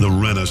the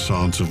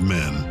Renaissance of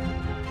Men.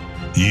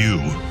 You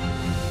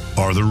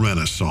are the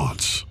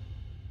Renaissance.